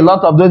come. See, a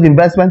lot of those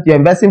investments, you're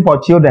investing for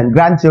children,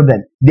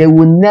 grandchildren. They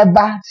will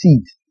never see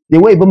it. They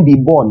won't even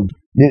be born.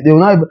 They will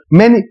not even,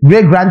 many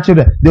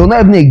great-grandchildren, they will not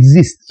even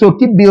exist. So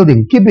keep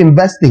building, keep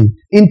investing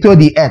into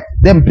the earth.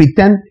 Then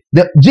pretend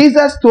that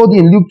Jesus told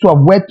you in Luke 12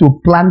 where to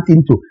plant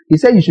into. He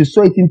said you should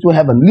sow it into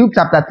heaven. Luke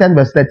chapter 10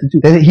 verse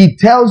 32. He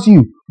tells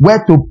you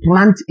where to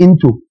plant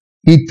into.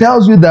 He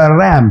tells you the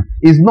realm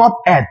is not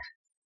earth.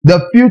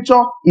 The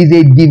future is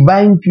a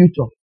divine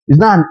future. It's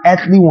not an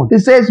earthly one. He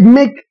says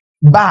make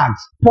bags,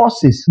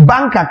 purses,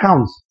 bank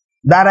accounts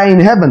that are in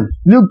heaven.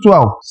 Luke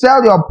 12.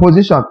 Sell your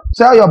possessions.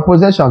 Sell your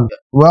possessions.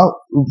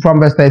 Well, from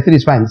verse 33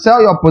 is fine.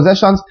 Sell your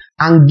possessions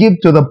and give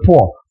to the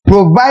poor.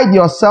 Provide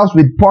yourselves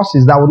with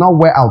purses that will not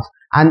wear out,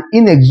 an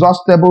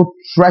inexhaustible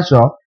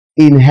treasure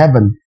in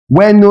heaven,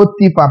 where no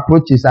thief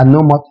approaches and no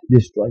moth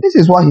destroys. This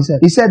is what he said.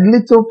 He said,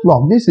 little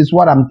flock, this is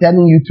what I'm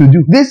telling you to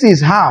do. This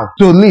is how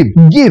to live.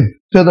 Give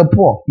to the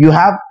poor. You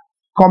have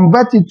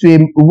converted to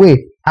a way.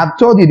 I've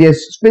told you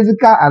there's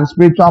physical and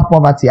spiritual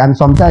poverty, and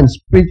sometimes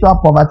spiritual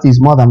poverty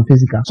is more than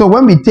physical. So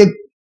when we take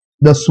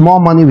the small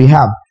money we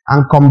have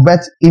and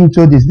convert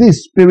into this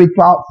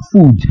spiritual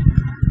food,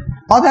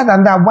 other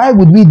than that, why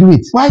would we do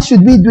it? Why should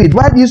we do it?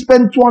 Why do you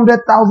spend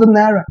 200,000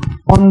 naira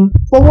on,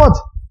 for what?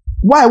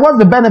 Why? What's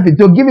the benefit?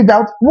 To give it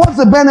out? What's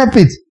the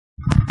benefit?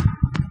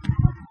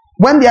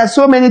 When there are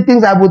so many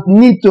things I would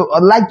need to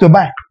like to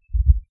buy.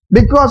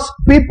 Because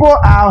people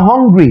are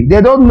hungry.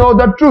 They don't know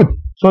the truth.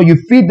 So you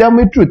feed them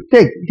with truth.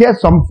 Here's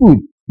some food.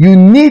 You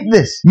need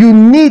this. You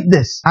need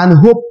this. And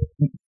hope,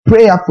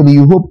 prayerfully,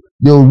 you hope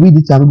they'll read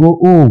it and go,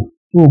 oh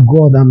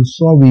God, I'm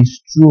sorry.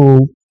 It's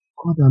true.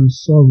 God, I'm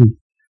sorry.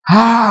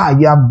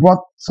 You have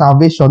brought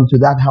salvation to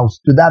that house,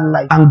 to that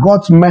life. And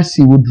God's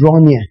mercy will draw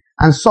near.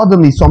 And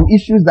suddenly some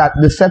issues that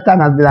the Satan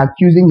has been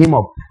accusing him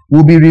of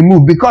will be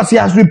removed because he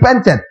has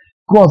repented.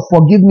 God,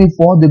 forgive me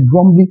for all the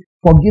grumbling.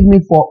 Forgive me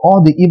for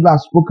all the evil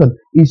I've spoken.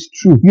 It's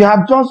true. You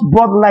have just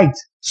brought light.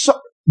 So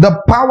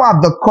the power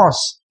of the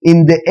curse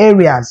in the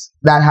areas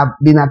that have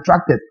been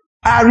attracted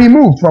are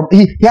removed from.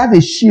 He has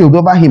a shield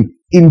over him.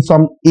 In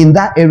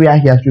that area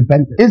he has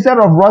repented. Instead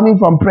of running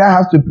from prayer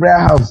house to prayer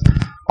house,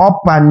 up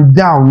and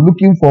down,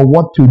 looking for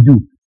what to do,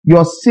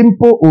 your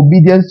simple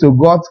obedience to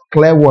God's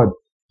clear word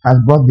has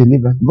brought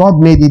deliverance. God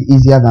made it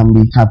easier than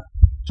we have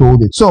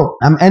told it. So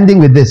I'm ending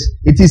with this.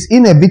 It is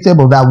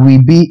inevitable that we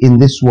be in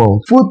this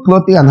world. Food,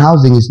 clothing, and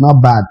housing is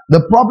not bad.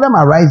 The problem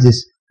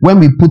arises when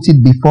we put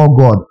it before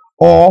God,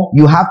 or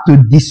you have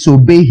to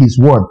disobey his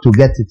word to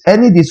get it.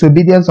 Any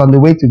disobedience on the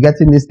way to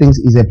getting these things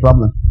is a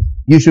problem.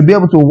 You should be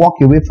able to walk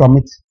away from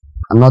it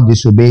and not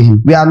disobey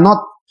him. We are not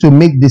to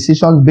make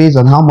decisions based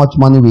on how much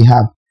money we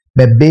have,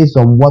 but based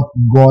on what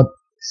God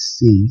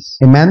says.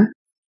 Amen?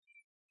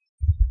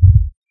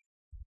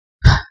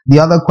 The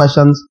other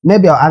questions,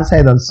 maybe I'll answer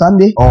it on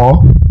Sunday or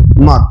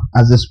not,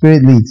 as the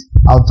Spirit leads.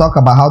 I'll talk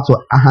about how to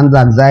handle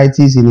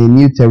anxieties in a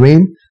new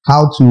terrain,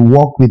 how to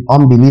walk with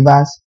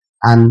unbelievers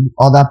and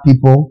other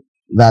people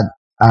that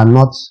are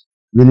not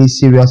really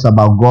serious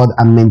about God,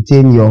 and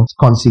maintain your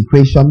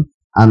consecration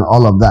and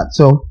all of that.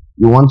 So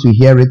you want to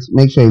hear it,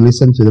 make sure you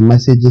listen to the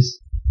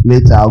messages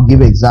later. I'll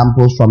give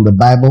examples from the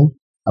Bible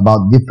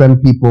about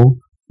different people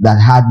that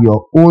had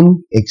your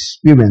own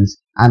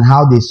experience and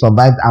how they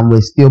survived and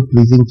were still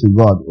pleasing to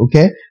God.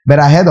 Okay? But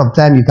ahead of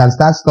time, you can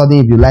start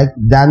studying, if you like,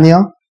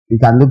 Daniel. You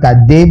can look at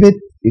David.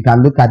 You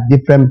can look at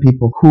different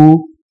people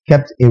who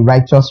kept a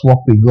righteous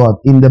walk with God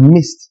in the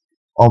midst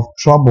of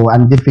trouble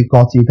and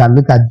difficulty. You can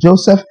look at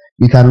Joseph.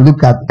 You can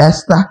look at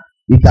Esther.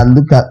 You can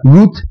look at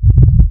Ruth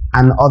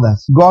and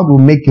others. God will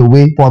make a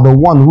way for the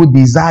one who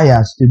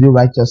desires to do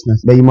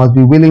righteousness, but you must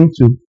be willing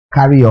to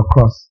carry your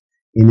cross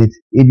in it.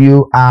 If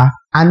you are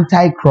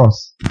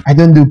anti-cross, I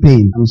don't do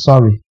pain, I'm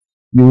sorry,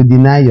 you will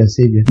deny your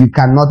Savior. You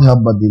cannot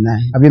help but deny.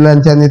 Have you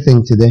learned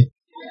anything today?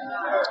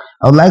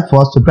 I would like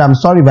for us to pray. I'm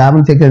sorry if I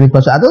haven't taken any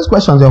questions. Are those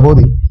questions you're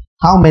holding?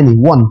 How many?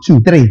 1,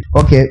 2, 3.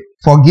 Okay,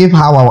 forgive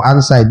how I'll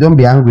answer it. Don't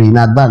be angry in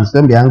advance.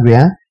 Don't be angry,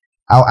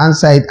 I'll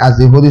answer it as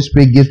the Holy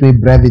Spirit gives me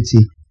brevity.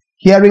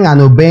 Hearing and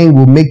obeying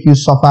will make you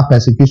suffer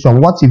persecution.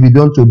 What if you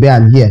don't obey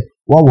and hear?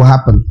 What will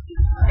happen?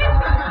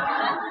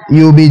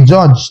 You will be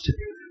judged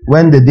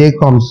when the day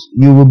comes.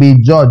 You will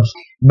be judged.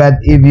 But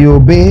if you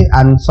obey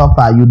and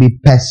suffer, you'll be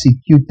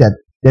persecuted.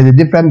 There's a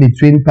difference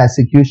between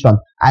persecution.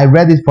 I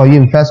read it for you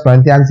in 1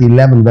 Corinthians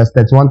 11, verse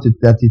 31 to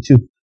 32.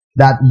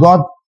 That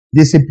God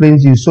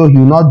disciplines you so he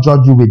will not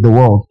judge you with the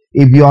world.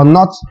 If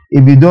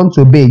you don't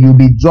obey, you'll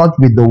be judged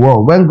with the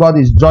world. When God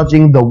is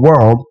judging the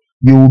world,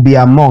 you will be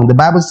among. The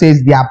Bible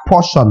says their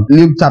portion,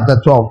 Luke chapter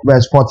 12,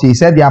 verse 40, he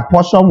said their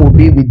portion will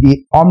be with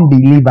the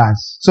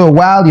unbelievers. So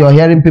while you're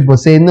hearing people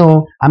say,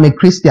 no, I'm a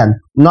Christian,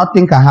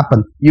 nothing can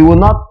happen, you will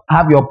not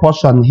have your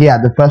portion here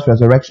at the first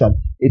resurrection.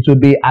 It will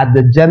be at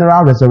the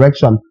general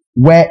resurrection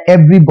where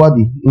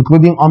everybody,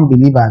 including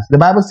unbelievers, the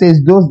Bible says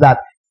those that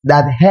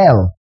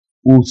hell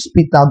will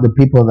spit out the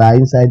people that are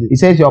inside it. It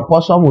says your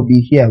portion will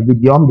be here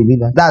with the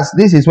unbelievers.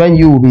 This is when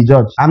you will be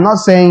judged. I'm not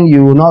saying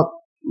you will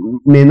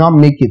may not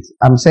make it.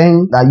 I'm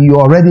saying that you're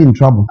already in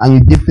trouble and you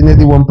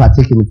definitely won't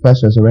partake in the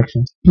first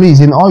resurrection. Please,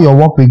 in all your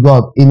work with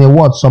God, in a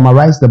word,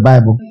 summarize the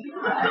Bible.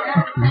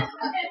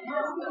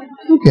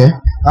 Okay,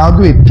 I'll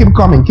do it. Keep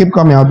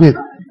coming. I'll do it.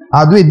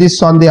 I'll do it this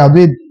Sunday. I'll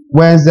do it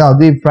Wednesday. I'll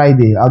do it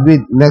Friday. I'll do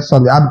it next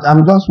Sunday.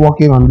 I'm just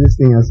working on this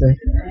thing. I say,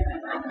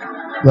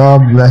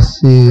 God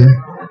bless you.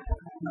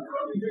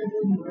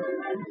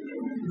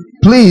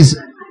 Please,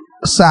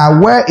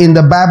 sir, where in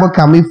the Bible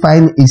can we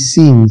find a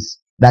sins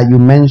that you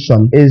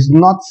mentioned? Is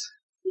not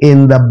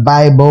in the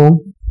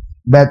Bible,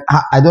 but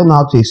I don't know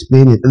how to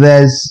explain it.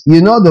 There's,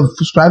 the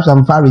scribes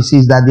and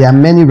Pharisees, that there are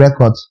many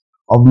records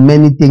of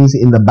many things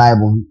in the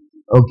Bible,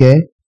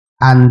 okay,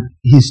 and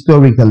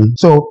historically.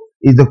 So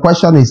if the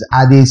question is,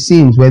 are they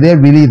sins? Were they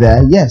really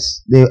there?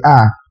 Yes, they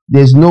are.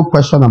 There's no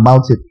question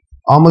about it.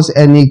 Almost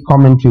any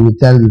commentary will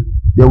tell you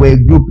they were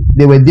a group.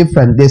 They were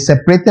different. They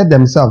separated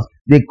themselves.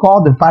 They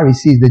called the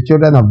Pharisees the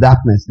children of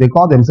darkness. They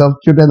called themselves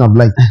children of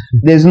light.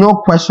 There's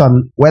no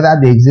question whether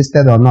they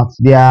existed or not.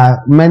 There are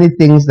many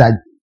things that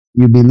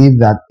you believe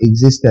that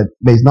existed,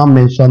 but it's not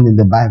mentioned in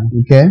the Bible.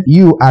 Okay?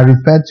 You are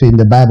referred to in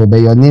the Bible,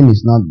 but your name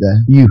is not there.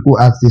 You who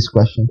asked this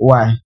question.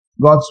 Why?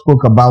 God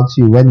spoke about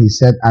you when he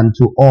said, and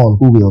to all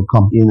who will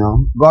come.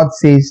 God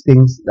says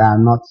things that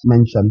are not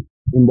mentioned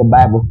in the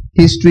Bible.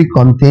 History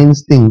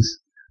contains things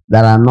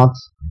that are not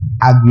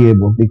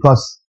arguable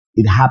because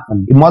it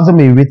happened. It mustn't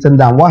be written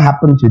down. What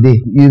happened today?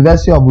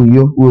 University of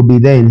Uyo will be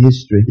there in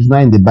history. It's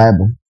not in the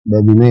Bible.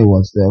 but we know it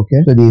was there,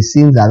 okay? So the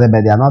scenes are there,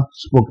 but they are not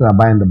spoken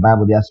about in the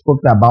Bible. They are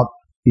spoken about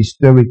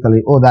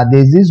historically. Oh, that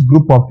there's this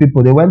group of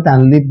people, they went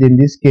and lived in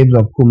these caves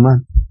of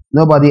Qumran.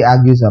 Nobody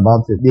argues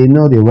about it. They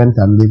know they went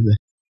and lived there.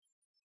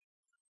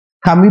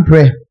 Can we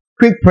pray?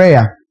 Quick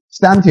prayer.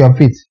 Stand to your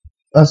feet.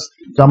 Just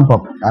jump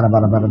up.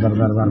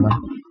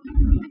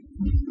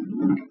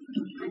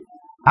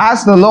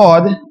 Ask the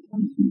Lord,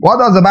 what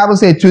does the Bible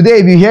say? Today,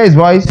 if you hear His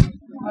voice,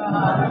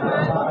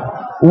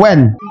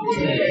 when?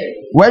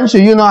 When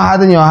should you not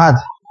harden your heart?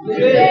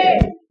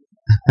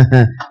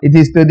 It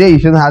is today you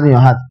shouldn't harden your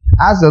heart.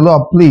 Ask the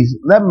Lord, please,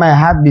 let my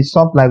heart be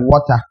soft like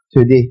water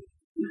today.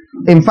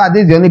 In fact,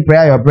 this is the only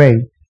prayer you're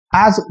praying.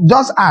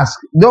 Just ask.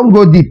 Don't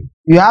go deep.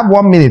 You have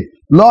 1 minute.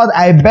 Lord,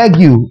 I beg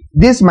you,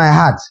 this my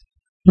heart.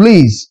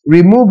 Please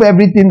remove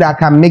everything that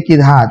can make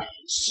it hard.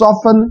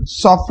 Soften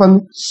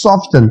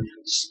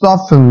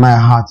my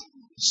heart.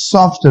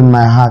 Soften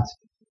my heart.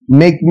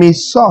 Make me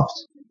soft.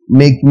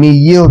 Make me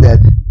yielded.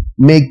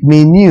 Make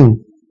me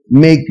new.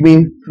 Make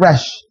me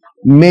fresh.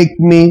 Make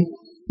me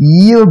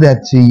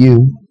yielded to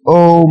you.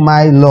 Oh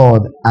my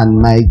Lord and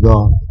my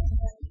God.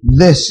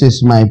 This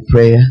is my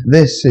prayer.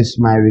 This is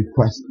my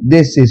request.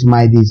 This is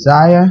my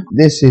desire.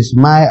 This is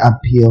my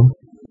appeal.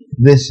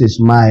 This is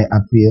my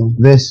appeal.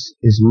 This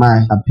is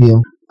my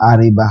appeal.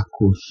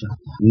 Aribakusha.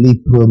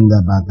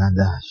 Liprunda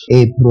bagadash.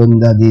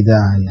 Eprunda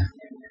didaya.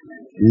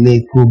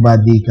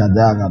 Lekubadika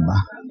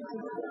dagaba.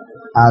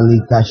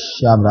 Alika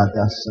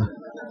shabratasa.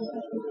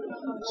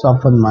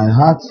 Soften my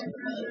heart.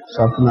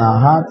 Soften our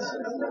hearts.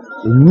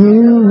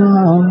 You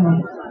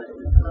are.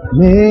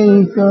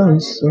 Make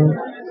us so.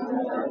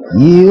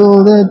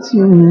 Yielded to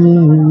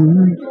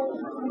you.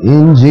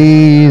 In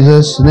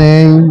Jesus'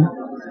 name.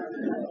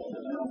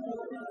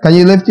 Can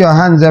you lift your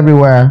hands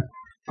everywhere?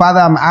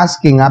 Father, I'm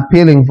asking,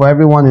 appealing for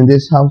everyone in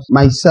this house,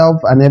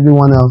 myself and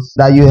everyone else,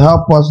 that you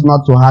help us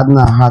not to harden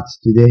our hearts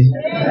today.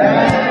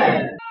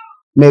 Amen.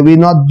 May we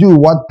not do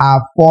what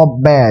our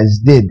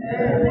forebears did.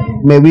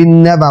 Amen. May we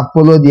never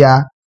follow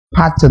their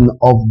pattern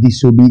of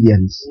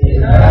disobedience.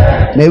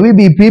 Amen. May we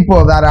be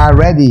people that are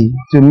ready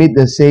to meet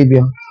the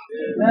Savior.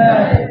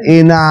 Amen.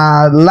 In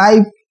our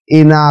life,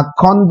 in our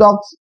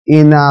conduct,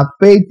 in our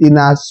faith, in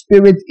our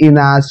spirit, in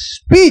our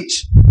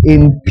speech,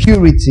 in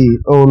purity,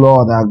 O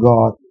Lord our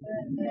God.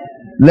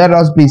 Let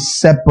us be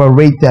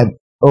separated,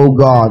 O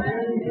God,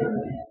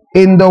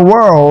 in the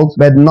world,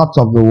 but not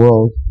of the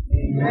world.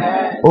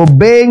 Amen.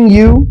 Obeying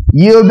you,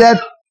 yielded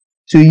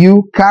to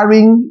you,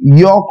 carrying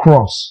your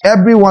cross.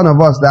 Every one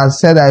of us that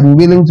said, I'm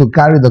willing to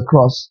carry the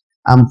cross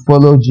and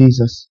follow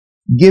Jesus,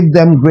 give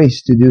them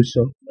grace to do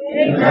so.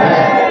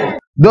 Amen.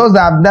 Those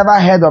that have never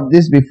heard of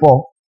this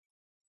before,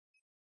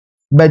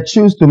 but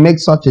choose to make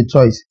such a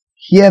choice,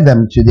 hear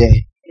them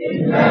today.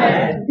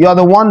 Amen. You're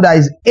the one that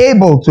is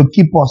able to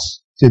keep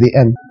us to the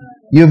end.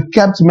 You've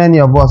kept many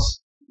of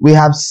us. We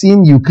have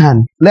seen you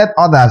can. Let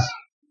others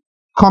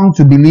come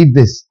to believe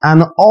this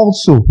and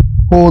also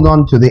hold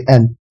on to the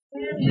end.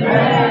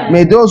 Amen.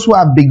 May those who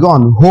have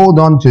begun hold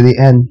on to the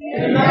end.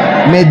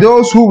 Amen. May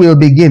those who will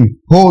begin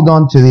hold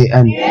on to the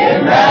end.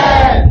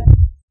 Amen.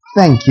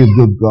 Thank you,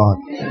 good God.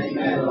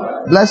 Amen.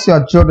 Bless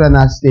your children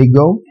as they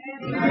go.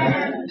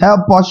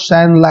 Help us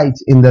shine light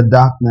in the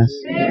darkness.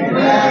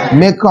 Amen.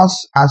 Make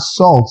us as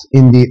salt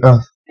in the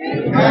earth.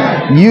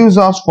 Amen. Use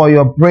us for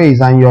your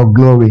praise and your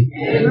glory.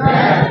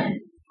 Amen.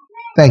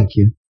 Thank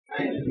you.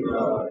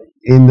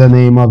 In the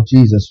name of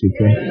Jesus we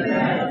pray.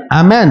 Amen.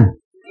 Amen.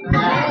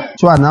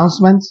 2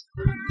 announcements.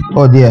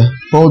 Oh dear.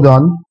 Hold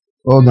on.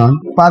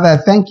 Father, I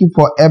thank you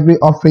for every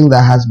offering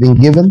that has been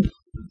given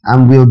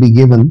and will be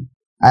given.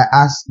 I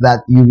ask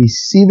that you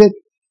receive it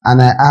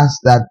and I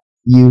ask that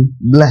you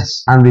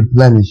bless and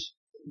replenish.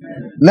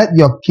 Let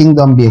your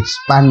kingdom be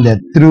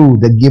expanded through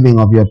the giving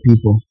of your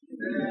people.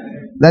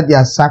 Let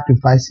their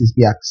sacrifices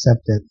be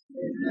accepted.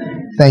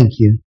 Thank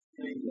you.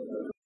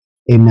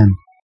 Amen.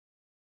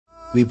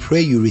 We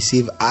pray you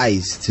receive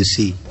eyes to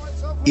see,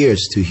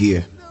 ears to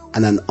hear,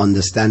 and an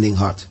understanding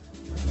heart.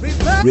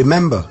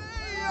 Remember,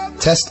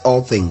 test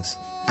all things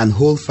and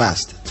hold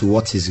fast to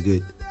what is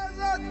good.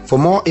 For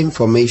more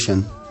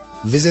information,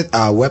 visit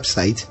our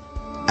website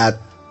at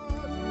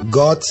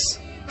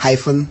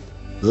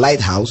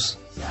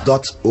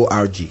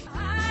gods-lighthouse.org.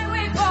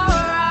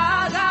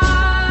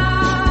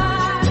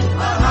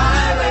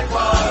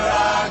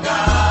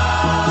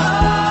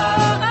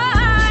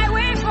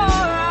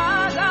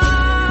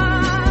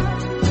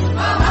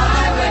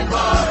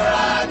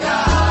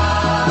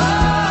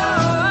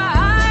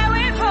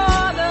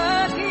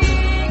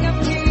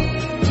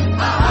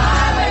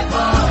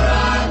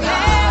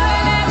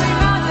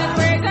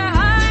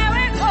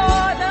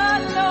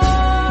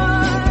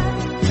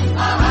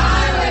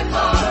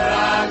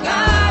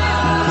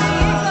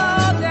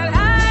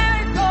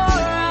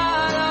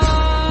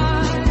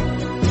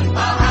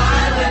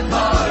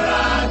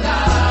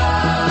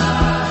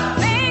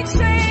 Make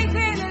strength